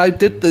 like I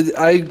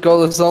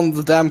got us on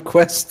the damn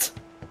quest,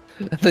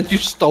 and then you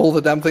stole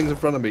the damn things in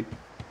front of me,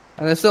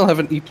 and I still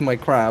haven't eaten my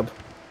crab.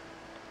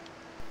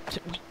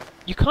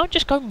 You can't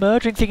just go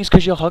murdering things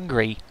because you're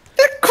hungry.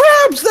 They're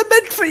crabs. They're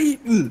meant for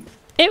eating.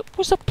 It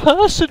was a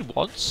person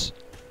once.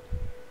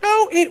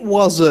 No, it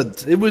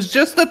wasn't. It was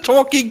just a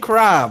talking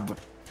crab.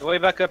 The way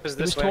back up is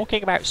He was this way.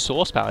 talking about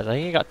source powers. I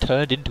think he got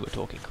turned into a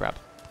talking crab.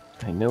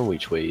 I know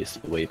which way is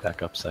the way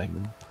back up,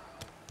 Simon.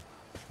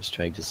 Just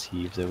trying to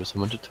see if there was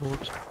someone to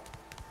talk to.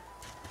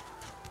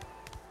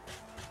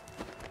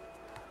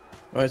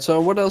 Right. So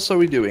what else are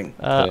we doing?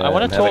 I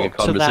want to having a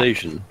talk to that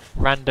conversation.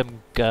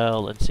 random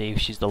girl and see if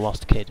she's the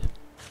lost kid.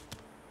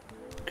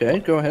 Okay,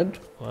 go ahead.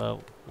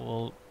 Well,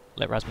 we'll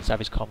let Rasmus have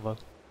his convo.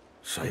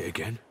 Say it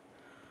again.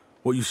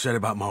 What you said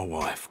about my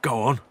wife.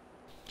 Go on.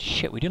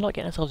 Shit, we do like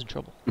getting ourselves in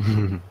trouble.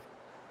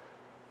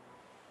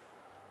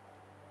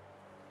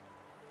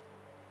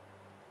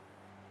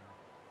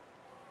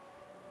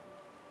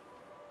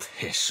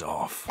 Piss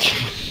off.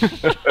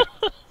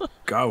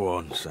 Go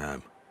on,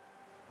 Sam.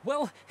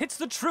 Well, it's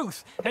the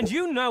truth, and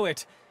you know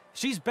it.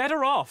 She's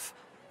better off.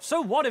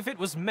 So what if it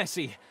was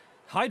messy?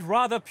 I'd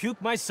rather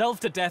puke myself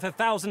to death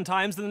 1,000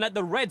 times than let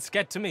the Reds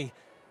get to me.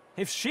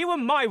 If she were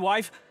my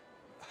wife,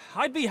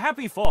 I'd be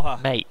happy for her.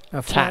 Mate,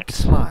 A flat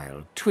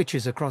smile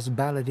twitches across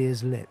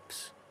Balladier's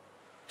lips.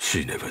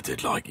 She never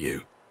did like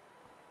you.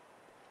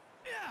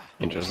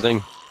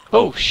 Interesting.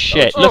 Oh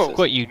shit, look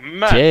what you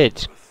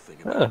did.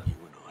 Ah,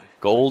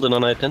 gold and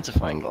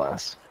unidentifying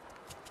glass.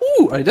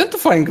 Ooh,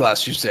 identifying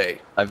glass, you say?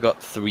 I've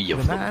got 3 The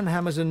of them. man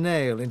hammers a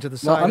nail into the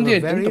Well, side I'm of the a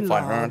very identifier,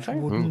 large aren't I?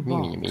 wooden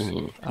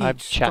Mm-hmm. box. I'm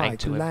Each chatting strike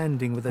to him.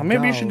 landing with a Or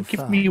maybe you dull should give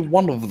thud. me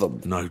one of them.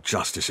 No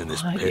justice in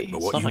this Why? pit, but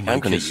It's what not you like I'm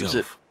make gonna yourself. use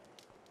it.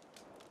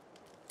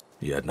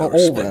 You had no Well,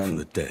 all respect then. for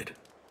the dead.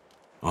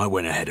 I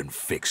went ahead and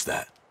fixed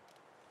that.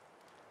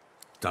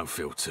 Don't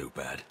feel too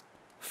bad.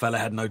 Fella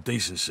had no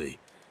decency.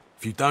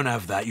 If you don't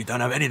have that, you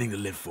don't have anything to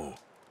live for.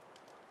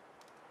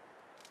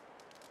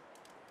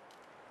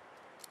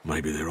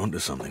 Maybe they're onto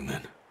something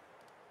then.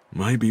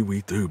 Maybe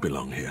we do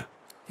belong here.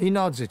 He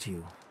nods at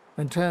you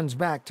and turns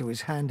back to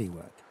his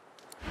handiwork.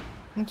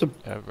 It's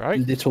a Right.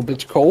 little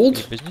bit cold.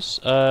 Good business.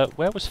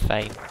 Where was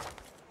Fane?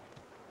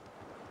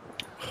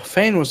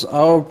 Fane was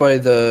out by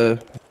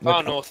the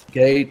Far north.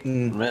 gate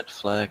and... Red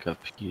flag up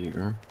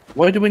here.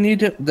 Why do we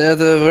need it?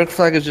 The red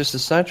flag is just a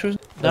statue?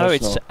 No,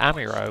 it's not.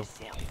 Amiro.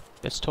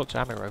 Let's talk to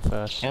Amiro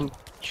first.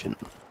 Kitchen.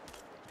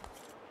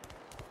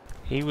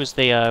 He was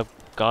the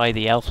guy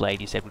the elf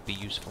lady said would be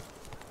useful.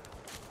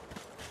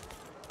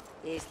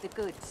 Here's the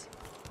goods.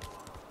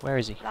 Where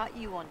is he? Like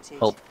you wanted.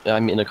 Well,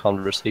 I'm in a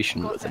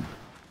conversation with him.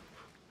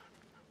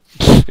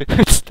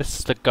 This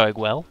is going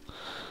well.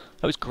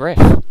 That was Griff.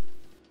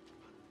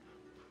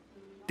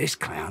 This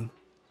clown?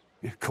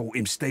 Caught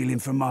him stealing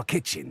from my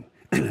kitchen.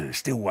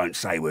 Still won't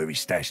say where he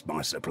stashed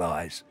my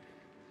supplies.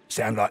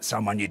 Sound like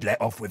someone you'd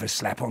let off with a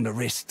slap on the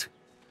wrist.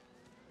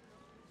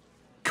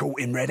 Caught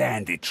him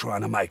red-handed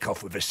trying to make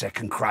off with a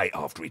second crate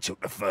after he took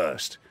the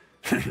first.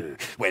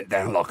 Went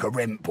down like a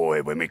rent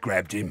boy when we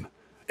grabbed him.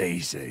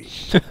 Easy.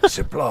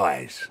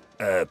 Supplies.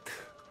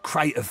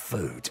 Crate of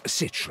food,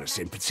 citrus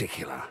in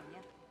particular.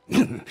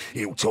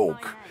 He'll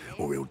talk,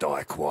 or he'll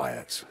die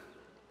quiet.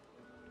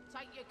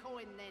 Take your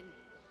coin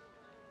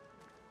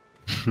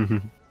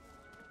then.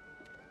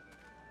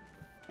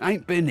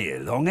 Ain't been here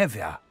long, have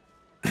ya?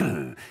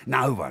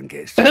 No one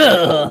gets.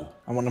 I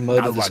want to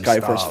murder No this one guy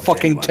for his starves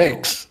fucking anyone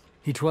takes.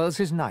 He twirls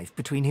his knife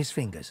between his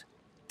fingers.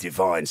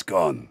 Divine's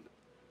gone.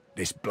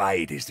 This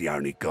blade is the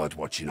only god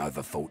watching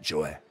over Fort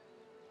Joy.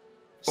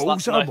 All Slap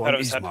the I knife out want of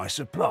his is head. my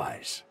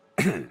supplies.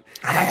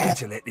 Happy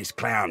to let this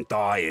clown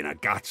die in a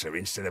gutter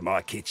instead of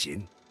my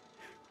kitchen.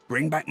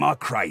 Bring back my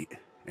crate,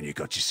 and you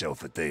got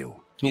yourself a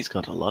deal. He's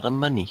got a lot of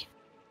money.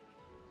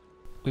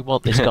 We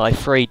want this guy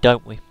free,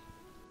 don't we?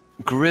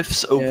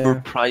 Griff's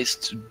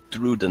overpriced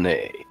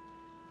Druidane.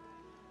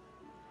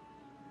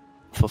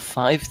 For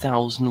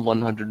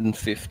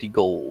 5,150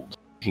 gold,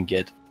 you can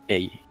get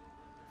a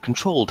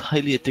controlled,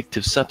 highly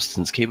addictive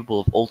substance capable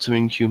of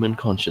altering human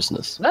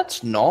consciousness.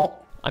 That's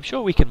not. I'm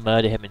sure we can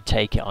murder him and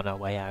take it on our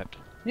way out.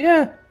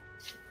 Yeah.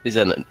 He's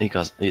got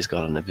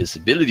an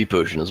invisibility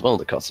potion as well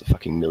that costs a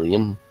fucking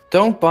million.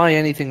 Don't buy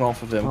anything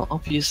off of him. Well,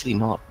 obviously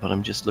not, but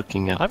I'm just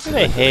looking at... I'm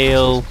gonna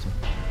heal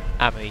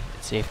Amy and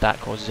see if that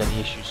causes any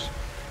issues.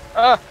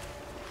 Ah! I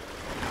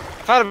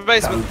found a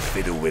basement. Don't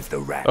fiddle with the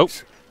rats. Oh.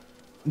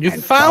 You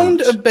And found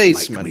don't a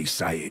basement. Make me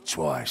say it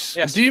twice.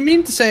 Yes. Do you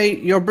mean to say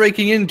you're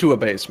breaking into a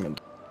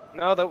basement?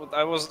 No,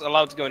 I was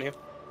allowed to go in here.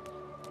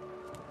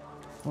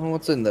 Well,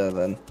 what's in there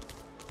then?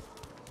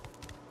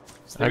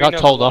 I got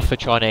told off for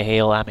trying to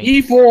heal Amy.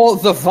 Ivor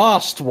the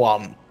Vast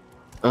One.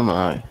 Oh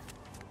my.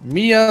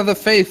 Mia the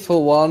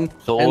Faithful One.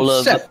 Thola and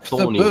the Sepp the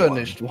Thorny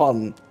Burnished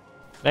One.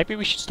 Maybe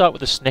we should start with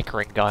the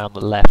snickering guy on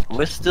the left.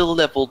 We're still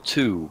level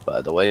 2,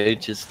 by the way,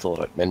 just thought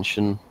I'd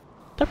mention.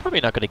 They're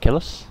probably not going to kill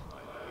us.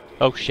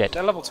 Oh shit.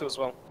 They're level 2 as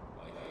well.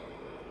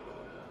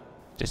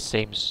 This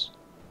seems...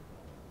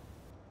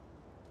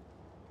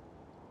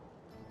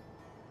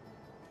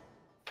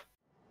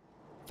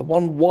 The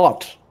one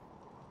what?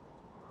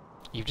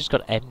 You've just got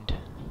to end.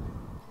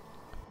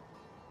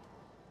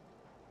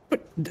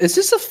 But is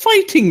this a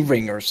fighting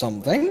ring or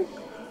something?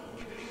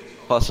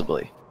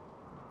 Possibly.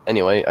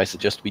 Anyway, I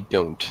suggest we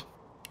don't.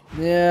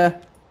 Yeah.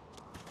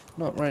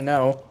 Not right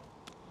now.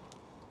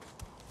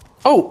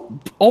 Oh,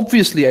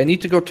 obviously I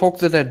need to go talk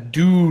to that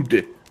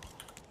dude.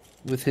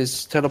 With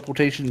his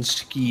teleportation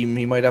scheme,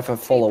 he might have a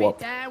follow-up.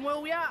 Down,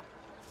 will ya?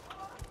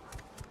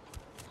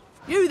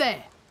 You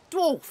there,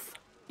 dwarf.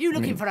 You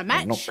looking for a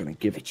match? I'm not going to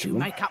give it But to you him.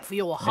 make up for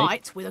your Hey.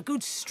 height with a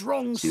good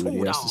strong See what he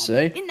sword has arm. to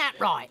say. Isn't that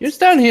right? He was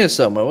down here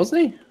somewhere,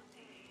 wasn't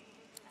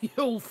he?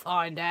 You'll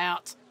find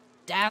out.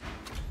 Down.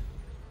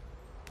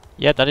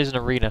 Yeah, that is an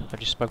arena. I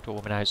just spoke to a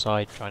woman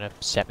outside trying to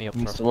set me up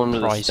It's for the one a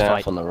with the prize staff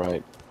fight. on the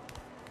right.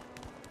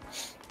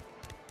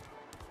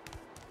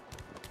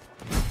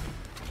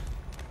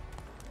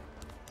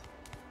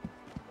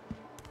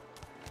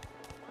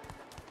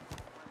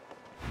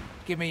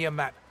 Give me your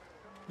map.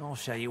 I'll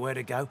show you where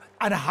to go.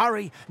 And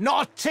hurry!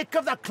 Not a tick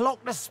of the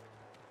clock to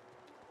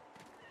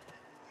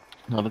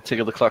Not a tick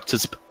of the clock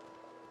to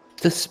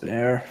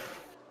Despair.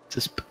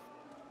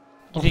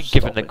 You didn't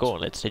give him the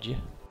gauntlets, did you?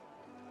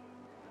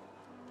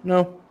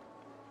 No.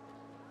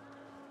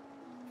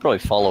 Probably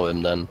follow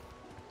him then.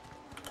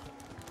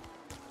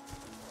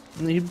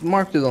 He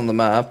marked it on the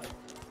map.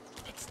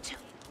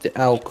 The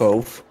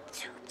alcove.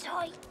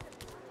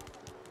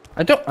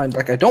 I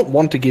don't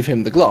want to give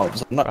him the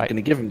gloves. I'm not going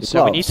to give him the So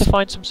gloves. we need to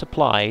find some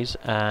supplies,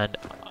 and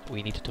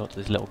we need to talk to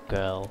this little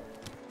girl.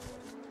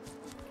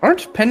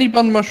 Aren't penny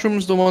bun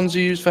mushrooms the ones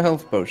you use for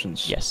health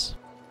potions? Yes.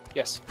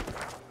 Yes.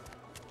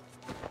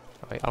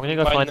 Right, I'm gonna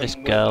go find this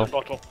them with girl. a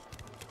bottle.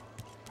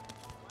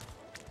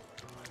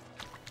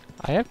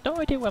 I have no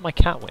idea where my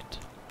cat went.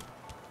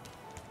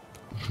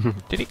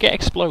 Did it get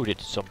exploded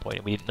at some point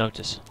and we didn't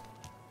notice?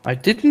 I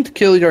didn't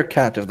kill your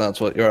cat, if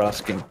that's what you're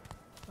asking.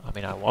 I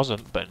mean, I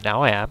wasn't, but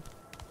now I am.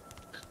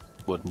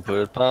 Wouldn't put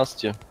it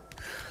past you.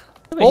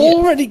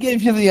 Already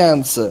gave you the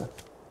answer.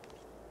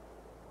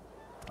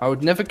 I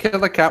would never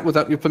kill a cat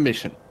without your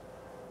permission.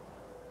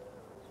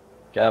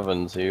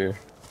 Gavin's here.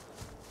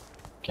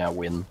 Can't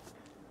win.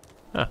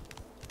 Huh.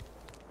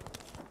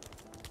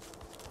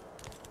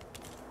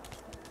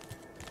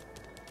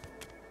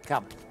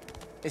 Come.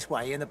 This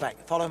way, in the back.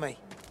 Follow me.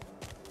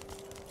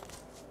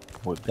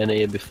 We've been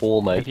here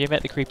before, mate. Have you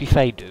met the creepy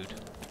Fade dude?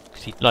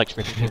 Because he likes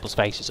ripping people's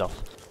faces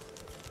off.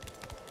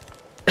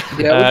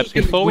 Yeah, we're just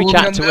gonna before we Google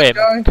chat him, to that him,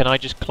 guy. can I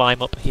just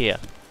climb up here?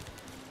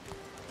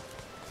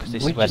 Because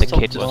this We is where the just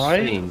kid talked was. to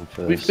Ryan.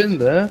 We've been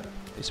there.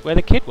 This is where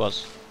the kid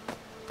was.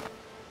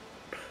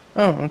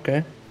 Oh,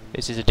 okay.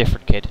 This is a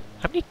different kid.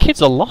 How many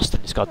kids are lost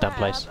in this goddamn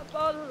place?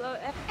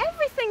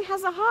 Everything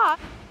has a heart.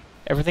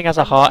 Everything has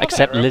a heart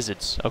except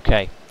lizards.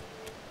 Okay.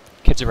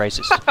 Kids are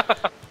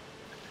racist.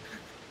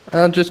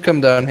 I'll just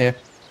come down here.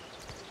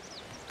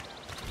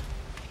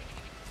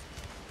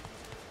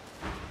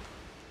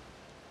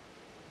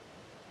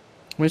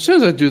 I mean, as soon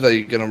as I do that,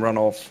 you're gonna run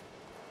off.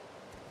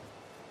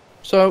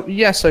 So,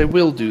 yes, I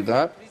will do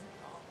that.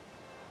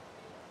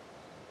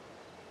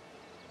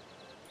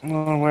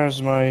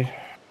 Where's my...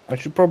 I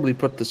should probably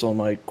put this on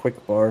my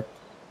quick bar.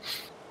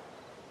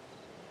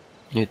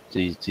 The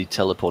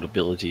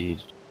teleportability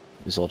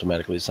is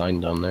automatically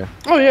assigned down there.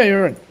 Oh yeah,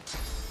 you're right.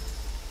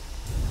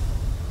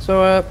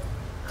 So,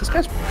 this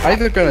guy's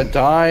either gonna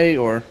die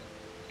or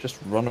Just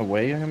run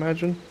away, I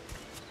imagine.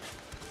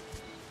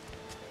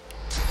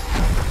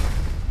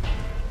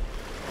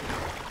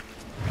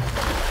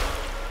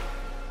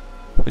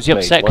 Was he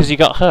upset because he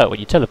got hurt when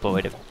you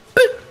teleported him?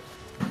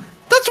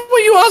 That's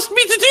what you asked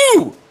me to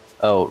do!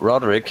 Oh,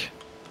 Roderick.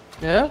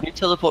 Yeah? Can you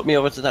teleport me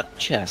over to that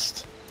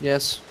chest?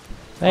 Yes.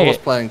 Hey, I was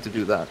planning to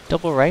do that.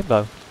 Double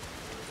rainbow.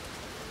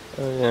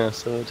 Oh yeah,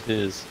 so it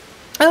is.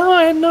 Oh,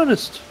 I hadn't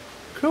noticed.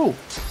 Cool.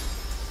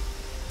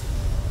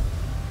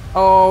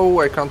 Oh,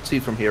 I can't see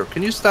from here.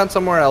 Can you stand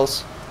somewhere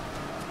else?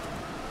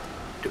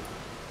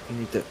 I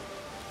need to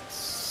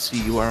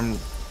see where I'm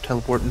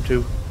teleporting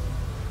to.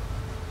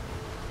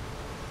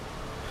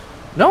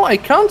 No, I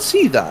can't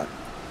see that.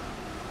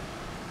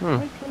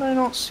 Why can I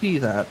not see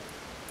that?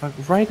 Like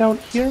right out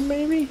here,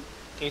 maybe?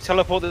 Can you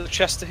teleport the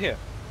chest to here?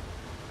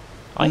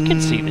 I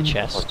can see the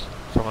chest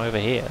from over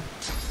here.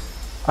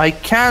 I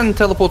can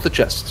teleport the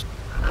chest.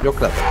 You're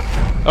clever.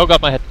 Oh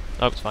god, my head.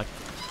 Oh, it's fine.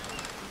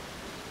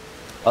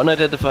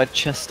 Unidentified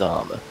chest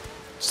armor.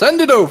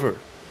 Send it over!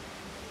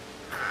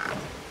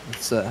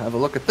 Let's have a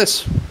look at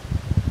this.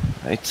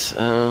 Right,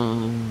 there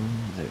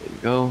you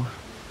go.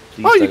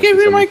 Please Oh, you don't gave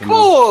be me my someone from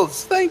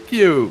clothes! Thank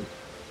you!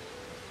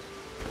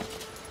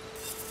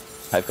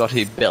 I've got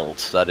a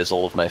belt, that is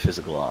all of my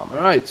physical armor.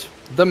 Alright.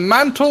 The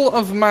Mantle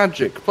of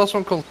Magic.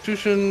 +1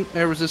 Constitution,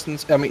 air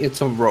resistance. I mean, it's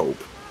a robe.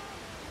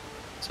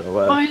 So,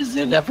 Why is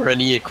there never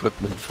any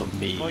equipment for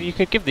me? Well, you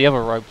could give the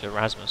other robe to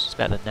Erasmus. It's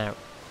better than now.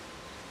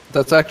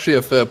 That's actually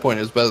a fair point.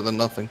 It's better than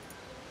nothing.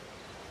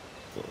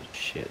 Oh,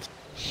 shit.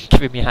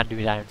 Give him your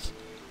hand-me-downs.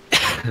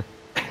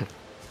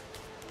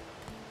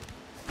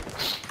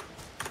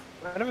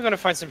 When are we gonna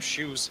find some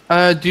shoes?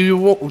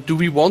 Do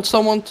we want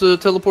someone to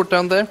teleport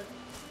down there?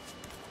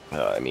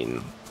 I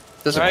mean...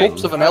 There's a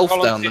corpse of an elf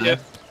down there.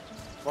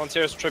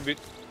 Volunteers tribute.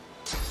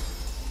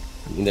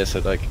 I mean, there's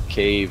like a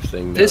cave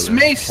thing. This down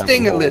may there.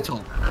 sting a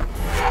little.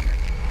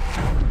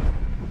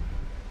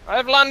 I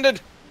have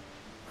landed!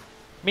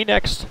 Me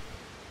next.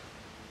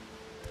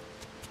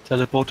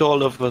 Teleport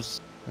all of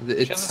us.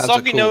 It She has has a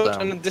soggy note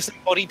cooldown. and a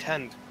disembodied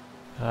hand.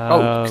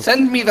 Oh,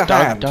 send me the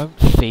hand. Don't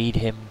feed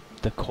him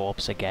the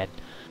corpse again.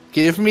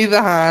 Give me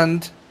the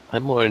hand.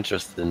 I'm more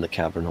interested in the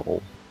cavern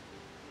hole.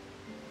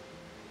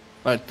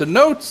 Right, the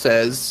note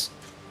says,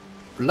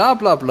 blah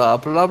blah blah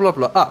blah blah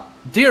blah. Ah,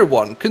 dear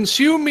one,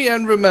 consume me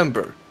and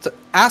remember. It's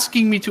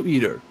asking me to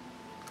eat her.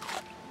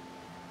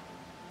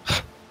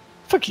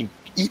 Fucking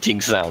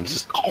eating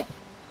sounds. Just...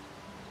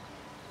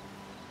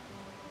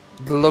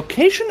 The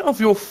location of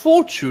your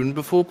fortune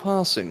before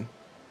passing.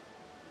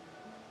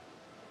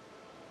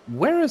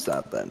 Where is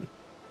that then?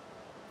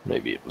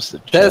 Maybe it was the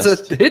chest.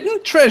 There's a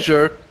hidden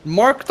treasure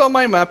marked on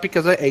my map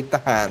because I ate the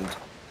hand.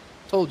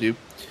 Told you.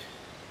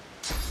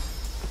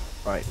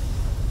 Right.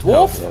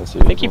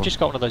 Dwarf? I think you've just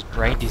got one of those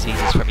brain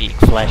diseases from eating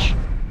flesh.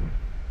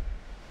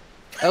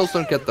 Elves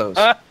don't get those.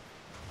 Flat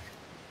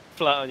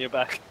on your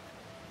back.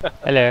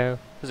 Hello.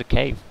 There's a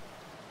cave.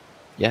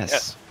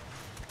 Yes.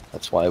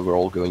 That's why we're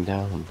all going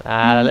down.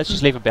 Let's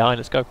just leave it behind.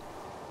 Let's go.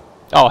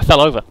 Oh, I fell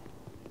over.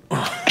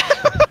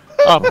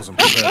 I wasn't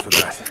prepared for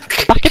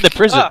that. Back in the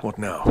prison. What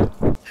now?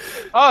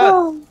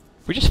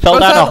 We just fell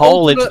down a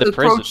hole into the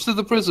prison. Approach to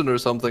the prison or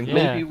something. Yeah.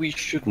 Maybe we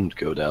shouldn't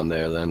go down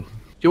there then.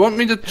 Do you want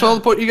me to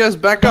teleport you guys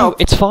back No,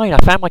 up? it's fine. I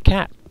found my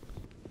cat.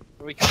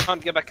 We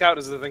can't get back out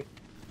is the thing.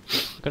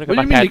 We're gonna go What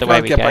do you back mean out you the way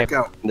can't we get came. back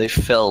out? They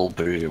fell,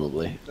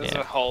 presumably. There's Yeah.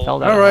 a hole. Fell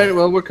down a Alright, hole.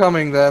 well, we're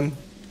coming then.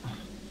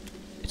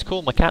 It's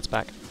cool. My cat's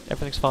back.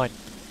 Everything's fine.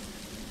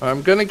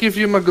 I'm gonna give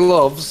you my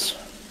gloves.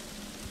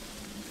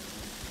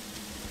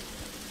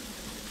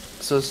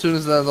 So as soon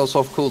as that's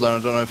off cooldown,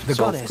 I don't know if The it's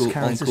off goddess on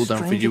carries a cooldown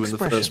for strange you in the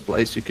expression. first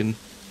place. You can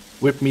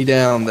whip me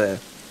down there.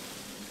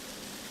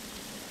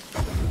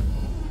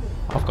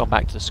 I've gone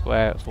back to the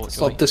square at Fort It's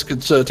Joy. not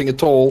disconcerting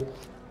at all.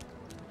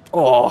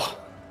 Oh.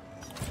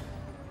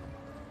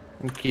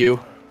 Thank you.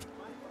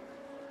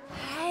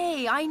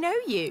 Hey, I know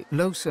you.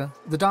 Losa,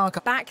 the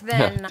dark... Back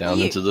then, Down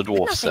you. into the dwarf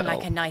Nothing cell.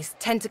 like a nice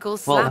tentacle Well,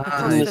 slap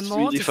across it's the moor.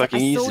 really to fucking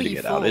I saw easy to you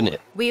get fall. out, innit?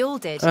 We all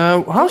did.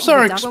 How's Thought you our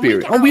were done. When we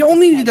experience? get Oh, we out of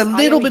only this need a place, I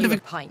little owe bit you of...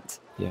 a pint.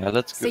 Yeah,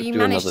 let's So go you do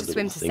managed another to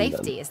swim little to thing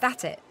safety, then. is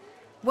that it?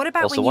 What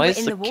about Also, when you why were is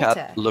in the the water?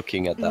 cat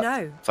looking at that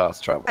No.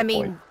 fast travel I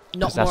mean, point?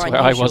 not That's more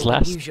where I unusual was than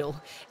last. usual.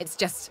 It's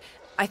just,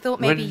 I thought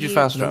Where maybe did you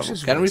fast travel?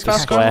 Losa's Can we voice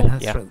fast catches travel? in her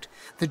Yeah. throat.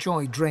 The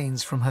joy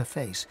drains from her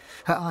face.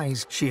 Her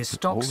eyes, she is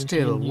stock always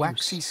still, in use.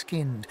 waxy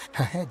skinned.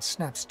 Her head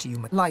snaps to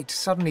you. Light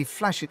suddenly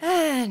flashes.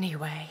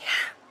 Anyway,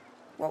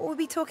 what were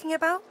we talking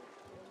about?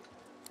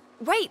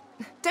 Wait,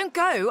 don't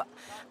go.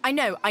 I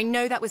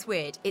know that was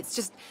weird. It's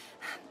just,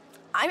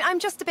 I'm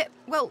just a bit,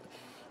 well,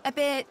 a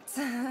bit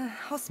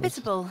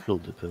hospitable.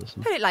 Killed the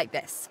person. Put it like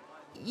this.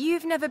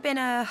 You've never been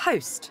a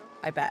host,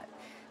 I bet.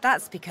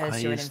 That's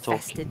because you're an is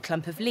infested talking.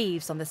 clump of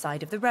leaves on the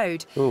side of the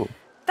road. Oh,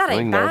 That ain't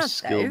going now, bad,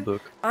 skill though.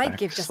 book, I'd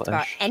give just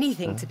about backslash,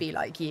 anything to be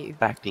like you.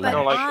 backslash,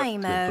 But like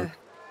I'm skill book.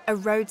 a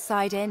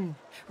roadside inn.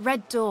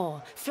 Red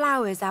door,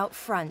 flowers out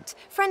front,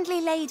 friendly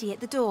lady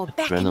at the door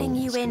beckoning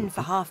Adrenaline you in skill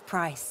for half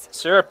price.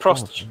 Sir, a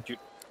prostitute.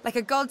 Like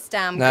a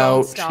goddamn Now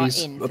gold star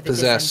she's inn for the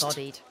possessed.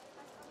 disembodied.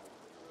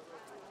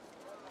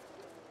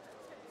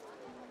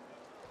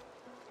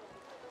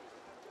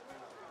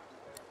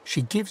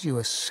 She gives you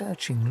a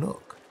searching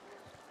look.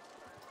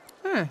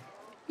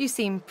 You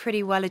seem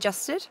pretty well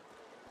adjusted.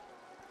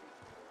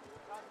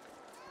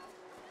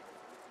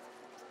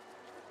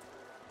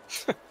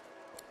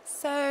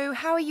 So,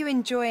 how are you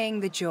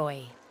enjoying the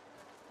joy?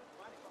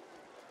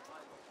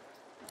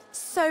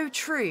 So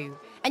true.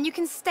 And you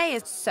can stay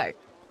as so.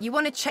 You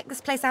want to check this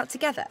place out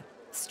together?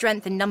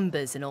 Strength in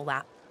numbers and all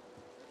that.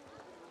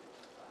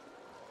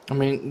 I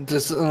mean,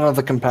 there's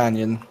another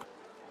companion.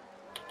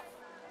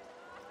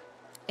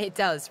 It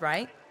does,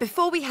 right?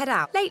 Before we head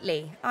out,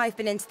 lately, I've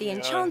been into the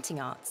enchanting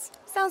arts.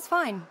 Sounds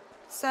fine.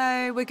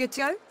 So, we're good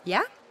to go?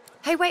 Yeah?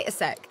 Hey, wait a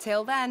sec.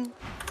 Till then.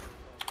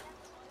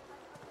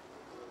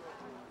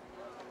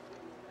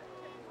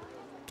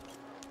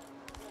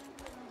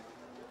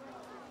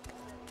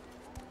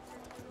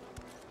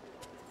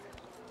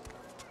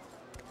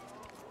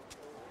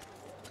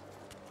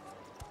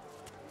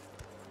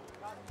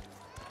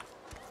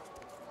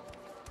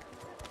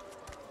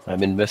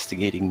 I'm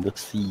investigating the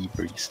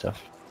thievery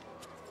stuff.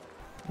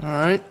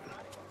 Alright.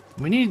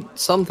 We need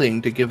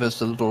something to give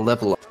us a little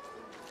level up.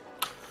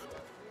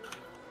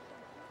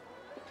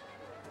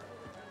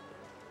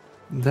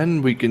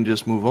 Then we can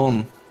just move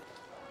on.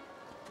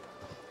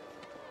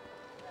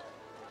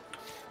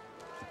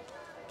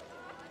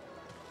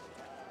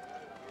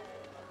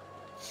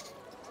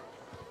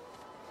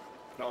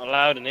 Not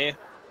allowed in here.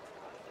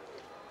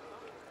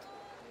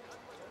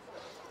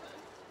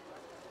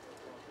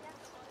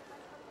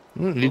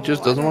 He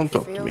just doesn't want to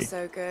talk to Feels me.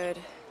 so good.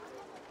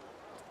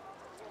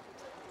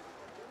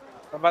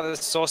 What about the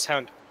source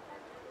hound?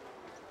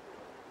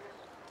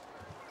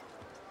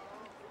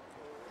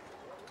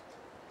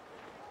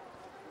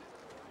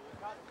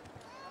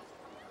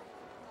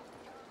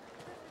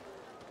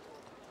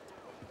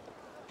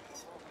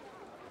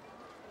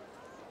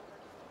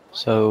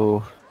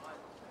 So,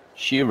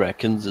 she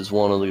reckons is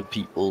one of the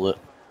people that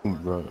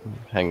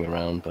hang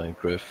around by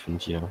Griff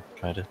and, you know,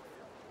 try to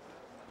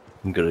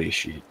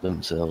ingratiate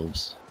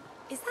themselves.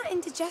 Is that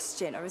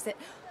indigestion or is it...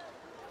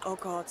 Oh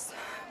god,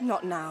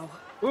 not now.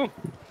 Ooh,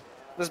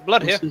 there's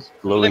blood here. This is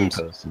glowing Limbs.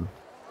 person.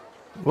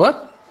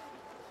 What?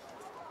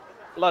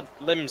 Blood,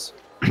 limbs.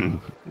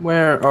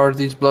 Where are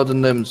these blood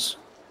and limbs?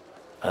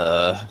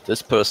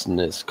 This person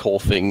is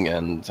coughing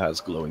and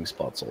has glowing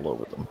spots all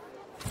over them.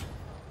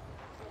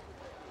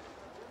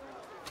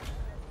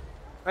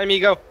 Hi,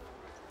 Migo.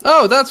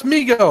 Oh, that's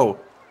Migo!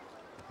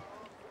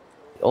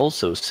 They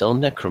also sell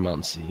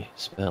necromancy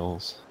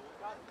spells.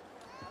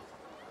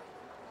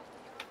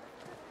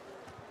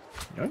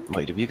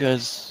 Wait, are you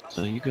guys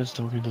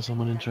talking to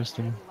someone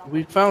interesting?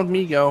 We found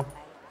Migo.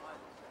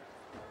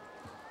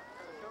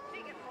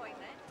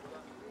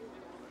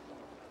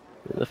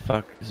 Where the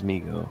fuck is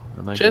Migo?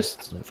 Am I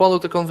Just follow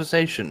the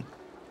conversation.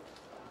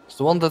 It's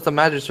the one that the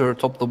magister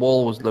atop the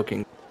wall was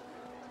looking.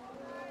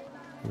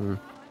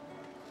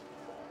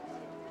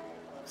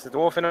 Is the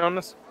dwarf in on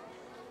this?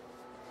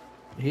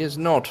 He is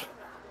not.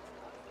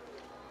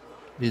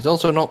 He's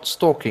also not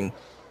stalking.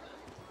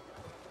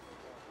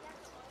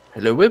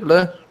 Hello,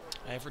 Wibbler.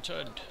 I have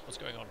returned. What's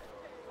going on?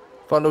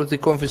 Follow the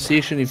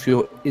conversation if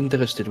you're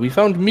interested. We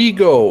found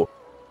Migo,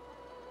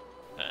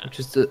 which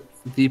is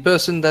the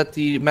person that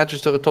the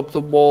magister atop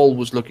the wall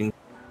was looking.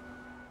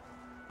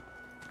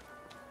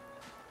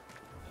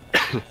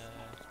 There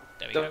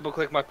we go. Double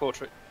click my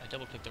portrait. I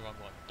double clicked the wrong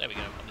one. There we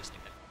go. I'm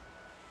listening now.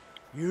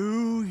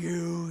 You.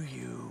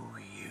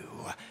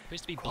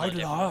 Appears to be Quite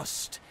blood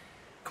lost.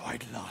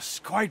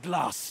 Quite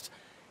lost.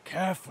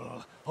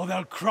 Careful, or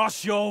they'll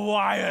cross your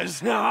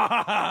wires.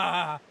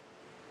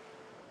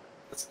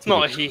 It's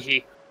not a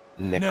hee-hee.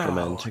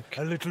 Necromantic.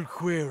 Now, a little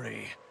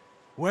query.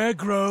 Where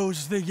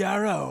grows the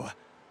yarrow?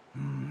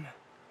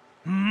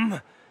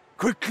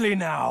 Quickly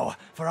now,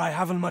 for I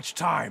haven't much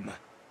time.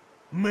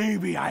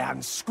 Maybe I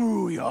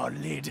unscrew your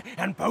lid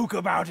and poke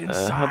about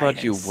inside. How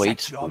about you and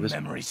wait set your with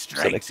memory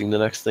straight? selecting the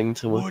next thing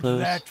to Would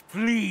close? that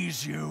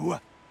please you?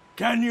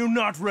 Can you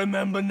not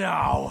remember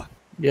now?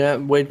 Yeah,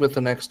 wait with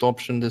the next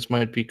option. This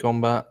might be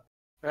combat.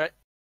 Right.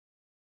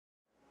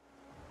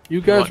 You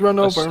guys run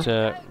Let's,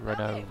 over.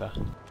 Run over.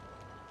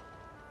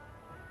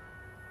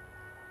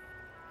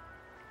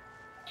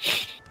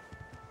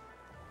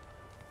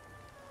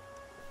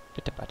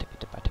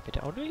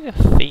 I wonder if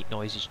the feet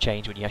noises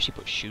change when you actually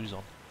put shoes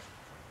on.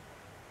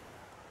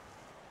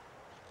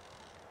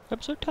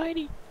 I'm so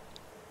tiny.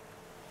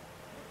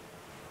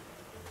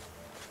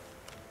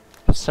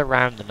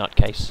 Surround the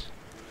nutcase.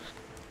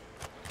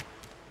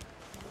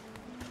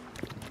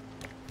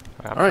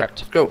 Alright,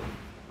 let's go.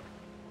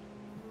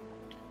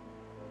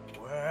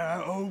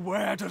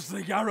 Where does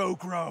the yarrow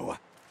grow?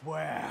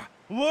 Where?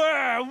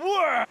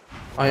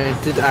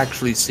 I did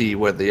actually see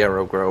where the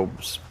arrow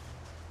grows.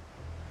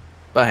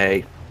 But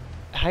hey.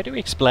 How do we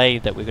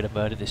explain that we're going to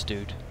murder this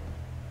dude?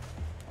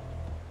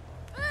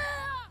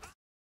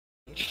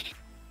 He's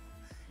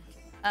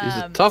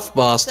a tough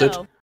bastard.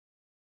 So,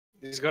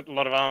 He's got a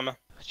lot of armor.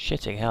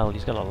 Shitting hell,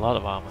 he's got a lot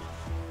of armor.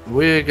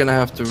 We're gonna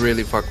have to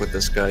really fuck with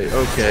this guy.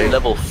 Okay.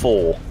 Level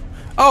 4.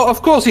 Oh,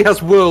 of course he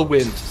has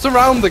whirlwind.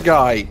 Surround the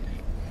guy.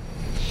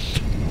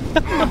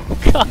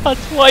 God,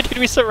 why did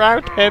we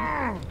surround him?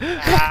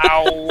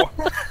 Ow!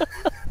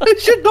 We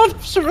should not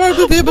have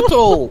surrounded him at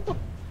all!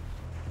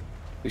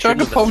 We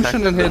Chug a shouldn't have potion attacked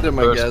and him hit in him,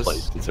 the I first guess.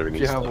 place, considering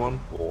If you he's have like one.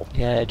 4.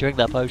 Yeah, drink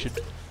that potion.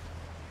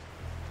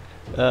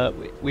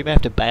 We may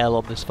have to bail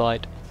on this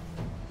fight.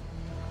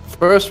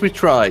 First we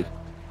try.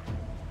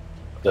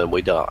 Then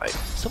we die.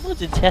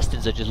 Someone's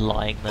intestines are just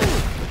lying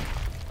there.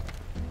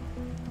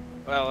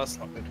 Well, that's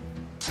not good.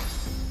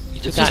 You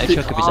took out a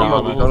chunk of his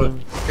armor. We gotta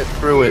get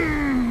through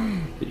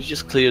it. Did you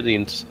just clear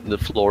the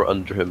floor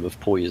under him of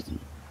poison?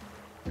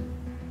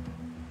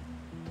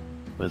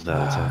 Where's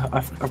that?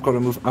 I've got to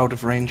move out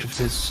of range of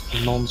his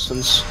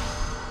nonsense.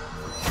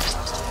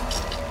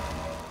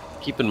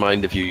 Keep in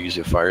mind if you use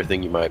your fire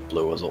thing, you might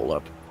blow us all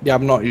up. Yeah,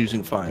 I'm not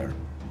using fire.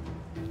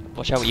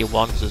 Watch out with your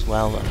wands as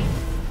well, though.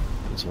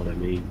 That's what I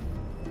mean.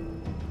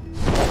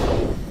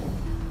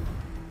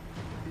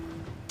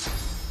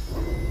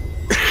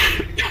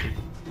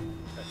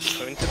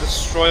 Going to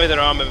destroy their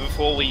armor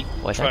before we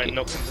Why, try thank and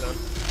knock them down.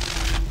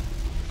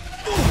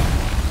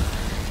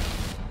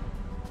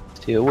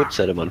 See, I would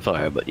set him on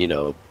fire, but you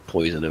know,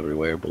 poison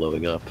everywhere,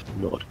 blowing up,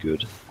 not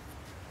good.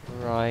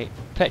 Right,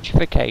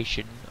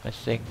 petrification, I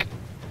think.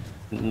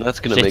 And that's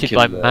gonna make Resisted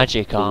him by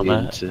magic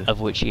armor, resilient of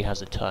which he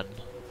has a ton.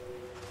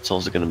 It's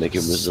also gonna make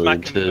him Smack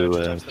resilient him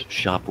with to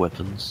sharp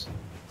weapons.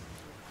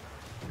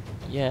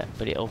 Yeah,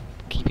 but it'll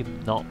keep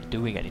him not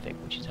doing anything,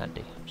 which is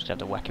handy. Just have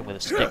to whack him with a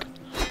stick.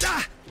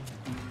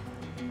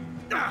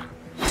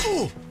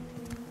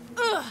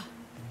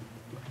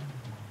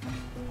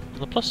 On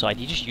the plus side,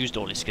 he just used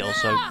all his skills,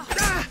 so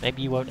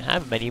maybe you won't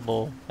have many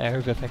more area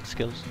of effect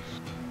skills.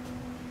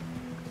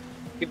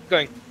 Keep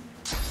going.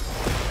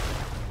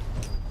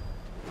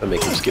 I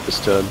make him skip his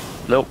turn.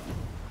 Nope.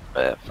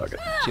 Fuck it.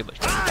 Too much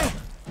armor.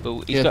 But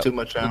he's Yeah, got, too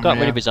much we've armor, got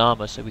rid yeah. of his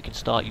armor, so we can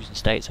start using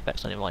status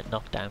effects on him, like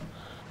knockdown.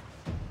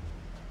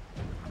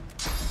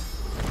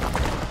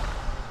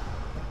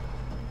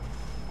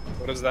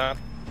 What is that?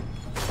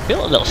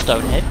 Built a little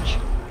Stonehenge.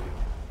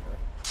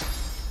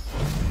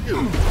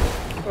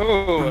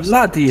 Oh,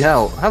 Bloody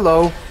hell!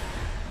 Hello.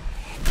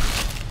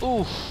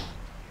 Oof.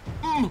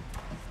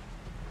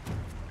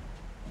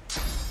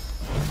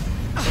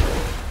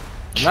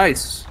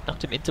 Nice.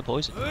 Knocked him into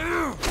poison.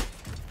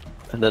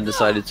 And then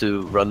decided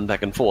to run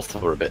back and forth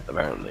for a bit,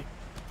 apparently.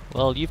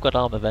 Well, you've got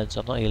armor vents,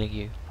 I'm not healing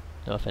you.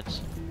 No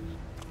offense.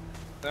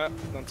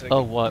 don't take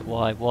Oh, it.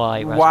 why,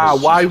 Wow,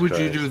 Rasmus? why would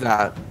you do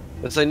that?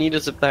 Because I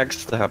needed to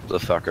backstab the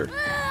fucker.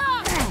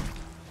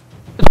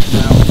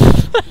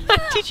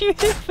 Did you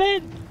hit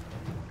Ben?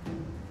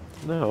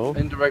 No.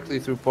 Indirectly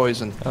through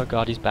poison. Oh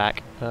god, he's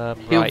back. Heal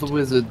Right. the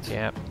wizard.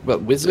 Yeah. Well,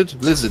 wizard?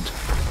 Lizard.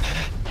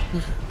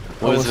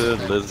 Wizard,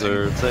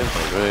 lizard, same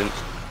thing, right?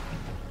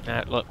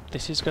 Now, look,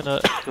 this is gonna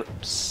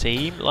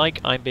seem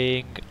like I'm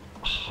being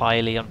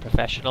highly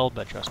unprofessional,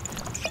 but trust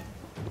me.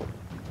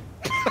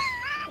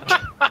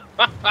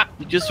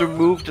 You just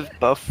removed a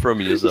buff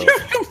from yourself.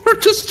 We're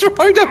just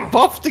trying to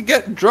buff to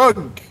get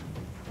drunk.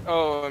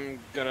 Oh, I'm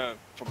gonna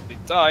probably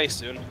die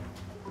soon.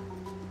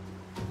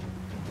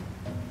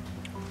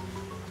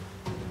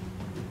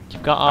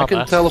 You've got armor. I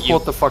can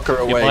teleport the fucker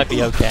away. You might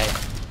be okay.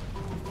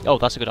 Oh,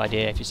 that's a good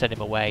idea. If you send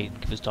him away,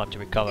 give us time to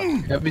recover.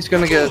 Yep, he's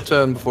gonna get a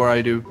turn before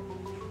I do.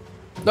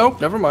 No,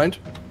 never mind.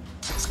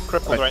 He's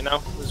crippled right now.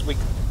 He's weak.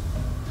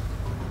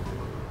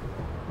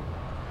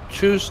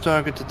 Choose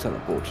target to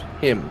teleport.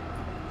 Him.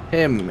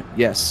 Him,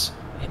 yes.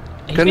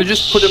 He's Can I been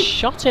just put him...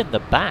 shot in the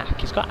back.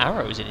 He's got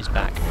arrows in his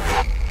back.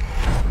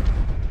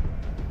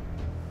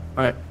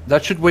 Alright,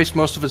 that should waste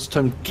most of his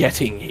time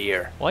getting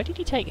here. Why did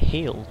he take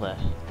heal there?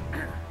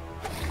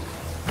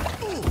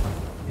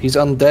 He's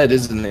undead,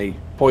 isn't he?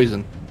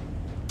 Poison.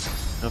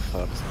 Oh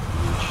fuck.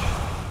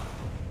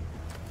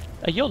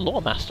 You're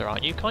Lore Master,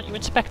 aren't you? Can't you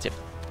inspect him?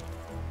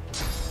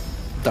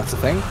 That's a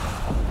thing.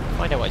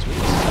 Find out what his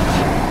weakness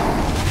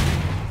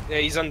Yeah,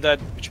 he's undead,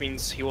 which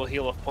means he will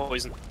heal off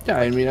poison. Yeah,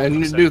 I mean, I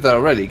knew that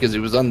already, because he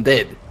was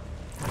undead.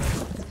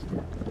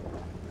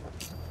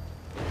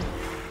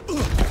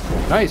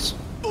 Nice.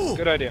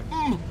 Good idea.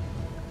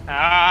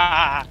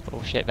 Ah!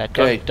 Oh shit, man.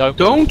 Okay,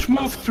 don't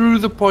move through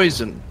the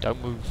poison.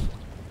 Don't move.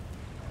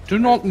 Do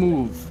not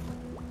move.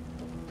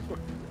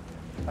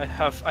 I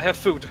have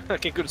food. I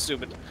can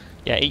consume it.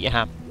 Yeah, eat your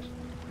ham.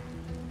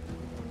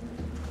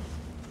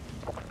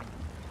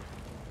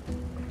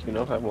 Do you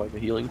not have like a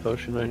healing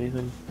potion or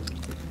anything?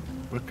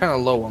 We're kind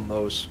of low on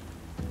those.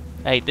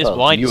 Hey, this Well,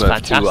 wine you is have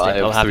fantastic, two, I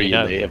have I'll have three, you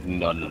know. and they have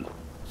none.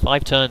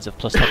 5 turns of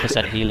plus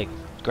 10% healing.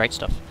 Great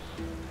stuff.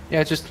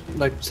 Yeah, just,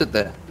 like, sit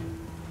there.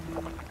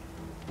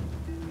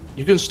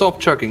 You can stop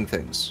chugging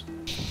things.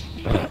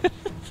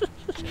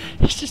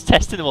 He's just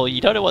testing them all. You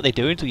don't know what they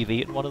do until you've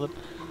eaten one of them.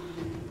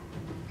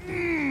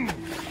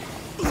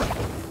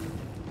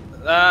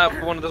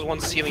 One of those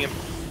ones is healing him.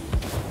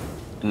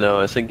 No,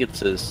 I think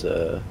it's his,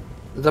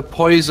 The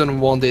poison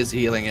wand is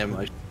healing him.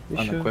 I You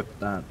unequip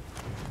that.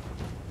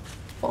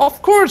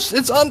 Of course,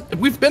 it's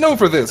we've been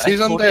over this.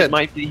 He's I thought undead. it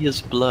might be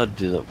his blood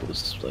that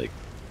was like.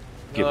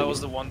 No, giving that was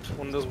him- the one.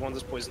 One of those ones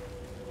is poison.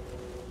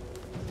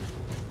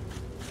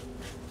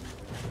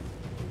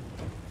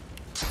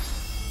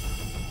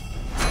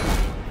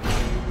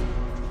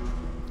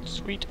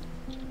 Sweet.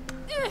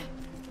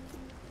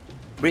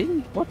 Really?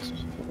 What?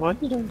 Why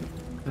did I...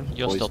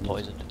 You're still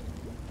poisoned.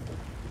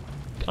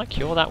 Can I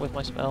cure that with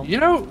my spell? You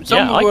know,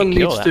 yeah, I someone can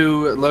cure needs that.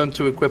 to learn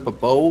to equip a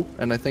bow,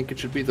 and I think it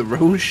should be the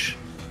Rouge.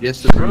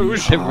 Yes, the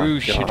Rouge. The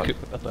Rouge should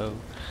equip a bow.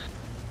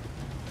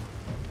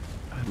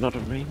 I'm not a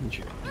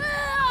ranger.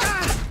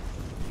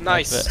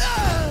 Nice.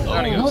 Oh,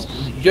 Down he goes.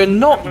 you're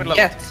not I'm gonna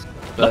yet.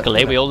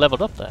 Luckily, we all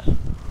leveled up there.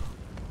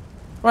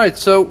 Right,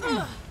 so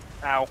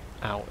Ow.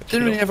 Ow.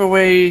 didn't really have a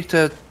way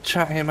to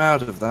chat him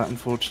out of that,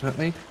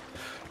 unfortunately.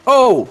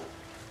 Oh!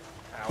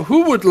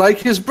 Who would like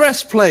his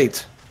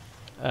breastplate?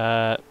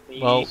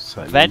 Well,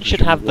 Ven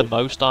should have the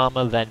most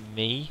armor, then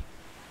me,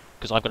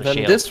 because I've got a Then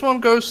shield. this one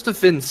goes to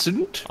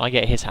Vincent. I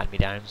get his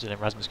hand-me-downs, and then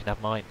Rasmus can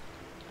have mine.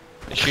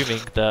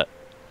 Assuming that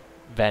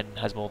Ven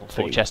has more than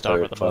 4 chest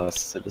armor at the moment.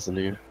 Citizen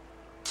here.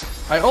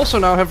 I also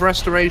now have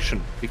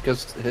restoration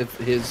because of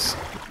his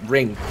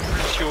ring.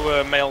 It's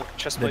your male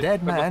chest The plate.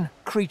 dead man,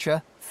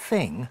 creature,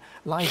 thing,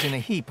 lies in a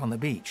heap on the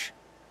beach.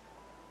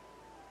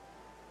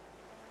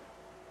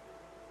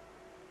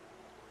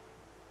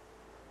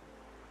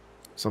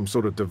 Some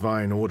sort of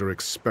divine order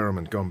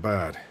experiment gone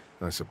bad,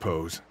 I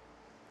suppose.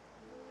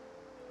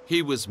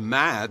 He was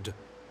mad,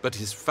 but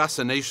his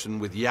fascination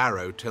with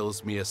Yarrow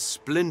tells me a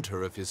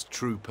splinter of his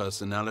true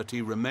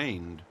personality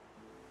remained.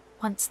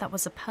 Once that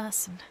was a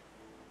person.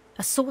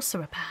 A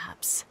sorcerer,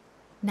 perhaps.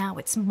 Now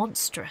it's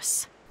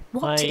monstrous.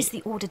 What is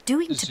the Order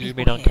doing to Zoom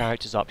people in on here?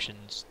 characters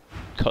options,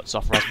 cuts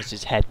off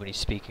Rasmus's head when he's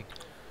speaking.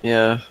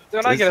 Yeah.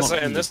 Did I it's get a not say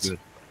in really this? good.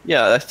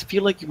 Yeah, I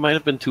feel like you might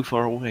have been too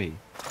far away.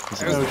 we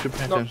should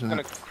pay Not attention to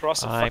gonna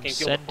cross a I'm fucking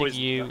field of sending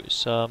poison. you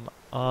some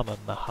armor,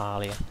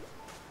 Mahalia.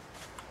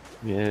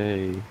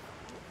 Yay.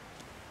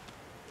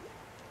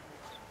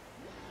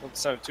 Don't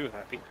sound too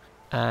happy.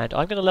 And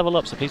I'm going to level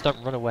up, so please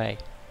don't run away.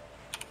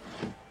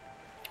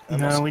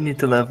 No, we need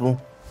to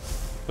level.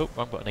 Oh,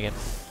 wrong button again.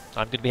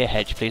 I'm going to be a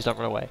hedge, please don't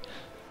run away.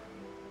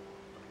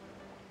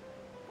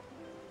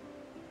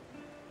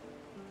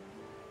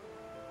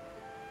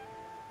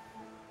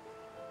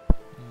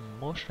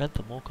 More strength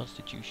and more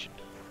constitution.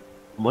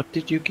 What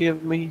did you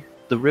give me?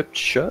 The ripped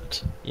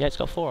shirt? Yeah, it's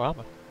got 4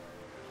 armor.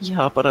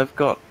 Yeah, but I've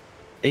got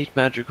 8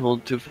 magical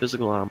and 2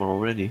 physical armor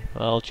already.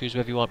 Well, choose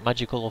whether you want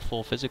magical or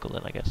 4 physical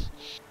then, I guess.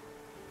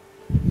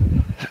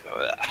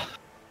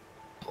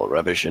 All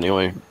rubbish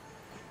anyway.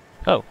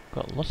 Oh,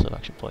 got lots of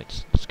action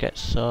points. Let's get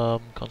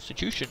some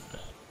constitution.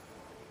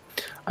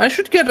 I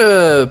should get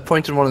a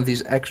point in one of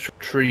these extra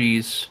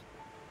trees.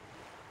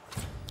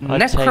 I'd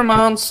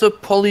Necromancer,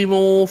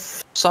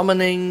 polymorph,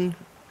 summoning.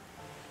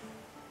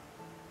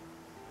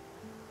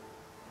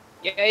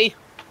 Yay!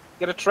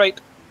 Get a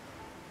trait.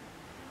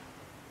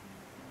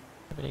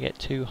 I'm going to get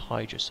 2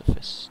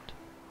 Hydrosophist.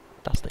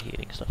 That's the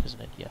healing stuff,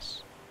 isn't it?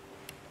 Yes.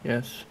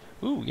 Yes.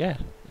 Ooh, yeah,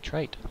 the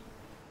trait.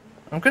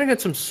 I'm gonna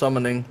get some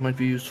summoning, might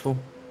be useful.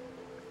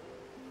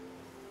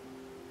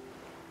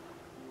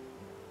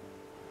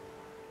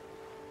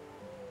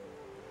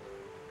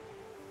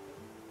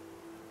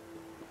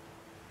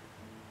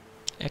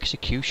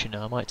 Executioner,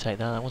 I might take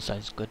that. That one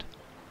sounds good.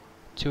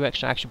 2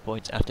 extra action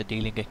points after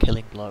dealing a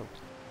killing blow.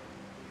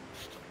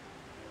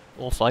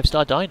 Or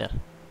 5-star diner.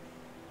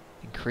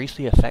 Increase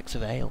the effects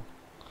of ale.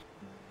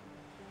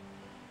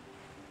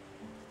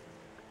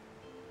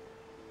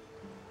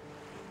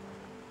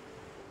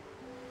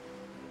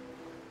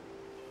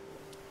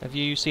 Have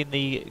you seen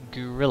the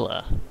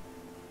gorilla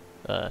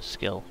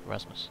skill,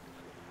 Rasmus?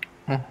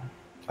 I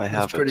have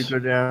That's pretty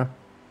good, yeah.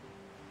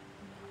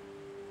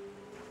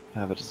 I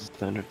have it as a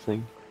standard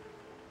thing.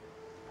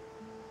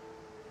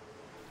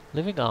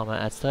 Living armor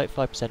adds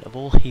 35% of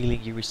all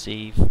healing you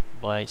receive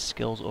by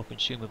skills or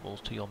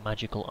consumables to your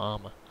magical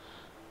armor.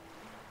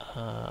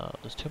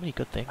 There's too many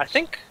good things. I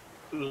think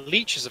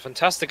Leech is a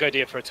fantastic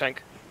idea for a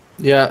tank.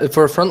 Yeah,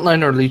 for a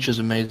frontliner, Leech is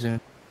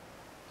amazing.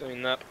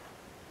 Doing that.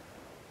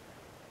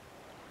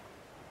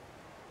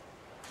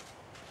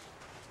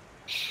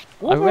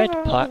 I read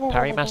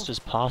Parrymaster's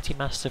Party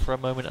Master for a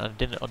moment and I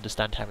didn't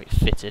understand how it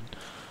fitted.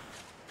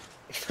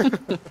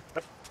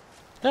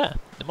 Yeah,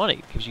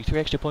 mnemonic gives you 3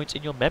 extra points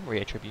in your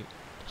memory attribute.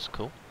 That's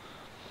cool.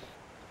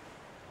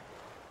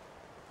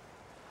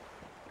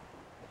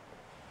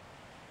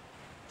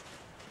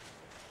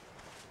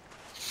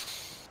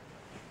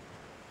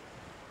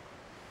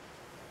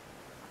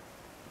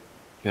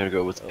 Gotta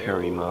go with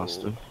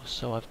Parrymaster.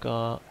 So I've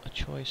got a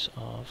choice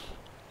of...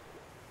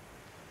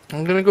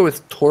 I'm gonna go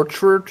with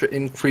Torturer to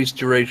increase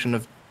duration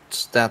of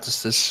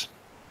statuses.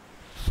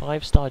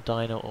 5-star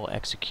Diner or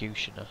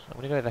Executioner. I'm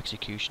gonna go with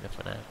Executioner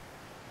for now.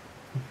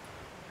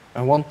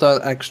 I want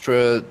that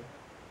extra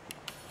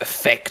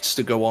effects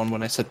to go on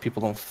when I set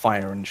people on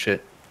fire and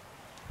shit.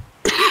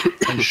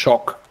 And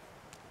shock.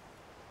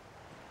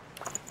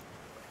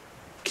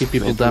 Keep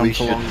people Maybe down we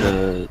for should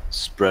longer.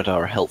 spread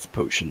our health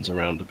potions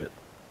around a bit.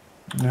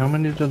 How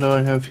many did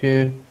I have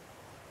here?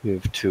 You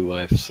have 2,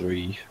 I have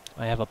 3.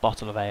 I have a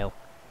bottle of ale.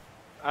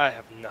 I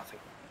have nothing.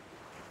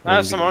 I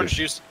have some orange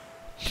juice.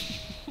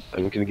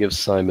 I'm gonna give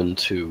Simon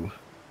 2.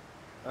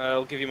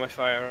 I'll give you my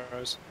fire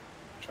arrows.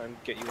 Try and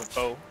get you a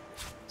bow.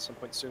 some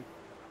point soon.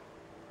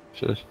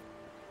 Sure.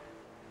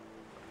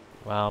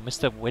 Wow,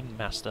 Mr.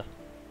 Windmaster.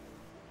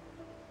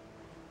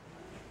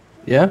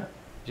 Yeah?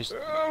 Just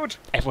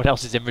everyone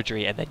else's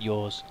inventory and then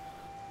yours.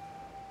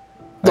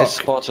 I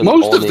spot an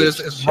most of ornate this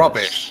is chest.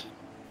 rubbish.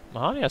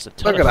 Mahoney has a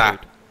ton Look of at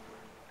food.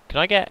 Can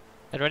I get...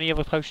 Are there any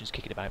other potions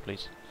kicking about,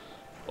 please?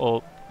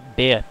 Or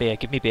beer, beer.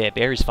 Give me beer.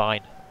 Beer is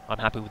fine. I'm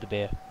happy with the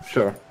beer.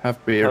 Sure,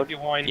 have beer. How do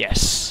wine?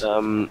 Yes.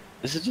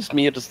 Is it just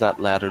me or does that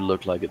ladder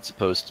look like it's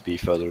supposed to be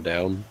further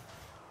down?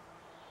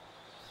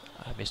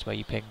 I missed where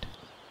you pinged.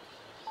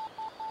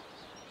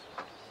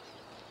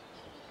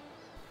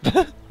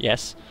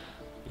 Yes.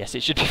 Yes,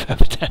 it should be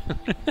further down.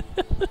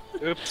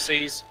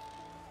 Oopsies.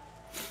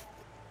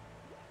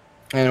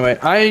 Anyway,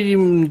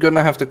 I'm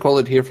gonna have to call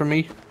it here for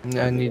me.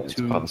 I need It's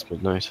to. past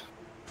midnight.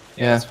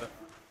 Yeah.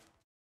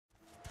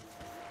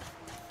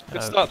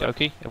 Good start, though.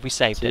 Okay, have we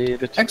saved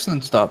it?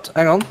 Excellent start.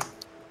 Hang on.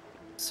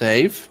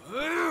 Save.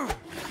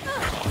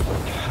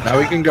 Now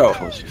we can go.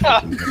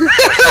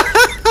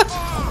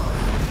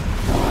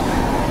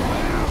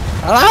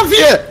 I love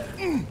you!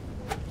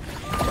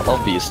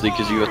 Obviously,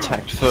 because you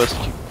attacked first,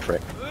 you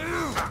prick.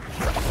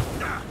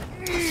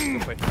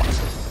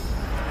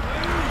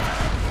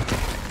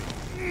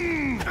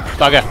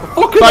 Bugger!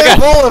 Fucking Bugger!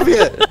 all of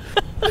you!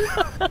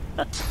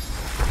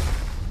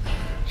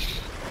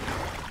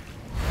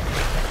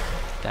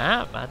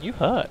 Damn, man, you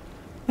hurt.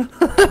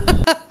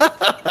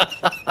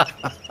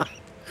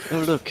 Oh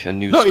look, a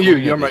new Not you, squire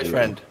you're my video.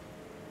 friend.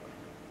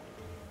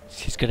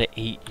 She's gonna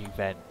eat you,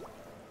 Ben.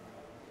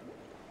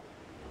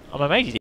 I'm amazed